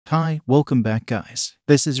Hi, welcome back guys.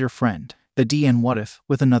 This is your friend, the D and WhatIf,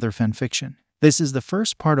 with another fanfiction. This is the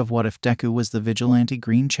first part of What If Deku was the vigilante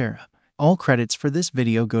green cherub. All credits for this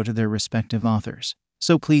video go to their respective authors,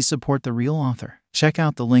 so please support the real author. Check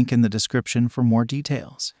out the link in the description for more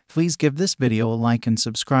details. Please give this video a like and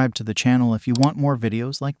subscribe to the channel if you want more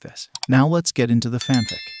videos like this. Now let's get into the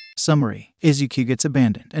fanfic. Summary: Izuku gets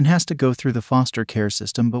abandoned and has to go through the foster care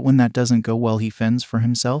system, but when that doesn't go well he fends for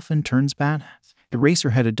himself and turns badass.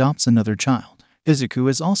 Eraserhead adopts another child. Izuku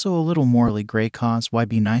is also a little morally gray cause why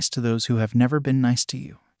be nice to those who have never been nice to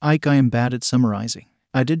you. I am bad at summarizing.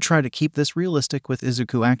 I did try to keep this realistic with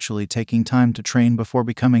Izuku actually taking time to train before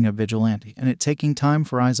becoming a vigilante and it taking time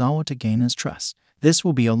for Aizawa to gain his trust. This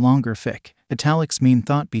will be a longer fic. Italics mean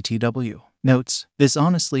thought BTW. Notes: this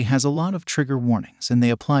honestly has a lot of trigger warnings and they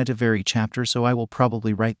apply to every chapter, so I will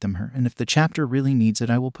probably write them here, and if the chapter really needs it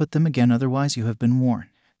I will put them again, otherwise you have been warned.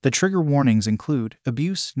 The trigger warnings include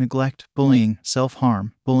abuse, neglect, bullying,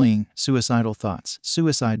 self-harm, bullying, suicidal thoughts,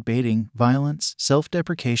 suicide baiting, violence,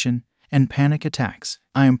 self-deprecation, and panic attacks.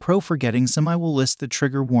 I am pro forgetting some. I will list the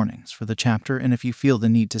trigger warnings for the chapter, and if you feel the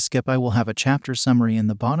need to skip I will have a chapter summary in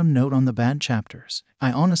the bottom note on the bad chapters.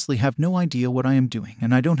 I honestly have no idea what I am doing,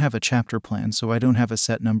 and I don't have a chapter plan, so I don't have a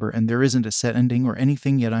set number and there isn't a set ending or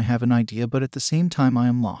anything yet. I have an idea, but at the same time I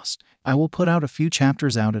am lost. I will put out a few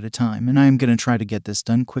chapters out at a time, and I am going to try to get this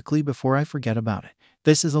done quickly before I forget about it.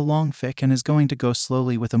 This is a long fic and is going to go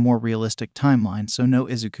slowly with a more realistic timeline, so no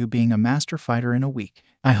Izuku being a master fighter in a week.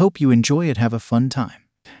 I hope you enjoy it. Have a fun time.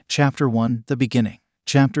 Chapter 1, The Beginning.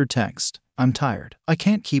 Chapter text: I'm tired. I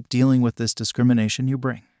can't keep dealing with this discrimination you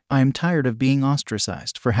bring. I am tired of being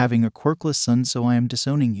ostracized for having a quirkless son, so I am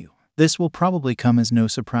disowning you. This will probably come as no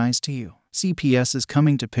surprise to you. CPS is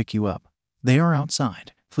coming to pick you up. They are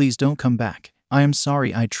outside. Please don't come back. I am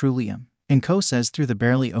sorry, I truly am. Inko says through the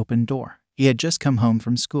barely opened door. He had just come home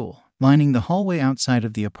from school. Lining the hallway outside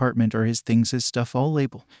of the apartment are his things, his stuff all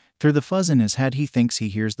labeled. Through the fuzz in his head he thinks he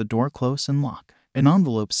hears the door close and lock. An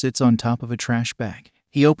envelope sits on top of a trash bag.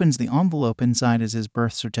 He opens the envelope. Inside is his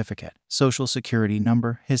birth certificate, social security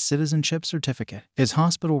number, his citizenship certificate, his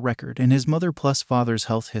hospital record, and his mother plus father's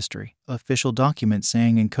health history. Official document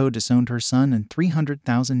saying Inko disowned her son and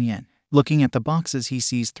 300,000 yen. Looking at the boxes he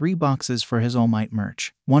sees 3 boxes for his All Might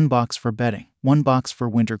merch, 1 box for bedding, 1 box for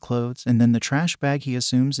winter clothes, and then the trash bag he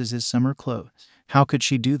assumes is his summer clothes. How could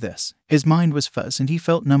she do this? His mind was fuzz and he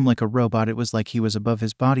felt numb like a robot. It was like he was above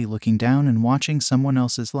his body looking down and watching someone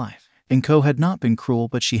else's life. Inko had not been cruel,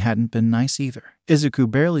 but she hadn't been nice either.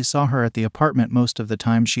 Izuku barely saw her at the apartment most of the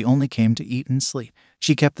time. She only came to eat and sleep.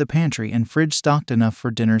 She kept the pantry and fridge stocked enough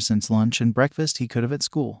for dinner since lunch and breakfast he could have at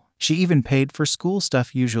school. She even paid for school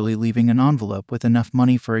stuff, usually leaving an envelope with enough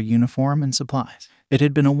money for a uniform and supplies. It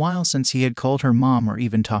had been a while since he had called her mom or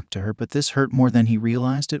even talked to her, but this hurt more than he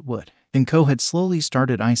realized it would. Inko had slowly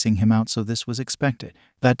started icing him out, so this was expected.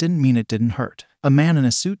 That didn't mean it didn't hurt. A man in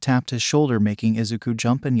a suit tapped his shoulder, making Izuku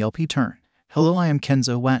jump and yelp. He turned. Hello, I am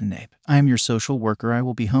Kenzo Watanabe. I am your social worker. I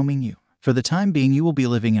will be homing you. For the time being you will be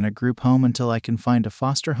living in a group home until I can find a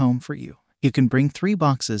foster home for you. You can bring 3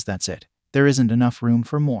 boxes, that's it. There isn't enough room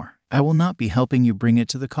for more. I will not be helping you bring it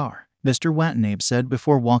to the car, Mr. Watanabe said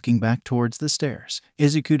before walking back towards the stairs.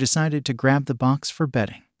 Izuku decided to grab the box for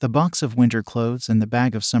bedding, the box of winter clothes, and the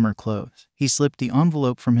bag of summer clothes. He slipped the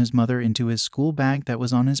envelope from his mother into his school bag that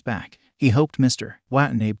was on his back. He hoped Mr.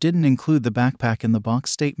 Watanabe didn't include the backpack in the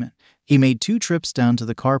box statement. He made 2 trips down to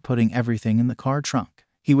the car, putting everything in the car trunk.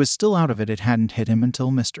 He was still out of it. It hadn't hit him until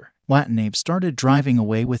Mr. Watanabe started driving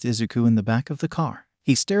away with Izuku in the back of the car.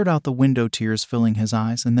 He stared out the window, tears filling his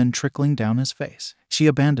eyes and then trickling down his face. She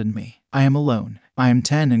abandoned me. I am alone. I am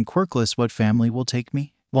 10 and quirkless. What family will take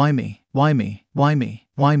me? Why me? Why me? Why me?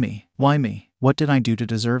 Why me? Why me? What did I do to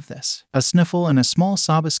deserve this? A sniffle and a small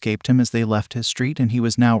sob escaped him as they left his street, and he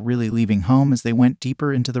was now really leaving home as they went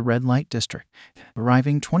deeper into the red light district.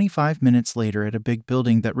 Arriving 25 minutes later at a big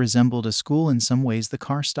building that resembled a school in some ways, the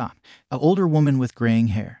car stopped. An older woman with graying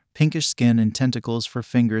hair, pinkish skin, and tentacles for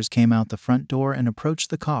fingers came out the front door and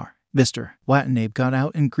approached the car. Mr. Watanabe got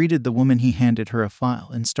out and greeted the woman. He handed her a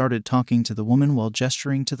file and started talking to the woman while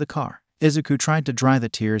gesturing to the car. Izuku tried to dry the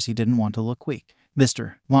tears. He didn't want to look weak.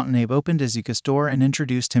 Mr. Watanabe opened Izuku's door and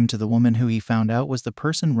introduced him to the woman who he found out was the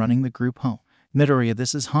person running the group home. Midoriya,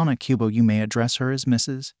 this is Hana Kubo. You may address her as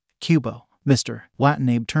Mrs. Kubo. Mr.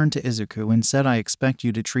 Watanabe turned to Izuku and said, I expect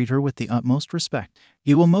you to treat her with the utmost respect.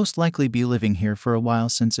 You will most likely be living here for a while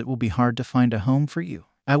since it will be hard to find a home for you.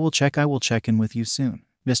 I will check in with you soon.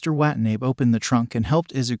 Mr. Watanabe opened the trunk and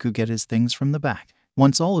helped Izuku get his things from the back.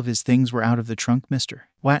 Once all of his things were out of the trunk, Mr.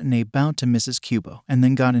 Watanabe bowed to Mrs. Kubo and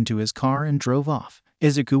then got into his car and drove off.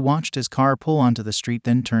 Izuku watched his car pull onto the street,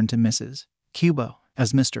 then turned to Mrs. Kubo.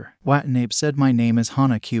 As Mr. Watanabe said, my name is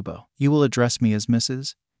Hana Kubo. You will address me as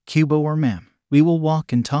Mrs. Kubo or ma'am. We will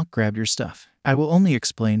walk and talk. Grab your stuff. I will only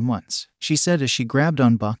explain once, she said as she grabbed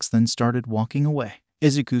on box, then started walking away.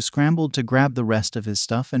 Izuku scrambled to grab the rest of his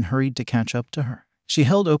stuff and hurried to catch up to her. She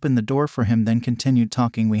held open the door for him, then continued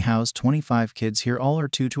talking. We house 25 kids here, all are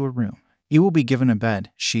two to a room. You will be given a bed,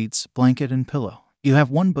 sheets, blanket, and pillow. You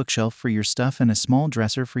have one bookshelf for your stuff and a small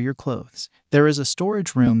dresser for your clothes. There is a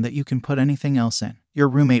storage room that you can put anything else in. Your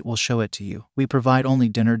roommate will show it to you. We provide only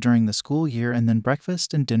dinner during the school year and then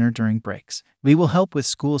breakfast and dinner during breaks. We will help with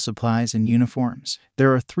school supplies and uniforms.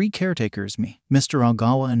 There are 3 caretakers, me, Mr.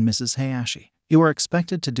 Ogawa, and Mrs. Hayashi. You are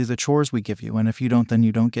expected to do the chores we give you, and if you don't, then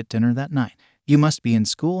you don't get dinner that night. You must be in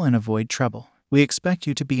school and avoid trouble. We expect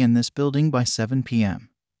you to be in this building by 7 p.m.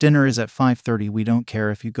 Dinner is at 5:30. We don't care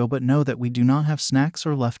if you go, but know that we do not have snacks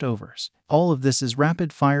or leftovers. All of this is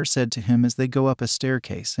rapid fire said to him as they go up a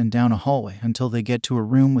staircase and down a hallway until they get to a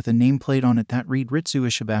room with a nameplate on it that read Ritsu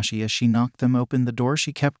Ishibashi. As she knocked them open the door,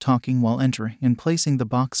 she kept talking while entering and placing the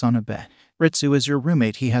box on a bed. Ritsu is your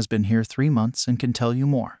roommate. He has been here 3 months and can tell you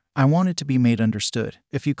more. I want it to be made understood.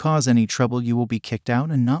 If you cause any trouble, you will be kicked out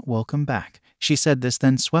and not welcome back. She said this,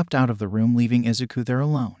 then swept out of the room, leaving Izuku there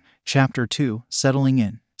alone. Chapter 2, Settling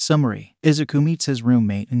In. Summary. Izuku meets his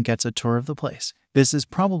roommate and gets a tour of the place. This is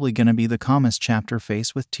probably gonna be the calmest chapter,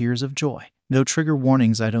 faced with tears of joy. No trigger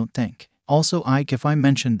warnings, I don't think. Also, if I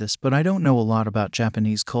mentioned this, but I don't know a lot about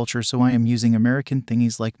Japanese culture, so I am using American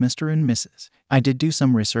thingies like Mr. and Mrs. I did do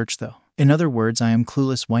some research though. In other words, I am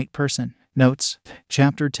clueless white person. Notes.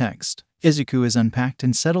 Chapter text. Izuku is unpacked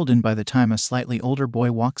and settled in by the time a slightly older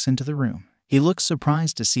boy walks into the room. He looks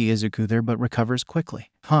surprised to see Izuku there but recovers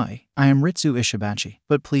quickly. Hi, I am Ritsu Ishibashi,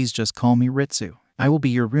 but please just call me Ritsu. I will be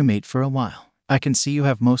your roommate for a while. I can see you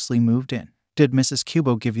have mostly moved in. Did Mrs.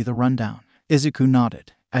 Kubo give you the rundown? Izuku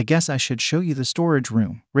nodded. I guess I should show you the storage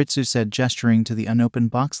room, Ritsu said, gesturing to the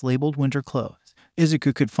unopened box labeled winter clothes.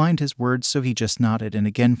 Izuku could find his words, so he just nodded and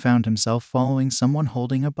again found himself following someone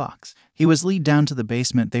holding a box. He was led down to the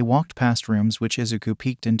basement. They walked past rooms which Izuku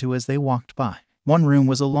peeked into as they walked by. One room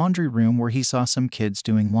was a laundry room where he saw some kids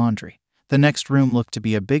doing laundry. The next room looked to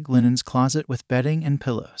be a big linens closet with bedding and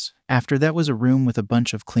pillows. After that was a room with a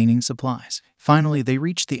bunch of cleaning supplies. Finally, they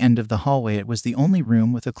reached the end of the hallway. It was the only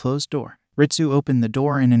room with a closed door. Ritsu opened the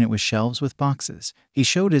door and in it was shelves with boxes. He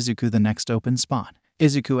showed Izuku the next open spot.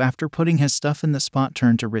 Izuku, after putting his stuff in the spot,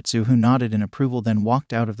 turned to Ritsu, who nodded in approval, then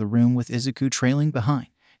walked out of the room with Izuku trailing behind.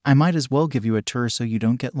 I might as well give you a tour so you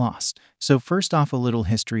don't get lost. So first off, a little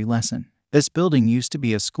history lesson. This building used to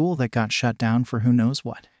be a school that got shut down for who knows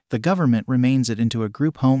what. The government remains it into a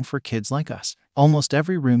group home for kids like us. Almost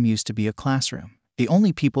every room used to be a classroom. The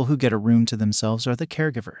only people who get a room to themselves are the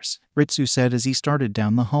caregivers, Ritsu said as he started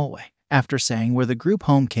down the hallway. After saying where the group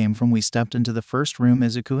home came from, we stepped into the first room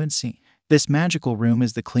Izuku had seen. This magical room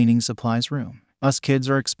is the cleaning supplies room. Us kids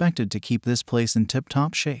are expected to keep this place in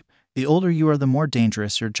tip-top shape. The older you are, the more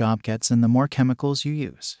dangerous your job gets and the more chemicals you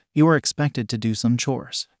use. You are expected to do some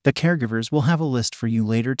chores. The caregivers will have a list for you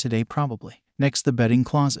later today probably. Next, the bedding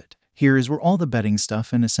closet. Here is where all the bedding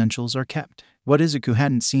stuff and essentials are kept. What Izuku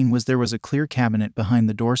hadn't seen was there was a clear cabinet behind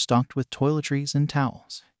the door stocked with toiletries and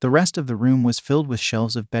towels. The rest of the room was filled with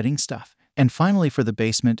shelves of bedding stuff. And finally, for the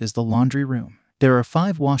basement is the laundry room. There are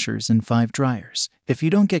 5 washers and 5 dryers. If you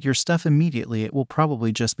don't get your stuff immediately, it will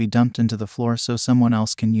probably just be dumped into the floor so someone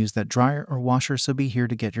else can use that dryer or washer, so be here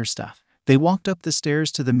to get your stuff. They walked up the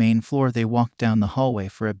stairs to the main floor. They walked down the hallway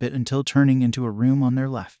for a bit until turning into a room on their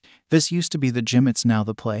left. This used to be the gym. It's now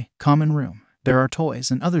the common room. There are toys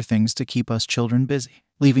and other things to keep us children busy.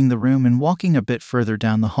 Leaving the room and walking a bit further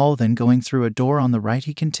down the hall, then going through a door on the right,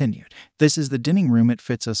 he continued. This is the dining room. It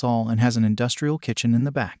fits us all and has an industrial kitchen in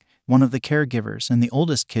the back. One of the caregivers and the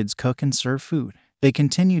oldest kids cook and serve food. They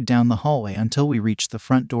continued down the hallway until we reached the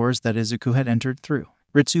front doors that Izuku had entered through.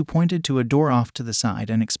 Ritsu pointed to a door off to the side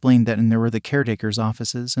and explained that in there were the caretakers'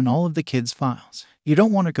 offices and all of the kids' files. You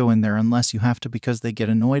don't want to go in there unless you have to, because they get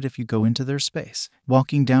annoyed if you go into their space.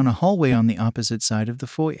 Walking down a hallway on the opposite side of the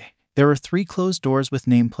foyer. There were 3 closed doors with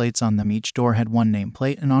nameplates on them. Each door had one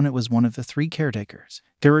nameplate and on it was one of the 3 caretakers.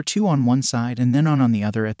 There were 2 on one side and then on the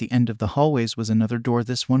other. At the end of the hallways was another door.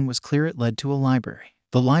 This one was clear. It led to a library.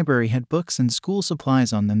 The library had books and school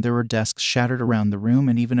supplies on them. There were desks shattered around the room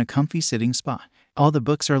and even a comfy sitting spot. All the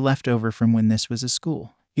books are left over from when this was a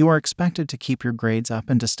school. You are expected to keep your grades up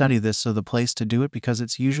and to study this, so the place to do it because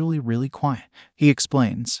it's usually really quiet. He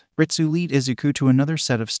explains. Ritsu led Izuku to another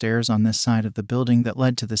set of stairs on this side of the building that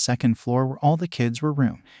led to the second floor where all the kids were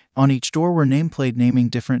roomed. On each door were nameplate naming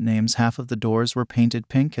different names. Half of the doors were painted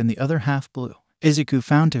pink and the other half blue. Izuku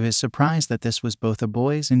found to his surprise that this was both a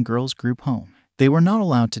boys' and girls' group home. They were not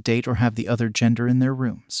allowed to date or have the other gender in their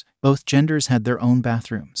rooms. Both genders had their own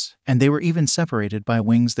bathrooms, and they were even separated by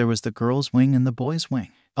wings. There was the girls' wing and the boys' wing.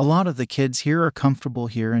 A lot of the kids here are comfortable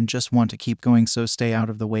here and just want to keep going, so stay out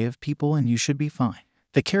of the way of people and you should be fine.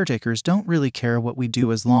 The caretakers don't really care what we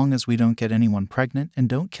do as long as we don't get anyone pregnant and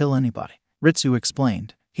don't kill anybody, Ritsu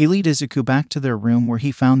explained. He led Izuku back to their room where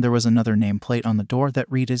he found there was another nameplate on the door that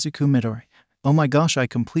read Izuku Midori. Oh my gosh, I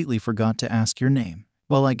completely forgot to ask your name.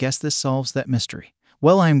 Well, I guess this solves that mystery.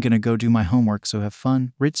 Well, I am gonna go do my homework, so have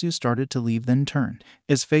fun. Ritsu started to leave, then turned.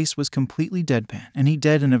 His face was completely deadpan, and he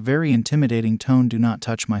said in a very intimidating tone, "Do not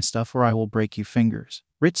touch my stuff or I will break your fingers."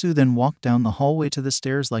 Ritsu then walked down the hallway to the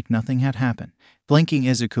stairs like nothing had happened. Blinking,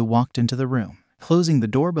 Izuku walked into the room. Closing the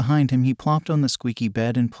door behind him, he plopped on the squeaky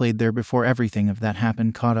bed and played there before everything of that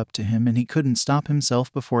happened caught up to him, and he couldn't stop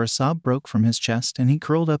himself before a sob broke from his chest and he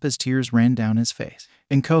curled up as tears ran down his face.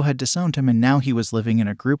 Inko had disowned him, and now he was living in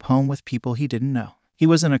a group home with people he didn't know. He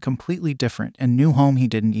was in a completely different and new home. He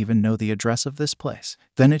didn't even know the address of this place.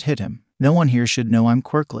 Then it hit him. No one here should know I'm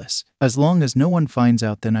quirkless. As long as no one finds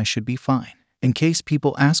out, then I should be fine. In case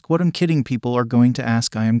people ask what I'm kidding, people are going to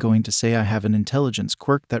ask, I am going to say I have an intelligence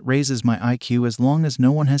quirk that raises my IQ. As long as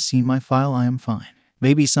no one has seen my file, I am fine.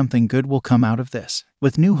 Maybe something good will come out of this.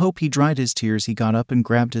 With new hope, he dried his tears. He got up and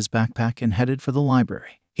grabbed his backpack and headed for the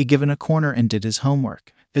library. He given a corner and did his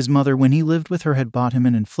homework. His mother, when he lived with her, had bought him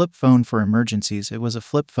an flip phone for emergencies. It was a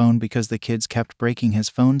flip phone because the kids kept breaking his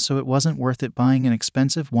phone, so it wasn't worth it buying an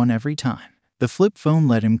expensive one every time. The flip phone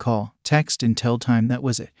let him call, text, and tell time. That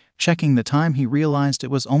was it. Checking the time, he realized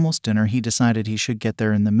it was almost dinner. He decided he should get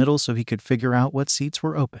there in the middle so he could figure out what seats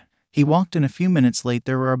were open. He walked in a few minutes late.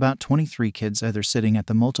 There were about 23 kids either sitting at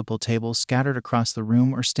the multiple tables scattered across the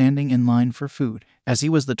room or standing in line for food. As he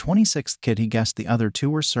was the 26th kid, he guessed the other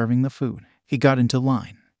two were serving the food. He got into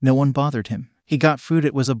line. No one bothered him. He got food.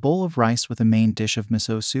 It was a bowl of rice with a main dish of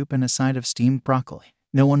miso soup and a side of steamed broccoli.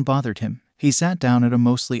 No one bothered him. He sat down at a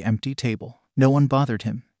mostly empty table. No one bothered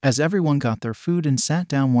him. As everyone got their food and sat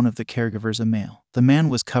down, one of the caregivers, a male. The man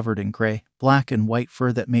was covered in gray, black, and white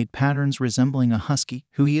fur that made patterns resembling a husky,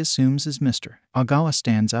 who he assumes is Mr. Ogawa,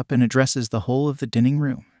 stands up and addresses the whole of the dining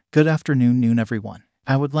room. Good afternoon, everyone.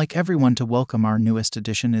 I would like everyone to welcome our newest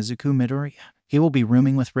addition, Izuku Midori. He will be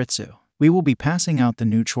rooming with Ritsu. We will be passing out the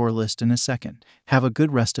new chore list in a second. Have a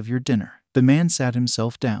good rest of your dinner. The man sat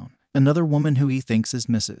himself down. Another woman, who he thinks is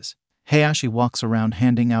Mrs. Hayashi, walks around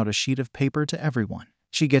handing out a sheet of paper to everyone.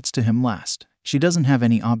 She gets to him last. She doesn't have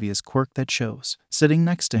any obvious quirk that shows. Sitting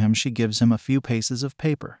next to him, she gives him a few paces of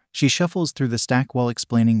paper. She shuffles through the stack while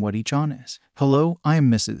explaining what each on is. Hello, I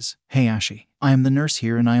am Mrs. Hayashi. I am the nurse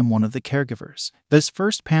here and I am one of the caregivers. This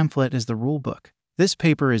first pamphlet is the rule book. This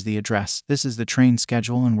paper is the address. This is the train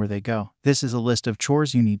schedule and where they go. This is a list of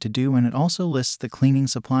chores you need to do, and it also lists the cleaning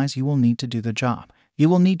supplies you will need to do the job. You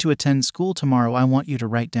will need to attend school tomorrow. I want you to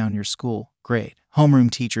write down your school, grade,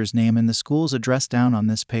 homeroom, teacher's name, and the school's address down on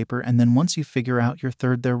this paper, and then once you figure out your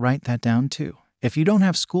third there, write that down too. If you don't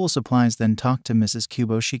have school supplies, then talk to Mrs.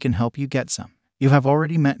 Kubo. She can help you get some. You have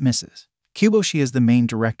already met Mrs. Kubo. She is the main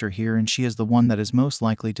director here, and she is the one that is most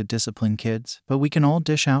likely to discipline kids, but we can all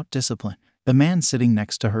dish out discipline. The man sitting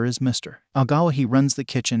next to her is Mr. Ogawa. He runs the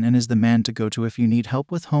kitchen and is the man to go to if you need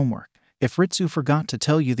help with homework. If Ritsu forgot to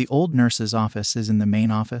tell you, the old nurse's office is in the main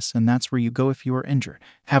office, and that's where you go if you are injured.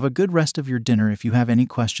 Have a good rest of your dinner. If you have any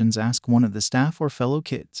questions, ask one of the staff or fellow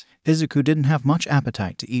kids. Izuku didn't have much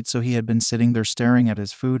appetite to eat, so he had been sitting there staring at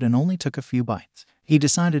his food and only took a few bites. He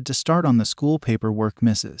decided to start on the school paperwork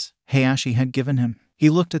Mrs. Hayashi had given him. He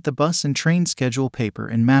looked at the bus and train schedule paper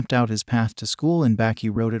and mapped out his path to school and back. He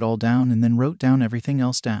wrote it all down and then wrote down everything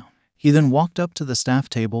else down. He then walked up to the staff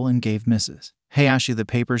table and gave Mrs. Hayashi the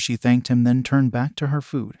paper. She thanked him, then turned back to her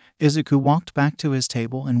food. Izuku walked back to his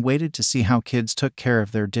table and waited to see how kids took care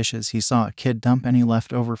of their dishes. He saw a kid dump any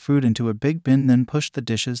leftover food into a big bin, then pushed the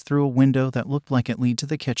dishes through a window that looked like it led to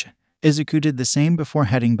the kitchen. Izuku did the same before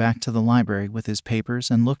heading back to the library with his papers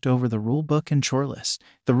and looked over the rule book and chore list.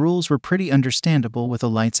 The rules were pretty understandable, with a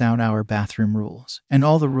lights out hour, bathroom rules, and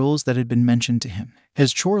all the rules that had been mentioned to him.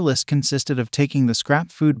 His chore list consisted of taking the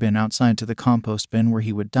scrap food bin outside to the compost bin, where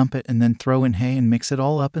he would dump it and then throw in hay and mix it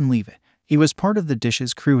all up and leave it. He was part of the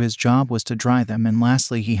dishes crew. His job was to dry them, and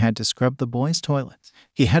lastly he had to scrub the boys' toilets.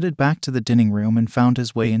 He headed back to the dining room and found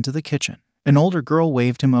his way into the kitchen. An older girl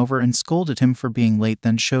waved him over and scolded him for being late,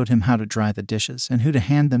 then showed him how to dry the dishes and who to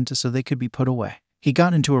hand them to so they could be put away. He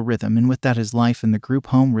got into a rhythm, and with that his life in the group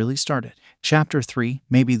home really started. Chapter 3,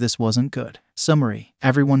 Maybe This Wasn't Good. Summary.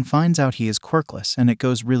 Everyone finds out he is quirkless, and it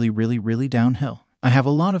goes really downhill. I have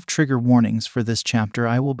a lot of trigger warnings for this chapter.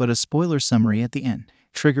 I will but a spoiler summary at the end.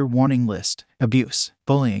 Trigger warning list: abuse,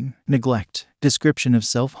 bullying, neglect, description of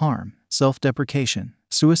self-harm, self-deprecation,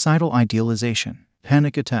 suicidal idealization,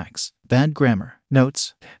 panic attacks, bad grammar.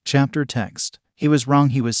 Notes: chapter text. He was wrong.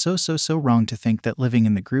 He was so wrong to think that living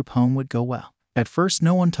in the group home would go well. At first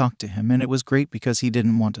no one talked to him, and it was great because he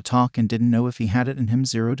didn't want to talk and didn't know if he had it in him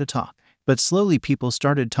to talk. But slowly people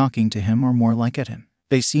started talking to him, or more like at him.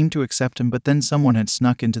 They seemed to accept him, but then someone had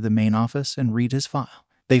snuck into the main office and read his file.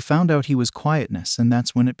 They found out he was quietness, and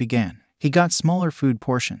that's when it began. He got smaller food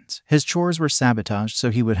portions. His chores were sabotaged,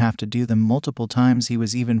 so he would have to do them multiple times. He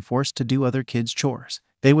was even forced to do other kids' chores.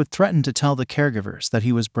 They would threaten to tell the caregivers that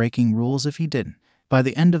he was breaking rules if he didn't. By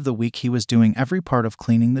the end of the week, he was doing every part of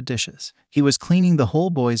cleaning the dishes. He was cleaning the whole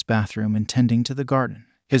boys' bathroom and tending to the garden.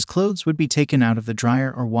 His clothes would be taken out of the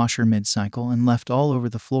dryer or washer mid-cycle and left all over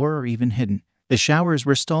the floor or even hidden. The showers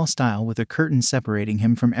were stall-style with a curtain separating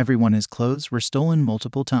him from everyone. His clothes were stolen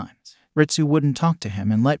multiple times. Ritsu wouldn't talk to him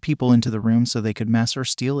and let people into the room so they could mess or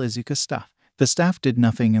steal Izuku's stuff. The staff did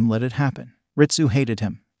nothing and let it happen. Ritsu hated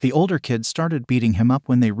him. The older kids started beating him up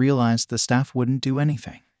when they realized the staff wouldn't do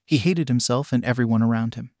anything. He hated himself and everyone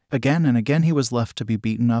around him. Again and again he was left to be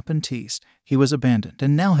beaten up and teased. He was abandoned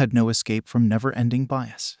and now had no escape from never-ending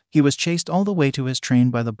bias. He was chased all the way to his train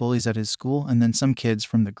by the bullies at his school, and then some kids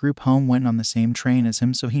from the group home went on the same train as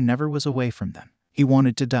him, so he never was away from them. He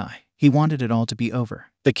wanted to die. He wanted it all to be over.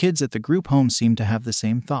 The kids at the group home seemed to have the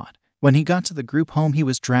same thought. When he got to the group home, he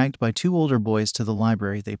was dragged by two older boys to the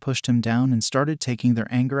library. They pushed him down and started taking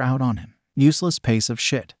their anger out on him. Useless piece of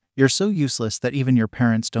shit. You're so useless that even your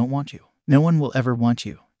parents don't want you. No one will ever want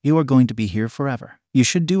you. You are going to be here forever. You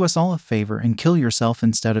should do us all a favor and kill yourself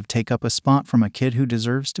instead of take up a spot from a kid who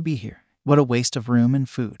deserves to be here. What a waste of room and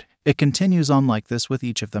food. It continues on like this, with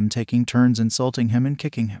each of them taking turns insulting him and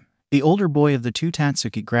kicking him. The older boy of the two,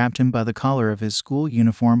 Tatsuki, grabbed him by the collar of his school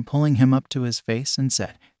uniform, pulling him up to his face and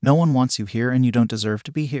said, "No one wants you here and you don't deserve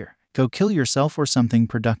to be here. Go kill yourself or something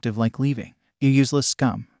productive like leaving. You useless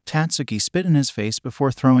scum." Tatsuki spit in his face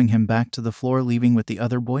before throwing him back to the floor, leaving with the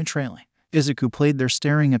other boy trailing. Izuku played there,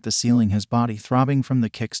 staring at the ceiling, his body throbbing from the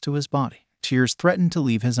kicks to his body. Tears threatened to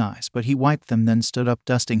leave his eyes, but he wiped them, then stood up.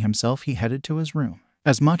 Dusting himself, he headed to his room.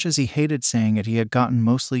 As much as he hated saying it, he had gotten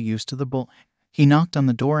mostly used to the bullying. He knocked on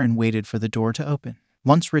the door and waited for the door to open.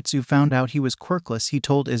 Once Ritsu found out he was quirkless, he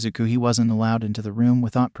told Izuku he wasn't allowed into the room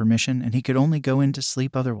without permission and he could only go in to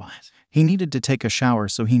sleep otherwise. He needed to take a shower,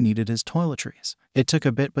 so he needed his toiletries. It took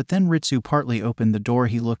a bit, but then Ritsu partly opened the door.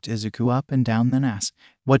 He looked Izuku up and down, then asked,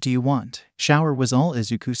 "What do you want?" "Shower," was all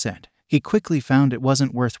Izuku said. He quickly found it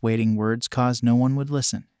wasn't worth waiting. Words caused no one would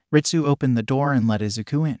listen. Ritsu opened the door and let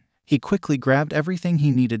Izuku in. He quickly grabbed everything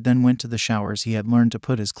he needed, then went to the showers. He had learned to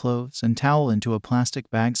put his clothes and towel into a plastic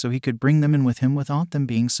bag so he could bring them in with him without them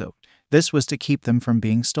being soaked. This was to keep them from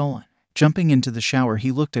being stolen. Jumping into the shower,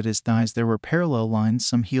 he looked at his thighs. There were parallel lines,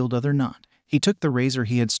 some healed, other not. He took the razor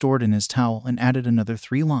he had stored in his towel and added another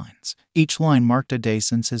 3 lines. Each line marked a day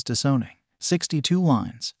since his disowning. 62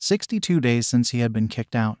 lines. 62 days since he had been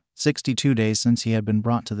kicked out. 62 days since he had been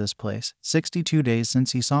brought to this place. 62 days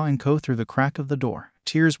since he saw Inko through the crack of the door.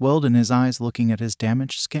 Tears welled in his eyes looking at his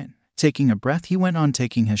damaged skin. Taking a breath, he went on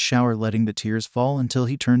taking his shower, letting the tears fall until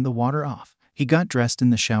he turned the water off. He got dressed in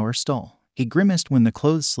the shower stall. He grimaced when the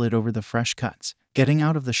clothes slid over the fresh cuts. Getting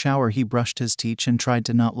out of the shower, he brushed his teeth and tried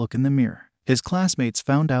to not look in the mirror. His classmates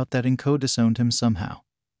found out that Inko disowned him somehow,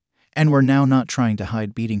 and were now not trying to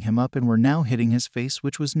hide beating him up and were now hitting his face,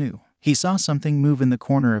 which was new. He saw something move in the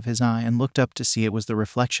corner of his eye and looked up to see it was the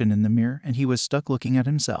reflection in the mirror, and he was stuck looking at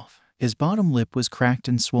himself. His bottom lip was cracked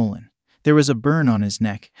and swollen. There was a burn on his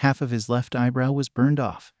neck. Half of his left eyebrow was burned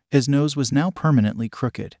off. His nose was now permanently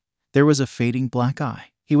crooked. There was a fading black eye.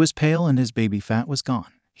 He was pale and his baby fat was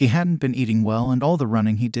gone. He hadn't been eating well, and all the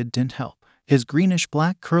running he did didn't help. His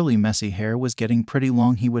greenish-black curly messy hair was getting pretty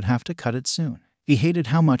long. He would have to cut it soon. He hated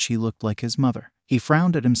how much he looked like his mother. He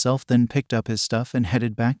frowned at himself, then picked up his stuff and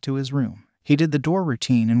headed back to his room. He did the door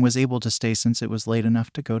routine and was able to stay since it was late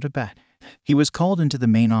enough to go to bed. He was called into the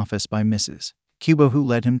main office by Mrs. Kubo, who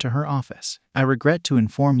led him to her office. "I regret to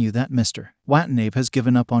inform you that Mr. WhatIf has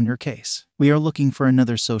given up on your case. We are looking for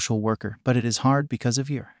another social worker, but it is hard because of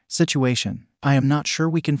your situation. I am not sure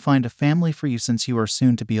we can find a family for you since you are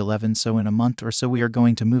soon to be 11, so in a month or so we are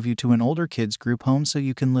going to move you to an older kids group home so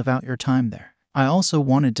you can live out your time there. I also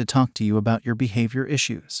wanted to talk to you about your behavior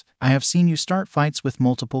issues. I have seen you start fights with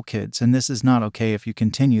multiple kids, and this is not okay. If you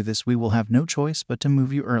continue this, we will have no choice but to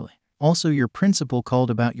move you early. Also, your principal called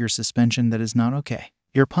about your suspension. That is not okay.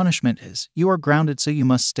 Your punishment is, you are grounded, so you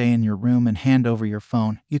must stay in your room and hand over your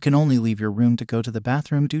phone. You can only leave your room to go to the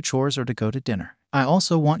bathroom, do chores, or to go to dinner. I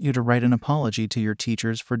also want you to write an apology to your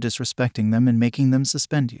teachers for disrespecting them and making them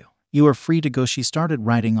suspend you. You are free to go." She started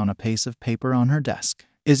writing on a piece of paper on her desk.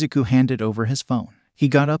 Izuku handed over his phone. He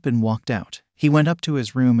got up and walked out. He went up to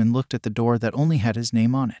his room and looked at the door that only had his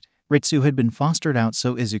name on it. Ritsu had been fostered out,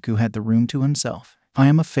 so Izuku had the room to himself. "I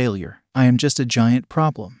am a failure. I am just a giant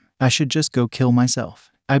problem. I should just go kill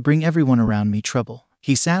myself. I bring everyone around me trouble."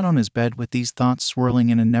 He sat on his bed with these thoughts swirling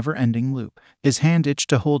in a never-ending loop. His hand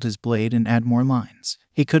itched to hold his blade and add more lines.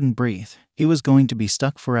 He couldn't breathe. He was going to be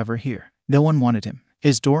stuck forever here. No one wanted him.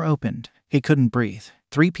 His door opened. He couldn't breathe.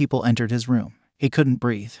 3 people entered his room. He couldn't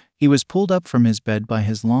breathe. He was pulled up from his bed by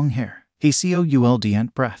his long hair. He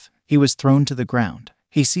could breath. He was thrown to the ground.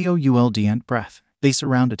 He could breath. They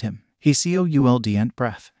surrounded him. He could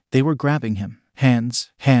breath. They were grabbing him. Hands,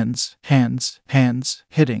 hands, hands, hands,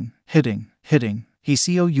 hitting. He could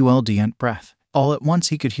breath. All at once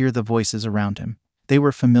he could hear the voices around him. They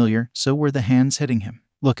were familiar, so were the hands hitting him.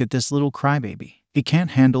 "Look at this little crybaby. He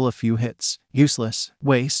can't handle a few hits. Useless.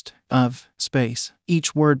 Waste of space."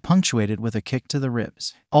 Each word punctuated with a kick to the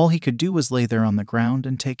ribs. All he could do was lay there on the ground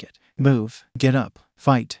and take it. Move. Get up.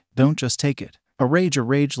 Fight. Don't just take it. A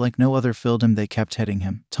rage like no other filled him. They kept hitting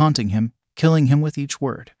him, taunting him, killing him with each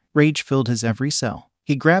word. Rage filled his every cell.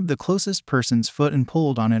 He grabbed the closest person's foot and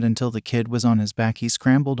pulled on it until the kid was on his back. He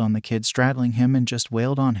scrambled on the kid straddling him and just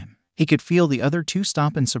wailed on him. He could feel the other 2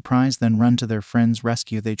 stop in surprise, then run to their friend's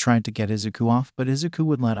rescue. They tried to get Izuku off, but Izuku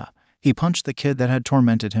would let up. He punched the kid that had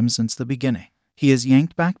tormented him since the beginning. He is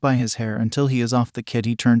yanked back by his hair until he is off the kid.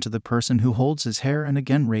 He turned to the person who holds his hair, and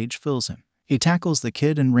again rage fills him. He tackles the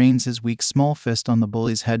kid and rains his weak small fist on the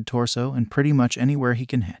bully's head, torso, and pretty much anywhere he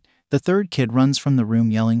can hit. The 3rd kid runs from the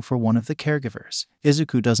room yelling for one of the caregivers.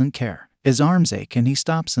 Izuku doesn't care. His arms ache and he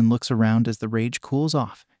stops and looks around as the rage cools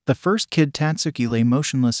off. The 1st kid, Tatsuki, lay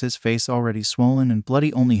motionless, his face already swollen and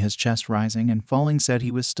bloody, only his chest rising and falling, said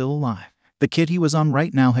he was still alive. The kid he was on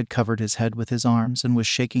right now had covered his head with his arms and was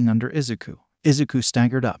shaking under Izuku. Izuku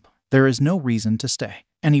staggered up. "There is no reason to stay.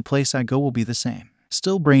 Any place I go will be the same."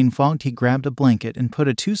 Still brain fogged, he grabbed a blanket and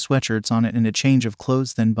put 2 sweatshirts on it and a change of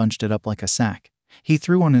clothes, then bunched it up like a sack. He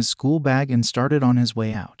threw on his school bag and started on his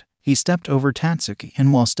way out. He stepped over Tatsuki,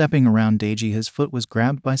 and while stepping around Deiji, his foot was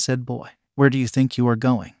grabbed by said boy. "Where do you think you are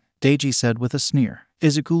going?" Deiji said with a sneer.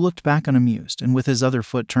 Izuku looked back unamused and with his other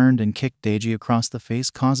foot turned and kicked Deiji across the face,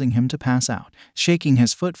 causing him to pass out. Shaking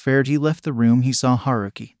his foot fared, he left the room. He saw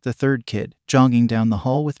Haruki, the 3rd kid, jogging down the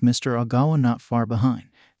hall with Mr. Ogawa not far behind.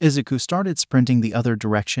 Izuku started sprinting the other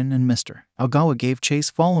direction and Mr. Ogawa gave chase,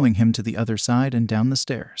 following him to the other side and down the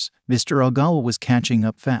stairs. Mr. Ogawa was catching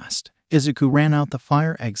up fast. Izuku ran out the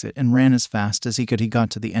fire exit and ran as fast as he could. He got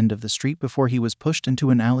to the end of the street before he was pushed into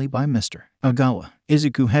an alley by Mr. Ogawa.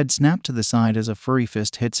 Izuku's head snapped to the side as a furry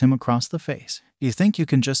fist hits him across the face. "You think you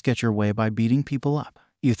can just get your way by beating people up?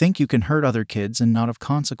 You think you can hurt other kids and not have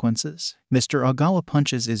consequences?" Mr. Ogawa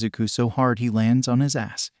punches Izuku so hard he lands on his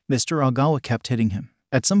ass. Mr. Ogawa kept hitting him.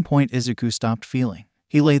 At some point, Izuku stopped feeling.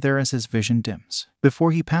 He lay there as his vision dims.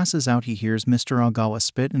 Before he passes out, he hears Mr. Ogawa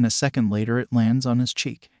spit, and a second later it lands on his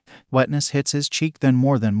cheek. Wetness hits his cheek, then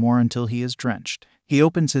more until he is drenched. He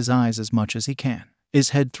opens his eyes as much as he can. His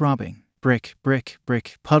head throbbing. Brick, brick,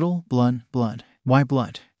 brick, puddle, blood, blood. Why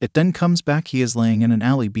blood? It then comes back. He is laying in an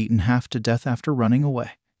alley, beaten half to death after running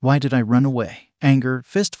away. Why did I run away? Anger,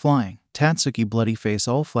 fist flying. Tatsuki bloody face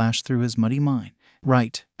all flashed through his muddy mind.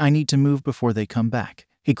 Right, I need to move before they come back.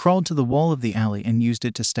 He crawled to the wall of the alley and used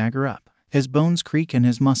it to stagger up. His bones creak and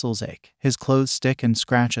his muscles ache. His clothes stick and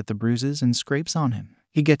scratch at the bruises and scrapes on him.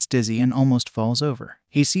 He gets dizzy and almost falls over.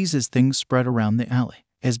 He sees his things spread around the alley.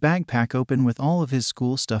 His backpack open with all of his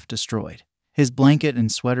school stuff destroyed. His blanket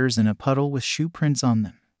and sweaters in a puddle with shoe prints on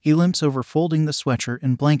them. He limps over, folding the sweatshirt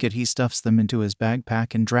and blanket. He stuffs them into his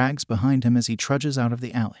backpack and drags behind him as he trudges out of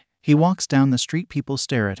the alley. He walks down the street. People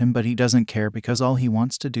stare at him, but he doesn't care because all he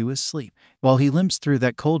wants to do is sleep. While he limps through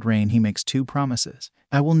that cold rain, he makes 2 promises.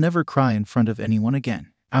 I will never cry in front of anyone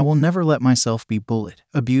again. I will never let myself be bullied,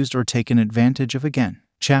 abused, or taken advantage of again.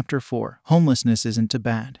 Chapter 4. Homelessness isn't too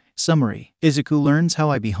bad. Summary. Izuku learns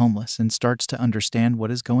how I be homeless and starts to understand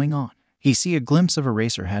what is going on. He see a glimpse of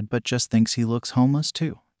Eraserhead but just thinks he looks homeless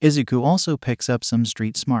too. Izuku also picks up some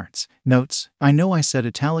street smarts. Notes. I know I said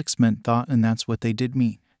italics meant thought, and that's what they did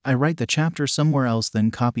mean. I write the chapter somewhere else then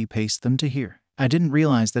copy-paste them to here. I didn't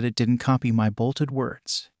realize that it didn't copy my bolted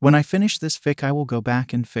words. When I finish this fic, I will go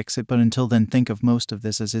back and fix it, but until then think of most of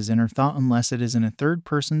this as his inner thought unless it is in a third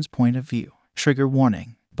person's point of view. Trigger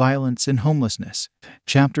warning. Violence and homelessness.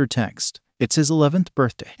 Chapter text. It's his 11th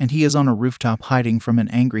birthday, and he is on a rooftop hiding from an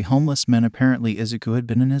angry homeless man. Apparently Izuku had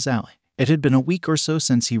been in his alley. It had been a week or so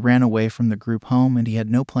since he ran away from the group home, and he had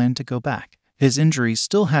no plan to go back. His injuries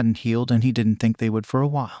still hadn't healed, and he didn't think they would for a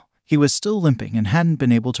while. He was still limping and hadn't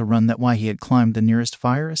been able to run. That's why he had climbed the nearest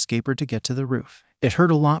fire escaper to get to the roof. It hurt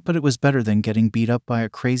a lot, but it was better than getting beat up by a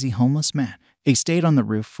crazy homeless man. He stayed on the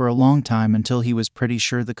roof for a long time until he was pretty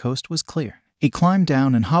sure the coast was clear. He climbed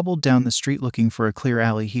down and hobbled down the street looking for a clear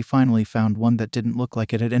alley. He finally found one that didn't look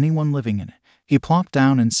like it had anyone living in it. He plopped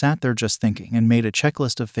down and sat there just thinking, and made a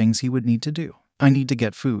checklist of things he would need to do. I need to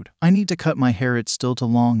get food. I need to cut my hair. It's still too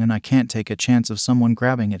long and I can't take a chance of someone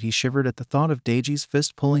grabbing it. He shivered at the thought of Deiji's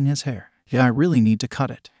fist pulling his hair. Yeah, I really need to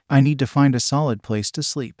cut it. I need to find a solid place to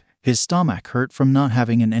sleep. His stomach hurt from not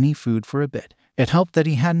having any food for a bit. It helped that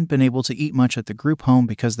he hadn't been able to eat much at the group home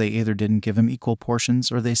because they either didn't give him equal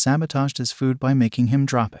portions or they sabotaged his food by making him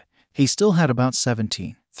drop it. He still had about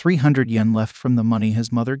 300 yen left from the money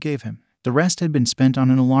his mother gave him. The rest had been spent on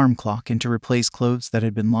an alarm clock and to replace clothes that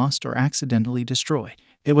had been lost or accidentally destroyed.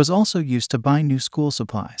 It was also used to buy new school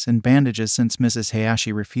supplies and bandages since Mrs.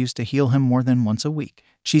 Hayashi refused to heal him more than once a week.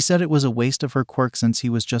 She said it was a waste of her quirk since he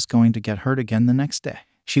was just going to get hurt again the next day.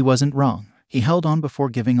 She wasn't wrong. He held on before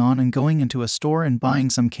giving on and going into a store and buying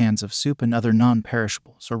some cans of soup and other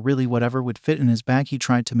non-perishables, or really whatever would fit in his bag. He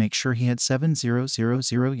tried to make sure he had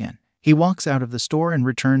 7,000 yen. He walks out of the store and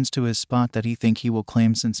returns to his spot that he thinks he will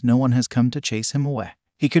claim since no one has come to chase him away.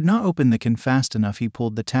 He could not open the can fast enough. He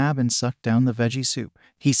pulled the tab and sucked down the veggie soup.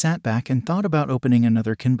 He sat back and thought about opening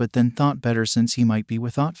another can, but then thought better since he might be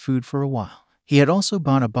without food for a while. He had also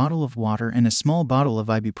bought a bottle of water and a small bottle of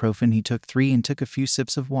ibuprofen. He took 3 and took a few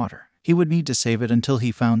sips of water. He would need to save it until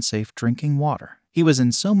he found safe drinking water. He was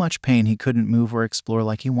in so much pain he couldn't move or explore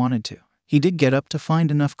like he wanted to. He did get up to find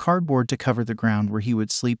enough cardboard to cover the ground where he would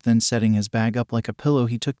sleep. Then setting his bag up like a pillow,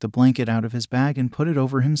 he took the blanket out of his bag and put it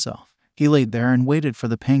over himself. He laid there and waited for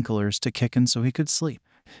the painkillers to kick in so he could sleep.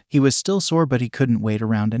 He was still sore, but he couldn't wait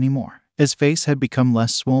around anymore. His face had become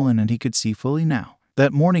less swollen and he could see fully now.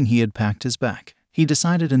 That morning he had packed his bag. He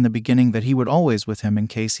decided in the beginning that he would always with him in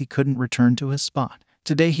case he couldn't return to his spot.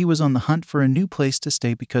 Today he was on the hunt for a new place to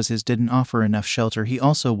stay because his didn't offer enough shelter. He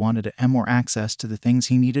also wanted more access to the things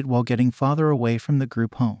he needed while getting farther away from the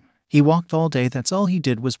group home. He walked all day. That's all he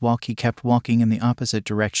did was walk. He kept walking in the opposite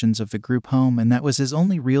directions of the group home, and that was his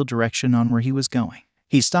only real direction on where he was going.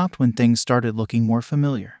 He stopped when things started looking more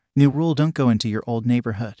familiar. New rule: don't go into your old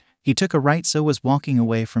neighborhood. He took a right, so was walking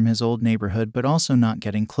away from his old neighborhood but also not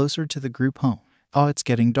getting closer to the group home. Oh, it's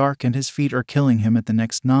getting dark and his feet are killing him. At the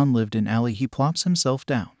next non-lived-in alley he plops himself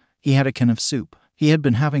down. He had a can of soup. He had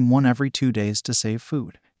been having one every 2 days to save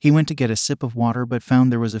food. He went to get a sip of water but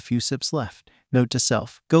found there was a few sips left. Note to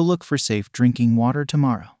self: go look for safe drinking water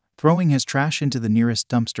tomorrow. Throwing his trash into the nearest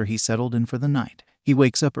dumpster, he settled in for the night. He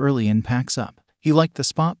wakes up early and packs up. He liked the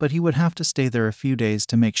spot, but he would have to stay there a few days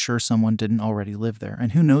to make sure someone didn't already live there,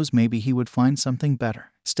 and who knows, maybe he would find something better.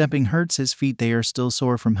 Stepping hurts his feet. They are still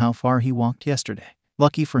sore from how far he walked yesterday.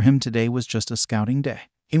 Lucky for him, today was just a scouting day.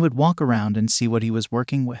 He would walk around and see what he was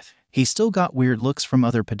working with. He still got weird looks from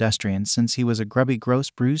other pedestrians since he was a grubby, gross,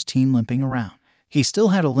 bruised teen limping around. He still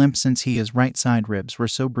had a limp since his right side ribs were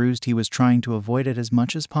so bruised he was trying to avoid it as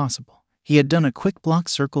much as possible. He had done a quick block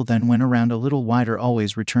circle, then went around a little wider,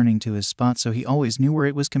 always returning to his spot, so he always knew where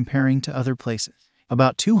it was comparing to other places.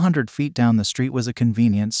 About 200 feet down the street was a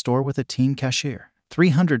convenience store with a teen cashier.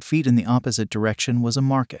 300 feet in the opposite direction was a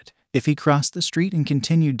market. If he crossed the street and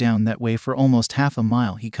continued down that way for almost half a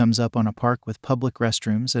mile, he comes up on a park with public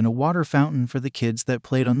restrooms and a water fountain for the kids that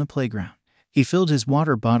played on the playground. He filled his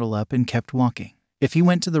water bottle up and kept walking. If he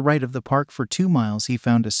went to the right of the park for 2 miles, he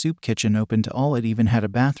found a soup kitchen open to all. It even had a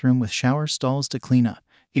bathroom with shower stalls to clean up.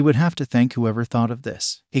 He would have to thank whoever thought of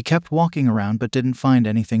this. He kept walking around but didn't find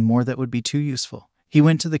anything more that would be too useful. He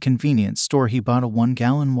went to the convenience store. He bought a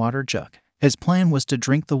 1-gallon water jug. His plan was to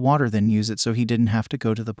drink the water then use it so he didn't have to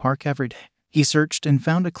go to the park every day. He searched and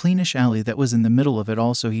found a cleanish alley that was in the middle of it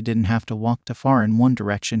all, so he didn't have to walk too far in one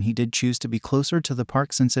direction. He did choose to be closer to the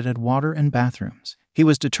park since it had water and bathrooms. He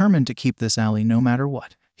was determined to keep this alley no matter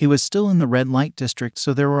what. He was still in the red light district,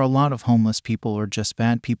 so there were a lot of homeless people or just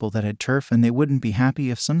bad people that had turf, and they wouldn't be happy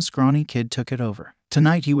if some scrawny kid took it over.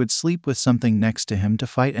 Tonight he would sleep with something next to him to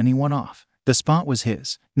fight anyone off. The spot was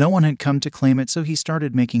his. No one had come to claim it, so he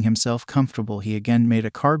started making himself comfortable. He again made a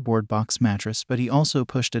cardboard box mattress, but he also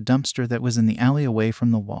pushed a dumpster that was in the alley away from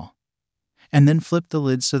the wall, and then flipped the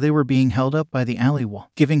lids so they were being held up by the alley wall,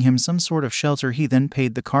 giving him some sort of shelter. He then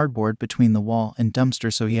paid the cardboard between the wall and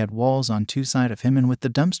dumpster, so he had walls on 2 sides of him, and with the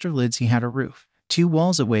dumpster lids he had a roof. 2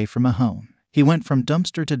 walls away from a home. He went from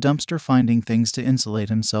dumpster to dumpster finding things to insulate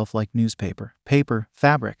himself like newspaper, paper,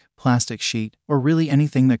 fabric, plastic sheet, or really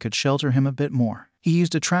anything that could shelter him a bit more. He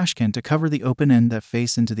used a trash can to cover the open end that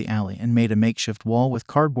faced into the alley and made a makeshift wall with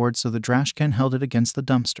cardboard so the trash can held it against the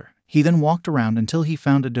dumpster. He then walked around until he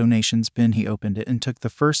found a donations bin. He opened it and took the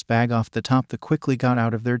first bag off the top. He quickly got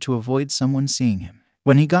out of there to avoid someone seeing him.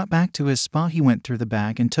 When he got back to his spot, he went through the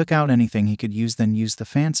bag and took out anything he could use, then used the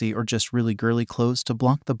fancy or just really girly clothes to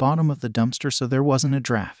block the bottom of the dumpster so there wasn't a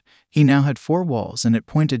draft. He now had 4 walls and it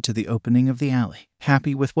pointed to the opening of the alley.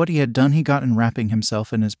 Happy with what he had done, he got in wrapping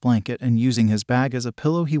himself in his blanket and using his bag as a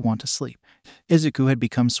pillow. He wanted to sleep. Izuku had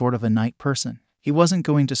become sort of a night person. He wasn't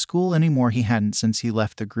going to school anymore. He hadn't since he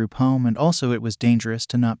left the group home, and also it was dangerous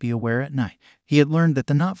to not be aware at night. He had learned that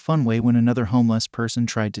the not fun way when another homeless person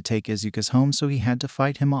tried to take Izuku's home, so he had to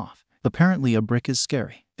fight him off. Apparently a brick is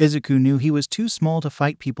scary. Izuku knew he was too small to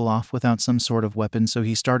fight people off without some sort of weapon, so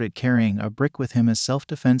he started carrying a brick with him as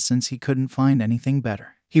self-defense since he couldn't find anything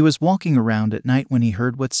better. He was walking around at night when he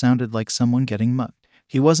heard what sounded like someone getting mugged.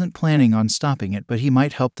 He wasn't planning on stopping it, but he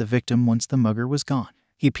might help the victim once the mugger was gone.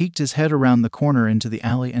 He peeked his head around the corner into the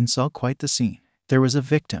alley and saw quite the scene. There was a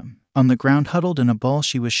victim on the ground, huddled in a ball.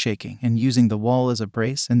 She was shaking and using the wall as a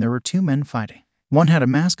brace, and there were 2 men fighting. One had a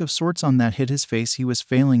mask of sorts on that hid his face. He was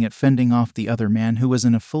failing at fending off the other man, who was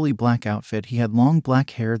in a fully black outfit. He had long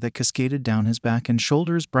black hair that cascaded down his back and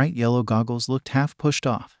shoulders. Bright yellow goggles looked half pushed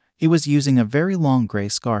off. He was using a very long gray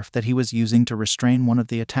scarf that he was using to restrain one of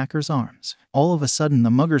the attacker's arms. All of a sudden,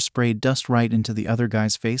 the mugger sprayed dust right into the other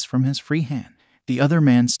guy's face from his free hand. The other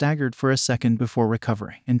man staggered for a second before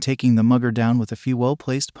recovering and taking the mugger down with a few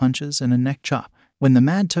well-placed punches and a neck chop. When the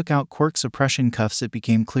man took out quirk suppression cuffs, it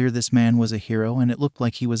became clear this man was a hero, and it looked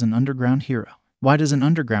like he was an underground hero. Why does an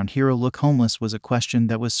underground hero look homeless was a question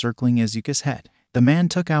that was circling Izuku's head. The man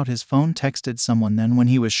took out his phone, texted someone, then when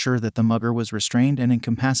he was sure that the mugger was restrained and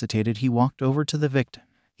incapacitated, he walked over to the victim.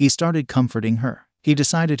 He started comforting her. He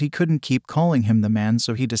decided he couldn't keep calling him the man,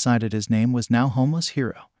 so he decided his name was now Homeless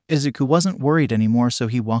Hero. Izuku wasn't worried anymore, so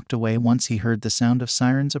he walked away once he heard the sound of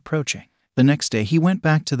sirens approaching. The next day, he went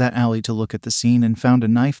back to that alley to look at the scene and found a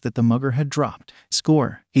knife that the mugger had dropped.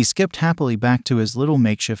 Score! He skipped happily back to his little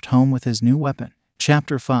makeshift home with his new weapon.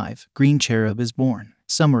 Chapter 5: Green Cherub is born.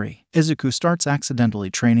 Summary: Izuku starts accidentally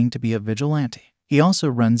training to be a vigilante. He also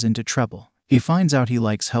runs into trouble. He finds out he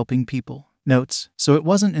likes helping people. Notes: so it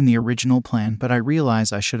wasn't in the original plan, but I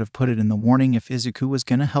realize I should have put it in the warning if Izuku was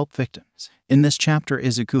gonna help victims. In this chapter,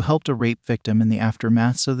 Izuku helped a rape victim in the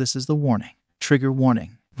aftermath, so this is the warning. Trigger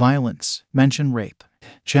warning: violence, mention rape.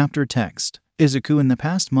 Chapter text: Izuku in the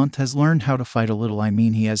past month has learned how to fight a little.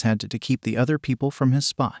 He has had to keep the other people from his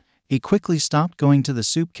spot. He quickly stopped going to the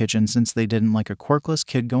soup kitchen since they didn't like a quirkless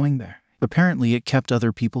kid going there. Apparently it kept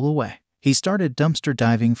other people away. He started dumpster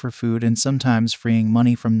diving for food and sometimes freeing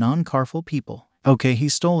money from non-careful people. Okay, he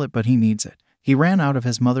stole it, but he needs it. He ran out of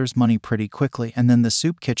his mother's money pretty quickly, and then the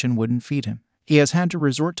soup kitchen wouldn't feed him. He has had to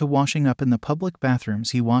resort to washing up in the public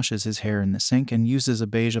bathrooms. He washes his hair in the sink and uses a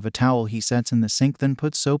beige of a towel he sets in the sink, then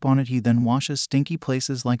puts soap on it. He then washes stinky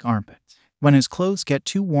places like armpits. When his clothes get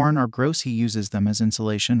too worn or gross, he uses them as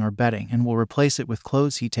insulation or bedding and will replace it with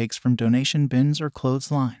clothes he takes from donation bins or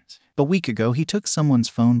clotheslines. A week ago, he took someone's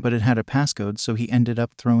phone, but it had a passcode, so he ended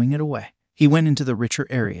up throwing it away. He went into the richer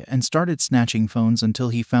area and started snatching phones until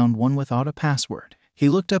he found one without a password. He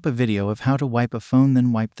looked up a video of how to wipe a phone,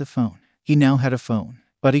 then wiped the phone. He now had a phone,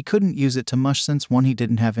 but he couldn't use it to much since one, he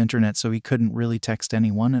didn't have internet, so he couldn't really text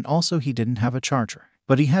anyone, and also he didn't have a charger.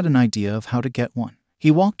 But he had an idea of how to get one. He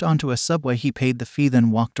walked onto a subway. He paid the fee, then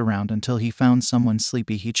walked around until he found someone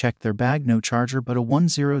sleepy. He checked their bag, no charger, but a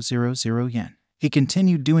 1000 yen. He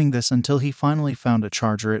continued doing this until he finally found a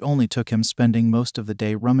charger. It only took him spending most of the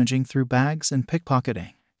day rummaging through bags and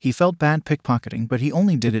pickpocketing. He felt bad pickpocketing, but he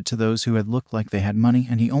only did it to those who had looked like they had money,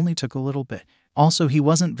 and he only took a little bit. Also, he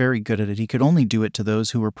wasn't very good at it. He could only do it to those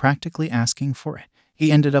who were practically asking for it.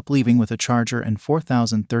 He ended up leaving with a charger and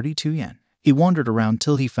 4032 yen. He wandered around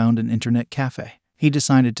till he found an internet cafe. He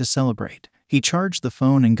decided to celebrate. He charged the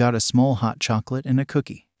phone and got a small hot chocolate and a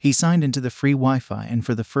cookie. He signed into the free Wi-Fi, and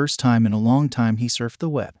for the first time in a long time he surfed the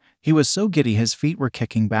web. He was so giddy his feet were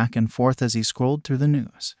kicking back and forth as he scrolled through the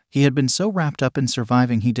news. He had been so wrapped up in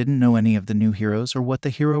surviving he didn't know any of the new heroes or what the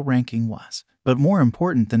hero ranking was. But more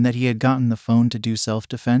important than that, he had gotten the phone to do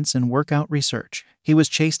self-defense and workout research. He was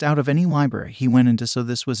chased out of any library he went into, so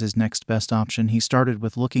this was his next best option. He started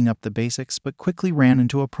with looking up the basics, but quickly ran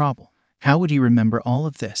into a problem. How would he remember all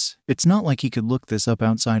of this? It's not like he could look this up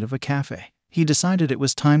outside of a cafe. He decided it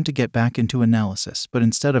was time to get back into analysis, but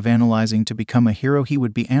instead of analyzing to become a hero, he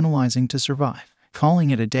would be analyzing to survive.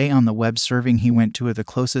 Calling it a day on the web surfing, he went to the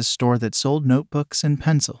closest store that sold notebooks and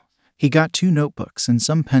pencil. He got 2 notebooks and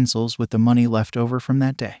some pencils with the money left over from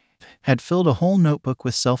that day. Had filled a whole notebook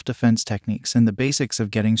with self-defense techniques and the basics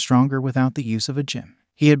of getting stronger without the use of a gym.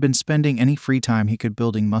 He had been spending any free time he could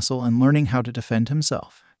building muscle and learning how to defend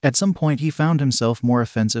himself. At some point he found himself more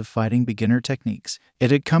offensive fighting beginner techniques.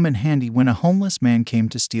 It had come in handy when a homeless man came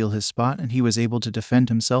to steal his spot and he was able to defend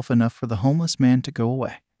himself enough for the homeless man to go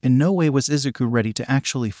away. In no way was Izuku ready to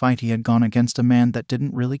actually fight. He had gone against a man that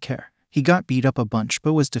didn't really care. He got beat up a bunch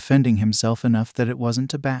but was defending himself enough that it wasn't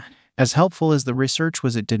too bad. As helpful as the research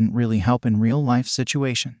was, it didn't really help in real-life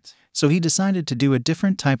situations. So he decided to do a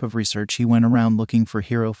different type of research. He went around looking for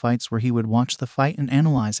hero fights where he would watch the fight and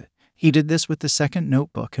analyze it. He did this with the second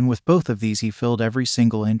notebook, and with both of these he filled every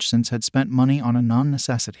single inch since had spent money on a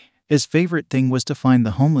non-necessity. His favorite thing was to find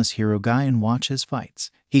the homeless hero guy and watch his fights.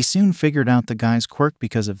 He soon figured out the guy's quirk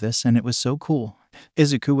because of this, and it was so cool.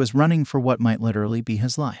 Izuku was running for what might literally be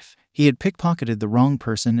his life. He had pickpocketed the wrong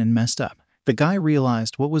person and messed up. The guy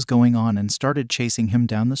realized what was going on and started chasing him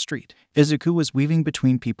down the street. Izuku was weaving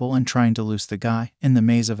between people and trying to loose the guy in the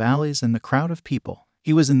maze of alleys and the crowd of people.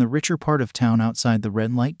 He was in the richer part of town outside the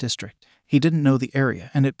red light district. He didn't know the area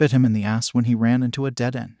and it bit him in the ass when he ran into a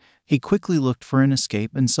dead end. He quickly looked for an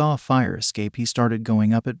escape and saw a fire escape. He started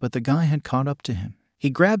going up it, but the guy had caught up to him. He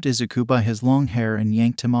grabbed Izuku by his long hair and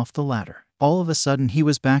yanked him off the ladder. All of a sudden he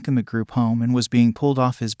was back in the group home and was being pulled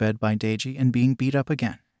off his bed by Deiji and being beat up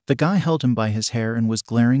again. The guy held him by his hair and was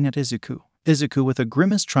glaring at Izuku. Izuku with a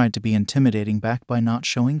grimace tried to be intimidating back by not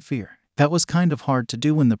showing fear. That was kind of hard to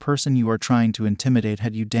do when the person you are trying to intimidate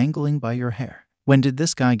had you dangling by your hair. When did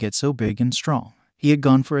this guy get so big and strong? He had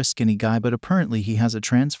gone for a skinny guy, but apparently he has a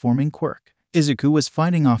transforming quirk. Izuku was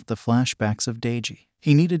fighting off the flashbacks of Deiji.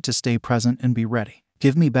 He needed to stay present and be ready.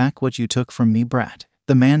 "Give me back what you took from me, brat."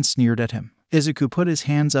 The man sneered at him. Izuku put his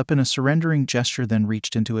hands up in a surrendering gesture, then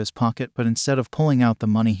reached into his pocket, but instead of pulling out the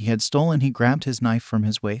money he had stolen, he grabbed his knife from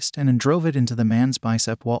his waist and drove it into the man's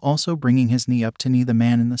bicep while also bringing his knee up to knee the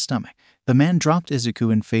man in the stomach. The man dropped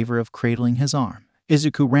Izuku in favor of cradling his arm.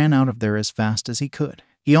 Izuku ran out of there as fast as he could.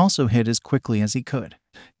 He also hid as quickly as he could.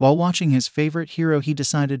 While watching his favorite hero, he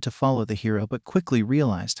decided to follow the hero, but quickly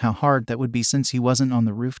realized how hard that would be since he wasn't on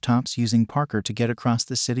the rooftops using Parker to get across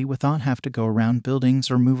the city without have to go around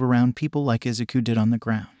buildings or move around people like Izuku did on the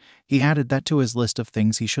ground. He added that to his list of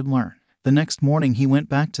things he should learn. The next morning he went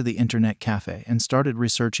back to the internet cafe and started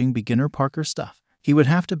researching beginner Parker stuff. He would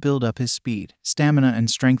have to build up his speed, stamina,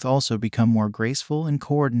 and strength, also become more graceful and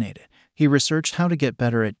coordinated. He researched how to get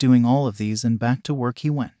better at doing all of these, and back to work he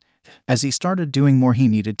went. As he started doing more, he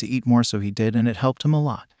needed to eat more, so he did, and it helped him a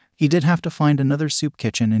lot. He did have to find another soup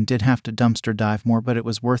kitchen and did have to dumpster dive more, but it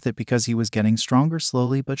was worth it because he was getting stronger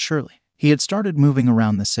slowly but surely. He had started moving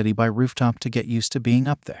around the city by rooftop to get used to being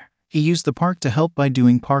up there. He used the park to help by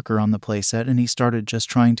doing Parker on the playset, and he started just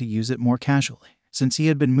trying to use it more casually. Since he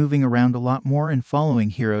had been moving around a lot more and following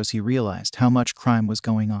heroes, he realized how much crime was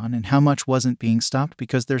going on and how much wasn't being stopped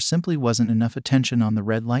because there simply wasn't enough attention on the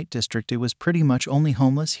red light district. It was pretty much only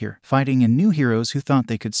homeless here fighting and new heroes who thought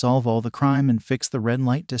they could solve all the crime and fix the red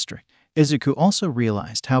light district. Izuku also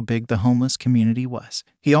realized how big the homeless community was.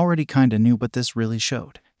 He already kinda knew, but this really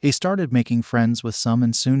showed. He started making friends with some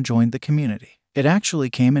and soon joined the community. It actually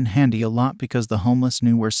came in handy a lot because the homeless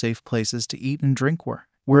knew where safe places to eat and drink were,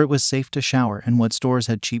 where it was safe to shower, and what stores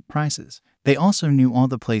had cheap prices. They also knew all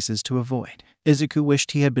the places to avoid. Izuku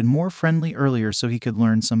wished he had been more friendly earlier so he could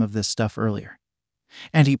learn some of this stuff earlier.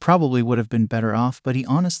 And he probably would have been better off, but he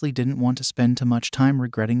honestly didn't want to spend too much time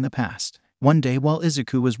regretting the past. One day while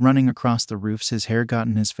Izuku was running across the roofs, his hair got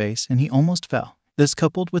in his face and he almost fell. This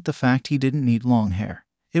coupled with the fact he didn't need long hair.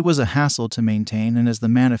 It was a hassle to maintain, and as the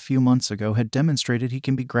man a few months ago had demonstrated, he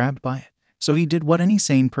can be grabbed by it. So he did what any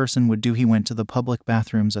sane person would do. He went to the public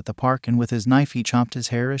bathrooms at the park and with his knife he chopped his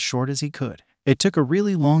hair as short as he could. It took a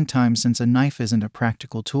really long time since a knife isn't a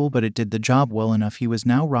practical tool, but it did the job well enough. He was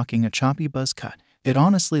now rocking a choppy buzz cut. It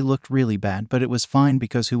honestly looked really bad, but it was fine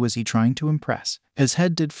because who was he trying to impress? His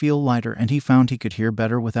head did feel lighter and he found he could hear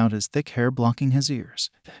better without his thick hair blocking his ears.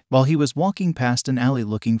 While he was walking past an alley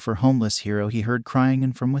looking for homeless hero, he heard crying,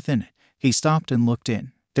 and from within it, he stopped and looked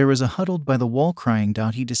in. There was a huddled by the wall crying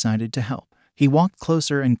dot. He decided to help. He walked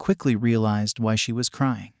closer and quickly realized why she was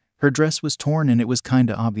crying. Her dress was torn and it was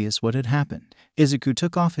kinda obvious what had happened. Izuku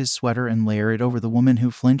took off his sweater and layered it over the woman,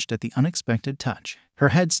 who flinched at the unexpected touch. Her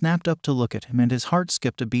head snapped up to look at him and his heart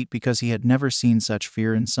skipped a beat because he had never seen such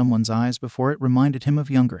fear in someone's eyes before. It reminded him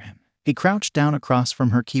of younger him. He crouched down across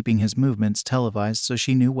from her, keeping his movements televised so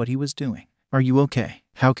she knew what he was doing. "Are you okay?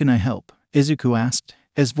 How can I help?" Izuku asked.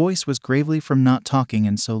 His voice was gravely from not talking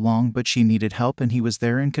in so long, but she needed help and he was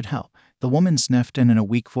there and could help. The woman sniffed and in a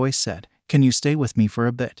weak voice said, "Can you stay with me for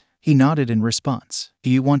a bit?" He nodded in response. "Do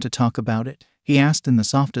you want to talk about it?" he asked in the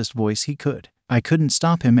softest voice he could. I couldn't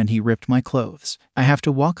stop him and he ripped my clothes. I have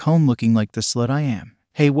to walk home looking like the slut I am.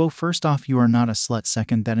 Hey, whoa, first off, you are not a slut.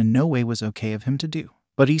 Second, that in no way was okay of him to do.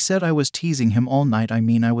 But he said I was teasing him all night. I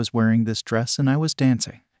mean, I was wearing this dress and I was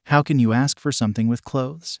dancing. How can you ask for something with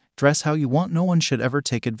clothes? Dress how you want. No one should ever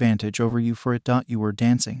take advantage over you for it. You were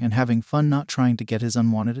dancing and having fun, not trying to get his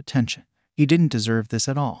unwanted attention. He didn't deserve this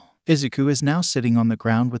at all. Izuku is now sitting on the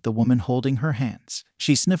ground with the woman holding her hands.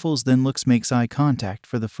 She sniffles, then makes eye contact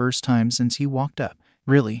for the first time since he walked up.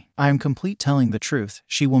 Really, I am complete telling the truth.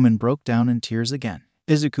 She woman broke down in tears again.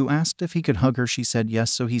 Izuku asked if he could hug her. She said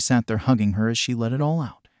yes, so he sat there hugging her as she let it all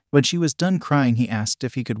out. When she was done crying, he asked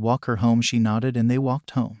if he could walk her home. She nodded and they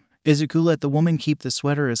walked home. Izuku let the woman keep the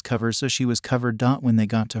sweater as cover so she was covered. When they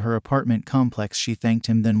got to her apartment complex, she thanked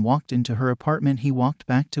him, then walked into her apartment. He walked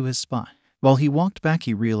back to his spot. While he walked back,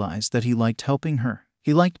 he realized that he liked helping her.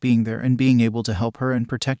 He liked being there and being able to help her and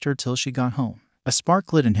protect her till she got home. A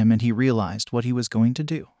spark lit in him and he realized what he was going to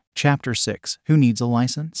do. Chapter 6. Who Needs a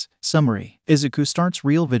License? Summary. Izuku starts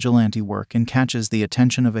real vigilante work and catches the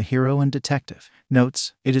attention of a hero and detective.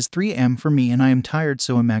 Notes: it is 3 a.m. for me and I am tired,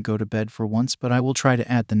 so I may go to bed for once, but I will try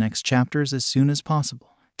to add the next chapters as soon as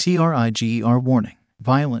possible. TRIGER warning.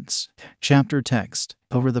 Violence. Chapter text.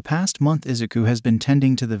 Over the past month, Izuku has been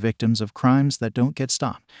tending to the victims of crimes that don't get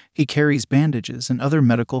stopped. He carries bandages and other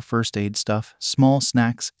medical first aid stuff, small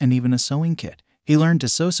snacks, and even a sewing kit. He learned to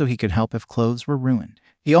sew so he could help if clothes were ruined.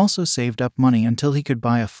 He also saved up money until he could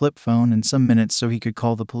buy a flip phone and some minutes so he could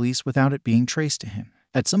call the police without it being traced to him.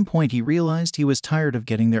 At some point, he realized he was tired of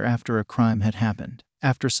getting there after a crime had happened,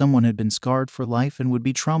 after someone had been scarred for life and would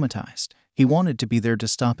be traumatized. He wanted to be there to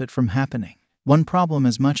stop it from happening. One problem: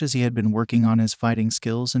 as much as he had been working on his fighting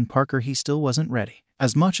skills in Parker, he still wasn't ready.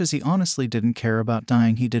 As much as he honestly didn't care about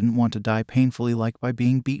dying, he didn't want to die painfully, like by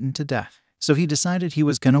being beaten to death. So he decided he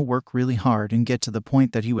was gonna work really hard and get to the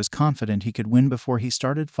point that he was confident he could win before he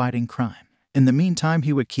started fighting crime. In the meantime,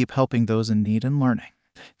 he would keep helping those in need and learning.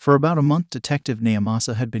 For about a month, Detective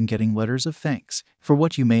Naomasa had been getting letters of thanks. For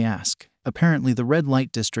what, you may ask? Apparently the red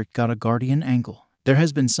light district got a guardian angle. There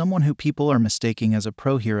has been someone who people are mistaking as a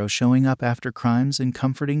pro-hero showing up after crimes and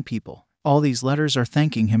comforting people. All these letters are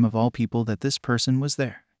thanking him, of all people, that this person was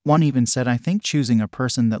there. One even said, "I think choosing a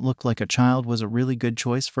person that looked like a child was a really good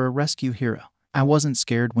choice for a rescue hero." I wasn't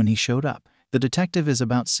scared when he showed up. The detective is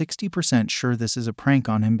about 60% sure this is a prank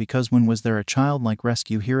on him, because when was there a child-like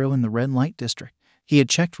rescue hero in the red light district? He had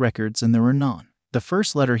checked records and there were none. The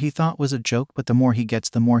first letter he thought was a joke, but the more he gets,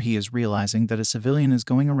 the more he is realizing that a civilian is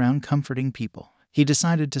going around comforting people. He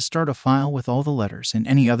decided to start a file with all the letters and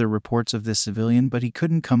any other reports of this civilian, but he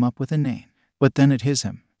couldn't come up with a name. But then it hit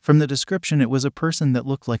him. From the description, it was a person that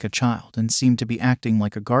looked like a child and seemed to be acting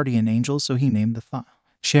like a guardian angel, so he named the file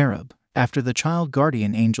Cherub, after the child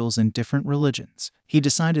guardian angels in different religions. He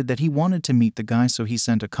decided that he wanted to meet the guy, so he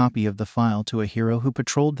sent a copy of the file to a hero who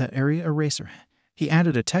patrolled that area, Eraserhead. He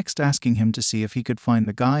added a text asking him to see if he could find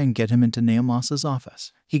the guy and get him into Naomasa's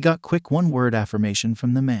office. He got quick one-word affirmation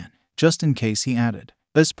from the man. Just in case, he added,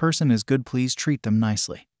 "This person is good, please treat them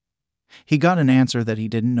nicely." He got an answer that he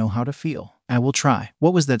didn't know how to feel. "I will try."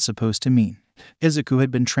 What was that supposed to mean? Izuku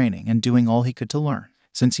had been training and doing all he could to learn.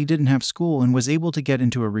 Since he didn't have school and was able to get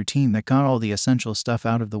into a routine that got all the essential stuff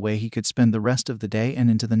out of the way, he could spend the rest of the day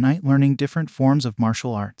and into the night learning different forms of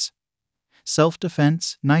martial arts,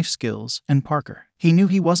 self-defense, knife skills, and Parker. He knew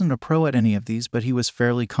he wasn't a pro at any of these, but he was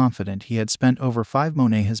fairly confident. He had spent over 5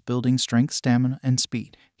 monedas building strength, stamina, and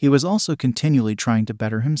speed. He was also continually trying to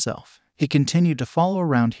better himself. He continued to follow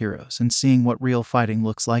around heroes and seeing what real fighting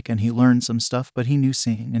looks like, and he learned some stuff, but he knew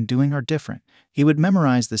seeing and doing are different. He would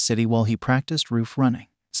memorize the city while he practiced roof running.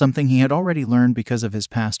 Something he had already learned because of his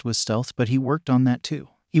past was stealth, but he worked on that too.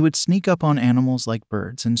 He would sneak up on animals like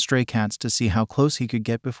birds and stray cats to see how close he could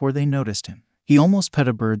get before they noticed him. He almost pet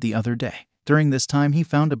a bird the other day. During this time, he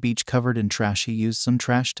found a beach covered in trash. He used some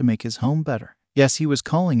trash to make his home better. Yes, he was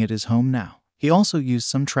calling it his home now. He also used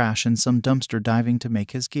some trash and some dumpster diving to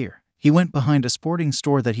make his gear. He went behind a sporting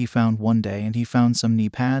store that he found one day and he found some knee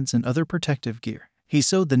pads and other protective gear. He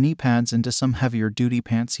sewed the knee pads into some heavier duty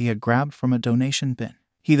pants he had grabbed from a donation bin.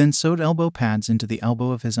 He then sewed elbow pads into the elbow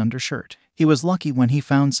of his undershirt. He was lucky when he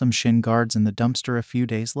found some shin guards in the dumpster a few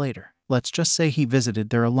days later. Let's just say he visited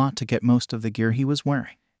there a lot to get most of the gear he was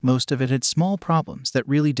wearing. Most of it had small problems that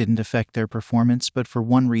really didn't affect their performance, but for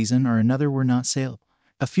one reason or another were not saleable.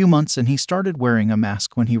 A few months and he started wearing a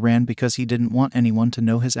mask when he ran because he didn't want anyone to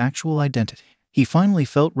know his actual identity. He finally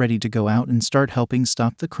felt ready to go out and start helping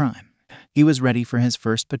stop the crime. He was ready for his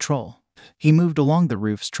first patrol. He moved along the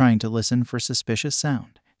roofs trying to listen for suspicious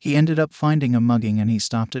sound. He ended up finding a mugging and he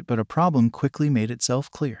stopped it, but a problem quickly made itself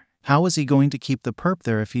clear. How was he going to keep the perp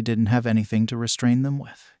there if he didn't have anything to restrain them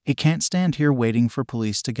with? He can't stand here waiting for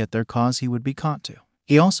police to get there cause he would be caught too.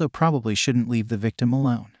 He also probably shouldn't leave the victim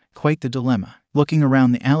alone. Quite the dilemma. Looking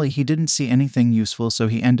around the alley, he didn't see anything useful, so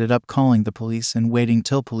he ended up calling the police and waiting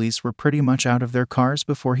till police were pretty much out of their cars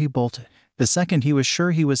before he bolted. The second he was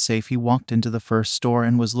sure he was safe, he walked into the first store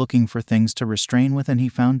and was looking for things to restrain with, and he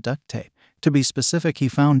found duct tape. To be specific, he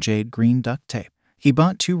found jade green duct tape. He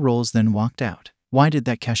bought 2 rolls then walked out. Why did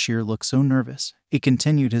that cashier look so nervous? He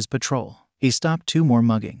continued his patrol. He stopped 2 more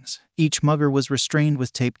muggings. Each mugger was restrained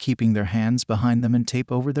with tape, keeping their hands behind them and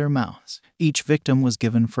tape over their mouths. Each victim was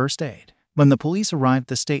given first aid. When the police arrived,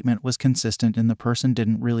 the statement was consistent and the person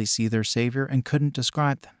didn't really see their savior and couldn't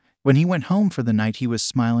describe them. When he went home for the night, he was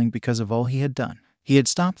smiling because of all he had done. He had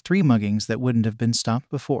stopped 3 muggings that wouldn't have been stopped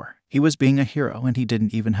before. He was being a hero and he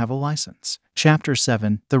didn't even have a license. Chapter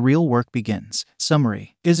 7. The real work begins.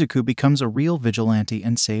 Summary. Izuku becomes a real vigilante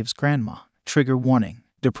and saves grandma. Trigger warning.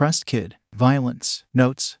 Depressed kid. Violence.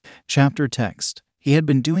 Notes. Chapter text. He had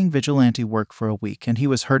been doing vigilante work for a week and he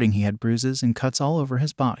was hurting. He had bruises and cuts all over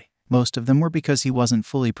his body. Most of them were because he wasn't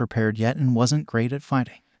fully prepared yet and wasn't great at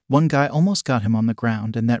fighting. One guy almost got him on the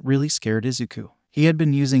ground and that really scared Izuku. He had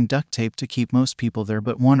been using duct tape to keep most people there,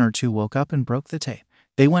 but 1 or 2 woke up and broke the tape.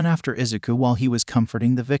 They went after Izuku while he was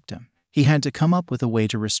comforting the victim. He had to come up with a way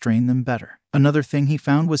to restrain them better. Another thing he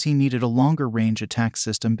found was he needed a longer range attack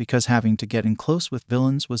system because having to get in close with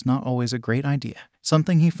villains was not always a great idea.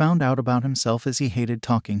 Something he found out about himself is he hated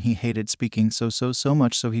talking. He hated speaking so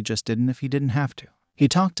much so he just didn't if he didn't have to. He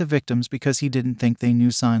talked to victims because he didn't think they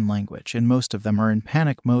knew sign language, and most of them are in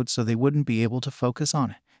panic mode so they wouldn't be able to focus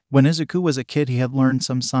on it. When Izuku was a kid, he had learned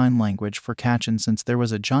some sign language for Kachin since there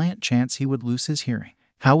was a giant chance he would lose his hearing.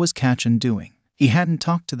 How was Kachin doing? He hadn't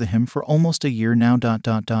talked to him for almost a year now.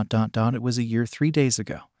 It was a year 3 days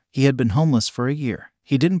ago. He had been homeless for a year.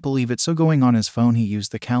 He didn't believe it, so going on his phone he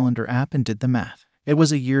used the calendar app and did the math. It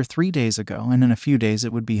was a year 3 days ago, and in a few days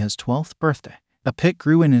it would be his 12th birthday. A pit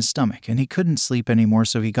grew in his stomach and he couldn't sleep anymore,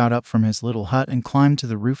 so he got up from his little hut and climbed to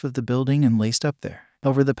the roof of the building and laced up there.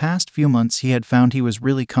 Over the past few months he had found he was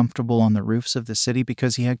really comfortable on the roofs of the city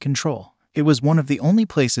because he had control. It was one of the only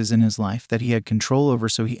places in his life that he had control over,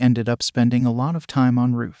 so he ended up spending a lot of time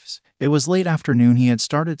on roofs. It was late afternoon. He had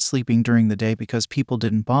started sleeping during the day because people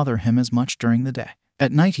didn't bother him as much during the day.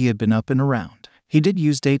 At night he had been up and around. He did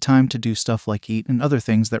use daytime to do stuff like eat and other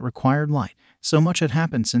things that required light. So much had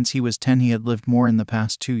happened since he was 10. He had lived more in the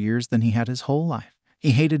past 2 years than he had his whole life.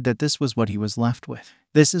 He hated that this was what he was left with.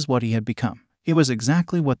 This is what he had become. It was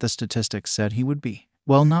exactly what the statistics said he would be.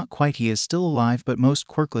 Well, not quite. He is still alive, but most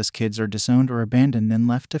quirkless kids are disowned or abandoned and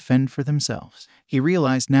left to fend for themselves. He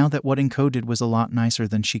realized now that what Inko did was a lot nicer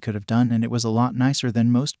than she could have done, and it was a lot nicer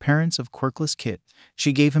than most parents of quirkless kids.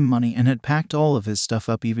 She gave him money and had packed all of his stuff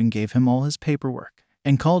up, even gave him all his paperwork,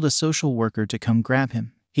 and called a social worker to come grab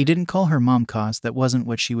him. He didn't call her mom cause that wasn't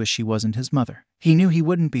what she was. She wasn't his mother. He knew he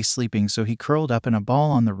wouldn't be sleeping, so he curled up in a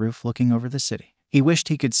ball on the roof looking over the city. He wished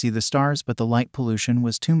he could see the stars, but the light pollution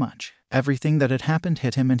was too much. Everything that had happened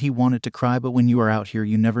hit him and he wanted to cry, but when you are out here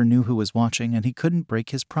you never knew who was watching, and he couldn't break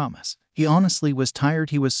his promise. He honestly was tired.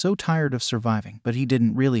 He was so tired of surviving, but he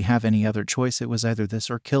didn't really have any other choice. It was either this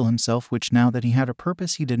or kill himself, which now that he had a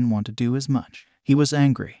purpose he didn't want to do as much. He was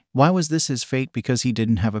angry. Why was this his fate? Because he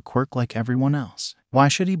didn't have a quirk like everyone else. Why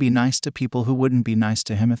should he be nice to people who wouldn't be nice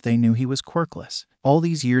to him if they knew he was quirkless? All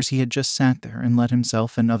these years he had just sat there and let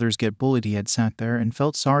himself and others get bullied. He had sat there and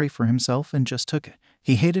felt sorry for himself and just took it.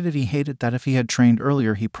 He hated it. He hated that if he had trained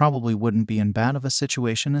earlier he probably wouldn't be in bad of a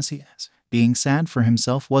situation as he is. Being sad for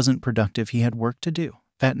himself wasn't productive. He had work to do.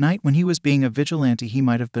 That night when he was being a vigilante he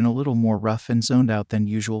might have been a little more rough and zoned out than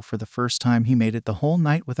usual. For the first time he made it the whole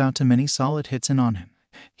night without too many solid hits in on him.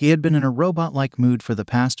 He had been in a robot-like mood for the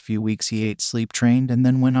past few weeks. He ate, sleep, trained, and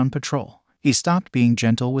then went on patrol. He stopped being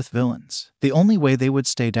gentle with villains. The only way they would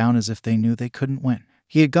stay down is if they knew they couldn't win.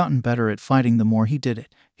 He had gotten better at fighting the more he did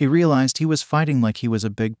it. He realized he was fighting like he was a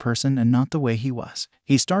big person and not the way he was.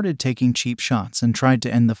 He started taking cheap shots and tried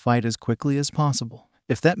to end the fight as quickly as possible.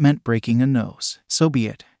 If that meant breaking a nose, so be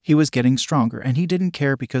it. He was getting stronger and he didn't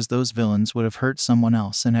care because those villains would have hurt someone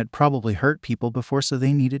else and had probably hurt people before, so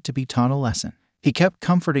they needed to be taught a lesson. He kept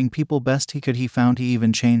comforting people best he could. He found he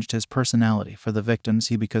even changed his personality for the victims.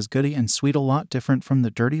 He became goody and sweet, a lot different from the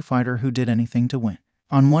dirty fighter who did anything to win.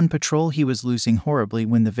 On one patrol he was losing horribly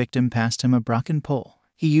when the victim passed him a broken pole.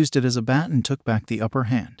 He used it as a bat and took back the upper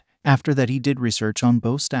hand. After that he did research on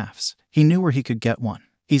bow staffs. He knew where he could get one.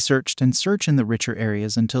 He searched and searched in the richer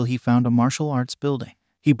areas until he found a martial arts building.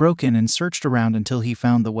 He broke in and searched around until he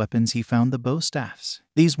found the weapons. He found the bow staffs.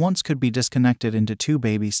 These once could be disconnected into 2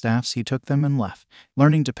 baby staffs. He took them and left.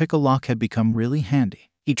 Learning to pick a lock had become really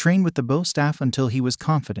handy. He trained with the bow staff until he was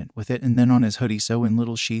confident with it, and then on his hoodie sew in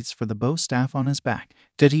little sheaths for the bow staff on his back.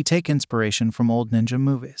 Did he take inspiration from old ninja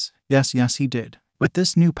movies? Yes, he did. With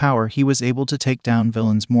this new power, he was able to take down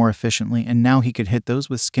villains more efficiently, and now he could hit those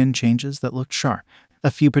with skin changes that looked sharp.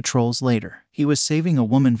 A few patrols later, he was saving a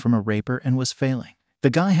woman from a raper and was failing.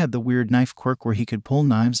 The guy had the weird knife quirk where he could pull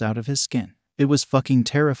knives out of his skin. It was fucking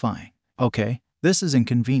terrifying. Okay, this is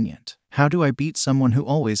inconvenient. How do I beat someone who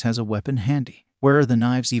always has a weapon handy? Where are the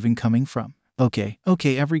knives even coming from? Okay,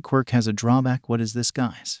 every quirk has a drawback. What is this,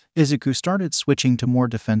 guys? Izuku started switching to more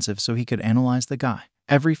defensive so he could analyze the guy.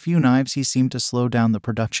 Every few knives he seemed to slow down the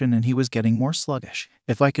production and he was getting more sluggish.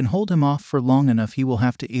 If I can hold him off for long enough, he will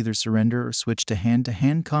have to either surrender or switch to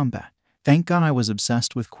hand-to-hand combat. Thank God I was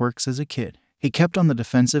obsessed with quirks as a kid. He kept on the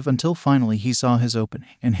defensive until finally he saw his opening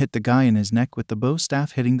and hit the guy in his neck with the bow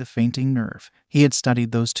staff, hitting the fainting nerve. He had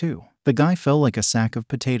studied those too. The guy fell like a sack of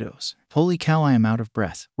potatoes. Holy cow, I am out of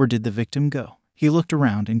breath. Where did the victim go? He looked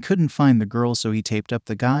around and couldn't find the girl, so he taped up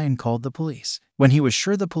the guy and called the police. When he was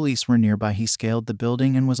sure the police were nearby, he scaled the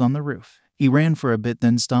building and was on the roof. He ran for a bit,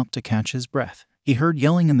 then stopped to catch his breath. He heard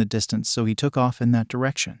yelling in the distance, so he took off in that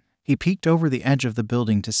direction. He peeked over the edge of the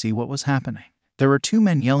building to see what was happening. There were 2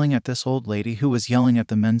 men yelling at this old lady who was yelling at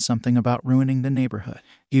the men something about ruining the neighborhood.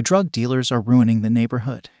 You drug dealers are ruining the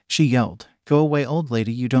neighborhood, she yelled. Go away, old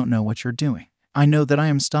lady, you don't know what you're doing. I know that I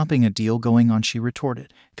am stopping a deal going on, she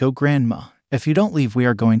retorted. Go, grandma. If you don't leave, we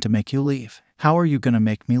are going to make you leave. How are you gonna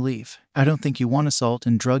make me leave? I don't think you want assault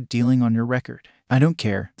and drug dealing on your record. I don't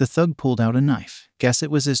care. The thug pulled out a knife. Guess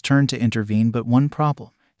it was his turn to intervene, but one problem.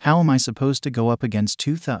 How am I supposed to go up against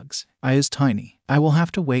 2 thugs? I is tiny. I will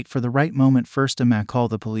have to wait for the right moment first. Call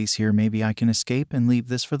the police here. Maybe I can escape and leave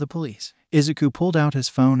this for the police. Izuku pulled out his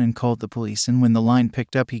phone and called the police, and when the line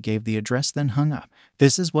picked up, he gave the address, then hung up.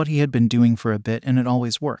 This is what he had been doing for a bit, and it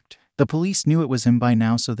always worked. The police knew it was him by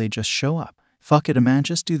now, so they just show up. Fuck it, man,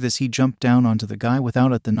 just do this. He jumped down onto the guy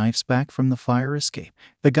without it. The knife's back from the fire escape.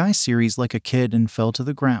 The guy series like a kid and fell to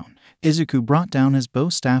the ground. Izuku brought down his bow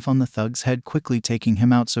staff on the thug's head, quickly taking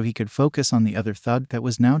him out so he could focus on the other thug that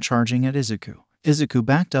was now charging at Izuku. Izuku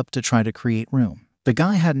backed up to try to create room. The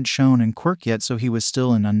guy hadn't shown an quirk yet, so he was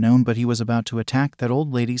still an unknown, but he was about to attack that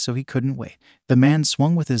old lady, so he couldn't wait. The man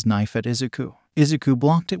swung with his knife at Izuku. Izuku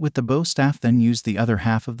blocked it with the bow staff, then used the other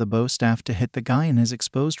half of the bow staff to hit the guy in his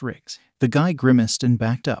exposed ribs. The guy grimaced and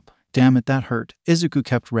backed up. Damn it, that hurt. Izuku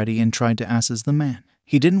kept ready and tried to assess the man.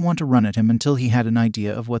 He didn't want to run at him until he had an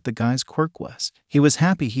idea of what the guy's quirk was. He was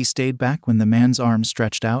happy he stayed back when the man's arm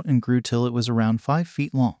stretched out and grew till it was around 5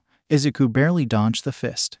 feet long. Izuku barely dodged the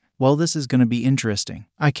fist. Well, this is gonna be interesting.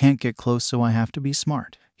 I can't get close, so I have to be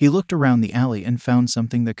smart. He looked around the alley and found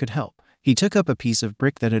something that could help. He took up a piece of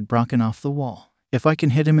brick that had broken off the wall. If I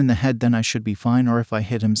can hit him in the head, then I should be fine, or if I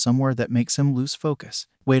hit him somewhere that makes him lose focus.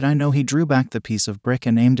 Wait, I know. He drew back the piece of brick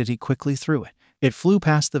and aimed it. He quickly threw it. It flew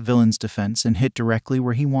past the villain's defense and hit directly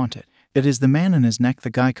where he wanted. It is the man in his neck. The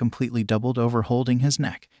guy completely doubled over, holding his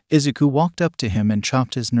neck. Izuku walked up to him and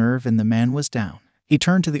chopped his nerve, and the man was down. He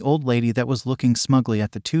turned to the old lady that was looking smugly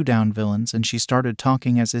at the 2 down villains, and she started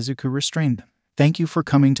talking as Izuku restrained them. Thank you for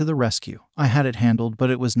coming to the rescue. I had it handled, but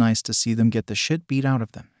it was nice to see them get the shit beat out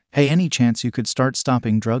of them. Hey, any chance you could start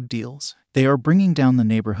stopping drug deals? They are bringing down the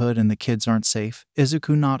neighborhood and the kids aren't safe.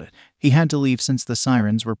 Izuku nodded. He had to leave since the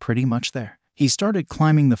sirens were pretty much there. He started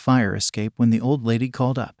climbing the fire escape when the old lady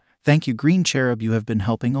called up. Thank you, Green Cherub, you have been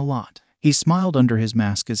helping a lot. He smiled under his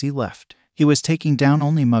mask as he left. He was taking down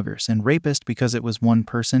only muggers and rapists because it was one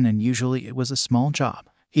person and usually it was a small job.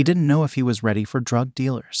 He didn't know if he was ready for drug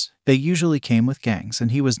dealers. They usually came with gangs,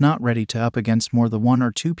 and he was not ready to up against more than 1 or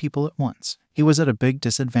 2 people at once. He was at a big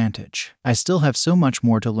disadvantage. I still have so much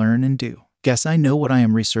more to learn and do. Guess I know what I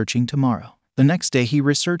am researching tomorrow. The next day he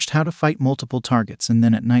researched how to fight multiple targets, and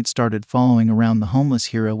then at night started following around the homeless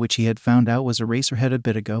hero, which he had found out was a racerhead a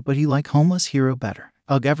bit ago, but he liked homeless hero better.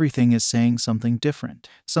 Ugh, everything is saying something different.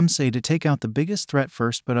 Some say to take out the biggest threat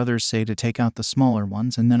first, but others say to take out the smaller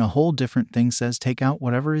ones, and then a whole different thing says take out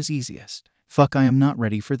whatever is easiest. Fuck, I am not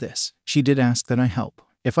ready for this. She did ask that I help.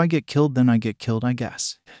 If I get killed, then I get killed, I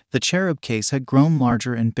guess. The Cherub case had grown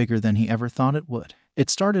larger and bigger than he ever thought it would. It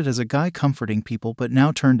started as a guy comforting people, but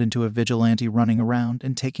now turned into a vigilante running around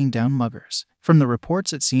and taking down muggers. From the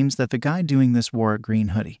reports, it seems that the guy doing this wore a green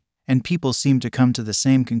hoodie. And people seemed to come to the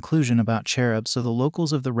same conclusion about Cherub, so the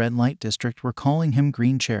locals of the red light district were calling him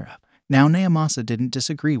Green Cherub. Now Naomasa didn't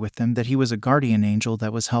disagree with them that he was a guardian angel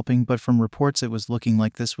that was helping, but from reports it was looking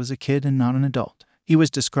like this was a kid and not an adult. He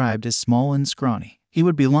was described as small and scrawny. He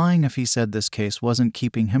would be lying if he said this case wasn't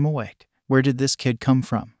keeping him awake. Where did this kid come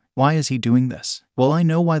from? Why is he doing this? Well, I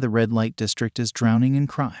know why the red light district is drowning in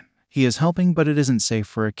crime. He is helping, but it isn't safe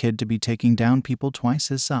for a kid to be taking down people twice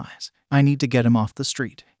his size. I need to get him off the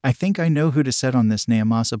street. I think I know who to set on this.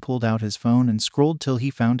 Naomasa pulled out his phone and scrolled till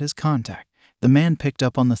he found his contact. The man picked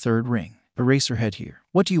up on the third ring. Eraserhead here.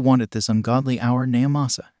 What do you want at this ungodly hour,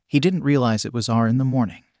 Naomasa? He didn't realize it was R in the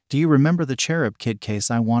morning. Do you remember the Cherub kid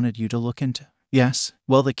case I wanted you to look into? Yes.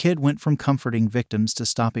 Well, the kid went from comforting victims to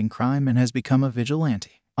stopping crime and has become a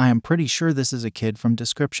vigilante. I am pretty sure this is a kid from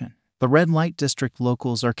description. The red light district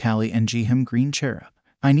locals are Callie and him Green Cherub.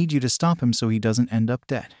 I need you to stop him so he doesn't end up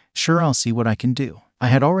dead. Sure, I'll see what I can do. I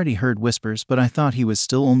had already heard whispers, but I thought he was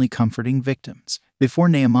still only comforting victims. Before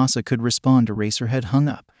Naomasa could respond, Eraserhead hung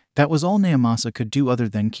up. That was all Naomasa could do other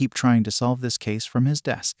than keep trying to solve this case from his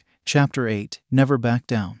desk. Chapter 8. Never Back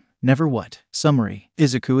Down. Never what? Summary.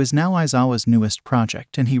 Izuku is now Aizawa's newest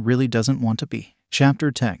project and he really doesn't want to be.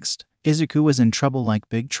 Chapter text. Izuku was in trouble like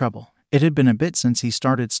big trouble. It had been a bit since he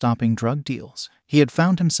started stopping drug deals. He had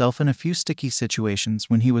found himself in a few sticky situations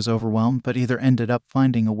when he was overwhelmed, but either ended up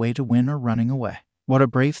finding a way to win or running away. What a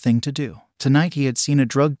brave thing to do. Tonight he had seen a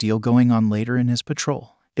drug deal going on later in his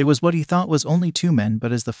patrol. It was what he thought was only 2 men,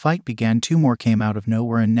 but as the fight began 2 more came out of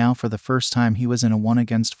nowhere, and now for the first time he was in a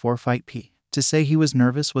 1-against-4 fight. To say he was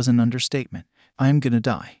nervous was an understatement. I am gonna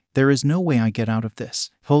die. There is no way I get out of this.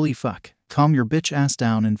 Holy fuck. Calm your bitch ass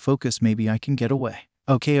down and focus, maybe I can get away.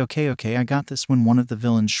 Okay, I got this. When one of the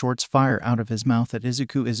villain's shorts fire out of his mouth at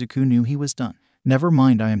Izuku, Izuku knew he was done. Never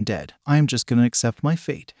mind, I am dead. I am just gonna accept my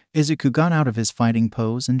fate. Izuku got out of his fighting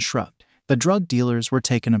pose and shrugged. The drug dealers were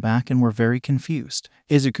taken aback and were very confused.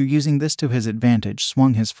 Izuku, using this to his advantage,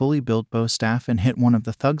 swung his fully built bow staff and hit one of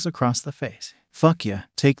the thugs across the face. Fuck yeah,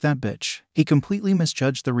 take that bitch. He completely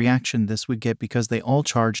misjudged the reaction this would get because they all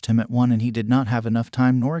charged him at one and he did not have enough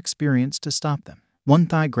time nor experience to stop them. One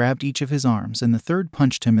thigh grabbed each of his arms and the third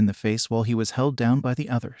punched him in the face while he was held down by the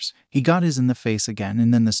others. He got his in the face again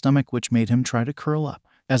and then the stomach, which made him try to curl up.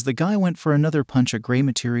 As the guy went for another punch, a gray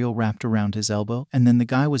material wrapped around his elbow and then the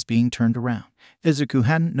guy was being turned around. Izuku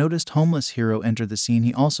hadn't noticed Homeless Hero enter the scene.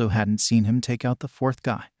 He also hadn't seen him take out the 4th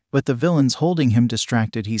guy. With the villains holding him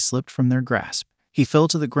distracted, he slipped from their grasp. He fell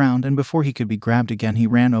to the ground and before he could be grabbed again, he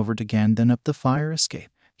ran over to Gan, then up the fire escape.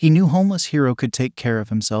 He knew Homeless Hero could take care of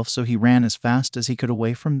himself, so he ran as fast as he could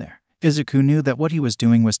away from there. Izuku knew that what he was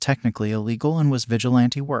doing was technically illegal and was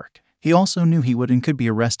vigilante work. He also knew he would and could be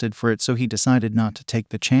arrested for it, so he decided not to take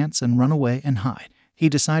the chance and run away and hide. He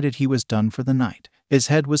decided he was done for the night. His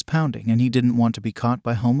head was pounding and he didn't want to be caught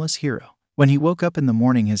by Homeless Hero. When he woke up in the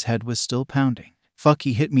morning, his head was still pounding. Fuck,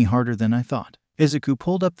 he hit me harder than I thought. Izuku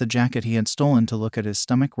pulled up the jacket he had stolen to look at his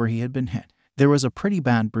stomach where he had been hit. There was a pretty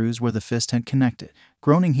bad bruise where the fist had connected.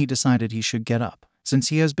 Groaning, he decided he should get up. Since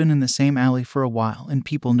he has been in the same alley for a while and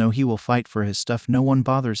people know he will fight for his stuff, no one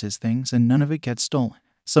bothers his things and none of it gets stolen.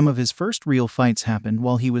 Some of his first real fights happened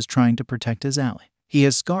while he was trying to protect his alley. He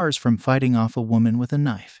has scars from fighting off a woman with a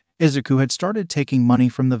knife. Izuku had started taking money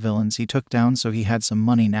from the villains he took down, so he had some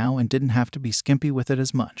money now and didn't have to be skimpy with it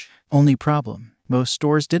as much. Only problem, most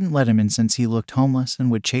stores didn't let him in since he looked homeless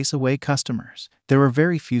and would chase away customers. There were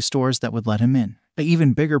very few stores that would let him in. An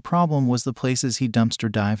even bigger problem was the places he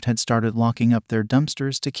dumpster dived had started locking up their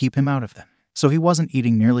dumpsters to keep him out of them. So he wasn't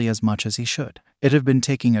eating nearly as much as he should. It had been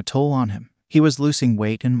taking a toll on him. He was losing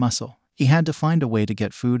weight and muscle. He had to find a way to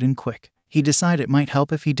get food in quick. He decided it might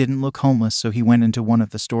help if he didn't look homeless, so he went into one of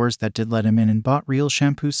the stores that did let him in and bought real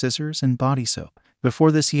shampoo, scissors, and body soap.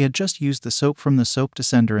 Before this, he had just used the soap from the soap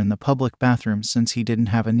dispenser in the public bathrooms since he didn't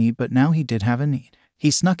have a need, but now he did have a need.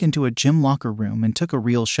 He snuck into a gym locker room and took a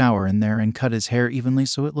real shower in there and cut his hair evenly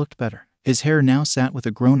so it looked better. His hair now sat with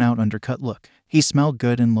a grown-out undercut look. He smelled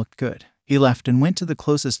good and looked good. He left and went to the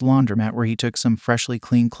closest laundromat where he took some freshly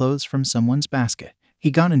cleaned clothes from someone's basket.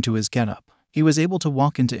 He got into his getup. He was able to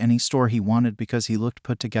walk into any store he wanted because he looked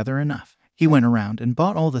put together enough. He went around and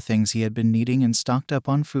bought all the things he had been needing and stocked up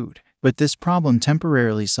on food. With this problem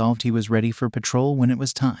temporarily solved, he was ready for patrol when it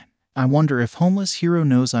was time. I wonder if Homeless Hero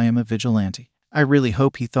knows I am a vigilante. I really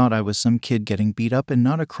hope he thought I was some kid getting beat up and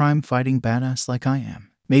not a crime-fighting badass like I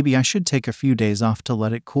am. Maybe I should take a few days off to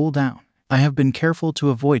let it cool down. I have been careful to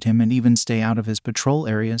avoid him and even stay out of his patrol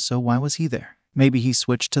area, so why was he there? Maybe he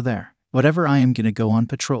switched to there. Whatever, I am gonna go on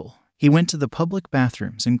patrol. He went to the public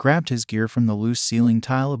bathrooms and grabbed his gear from the loose ceiling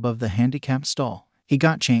tile above the handicap stall. He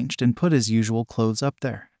got changed and put his usual clothes up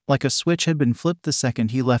there. Like a switch had been flipped the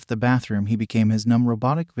second he left the bathroom, he became his numb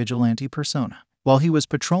robotic vigilante persona. While he was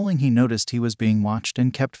patrolling, he noticed he was being watched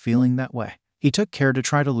and kept feeling that way. He took care to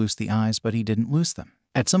try to loose the eyes, but he didn't loose them.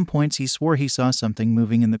 At some points he swore he saw something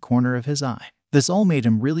moving in the corner of his eye. This all made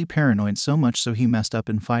him really paranoid, so much so he messed up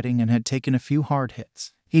in fighting and had taken a few hard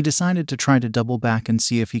hits. He decided to try to double back and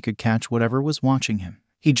see if he could catch whatever was watching him.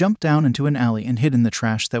 He jumped down into an alley and hid in the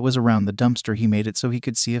trash that was around the dumpster. He made it so he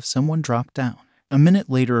could see if someone dropped down. A minute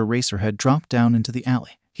later, Eraserhead dropped down into the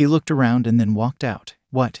alley. He looked around and then walked out.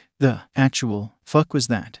 What the actual fuck was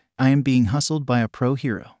that? I am being hustled by a pro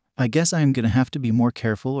hero. I guess I am gonna have to be more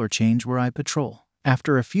careful or change where I patrol.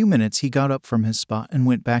 After a few minutes, he got up from his spot and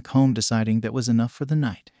went back home, deciding that was enough for the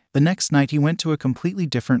night. The next night he went to a completely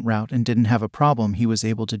different route and didn't have a problem. He was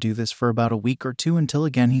able to do this for about a week or two until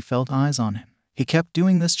again he felt eyes on him. He kept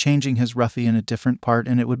doing this, changing his roughy in a different part,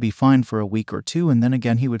 and it would be fine for a week or two, and then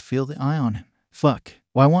again he would feel the eye on him. Fuck,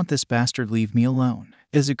 why won't this bastard leave me alone?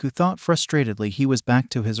 Izuku thought frustratedly. He was back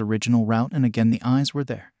to his original route and again the eyes were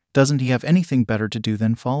there. Doesn't he have anything better to do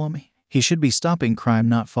than follow me? He should be stopping crime,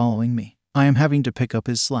 not following me. I am having to pick up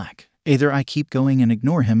his slack. Either I keep going and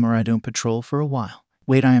ignore him or I don't patrol for a while.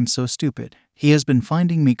 Wait, I am so stupid. He has been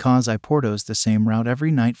finding me cause I portos the same route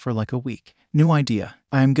every night for like a week. New idea.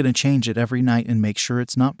 I am gonna change it every night and make sure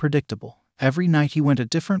it's not predictable. Every night he went a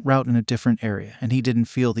different route in a different area, and he didn't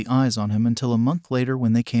feel the eyes on him until a month later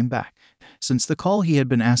when they came back. Since the call, he had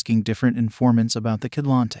been asking different informants about the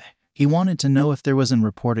vigilante. He wanted to know if there was an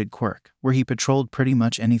reported quirk, where he patrolled pretty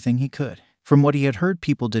much anything he could. From what he had heard,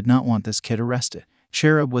 people did not want this kid arrested.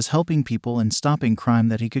 Cherub was helping people and stopping crime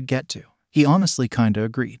that he could get to. He honestly kinda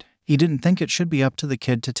agreed. He didn't think it should be up to the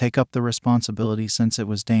kid to take up the responsibility since it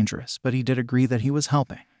was dangerous, but he did agree that he was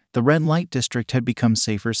helping. The red light district had become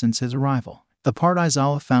safer since his arrival. The part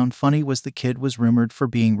Aizawa found funny was the kid was rumored for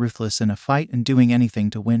being ruthless in a fight and doing anything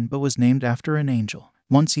to win, but was named after an angel.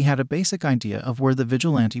 Once he had a basic idea of where the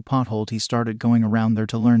vigilante potholed, he started going around there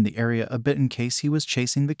to learn the area a bit in case he was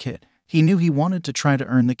chasing the kid. He knew he wanted to try to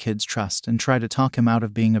earn the kid's trust and try to talk him out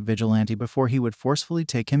of being a vigilante before he would forcefully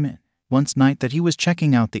take him in. Once night that he was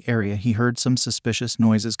checking out the area, he heard some suspicious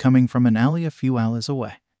noises coming from an alley a few alleys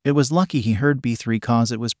away. It was lucky he heard B3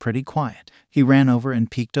 cause it was pretty quiet. He ran over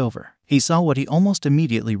and peeked over. He saw what he almost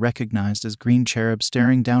immediately recognized as Green Cherub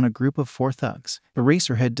staring down a group of 4 thugs.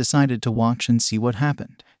 Eraserhead decided to watch and see what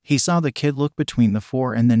happened. He saw the kid look between the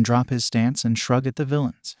 4 and then drop his stance and shrug at the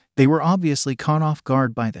villains. They were obviously caught off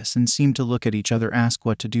guard by this and seemed to look at each other, ask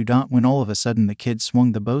what to do. When all of a sudden the kid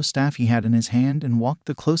swung the bow staff he had in his hand and walked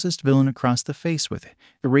the closest villain across the face with it.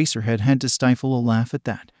 Eraserhead had to stifle a laugh at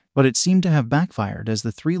that, but it seemed to have backfired as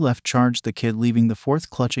the 3 left charged the kid, leaving the 4th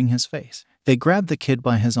clutching his face. They grabbed the kid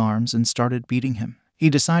by his arms and started beating him. He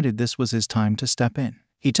decided this was his time to step in.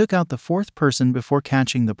 He took out the 4th person before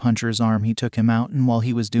catching the puncher's arm. He took him out, and while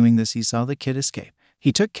he was doing this he saw the kid escape.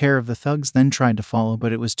 He took care of the thugs, then tried to follow,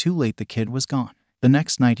 but it was too late. The kid was gone. The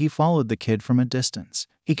next night he followed the kid from a distance.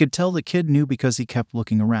 He could tell the kid knew because he kept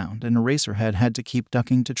looking around, and Eraserhead had to keep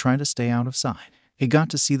ducking to try to stay out of sight. He got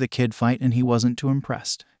to see the kid fight and he wasn't too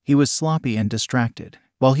impressed. He was sloppy and distracted.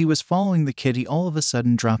 While he was following the kid, he all of a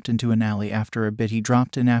sudden dropped into an alley. After a bit he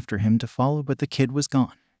dropped in after him to follow, but the kid was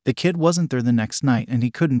gone. The kid wasn't there the next night and he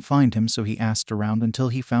couldn't find him, so he asked around until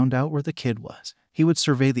he found out where the kid was. He would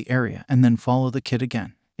survey the area and then follow the kid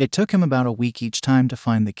again. It took him about a week each time to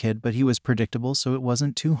find the kid, but he was predictable, so it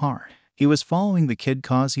wasn't too hard. He was following the kid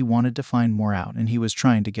cause he wanted to find more out, and he was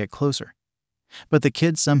trying to get closer. But the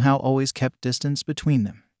kid somehow always kept distance between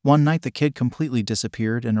them. One night the kid completely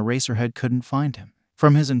disappeared and Eraserhead couldn't find him.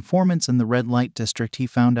 From his informants in the red light district he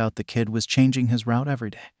found out the kid was changing his route every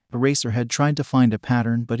day. Eraserhead tried to find a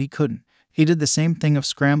pattern, but he couldn't. He did the same thing of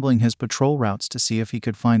scrambling his patrol routes to see if he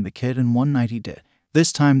could find the kid, and one night he did.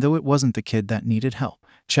 This time though it wasn't the kid that needed help.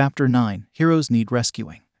 Chapter 9. Heroes Need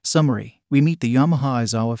Rescuing. Summary. We meet the Yamaha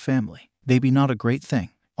Aizawa family. They be not a great thing.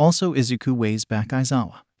 Also Izuku weighs back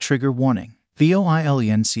Aizawa. Trigger warning.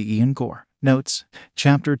 Violence and gore. Notes.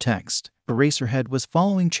 Chapter text. Eraserhead was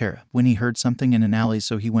following Cherub when he heard something in an alley,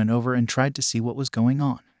 so he went over and tried to see what was going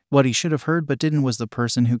on. What he should have heard but didn't was the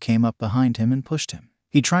person who came up behind him and pushed him.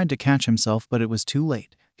 He tried to catch himself, but it was too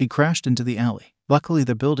late. He crashed into the alley. Luckily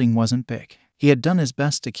the building wasn't big. He had done his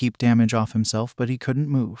best to keep damage off himself, but he couldn't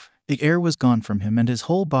move. The air was gone from him and his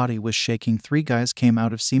whole body was shaking. 3 guys came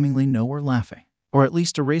out of seemingly nowhere laughing. Or at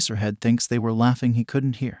least Eraserhead thinks they were laughing. He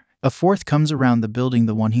couldn't hear. A 4th comes around the building,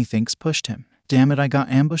 the one he thinks pushed him. Damn it, I got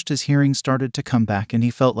ambushed. His hearing started to come back and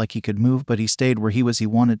he felt like he could move, but he stayed where he was. He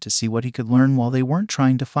wanted to see what he could learn while they weren't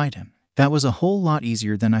trying to fight him. That was a whole lot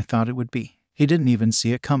easier than I thought it would be. He didn't even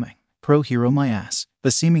see it coming. Pro hero my ass.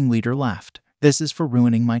 The seeming leader laughed. This is for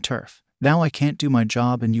ruining my turf. Now I can't do my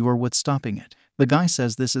job and you are what's stopping it. The guy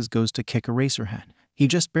says this goes to kick Eraserhead. He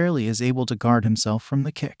just barely is able to guard himself from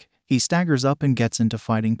the kick. He staggers up and gets into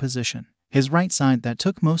fighting position. His right side that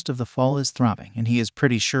took most of the fall is throbbing, and he is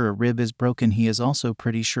pretty sure a rib is broken. He is also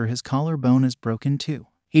pretty sure his collarbone is broken too.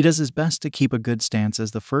 He does his best to keep a good stance as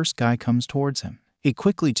the first guy comes towards him. He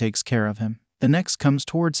quickly takes care of him. The next comes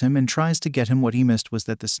towards him and tries to get him. What he missed was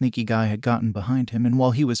that the sneaky guy had gotten behind him, and while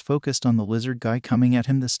he was focused on the lizard guy coming at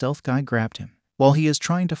him, the stealth guy grabbed him. While he is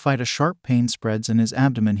trying to fight, a sharp pain spreads in his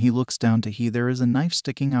abdomen. He looks down to there is a knife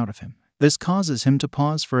sticking out of him. This causes him to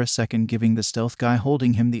pause for a second, giving the stealth guy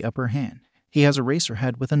holding him the upper hand. He has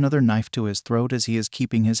Eraserhead with another knife to his throat as he is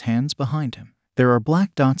keeping his hands behind him. There are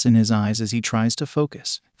black dots in his eyes as he tries to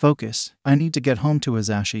focus. Focus. I need to get home to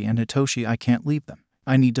Hisashi and Hitoshi. I can't leave them.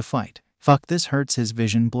 I need to fight. Fuck, this hurts. His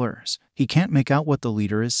vision blurs. He can't make out what the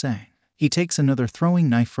leader is saying. He takes another throwing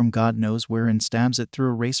knife from God knows where and stabs it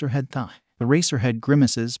through Eraserhead thigh. Eraserhead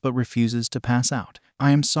grimaces but refuses to pass out. I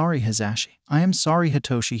am sorry, Hisashi. I am sorry,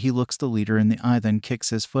 Hitoshi. He looks the leader in the eye, then kicks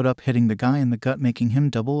his foot up, hitting the guy in the gut, making him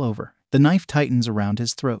double over. The knife tightens around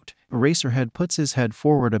his throat. Eraserhead puts his head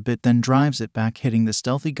forward a bit, then drives it back, hitting the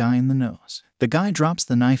stealthy guy in the nose. The guy drops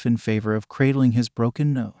the knife in favor of cradling his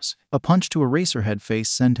broken nose. A punch to Eraserhead face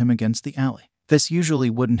sent him against the alley. This usually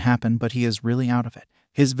wouldn't happen, but he is really out of it.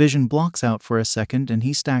 His vision blocks out for a second and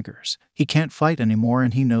he staggers. He can't fight anymore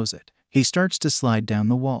and he knows it. He starts to slide down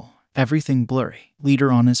the wall. Everything blurry.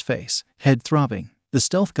 Leader on his face. Head throbbing. The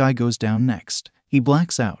stealth guy goes down next. He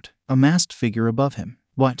blacks out. A masked figure above him.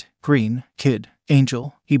 What? Green? Kid?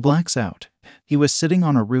 Angel? He blacks out. He was sitting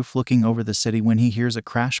on a roof looking over the city when he hears a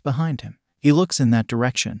crash behind him. He looks in that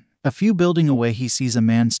direction. A few buildings away he sees a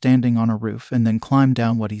man standing on a roof and then climb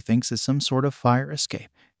down what he thinks is some sort of fire escape.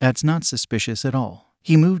 That's not suspicious at all.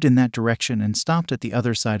 He moved in that direction and stopped at the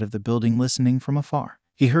other side of the building, listening from afar.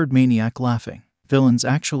 He heard Maniac laughing. Villains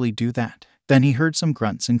actually do that. Then he heard some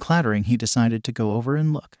grunts and clattering. He decided to go over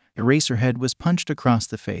and look. Eraserhead was punched across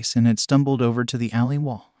the face and had stumbled over to the alley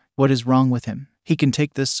wall. What is wrong with him? He can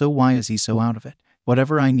take this, so why is he so out of it?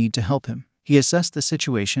 Whatever, I need to help him. He assessed the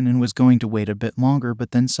situation and was going to wait a bit longer,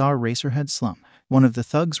 but then saw Eraserhead slump. One of the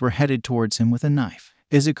thugs were headed towards him with a knife.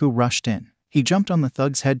 Izuku rushed in. He jumped on the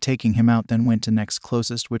thug's head, taking him out, then went to next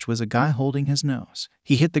closest, which was a guy holding his nose.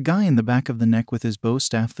 He hit the guy in the back of the neck with his bow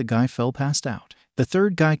staff. The guy fell passed out. The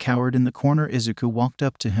third guy cowered in the corner. Izuku walked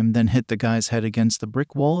up to him, then hit the guy's head against the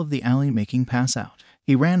brick wall of the alley, making pass out.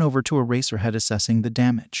 He ran over to Eraserhead, assessing the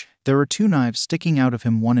damage. There were two knives sticking out of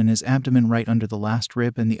him, one in his abdomen right under the last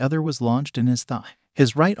rib and the other was lodged in his thigh.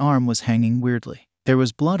 His right arm was hanging weirdly. There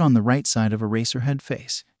was blood on the right side of Eraserhead's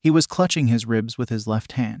face. He was clutching his ribs with his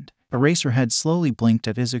left hand. Eraserhead slowly blinked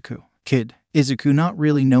at Izuku. Kid. Izuku, not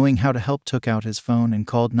really knowing how to help, took out his phone and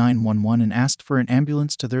called 911 and asked for an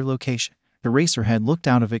ambulance to their location. Eraserhead looked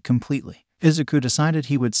out of it completely. Izuku decided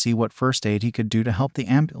he would see what first aid he could do to help the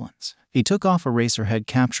ambulance. He took off Eraserhead's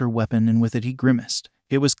capture weapon and with it he grimaced.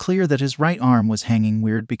 It was clear that his right arm was hanging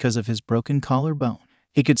weird because of his broken collarbone.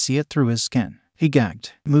 He could see it through his skin. He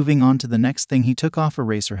gagged. Moving on to the next thing, he took off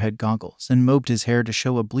Eraserhead goggles and mobbed his hair to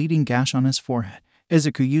show a bleeding gash on his forehead.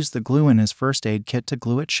 Izuku used the glue in his first aid kit to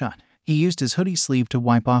glue it shut. He used his hoodie sleeve to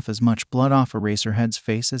wipe off as much blood off Eraserhead's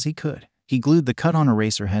face as he could. He glued the cut on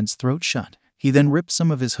Eraserhead's throat shut. He then ripped some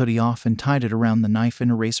of his hoodie off and tied it around the knife in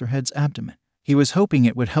Eraserhead's abdomen. He was hoping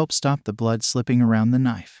it would help stop the blood slipping around the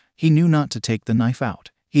knife. He knew not to take the knife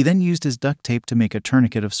out. He then used his duct tape to make a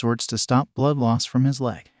tourniquet of sorts to stop blood loss from his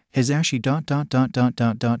leg. Hisashi ...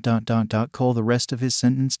 The rest of his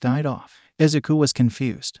sentence died off. Izuku was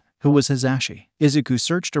confused. Who was Hisashi? Izuku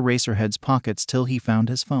searched Eraserhead's pockets till he found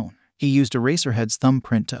his phone. He used Eraserhead's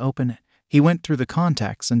thumbprint to open it. He went through the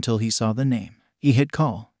contacts until he saw the name. He hit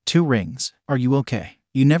call. 2 rings. Are you okay?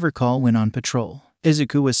 You never call when on patrol.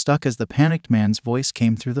 Izuku was stuck as the panicked man's voice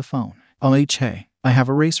came through the phone. Oh, hey. I have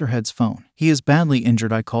Eraserhead's phone. He is badly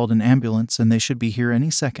injured. I called an ambulance and they should be here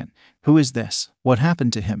any second. Who is this? What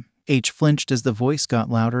happened to him? H flinched as the voice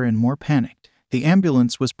got louder and more panicked. The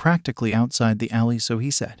ambulance was practically outside the alley, so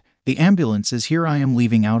he said, "The ambulance is here. I am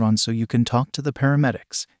leaving out on so you can talk to the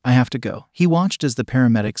paramedics. I have to go." He watched as the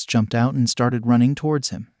paramedics jumped out and started running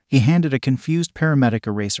towards him. He handed a confused paramedic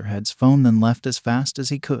Eraserhead's phone, then left as fast as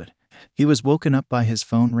he could. He was woken up by his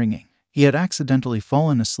phone ringing. He had accidentally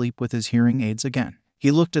fallen asleep with his hearing aids again.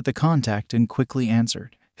 He looked at the contact and quickly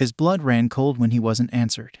answered. His blood ran cold when he wasn't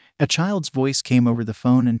answered. A child's voice came over the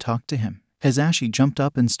phone and talked to him. Hisashi jumped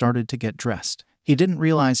up and started to get dressed. He didn't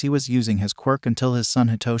realize he was using his quirk until his son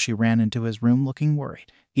Hitoshi ran into his room looking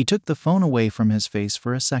worried. He took the phone away from his face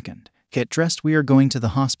for a second. "Get dressed, we are going to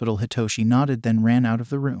the hospital." Hitoshi nodded, then ran out of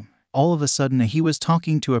the room. All of a sudden, he was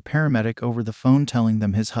talking to a paramedic over the phone, telling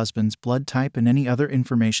them his husband's blood type and any other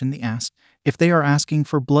information they asked. If they are asking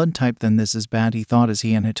for blood type, then this is bad, he thought as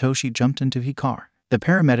he and Hitoshi jumped into his car. The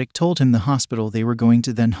paramedic told him the hospital they were going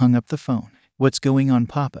to, then hung up the phone. What's going on,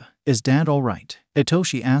 Papa? Is Dad all right?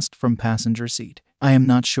 Hitoshi asked from passenger seat. I am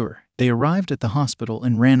not sure. They arrived at the hospital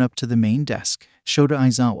and ran up to the main desk. Shota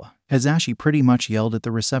Aizawa. Hasashi pretty much yelled at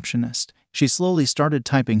the receptionist. She slowly started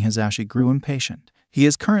typing. Hasashi grew impatient. He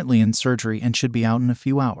is currently in surgery and should be out in a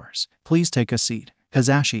few hours. Please take a seat.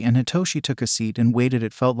 Hasashi and Hitoshi took a seat and waited.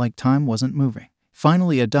 It felt like time wasn't moving.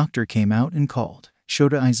 Finally, a doctor came out and called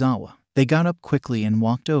Shota Aizawa. They got up quickly and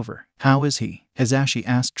walked over. How is he? Hasashi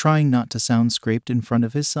asked, trying not to sound scraped in front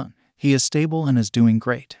of his son. He is stable and is doing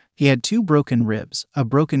great. He had 2 broken ribs, a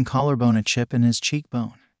broken collarbone, a chip in his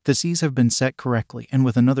cheekbone. The C's have been set correctly, and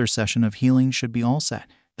with another session of healing should be all set.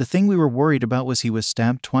 The thing we were worried about was he was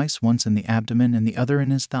stabbed twice, once in the abdomen and the other in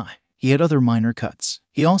his thigh. He had other minor cuts.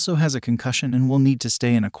 He also has a concussion and will need to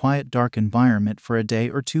stay in a quiet, dark environment for a day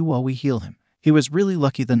or 2 while we heal him. He was really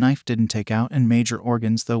lucky the knife didn't take out and major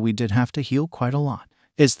organs, though we did have to heal quite a lot.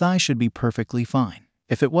 His thigh should be perfectly fine.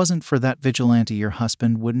 If it wasn't for that vigilante, your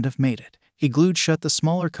husband wouldn't have made it. He glued shut the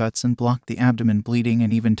smaller cuts and blocked the abdomen bleeding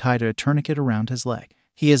and even tied a tourniquet around his leg.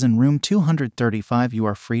 He is in room 235. You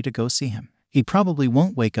are free to go see him. He probably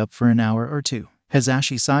won't wake up for an hour or 2.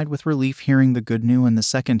 Hasashi sighed with relief hearing the good news, and the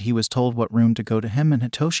second he was told what room to go to him and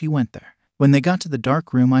Hitoshi went there. When they got to the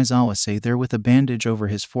dark room, Aizawa sat there with a bandage over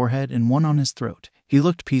his forehead and one on his throat. He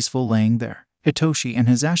looked peaceful laying there. Hitoshi and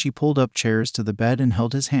Hasashi pulled up chairs to the bed and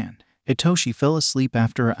held his hand. Hitoshi fell asleep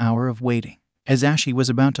after an hour of waiting. Hasashi was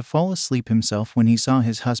about to fall asleep himself when he saw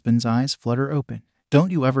his husband's eyes flutter open.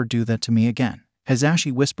 Don't you ever do that to me again.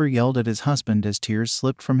 Hasashi yelled at his husband as tears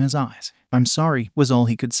slipped from his eyes. I'm sorry, was all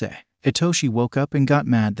he could say. Hitoshi woke up and got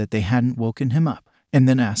mad that they hadn't woken him up, and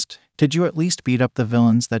then asked, did you at least beat up the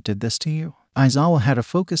villains that did this to you? Aizawa had a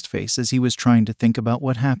focused face as he was trying to think about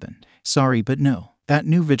what happened. Sorry, but no. That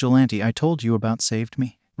new vigilante I told you about saved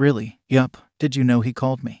me. Really? Yup. Did you know he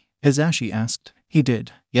called me? Hasashi asked. He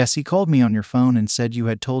did. Yes, he called me on your phone and said you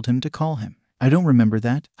had told him to call him. I don't remember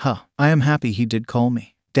that. Huh. I am happy he did call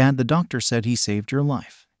me. Dad, the doctor said he saved your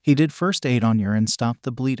life. He did first aid on you and stopped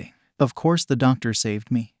the bleeding. Of course the doctor saved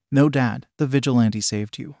me. No, Dad, the vigilante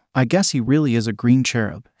saved you. I guess he really is a green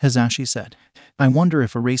cherub, Hasashi said. I wonder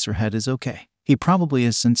if Eraserhead is okay. He probably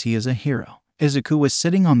is, since he is a hero. Izuku was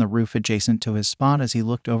sitting on the roof adjacent to his spot as he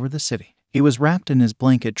looked over the city. He was wrapped in his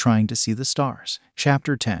blanket trying to see the stars.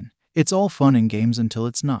 Chapter 10. It's all fun and games until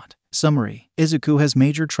it's not. Summary. Izuku has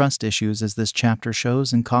major trust issues, as this chapter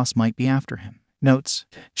shows, and Koss might be after him. Notes.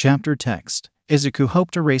 Chapter text. Izuku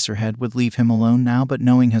hoped Eraserhead would leave him alone now, but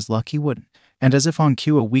knowing his luck he wouldn't. And as if on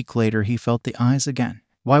cue, a week later he felt the eyes again.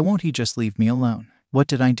 Why won't he just leave me alone? What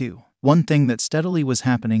did I do? One thing that steadily was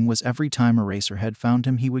happening was every time Eraserhead found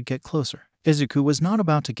him he would get closer. Izuku was not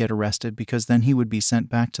about to get arrested, because then he would be sent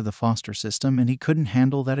back to the foster system and he couldn't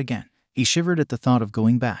handle that again. He shivered at the thought of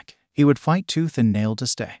going back. He would fight tooth and nail to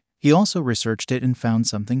stay. He also researched it and found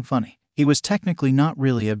something funny. He was technically not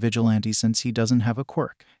really a vigilante since he doesn't have a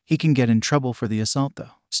quirk. He can get in trouble for the assault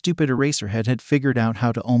though. Stupid Eraserhead had figured out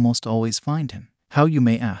how to almost always find him. How, you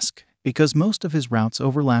may ask? Because most of his routes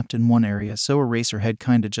overlapped in one area, so Eraserhead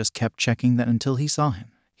kinda just kept checking that until he saw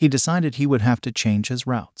him. He decided he would have to change his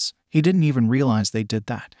routes. He didn't even realize they did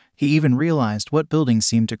that. He even realized what buildings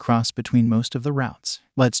seemed to cross between most of the routes.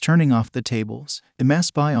 Let's turning off the tables. The mess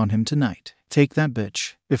spy on him tonight. Take that,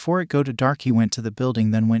 bitch. Before it go to dark, he went to the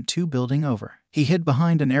building, then went 2 building over. He hid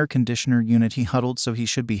behind an air conditioner unit. He huddled so he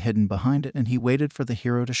should be hidden behind it, and he waited for the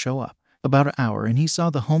hero to show up. About an hour, and he saw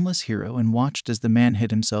the homeless hero and watched as the man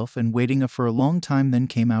hid himself and waiting for a long time, then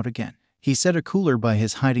came out again. He set a cooler by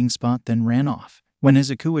his hiding spot, then ran off. When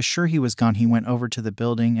Izuku was sure he was gone, he went over to the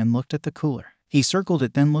building and looked at the cooler. He circled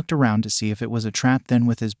it, then looked around to see if it was a trap. Then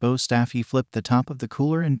with his bow staff he flipped the top of the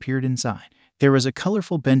cooler and peered inside. There was a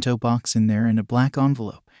colorful bento box in there and a black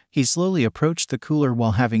envelope. He slowly approached the cooler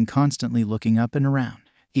while constantly looking up and around.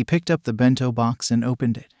 He picked up the bento box and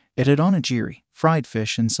opened it. It had onigiri, fried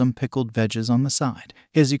fish, and some pickled veggies on the side.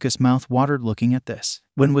 Izuku's mouth watered looking at this.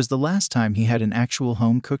 When was the last time he had an actual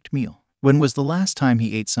home-cooked meal? When was the last time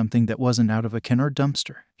he ate something that wasn't out of a can or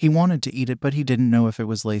dumpster? He wanted to eat it, but he didn't know if it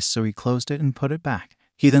was laced, so he closed it and put it back.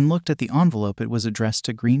 He then looked at the envelope. It was addressed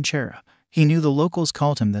to Green Cherub. He knew the locals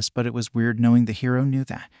called him this, but it was weird knowing the hero knew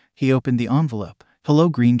that. He opened the envelope. Hello,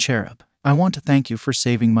 Green Cherub. I want to thank you for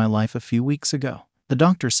saving my life a few weeks ago. The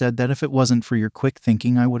doctor said that if it wasn't for your quick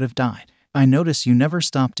thinking, I would have died. I noticed you never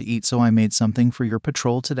stopped to eat, so I made something for your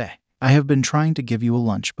patrol today. I have been trying to give you a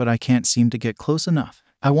lunch, but I can't seem to get close enough.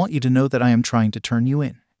 I want you to know that I am trying to turn you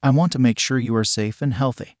in. I want to make sure you are safe and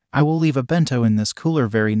healthy. I will leave a bento in this cooler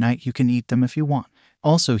very night. You can eat them if you want.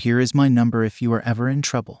 Also, here is my number if you are ever in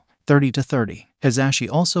trouble. 30 to 30. Hisashi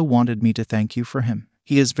also wanted me to thank you for him.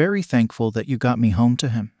 He is very thankful that you got me home to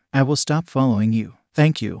him. I will stop following you.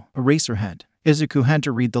 Thank you. Eraserhead. Izuku had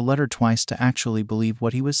to read the letter twice to actually believe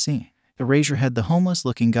what he was seeing. Eraserhead, the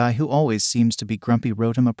homeless-looking guy who always seems to be grumpy,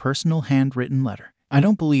 wrote him a personal handwritten letter. I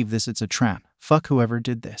don't believe this, it's a trap. Fuck whoever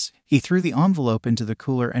did this. He threw the envelope into the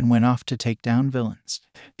cooler and went off to take down villains.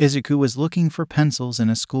 Izuku was looking for pencils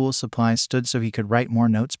and a school supplies stood so he could write more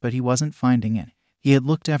notes, but he wasn't finding any. He had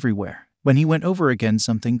looked everywhere. When he went over again,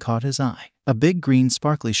 something caught his eye. A big green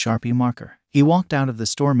sparkly Sharpie marker. He walked out of the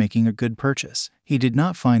store making a good purchase. He did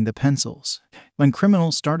not find the pencils. When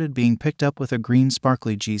criminals started being picked up with a green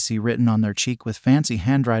sparkly GC written on their cheek with fancy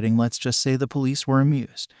handwriting, let's just say the police were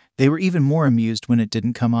amused. They were even more amused when it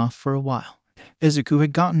didn't come off for a while. Izuku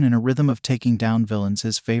had gotten in a rhythm of taking down villains.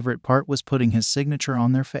 His favorite part was putting his signature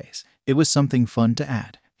on their face. It was something fun to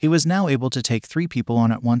add. He was now able to take 3 people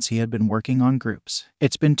on at once. He had been working on groups.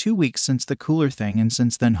 It's been 2 weeks since the cooler thing, and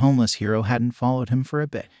since then Homeless Hero hadn't followed him for a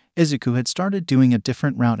bit. Izuku had started doing a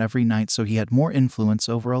different route every night, so he had more influence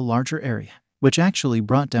over a larger area, which actually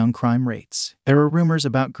brought down crime rates. There were rumors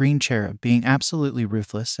about Green Cherub being absolutely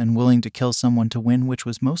ruthless and willing to kill someone to win, which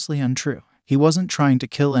was mostly untrue. He wasn't trying to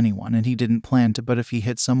kill anyone and he didn't plan to, but if he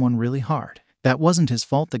hit someone really hard, that wasn't his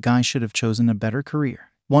fault. The guy should have chosen a better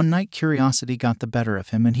career. One night curiosity got the better of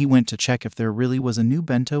him and he went to check if there really was a new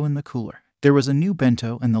bento in the cooler. There was a new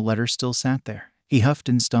bento and the letter still sat there. He huffed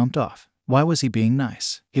and stomped off. Why was he being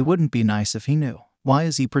nice? He wouldn't be nice if he knew. Why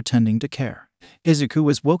is he pretending to care? Izuku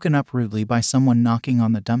was woken up rudely by someone knocking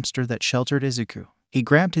on the dumpster that sheltered Izuku. He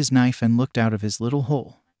grabbed his knife and looked out of his little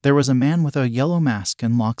hole. There was a man with a yellow mask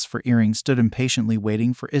and locks for earrings stood impatiently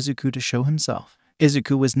waiting for Izuku to show himself.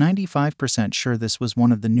 Izuku was 95% sure this was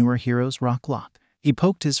one of the newer heroes, Rock Lock. He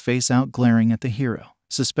poked his face out, glaring at the hero.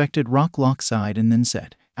 Suspected Rock Lock sighed and then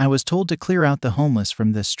said, I was told to clear out the homeless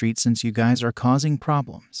from this street since you guys are causing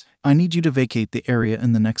problems. I need you to vacate the area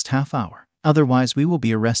in the next half hour. Otherwise we will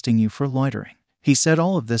be arresting you for loitering. He said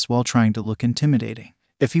all of this while trying to look intimidating.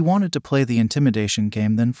 If he wanted to play the intimidation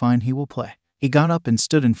game, then fine, he will play. He got up and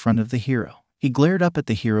stood in front of the hero. He glared up at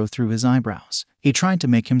the hero through his eyebrows. He tried to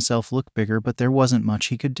make himself look bigger, but there wasn't much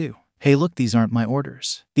he could do. Hey look, these aren't my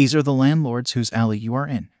orders. These are the landlord's whose alley you are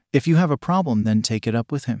in. If you have a problem, then take it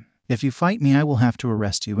up with him. If you fight me, I will have to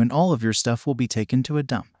arrest you and all of your stuff will be taken to a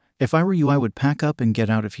dump. If I were you, I would pack up and get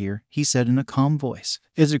out of here, he said in a calm voice.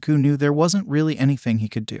 Izuku knew there wasn't really anything he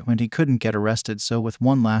could do and he couldn't get arrested, so with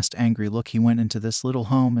one last angry look he went into this little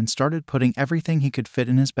home and started putting everything he could fit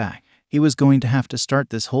in his bag. He was going to have to start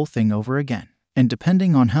this whole thing over again. And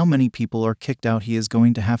depending on how many people are kicked out, he is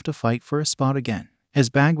going to have to fight for a spot again. His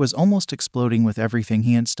bag was almost exploding with everything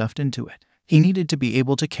he had stuffed into it. He needed to be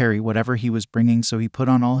able to carry whatever he was bringing, so he put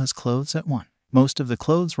on all his clothes at once. Most of the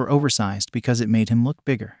clothes were oversized because it made him look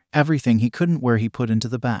bigger. Everything he couldn't wear he put into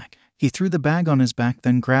the bag. He threw the bag on his back,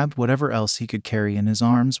 then grabbed whatever else he could carry in his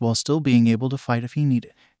arms while still being able to fight if he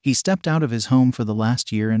needed. He stepped out of his home for the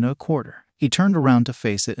last year and a quarter. He turned around to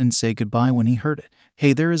face it and say goodbye when he heard it.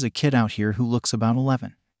 Hey, there is a kid out here who looks about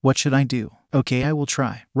 11. What should I do? Okay, I will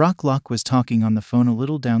try. Rock Lock was talking on the phone a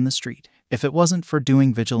little down the street. If it wasn't for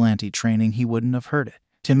doing vigilante training, he wouldn't have heard it.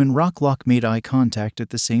 Tim and Rock Lock made eye contact at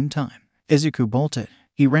the same time. Izuku bolted.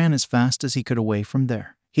 He ran as fast as he could away from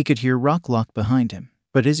there. He could hear Rock Lock behind him.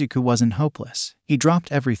 But Izuku wasn't hopeless. He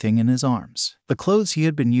dropped everything in his arms. The clothes he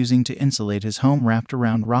had been using to insulate his home wrapped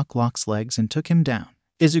around Rock Lock's legs and took him down.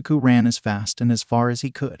 Izuku ran as fast and as far as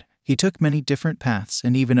he could. He took many different paths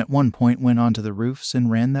and even at one point went onto the roofs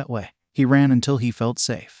and ran that way. He ran until he felt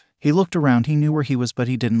safe. He looked around. He knew where he was, but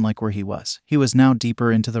he didn't like where he was. He was now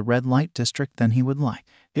deeper into the red light district than he would like.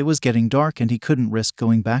 It was getting dark and he couldn't risk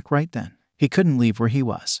going back right then. He couldn't leave where he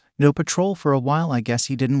was. No patrol for a while. I guess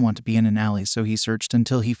he didn't want to be in an alley, so he searched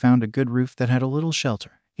until he found a good roof that had a little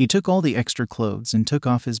shelter. He took all the extra clothes and took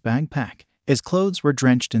off his backpack. His clothes were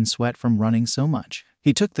drenched in sweat from running so much.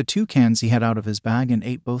 He took the 2 cans he had out of his bag and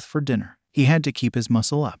ate both for dinner. He had to keep his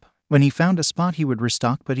muscle up. When he found a spot, he would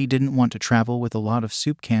restock, but he didn't want to travel with a lot of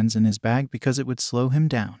soup cans in his bag because it would slow him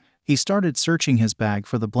down. He started searching his bag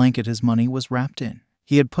for the blanket his money was wrapped in.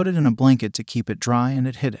 He had put it in a blanket to keep it dry and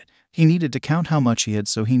it hid it. He needed to count how much he had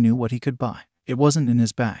so he knew what he could buy. It wasn't in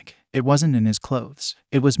his bag. It wasn't in his clothes.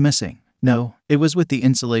 It was missing. No, it was with the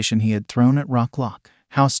insulation he had thrown at Rock Lock.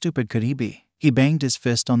 How stupid could he be? He banged his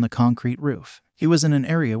fist on the concrete roof. He was in an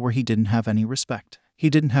area where he didn't have any respect. He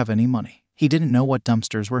didn't have any money. He didn't know what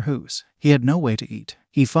dumpsters were whose. He had no way to eat.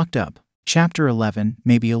 He fucked up. Chapter 11,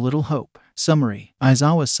 Maybe a Little Hope. Summary.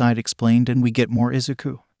 Aizawa's side explained and we get more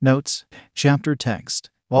Izuku. Notes. Chapter text.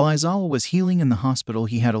 While Aizawa was healing in the hospital,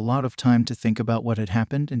 he had a lot of time to think about what had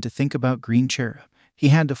happened and to think about Green Cherub. He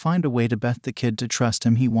had to find a way to bet the kid to trust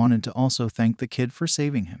him. He wanted to also thank the kid for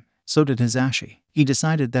saving him. So did Hisashi. He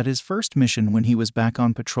decided that his first mission when he was back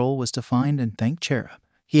on patrol was to find and thank Cherub.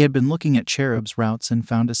 He had been looking at Cherub's routes and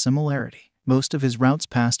found a similarity. Most of his routes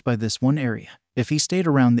passed by this one area. If he stayed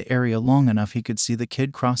around the area long enough, he could see the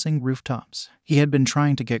kid crossing rooftops. He had been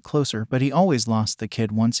trying to get closer, but he always lost the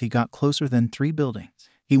kid once he got closer than 3 buildings.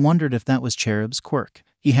 He wondered if that was Cherub's quirk.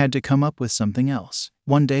 He had to come up with something else.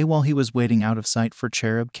 One day while he was waiting out of sight for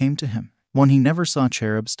Cherub came to him. When he never saw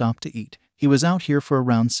Cherub stop to eat. He was out here for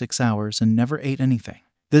around 6 hours and never ate anything.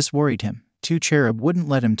 This worried him. Cherub wouldn't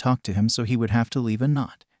let him talk to him, so he would have to leave and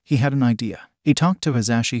not. He had an idea. He talked to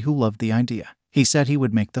Hisashi, who loved the idea. He said he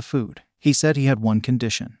would make the food. He said he had one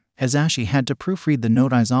condition. Hisashi had to proofread the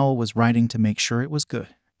note Aizawa was writing to make sure it was good.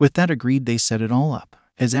 With that agreed, they set it all up.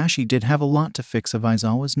 Hisashi did have a lot to fix of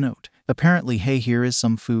Aizawa's note. Apparently, hey, here is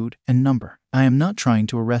some food and number. I am not trying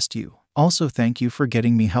to arrest you. Also, thank you for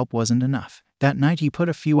getting me help wasn't enough. That night he put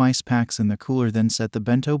a few ice packs in the cooler, then set the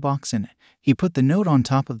bento box in it. He put the note on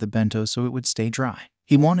top of the bento so it would stay dry.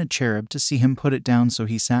 He wanted Cherub to see him put it down, so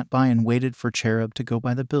he sat by and waited for Cherub to go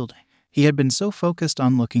by the building. He had been so focused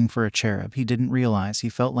on looking for a Cherub he didn't realize he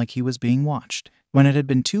felt like he was being watched. When it had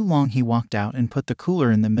been too long, he walked out and put the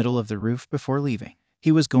cooler in the middle of the roof before leaving.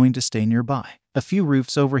 He was going to stay nearby. A few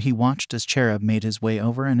roofs over, he watched as Cherub made his way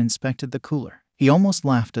over and inspected the cooler. He almost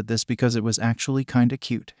laughed at this because it was actually kinda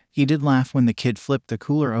cute. He did laugh when the kid flipped the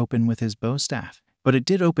cooler open with his bow staff, but it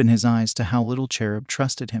did open his eyes to how little Cherub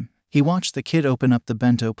trusted him. He watched the kid open up the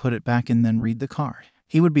bento, put it back, and then read the card.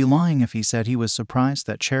 He would be lying if he said he was surprised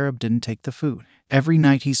that Cherub didn't take the food. Every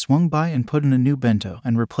night he swung by and put in a new bento,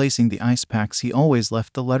 and replacing the ice packs, he always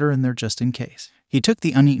left the letter in there just in case. He took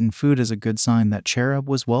the uneaten food as a good sign that Cherub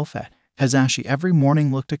was well fed. Hisashi every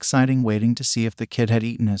morning looked exciting, waiting to see if the kid had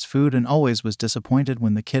eaten his food, and always was disappointed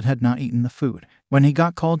when the kid had not eaten the food. When he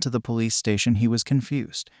got called to the police station, he was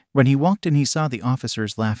confused. When he walked in, he saw the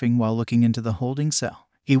officers laughing while looking into the holding cell.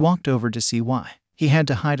 He walked over to see why. He had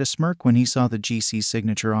to hide a smirk when he saw the GC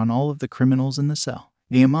signature on all of the criminals in the cell.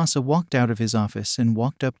 Niyamasa walked out of his office and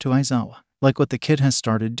walked up to Aizawa. Like what the kid has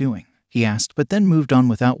started doing? He asked, but then moved on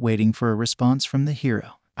without waiting for a response from the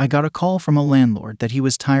hero. I got a call from a landlord that he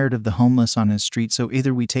was tired of the homeless on his street, so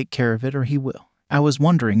either we take care of it or he will. I was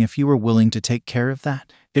wondering if you were willing to take care of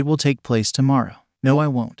that. It will take place tomorrow. No, I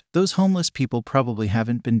won't. Those homeless people probably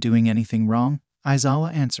haven't been doing anything wrong,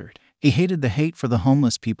 Aizawa answered. He hated the hate for the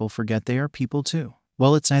homeless people. Forget they are people too.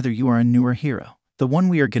 Well, it's either you are a newer hero. The one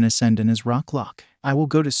we are gonna send in is Rock Lock. I will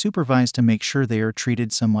go to supervise to make sure they are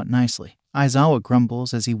treated somewhat nicely. Aizawa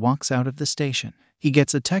grumbles as he walks out of the station. He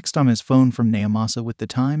gets a text on his phone from Niyamasa with the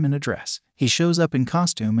time and address. He shows up in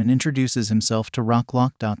costume and introduces himself to Rock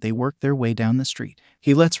Lock. They work their way down the street.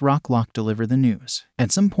 He lets Rock Lock deliver the news.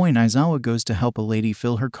 At some point, Aizawa goes to help a lady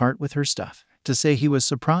fill her cart with her stuff. To say he was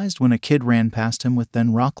surprised when a kid ran past him with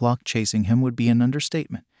then Rock Lock chasing him would be an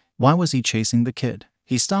understatement. Why was he chasing the kid?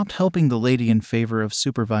 He stopped helping the lady in favor of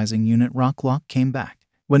supervising unit. Rock Lock came back.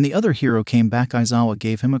 When the other hero came back, Aizawa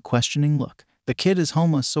gave him a questioning look. The kid is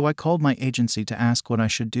homeless, so I called my agency to ask what I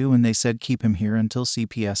should do, and they said keep him here until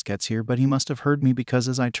CPS gets here, but he must have heard me because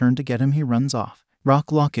as I turned to get him, he runs off.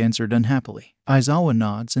 Rock Lock answered unhappily. Aizawa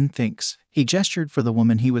nods and thinks. He gestured for the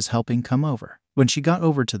woman he was helping come over. When she got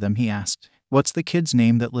over to them, he asked, "What's the kid's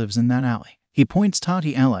name that lives in that alley?" He points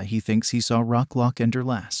Tati Ella. He thinks he saw Rock Lock enter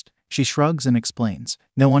last. She shrugs and explains,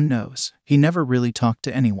 "No one knows. He never really talked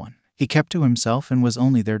to anyone. He kept to himself and was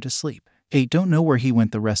only there to sleep. I don't know where he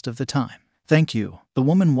went the rest of the time." "Thank you." The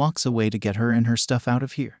woman walks away to get her and her stuff out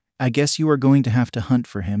of here. "I guess you are going to have to hunt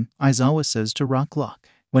for him," Aizawa says to Rock Lock.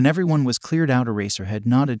 When everyone was cleared out, Eraserhead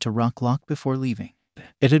nodded to Rock Lock before leaving.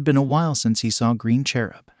 It had been a while since he saw Green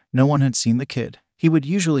Cherub. No one had seen the kid. He would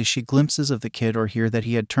usually see glimpses of the kid or hear that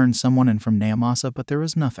he had turned someone in from Niyamasa, but there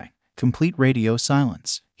was nothing. Complete radio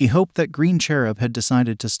silence. He hoped that Green Cherub had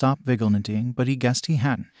decided to stop vigilanting, but he guessed he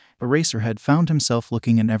hadn't. Eraserhead found himself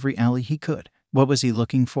looking in every alley he could. What was he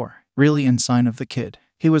looking for? Really, in sign of the kid?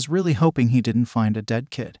 He was really hoping he didn't find a dead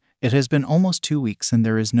kid. It has been almost 2 weeks and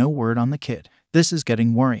there is no word on the kid. This is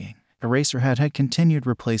getting worrying. Eraserhead had continued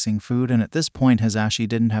replacing food, and at this point Hisashi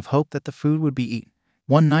didn't have hope that the food would be eaten.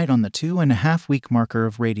 One night on the 2.5-week marker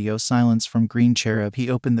of radio silence from Green Cherub, he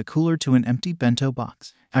opened the cooler to an empty bento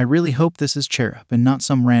box. I really hope this is Cherub and not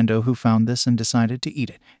some rando who found this and decided to eat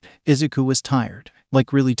it. Izuku was tired.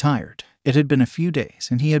 Like really tired. It had been a few days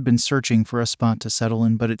and he had been searching for a spot to settle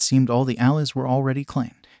in, but it seemed all the alleys were already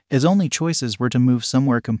claimed. His only choices were to move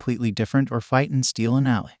somewhere completely different or fight and steal an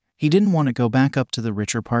alley. He didn't want to go back up to the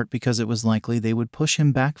richer part because it was likely they would push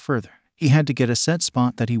him back further. He had to get a set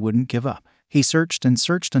spot that he wouldn't give up. He searched and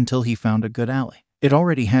searched until he found a good alley. It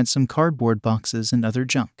already had some cardboard boxes and other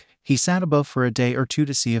junk. He sat above for a day or two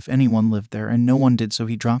to see if anyone lived there, and no one did, so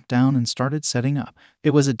he dropped down and started setting up.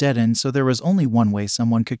 It was a dead end, so there was only one way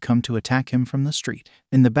someone could come to attack him from the street.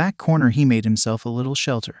 In the back corner he made himself a little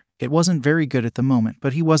shelter. It wasn't very good at the moment,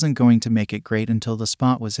 but he wasn't going to make it great until the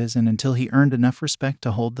spot was his and until he earned enough respect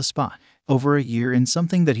to hold the spot. Over a year in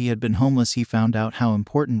something that he had been homeless, he found out how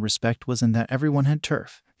important respect was and that everyone had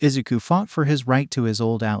turf. Izuku fought for his right to his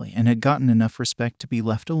old alley and had gotten enough respect to be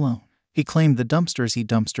left alone. He claimed the dumpsters he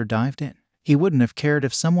dumpster dived in. He wouldn't have cared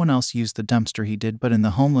if someone else used the dumpster he did, but in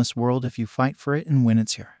the homeless world, if you fight for it and win,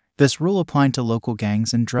 it's here. This rule applied to local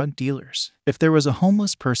gangs and drug dealers. If there was a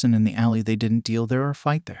homeless person in the alley, they didn't deal there or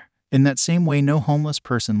fight there. In that same way, no homeless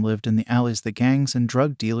person lived in the alleys the gangs and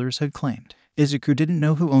drug dealers had claimed. Izuku didn't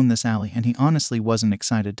know who owned this alley, and he honestly wasn't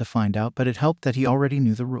excited to find out, but it helped that he already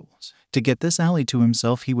knew the rules. To get this alley to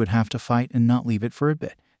himself, he would have to fight and not leave it for a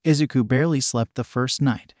bit. Izuku barely slept the first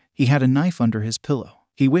night. He had a knife under his pillow.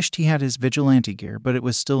 He wished he had his vigilante gear, but it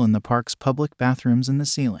was still in the park's public bathrooms in the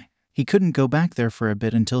ceiling. He couldn't go back there for a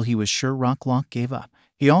bit until he was sure Rocklock gave up.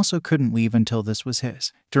 He also couldn't leave until this was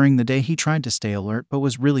his. During the day he tried to stay alert but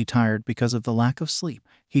was really tired because of the lack of sleep.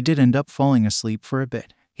 He did end up falling asleep for a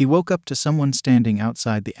bit. He woke up to someone standing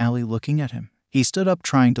outside the alley looking at him. He stood up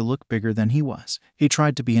trying to look bigger than he was. He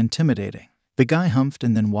tried to be intimidating. The guy humphed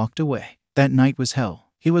and then walked away. That night was hell.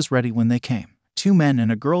 He was ready when they came. 2 men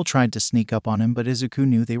and a girl tried to sneak up on him, but Izuku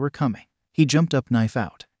knew they were coming. He jumped up, knife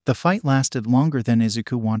out. The fight lasted longer than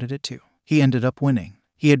Izuku wanted it to. He ended up winning.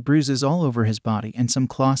 He had bruises all over his body and some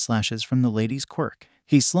claw slashes from the lady's quirk.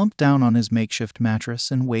 He slumped down on his makeshift mattress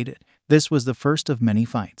and waited. This was the first of many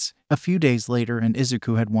fights. A few days later, and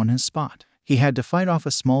Izuku had won his spot. He had to fight off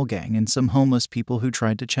a small gang and some homeless people who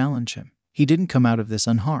tried to challenge him. He didn't come out of this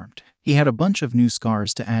unharmed. He had a bunch of new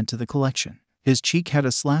scars to add to the collection. His cheek had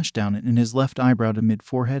a slash down it, and his left eyebrow to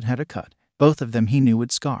mid-forehead had a cut. Both of them he knew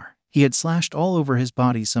would scar. He had slashed all over his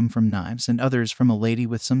body, some from knives and others from a lady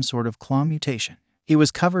with some sort of claw mutation. He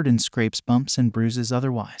was covered in scrapes, bumps, and bruises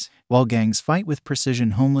otherwise. While gangs fight with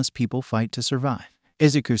precision, homeless people fight to survive.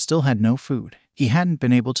 Izuku still had no food. He hadn't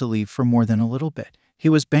been able to leave for more than a little bit. He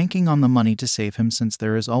was banking on the money to save him, since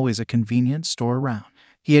there is always a convenience store around.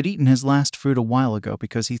 He had eaten his last food a while ago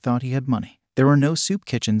because he thought he had money. There were no soup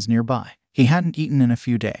kitchens nearby. He hadn't eaten in a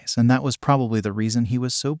few days, and that was probably the reason he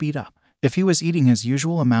was so beat up. If he was eating his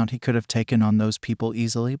usual amount, he could have taken on those people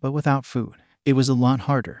easily, but without food, it was a lot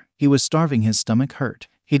harder. He was starving, his stomach hurt.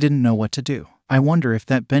 He didn't know what to do. I wonder if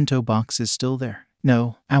that bento box is still there.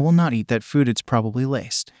 No, I will not eat that food, it's probably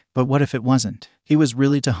laced. But what if it wasn't? He was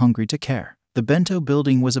really too hungry to care. The bento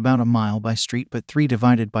building was about a mile by street, but 3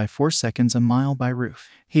 divided by 4 seconds, a mile by roof.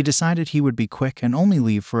 He decided he would be quick and only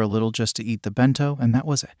leave for a little just to eat the bento, and that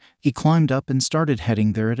was it. He climbed up and started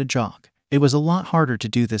heading there at a jog. It was a lot harder to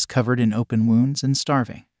do this covered in open wounds and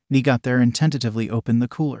starving. He got there and tentatively opened the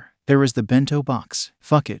cooler. There was the bento box.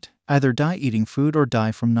 Fuck it. Either die eating food or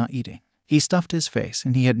die from not eating. He stuffed his face,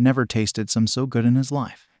 and he had never tasted some so good in his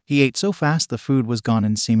life. He ate so fast the food was gone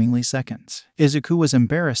in seemingly seconds. Izuku was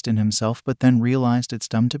embarrassed in himself, but then realized it's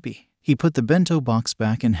dumb to be. He put the bento box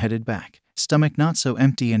back and headed back. Stomach not so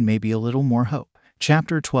empty and maybe a little more hope.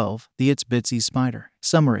 Chapter 12, The Itsy Bitsy Spider.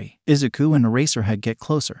 Summary. Izuku and Eraserhead get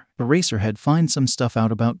closer. Eraserhead finds some stuff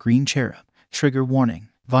out about Green Cherub. Trigger warning.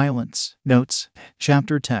 Violence. Notes.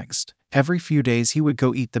 Chapter text. Every few days he would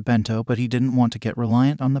go eat the bento, but he didn't want to get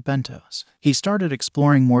reliant on the bentos. He started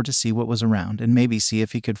exploring more to see what was around and maybe see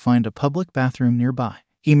if he could find a public bathroom nearby.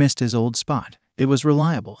 He missed his old spot. It was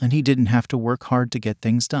reliable and he didn't have to work hard to get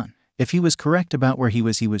things done. If he was correct about where he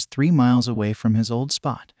was 3 miles away from his old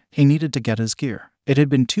spot. He needed to get his gear. It had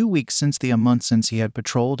been 2 weeks since a month since he had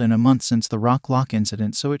patrolled and a month since the Rocklock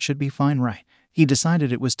incident, so it should be fine, right? He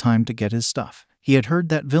decided it was time to get his stuff. He had heard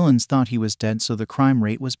that villains thought he was dead, so the crime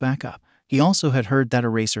rate was back up. He also had heard that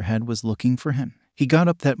Eraserhead was looking for him. He got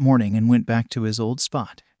up that morning and went back to his old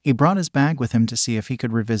spot. He brought his bag with him to see if he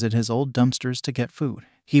could revisit his old dumpsters to get food.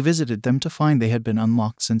 He visited them to find they had been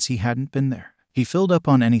unlocked since he hadn't been there. He filled up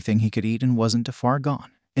on anything he could eat and wasn't too far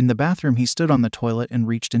gone. In the bathroom, he stood on the toilet and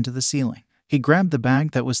reached into the ceiling. He grabbed the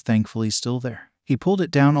bag that was thankfully still there. He pulled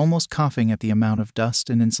it down, almost coughing at the amount of dust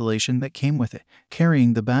and insulation that came with it.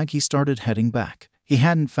 Carrying the bag, he started heading back. He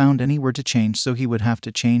hadn't found anywhere to change, so he would have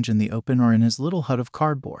to change in the open or in his little hut of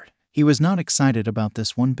cardboard. He was not excited about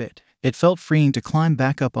this one bit. It felt freeing to climb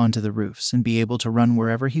back up onto the roofs and be able to run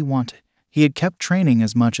wherever he wanted. He had kept training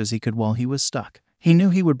as much as he could while he was stuck. He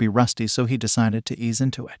knew he would be rusty, so he decided to ease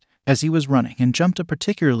into it. As he was running and jumped a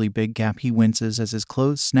particularly big gap, he winces as his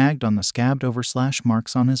clothes snagged on the scabbed over slash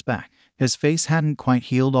marks on his back. His face hadn't quite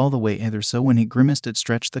healed all the way either, so when he grimaced it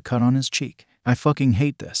stretched the cut on his cheek. I fucking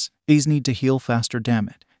hate this. These need to heal faster, damn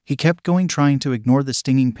it. He kept going, trying to ignore the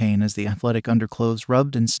stinging pain as the athletic underclothes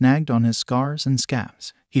rubbed and snagged on his scars and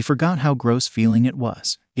scabs. He forgot how gross feeling it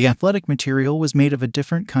was. The athletic material was made of a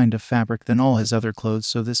different kind of fabric than all his other clothes,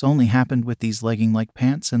 so this only happened with these legging-like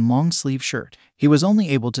pants and long-sleeve shirt. He was only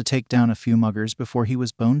able to take down a few muggers before he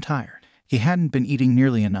was bone-tired. He hadn't been eating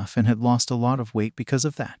nearly enough and had lost a lot of weight because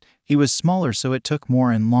of that. He was smaller, so it took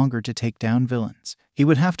more and longer to take down villains. He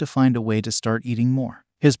would have to find a way to start eating more.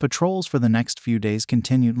 His patrols for the next few days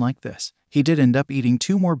continued like this. He did end up eating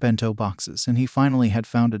 2 more bento boxes, and he finally had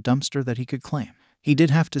found a dumpster that he could claim. He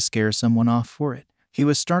did have to scare someone off for it. He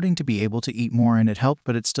was starting to be able to eat more, and it helped,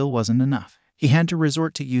 but it still wasn't enough. He had to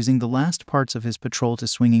resort to using the last parts of his patrol to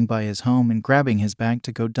swinging by his home and grabbing his bag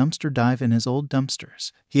to go dumpster dive in his old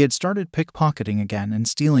dumpsters. He had started pickpocketing again and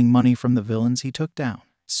stealing money from the villains he took down.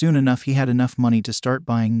 Soon enough, he had enough money to start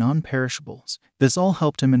buying non-perishables. This all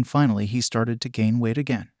helped him, and finally he started to gain weight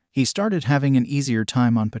again. He started having an easier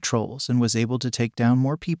time on patrols and was able to take down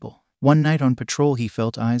more people. One night on patrol, he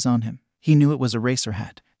felt eyes on him. He knew it was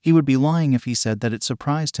Eraserhead. He would be lying if he said that it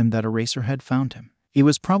surprised him that Eraserhead found him. He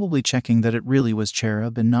was probably checking that it really was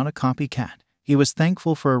Cherub and not a copycat. He was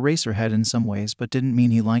thankful for Eraserhead in some ways, but didn't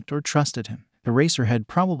mean he liked or trusted him. Eraserhead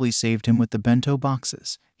probably saved him with the bento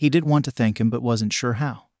boxes. He did want to thank him but wasn't sure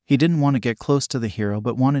how. He didn't want to get close to the hero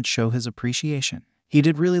but wanted to show his appreciation. He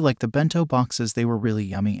did really like the bento boxes. They were really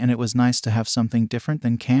yummy, and it was nice to have something different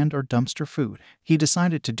than canned or dumpster food. He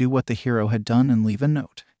decided to do what the hero had done and leave a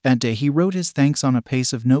note. That day he wrote his thanks on a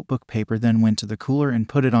piece of notebook paper, then went to the cooler and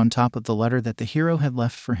put it on top of the letter that the hero had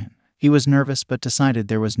left for him. He was nervous but decided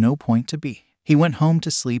there was no point to be. He went home to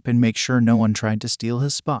sleep and make sure no one tried to steal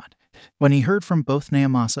his spot. When he heard from both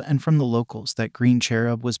Naomasa and from the locals that Green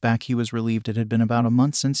Cherub was back, he was relieved. It had been about a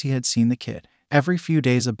month since he had seen the kid. Every few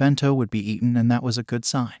days a bento would be eaten, and that was a good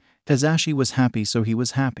sign. Tazashi was happy, so he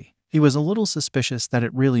was happy. He was a little suspicious that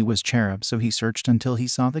it really was Cherub, so he searched until he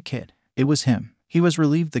saw the kid. It was him. He was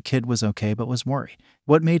relieved the kid was okay but was worried.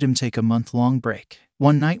 What made him take a month-long break?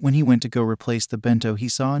 One night when he went to go replace the bento, he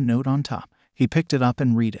saw a note on top. He picked it up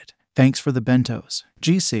and read it. "Thanks for the bentos,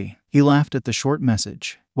 GC." He laughed at the short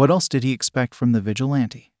message. What else did he expect from the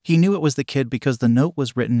vigilante? He knew it was the kid because the note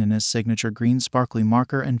was written in his signature green sparkly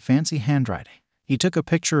marker and fancy handwriting. He took a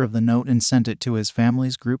picture of the note and sent it to his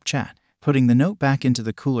family's group chat. Putting the note back into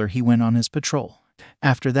the cooler, he went on his patrol.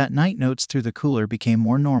 After that night, notes through the cooler became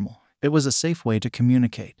more normal. It was a safe way to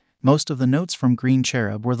communicate. Most of the notes from Green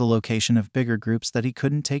Cherub were the location of bigger groups that he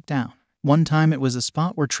couldn't take down. One time it was a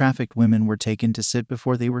spot where trafficked women were taken to sit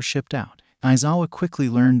before they were shipped out. Aizawa quickly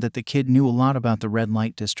learned that the kid knew a lot about the red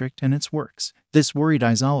light district and its works. This worried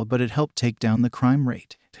Aizawa, but it helped take down the crime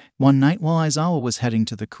rate. One night while Aizawa was heading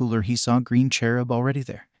to the cooler, he saw Green Cherub already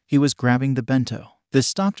there. He was grabbing the bento. This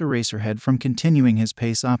stopped Eraserhead from continuing his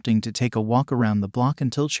pace, opting to take a walk around the block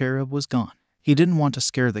until Cherub was gone. He didn't want to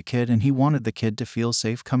scare the kid, and he wanted the kid to feel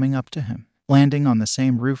safe coming up to him. Landing on the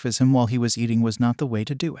same roof as him while he was eating was not the way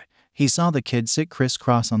to do it. He saw the kid sit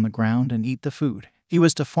crisscross on the ground and eat the food. He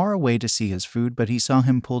was too far away to see his food, but he saw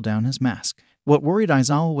him pull down his mask. What worried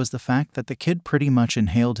Aizawa was the fact that the kid pretty much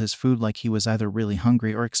inhaled his food like he was either really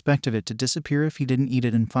hungry or expected it to disappear if he didn't eat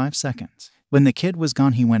it in 5 seconds. When the kid was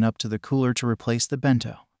gone, he went up to the cooler to replace the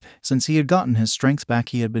bento. Since he had gotten his strength back,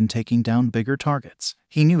 he had been taking down bigger targets.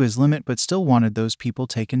 He knew his limit but still wanted those people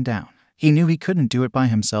taken down. He knew he couldn't do it by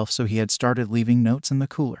himself, so he had started leaving notes in the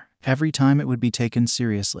cooler. Every time it would be taken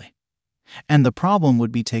seriously, and the problem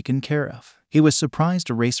would be taken care of. He was surprised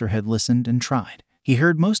Eraserhead listened and tried. He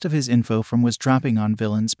heard most of his info from was dropping on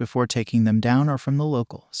villains before taking them down or from the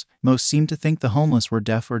locals. Most seemed to think the homeless were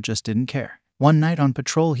deaf or just didn't care. One night on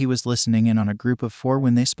patrol, he was listening in on a group of 4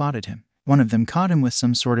 when they spotted him. One of them caught him with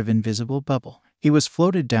some sort of invisible bubble. He was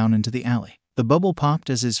floated down into the alley. The bubble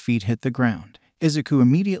popped as his feet hit the ground. Izuku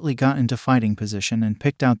immediately got into fighting position and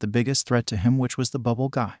picked out the biggest threat to him, which was the bubble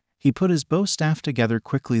guy. He put his bow staff together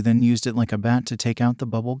quickly, then used it like a bat to take out the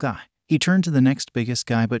bubble guy. He turned to the next biggest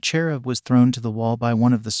guy, but Cherub was thrown to the wall by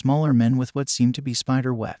one of the smaller men with what seemed to be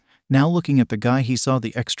spider web. Now looking at the guy, he saw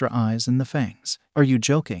the extra eyes and the fangs. Are you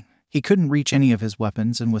joking? He couldn't reach any of his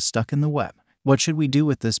weapons and was stuck in the web. What should we do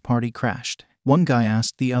with this? Party crashed. One guy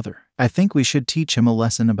asked the other. I think we should teach him a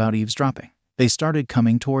lesson about eavesdropping. They started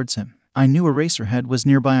coming towards him. I knew Eraserhead was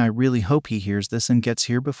nearby. I really hope he hears this and gets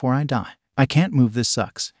here before I die. I can't move, this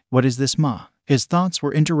sucks. What is this, ma? His thoughts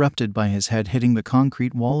were interrupted by his head hitting the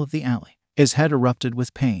concrete wall of the alley. His head erupted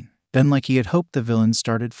with pain. Then, like he had hoped, the villains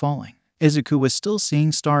started falling. Izuku was still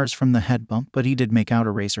seeing stars from the head bump, but he did make out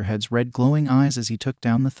Eraserhead's red glowing eyes as he took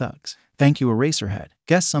down the thugs. "Thank you, Eraserhead.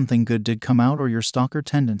 Guess something good did come out, or your stalker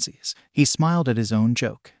tendencies." He smiled at his own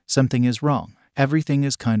joke. "Something is wrong. Everything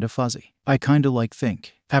is kinda fuzzy. I kinda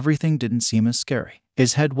think everything didn't seem as scary."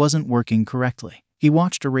 His head wasn't working correctly. He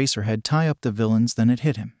watched Eraserhead tie up the villains, then it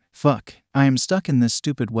hit him. "Fuck. I am stuck in this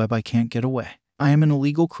stupid web. I can't get away. I am an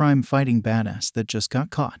illegal crime-fighting badass that just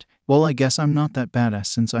got caught. Well, I guess I'm not that badass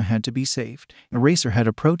since I had to be saved." Eraserhead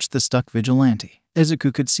approached the stuck vigilante.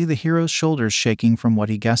 Izuku could see the hero's shoulders shaking from what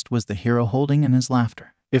he guessed was the hero holding in his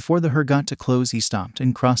laughter. Before the her got to close, he stopped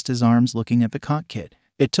and crossed his arms, looking at the caught kid.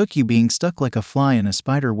 "It took you being stuck like a fly in a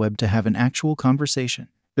spider web to have an actual conversation.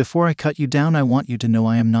 Before I cut you down, I want you to know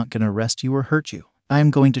I am not going to arrest you or hurt you. I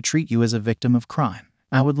am going to treat you as a victim of crime.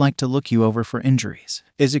 I would like to look you over for injuries."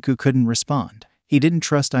 Izuku couldn't respond. He didn't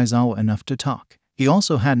trust Aizawa enough to talk. He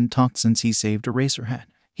also hadn't talked since he saved Eraserhead.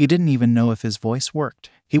 He didn't even know if his voice worked.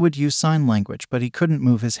 He would use sign language, but he couldn't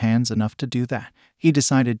move his hands enough to do that. He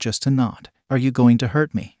decided just to nod. "Are you going to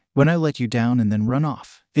hurt me when I let you down and then run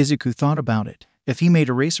off?" Izuku thought about it. If he made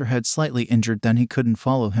Eraserhead slightly injured, then he couldn't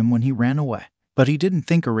follow him when he ran away. But he didn't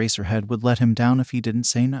think Eraserhead would let him down if he didn't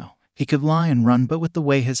say no. He could lie and run, but with the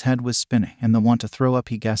way his head was spinning and the want to throw up,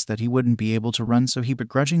 he guessed that he wouldn't be able to run, so he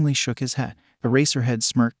begrudgingly shook his head. Eraserhead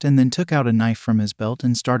smirked and then took out a knife from his belt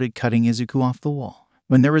and started cutting Izuku off the wall.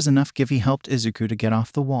 When there was enough give, he helped Izuku to get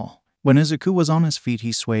off the wall. When Izuku was on his feet,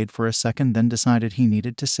 he swayed for a second, then decided he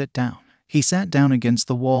needed to sit down. He sat down against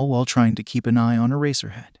the wall while trying to keep an eye on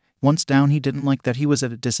Eraserhead. Once down, he didn't like that he was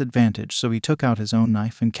at a disadvantage, so he took out his own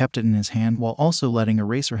knife and kept it in his hand while also letting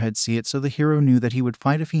Eraserhead see it, so the hero knew that he would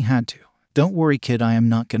fight if he had to. "Don't worry, kid, I am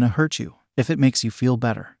not gonna hurt you, if it makes you feel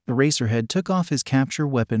better." Eraserhead took off his capture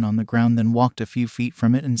weapon on the ground, then walked a few feet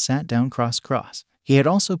from it and sat down cross. He had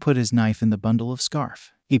also put his knife in the bundle of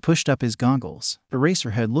scarf. He pushed up his goggles.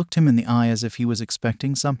 Eraserhead looked him in the eye as if he was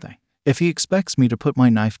expecting something. "If he expects me to put my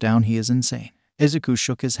knife down, he is insane." Izuku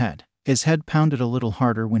shook his head. His head pounded a little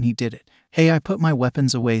harder when he did it. "Hey, I put my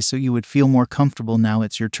weapons away so you would feel more comfortable. Now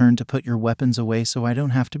it's your turn to put your weapons away so I don't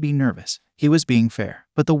have to be nervous." He was being fair,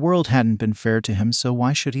 but the world hadn't been fair to him, so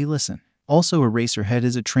why should he listen? Also, Eraserhead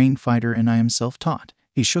is a trained fighter and I am self-taught.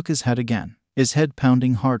 He shook his head again, his head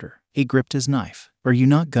pounding harder. He gripped his knife. "Are you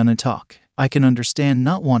not gonna talk? I can understand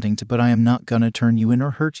not wanting to, but I am not gonna turn you in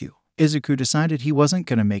or hurt you." Izuku decided he wasn't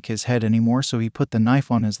gonna make his head anymore, so he put the knife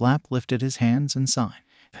on his lap, lifted his hands and signed.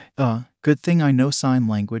 Good thing I know sign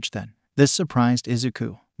language then." This surprised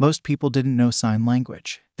Izuku. Most people didn't know sign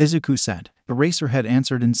language. Izuku said. Eraserhead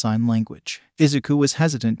answered in sign language. Izuku was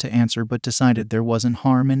hesitant to answer but decided there wasn't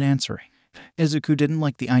harm in answering. Izuku didn't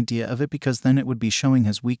like the idea of it because then it would be showing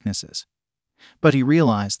his weaknesses. But he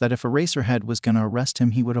realized that if Eraserhead was gonna arrest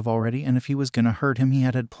him, he would have already, and if he was gonna hurt him, he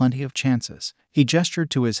had plenty of chances. He gestured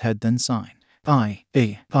to his head, then signed.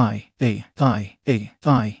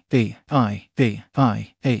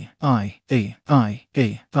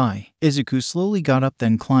 Izuku slowly got up,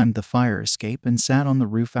 then climbed the fire escape and sat on the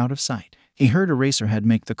roof out of sight. He heard Eraserhead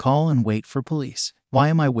make the call and wait for police. Why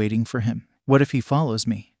am I waiting for him? What if he follows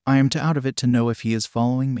me? I am out of it to know if he is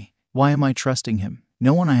following me. Why am I trusting him?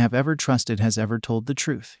 No one I have ever trusted has ever told the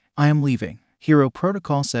truth. I am leaving. Hero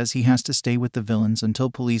Protocol says he has to stay with the villains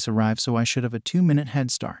until police arrive, so I should have a 2-minute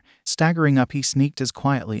head start. Staggering up, he sneaked as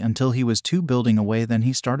quietly until he was 2 buildings away, then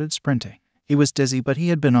he started sprinting. He was dizzy, but he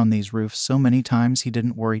had been on these roofs so many times he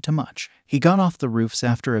didn't worry too much. He got off the roofs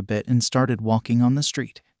after a bit and started walking on the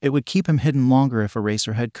street. It would keep him hidden longer if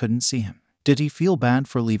Eraserhead couldn't see him. Did he feel bad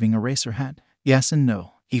for leaving Eraserhead? Yes and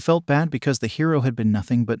no. He felt bad because the hero had been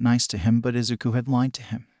nothing but nice to him, but Izuku had lied to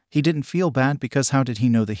him. He didn't feel bad because how did he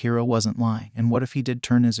know the hero wasn't lying, and what if he did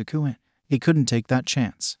turn Izuku in? He couldn't take that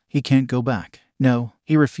chance. He can't go back. No,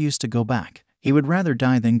 he refused to go back. He would rather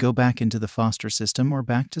die than go back into the foster system or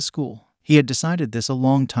back to school. He had decided this a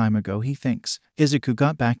long time ago, he thinks. Izuku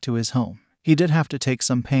got back to his home. He did have to take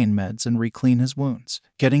some pain meds and re-clean his wounds.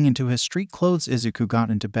 Getting into his street clothes, Izuku got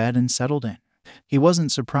into bed and settled in. He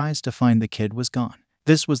wasn't surprised to find the kid was gone.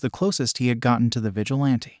 This was the closest he had gotten to the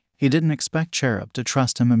vigilante. He didn't expect Cherub to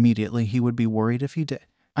trust him immediately. He would be worried if he did.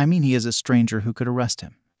 I mean, he is a stranger who could arrest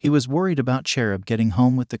him. He was worried about Cherub getting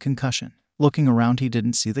home with the concussion. Looking around, he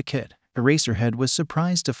didn't see the kid. Eraserhead was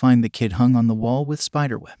surprised to find the kid hung on the wall with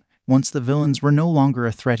spiderweb. Once the villains were no longer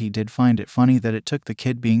a threat, he did find it funny that it took the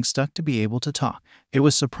kid being stuck to be able to talk. It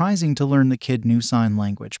was surprising to learn the kid knew sign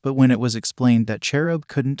language, but when it was explained that Cherub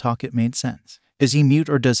couldn't talk, it made sense. Is he mute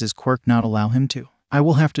or does his quirk not allow him to? I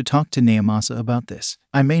will have to talk to Naomasa about this.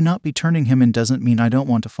 I may not be turning him in doesn't mean I don't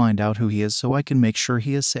want to find out who he is so I can make sure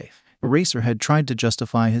he is safe. Eraserhead tried to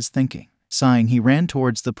justify his thinking. Sighing, he ran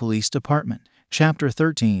towards the police department. Chapter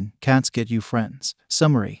 13, Cats Get You Friends.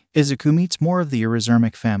 Summary. Izuku meets more of the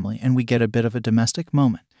Irezermic family and we get a bit of a domestic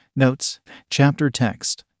moment. Notes. Chapter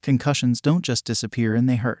text. Concussions don't just disappear and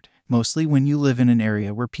they hurt. Mostly when you live in an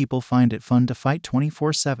area where people find it fun to fight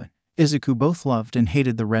 24/7. Izuku both loved and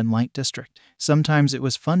hated the red light district. Sometimes it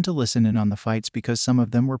was fun to listen in on the fights because some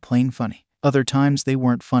of them were plain funny. Other times they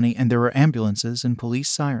weren't funny and there were ambulances and police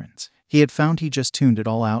sirens. He had found he just tuned it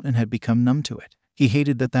all out and had become numb to it. He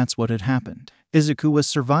hated that that's what had happened. Izuku was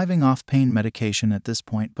surviving off pain medication at this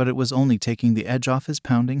point, but it was only taking the edge off his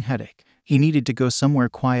pounding headache. He needed to go somewhere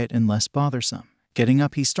quiet and less bothersome. Getting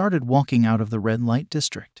up, he started walking out of the red light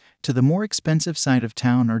district to the more expensive side of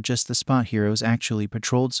town, or just the spot heroes actually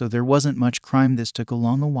patrolled, so there wasn't much crime. This took a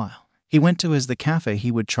long while. He went to the cafe.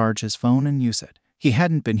 He would charge his phone and use it. He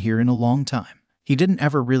hadn't been here in a long time. He didn't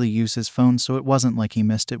ever really use his phone, so it wasn't like he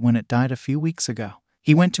missed it when it died a few weeks ago.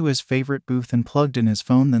 He went to his favorite booth and plugged in his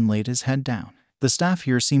phone, then laid his head down. The staff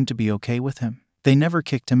here seemed to be okay with him. They never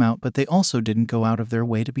kicked him out, but they also didn't go out of their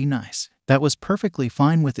way to be nice. That was perfectly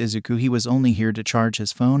fine with Izuku. He was only here to charge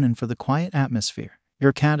his phone and for the quiet atmosphere.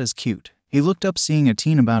 Your cat is cute. He looked up, seeing a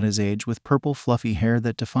teen about his age with purple fluffy hair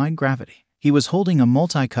that defied gravity. He was holding a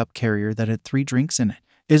multi-cup carrier that had 3 drinks in it.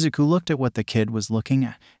 Izuku looked at what the kid was looking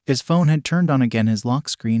at. His phone had turned on again. His lock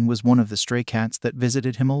screen was one of the stray cats that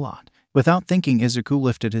visited him a lot. Without thinking, Izuku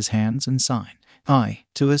lifted his hands and signed. "I."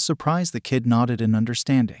 To his surprise, the kid nodded in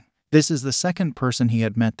understanding. This is the second person he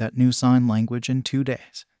had met that knew sign language in 2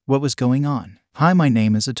 days. What was going on? "Hi, my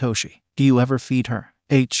name is Itoshi. Do you ever feed her?"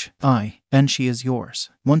 "And she is yours.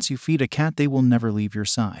 Once you feed a cat, they will never leave your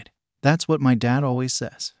side. That's what my dad always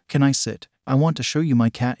says." "Can I sit? I want to show you my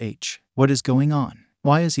cat." "What is going on?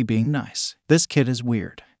 Why is he being nice? This kid is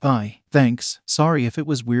weird." "Thanks. Sorry if it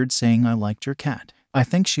was weird saying I liked your cat. I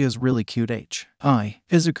think she is really cute."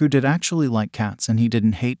 Izuku did actually like cats, and he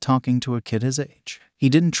didn't hate talking to a kid his age. He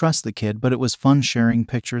didn't trust the kid, but it was fun sharing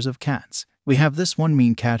pictures of cats. "We have this one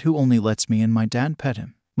mean cat who only lets me and my dad pet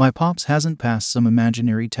him. My pops hasn't passed some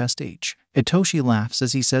imaginary test." Itoshi laughs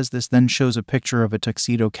as he says this, then shows a picture of a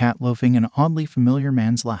tuxedo cat loafing in an oddly familiar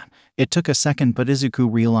man's lap. It took a second, but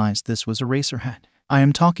Izuku realized this was Eraserhead. "I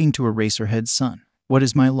am talking to Eraserhead's son. What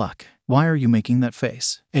is my luck? Why are you making that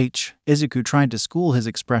face?" Izuku tried to school his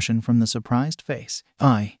expression from the surprised face.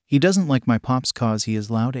 He doesn't like my pops cause he is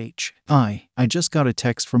loud." I just got a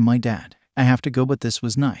text from my dad. I have to go, but this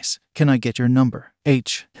was nice. Can I get your number?"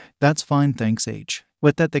 That's fine, thanks."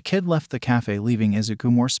 With that, the kid left the cafe, leaving Izuku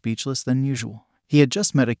more speechless than usual. He had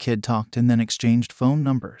just met a kid, talked, and then exchanged phone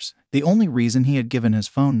numbers. The only reason he had given his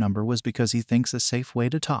phone number was because he thinks a safe way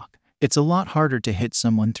to talk. It's a lot harder to hit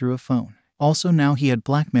someone through a phone. Also, now he had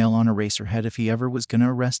blackmail on Eraserhead if he ever was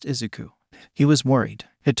gonna arrest Izuku. He was worried.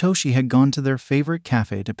 Hitoshi had gone to their favorite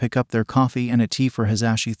cafe to pick up their coffee and a tea for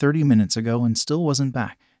Hisashi 30 minutes ago and still wasn't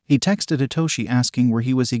back. He texted Hitoshi asking where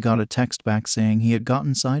he was. He got a text back saying he had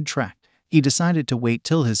gotten sidetracked. He decided to wait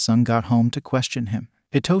till his son got home to question him.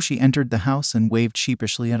 Hitoshi entered the house and waved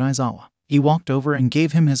sheepishly at Aizawa. He walked over and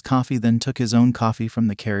gave him his coffee, then took his own coffee from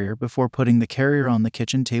the carrier before putting the carrier on the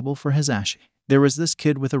kitchen table for Hisashi. There was this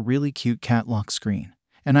kid with a really cute cat lock screen,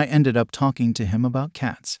 and I ended up talking to him about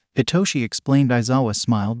cats. Hitoshi explained. Aizawa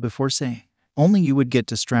smiled before saying, "Only you would get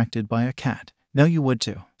distracted by a cat." "No, you would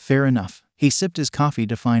too." "Fair enough." He sipped his coffee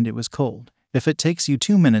to find it was cold. "If it takes you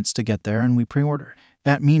 2 minutes to get there and we pre-ordered,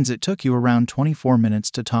 that means it took you around 24 minutes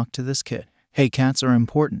to talk to this kid." "Hey, cats are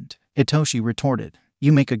important," Hitoshi retorted.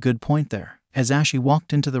 "You make a good point there." Hisashi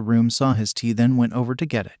walked into the room, saw his tea, then went over to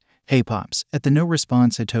get it. "Hey, Pops." At the no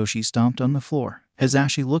response, Hitoshi stomped on the floor.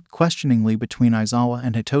 Hisashi looked questioningly between Aizawa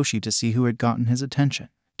and Hitoshi to see who had gotten his attention.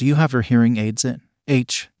 "Do you have your hearing aids in?"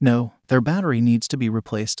 "No. Their battery needs to be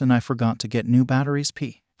replaced and I forgot to get new batteries."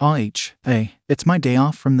 "Hey, it's my day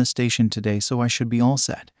off from the station today, so I should be all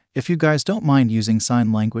set. If you guys don't mind using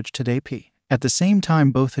sign language today, At the same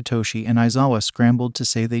time, both Hitoshi and Aizawa scrambled to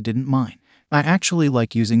say they didn't mind. "I actually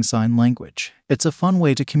like using sign language. It's a fun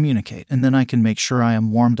way to communicate, and then I can make sure I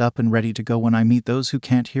am warmed up and ready to go when I meet those who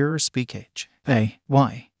can't hear or speak."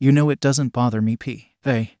 Why? You know it doesn't bother me,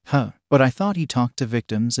 But I thought he talked to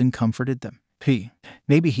victims and comforted them.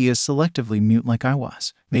 Maybe he is selectively mute like I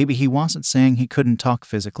was. Maybe he wasn't saying he couldn't talk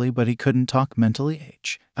physically, but he couldn't talk mentally.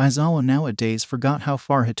 Aizawa nowadays forgot how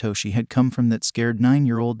far Hitoshi had come from that scared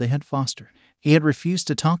 9-year-old they had fostered. He had refused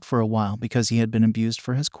to talk for a while because he had been abused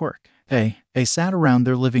for his quirk. They sat around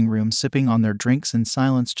their living room sipping on their drinks in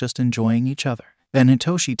silence, just enjoying each other. Then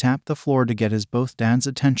Hitoshi tapped the floor to get his both dads'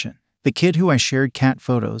 attention. The kid who I shared cat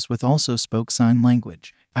photos with also spoke sign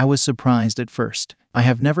language. I was surprised at first. I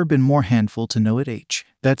have never been more handful to know it. H.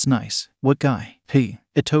 That's nice. What guy? P.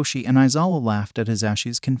 Hitoshi and Aizawa laughed at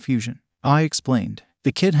Hisashi's confusion. I explained.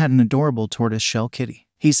 The kid had an adorable tortoise-shell kitty.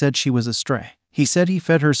 He said she was a stray. He said he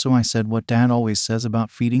fed her, so I said what Dad always says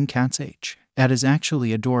about feeding cats. H. That is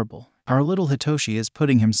actually adorable. Our little Hitoshi is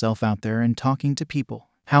putting himself out there and talking to people.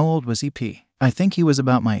 How old was he? P. I think he was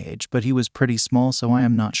about my age, but he was pretty small, so I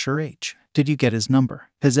am not sure. H. Did you get his number?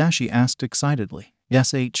 Hisashi asked excitedly.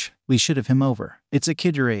 Yes. H. We should have him over. It's a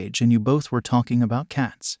kid your age and you both were talking about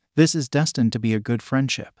cats. This is destined to be a good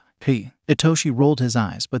friendship. P. Hitoshi rolled his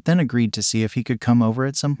eyes but then agreed to see if he could come over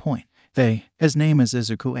at some point. His name is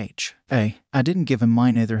Izuku. H. I didn't give him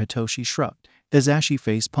mine either. Hitoshi shrugged. Hisashi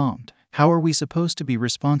face palmed. How are we supposed to be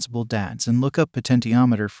responsible dads and look up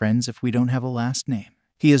potentiometer friends if we don't have a last name?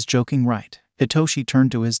 He is joking, right? Hitoshi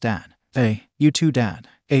turned to his dad. You too, Dad.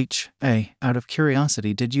 H. Out of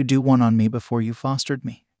curiosity, did you do one on me before you fostered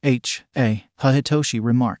me? H. Hitoshi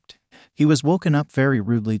remarked. He was woken up very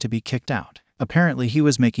rudely to be kicked out. Apparently he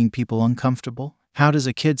was making people uncomfortable. How does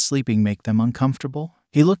a kid sleeping make them uncomfortable?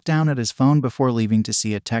 He looked down at his phone before leaving to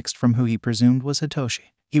see a text from who he presumed was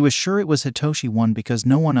Hitoshi. He was sure it was Hitoshi, 1 because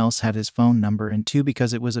no one else had his phone number and 2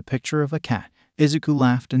 because it was a picture of a cat. Izuku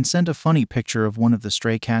laughed and sent a funny picture of one of the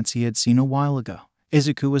stray cats he had seen a while ago.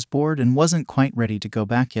 Izuku was bored and wasn't quite ready to go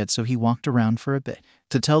back yet, so he walked around for a bit.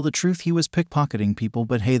 To tell the truth, he was pickpocketing people,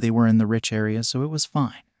 but hey, they were in the rich area, so it was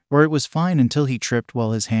fine. Or it was fine until he tripped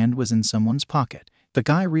while his hand was in someone's pocket. The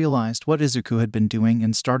guy realized what Izuku had been doing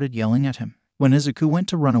and started yelling at him. When Izuku went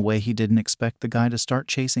to run away, he didn't expect the guy to start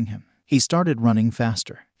chasing him. He started running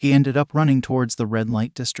faster. He ended up running towards the red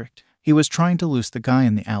light district. He was trying to loose the guy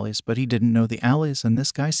in the alleys, but he didn't know the alleys and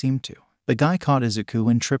this guy seemed to. The guy caught Izuku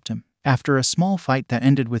and tripped him. After a small fight that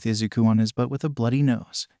ended with Izuku on his butt with a bloody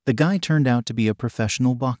nose, the guy turned out to be a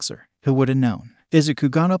professional boxer. Who would have known? Izuku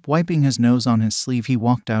got up, wiping his nose on his sleeve. He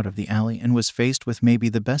walked out of the alley and was faced with maybe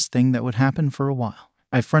the best thing that would happen for a while.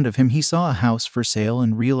 In front of him he saw a house for sale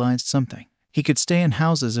and realized something. He could stay in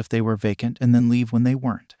houses if they were vacant and then leave when they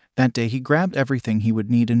weren't. That day he grabbed everything he would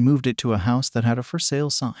need and moved it to a house that had a for sale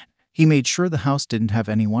sign. He made sure the house didn't have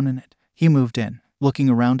anyone in it. He moved in. Looking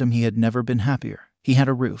around him, he had never been happier. He had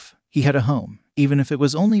a roof. He had a home. Even if it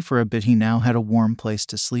was only for a bit, he now had a warm place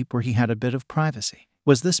to sleep where he had a bit of privacy.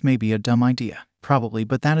 Was this maybe a dumb idea? Probably,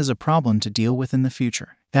 but that is a problem to deal with in the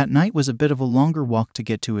future. That night was a bit of a longer walk to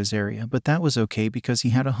get to his area, but that was okay because he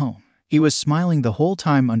had a home. He was smiling the whole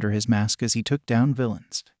time under his mask as he took down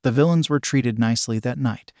villains. The villains were treated nicely that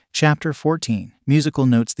night. Chapter 14. Musical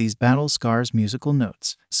notes. These battle scars. Musical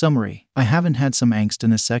notes. Summary. I haven't had some angst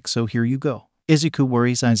in a sec, so here you go. Izuku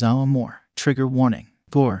worries Aizawa more. Trigger warning.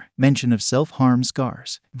 Gore. Mention of self-harm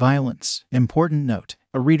scars. Violence. Important note.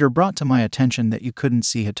 A reader brought to my attention that you couldn't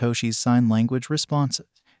see Hitoshi's sign language responses.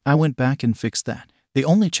 I went back and fixed that. The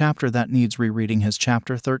only chapter that needs rereading is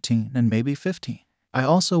chapter 13 and maybe 15. I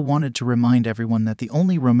also wanted to remind everyone that the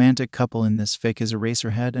only romantic couple in this fic is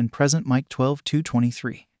Eraserhead and Present Mike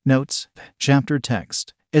 12-23. Notes. Chapter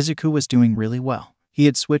text. Izuku was doing really well. He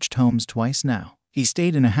had switched homes twice now. He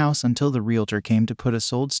stayed in a house until the realtor came to put a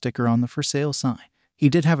sold sticker on the for sale sign. He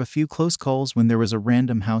did have a few close calls when there was a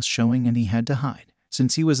random house showing and he had to hide.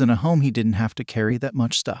 Since he was in a home, he didn't have to carry that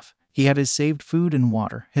much stuff. He had his saved food and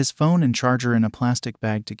water, his phone and charger in a plastic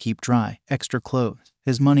bag to keep dry, extra clothes,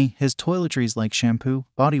 his money, his toiletries like shampoo,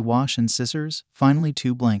 body wash and scissors, finally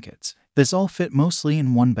 2 blankets. This all fit mostly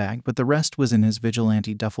in one bag, but the rest was in his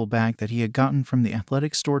vigilante duffel bag that he had gotten from the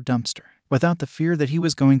athletic store dumpster. Without the fear that he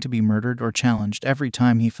was going to be murdered or challenged every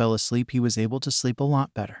time he fell asleep, he was able to sleep a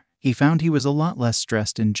lot better. He found he was a lot less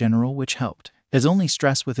stressed in general, which helped. His only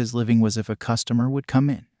stress with his living was if a customer would come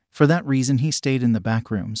in. For that reason, he stayed in the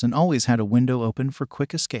back rooms and always had a window open for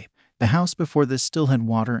quick escape. The house before this still had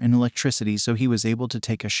water and electricity, so he was able to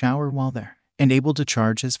take a shower while there, and able to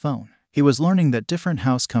charge his phone. He was learning that different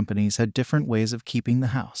house companies had different ways of keeping the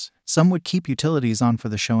house. Some would keep utilities on for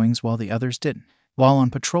the showings while the others didn't. While on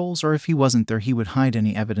patrols, or if he wasn't there, he would hide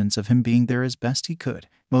any evidence of him being there as best he could.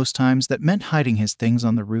 Most times that meant hiding his things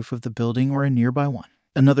on the roof of the building or a nearby one.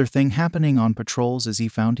 Another thing happening on patrols is he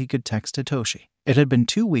found he could text Hitoshi. It had been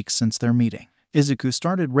 2 weeks since their meeting. Izuku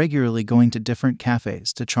started regularly going to different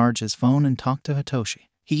cafes to charge his phone and talk to Hitoshi.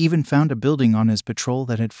 He even found a building on his patrol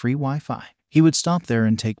that had free Wi-Fi. He would stop there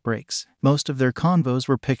and take breaks. Most of their convos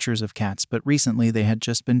were pictures of cats, but recently they had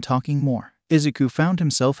just been talking more. Izuku found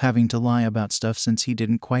himself having to lie about stuff since he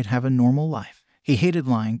didn't quite have a normal life. He hated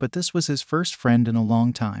lying, but this was his first friend in a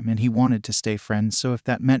long time and he wanted to stay friends, so if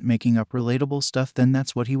that meant making up relatable stuff, then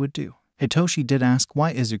that's what he would do. Hitoshi did ask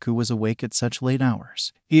why Izuku was awake at such late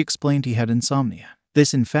hours. He explained he had insomnia.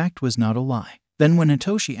 This in fact was not a lie. Then when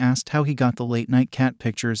Hitoshi asked how he got the late-night cat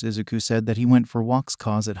pictures, Izuku said that he went for walks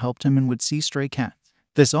cause it helped him and would see stray cats.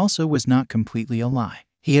 This also was not completely a lie.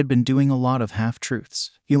 He had been doing a lot of half-truths.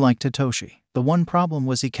 He liked Hitoshi. The one problem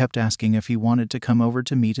was he kept asking if he wanted to come over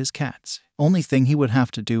to meet his cats. Only thing he would have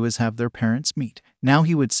to do is have their parents meet. Now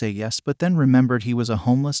he would say yes, but then remembered he was a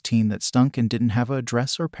homeless teen that stunk and didn't have an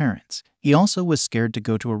address or parents. He also was scared to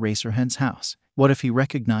go to Eraserhead's house. What if he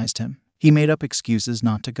recognized him? He made up excuses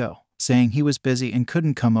not to go, saying he was busy and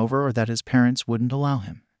couldn't come over or that his parents wouldn't allow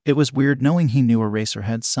him. It was weird knowing he knew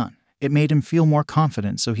Eraserhead's son. It made him feel more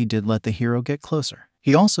confident, so he did let the hero get closer.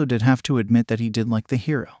 He also did have to admit that he did like the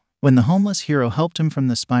hero. When the homeless hero helped him from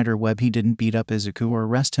the spider web, he didn't beat up Izuku or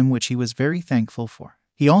arrest him, which he was very thankful for.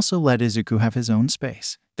 He also let Izuku have his own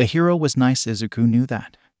space. The hero was nice, Izuku knew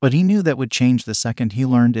that. But he knew that would change the second he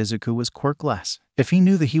learned Izuku was quirkless. If he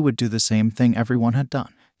knew that he would do the same thing everyone had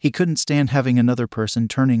done. He couldn't stand having another person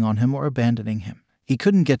turning on him or abandoning him. He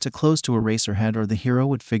couldn't get too close to Eraserhead or the hero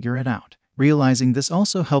would figure it out. Realizing this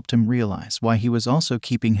also helped him realize why he was also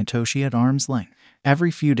keeping Hitoshi at arm's length. Every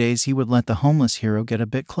few days he would let the homeless hero get a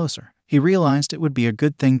bit closer. He realized it would be a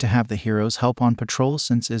good thing to have the hero's help on patrol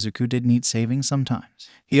since Izuku did need saving sometimes.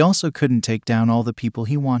 He also couldn't take down all the people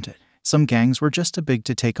he wanted. Some gangs were just too big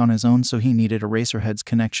to take on his own, so he needed Eraserhead's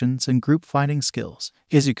connections and group fighting skills.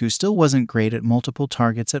 Izuku still wasn't great at multiple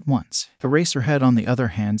targets at once. Eraserhead, on the other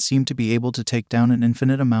hand, seemed to be able to take down an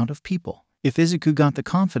infinite amount of people. If Izuku got the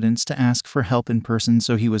confidence to ask for help in person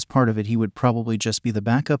so he was part of it, he would probably just be the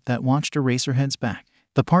backup that watched Eraserhead's back.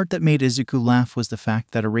 The part that made Izuku laugh was the fact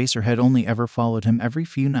that Eraserhead only ever followed him every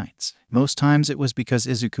few nights. Most times it was because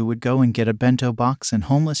Izuku would go and get a bento box and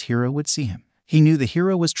homeless hero would see him. He knew the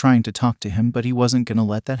hero was trying to talk to him, but he wasn't gonna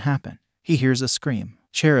let that happen. He hears a scream.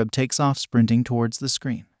 Cherub takes off sprinting towards the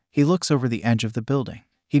scream. He looks over the edge of the building.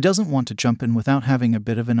 He doesn't want to jump in without having a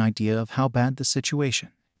bit of an idea of how bad the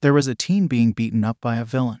situation. There was a teen being beaten up by a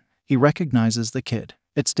villain. He recognizes the kid.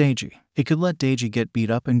 It's Deiji. He could let Deiji get beat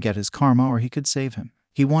up and get his karma, or he could save him.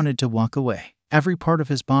 He wanted to walk away. Every part of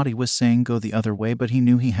his body was saying go the other way, but he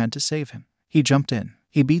knew he had to save him. He jumped in.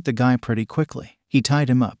 He beat the guy pretty quickly. He tied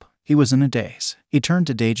him up. He was in a daze. He turned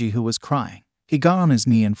to Deiji, who was crying. He got on his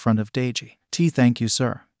knee in front of Deiji. Thank you,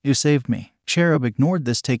 sir. You saved me. Cherub ignored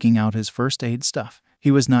this, taking out his first aid stuff.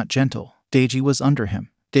 He was not gentle. Deiji was under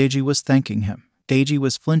him. Deiji was thanking him. Deiji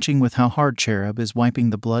was flinching with how hard Cherub is wiping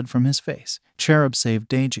the blood from his face. Cherub saved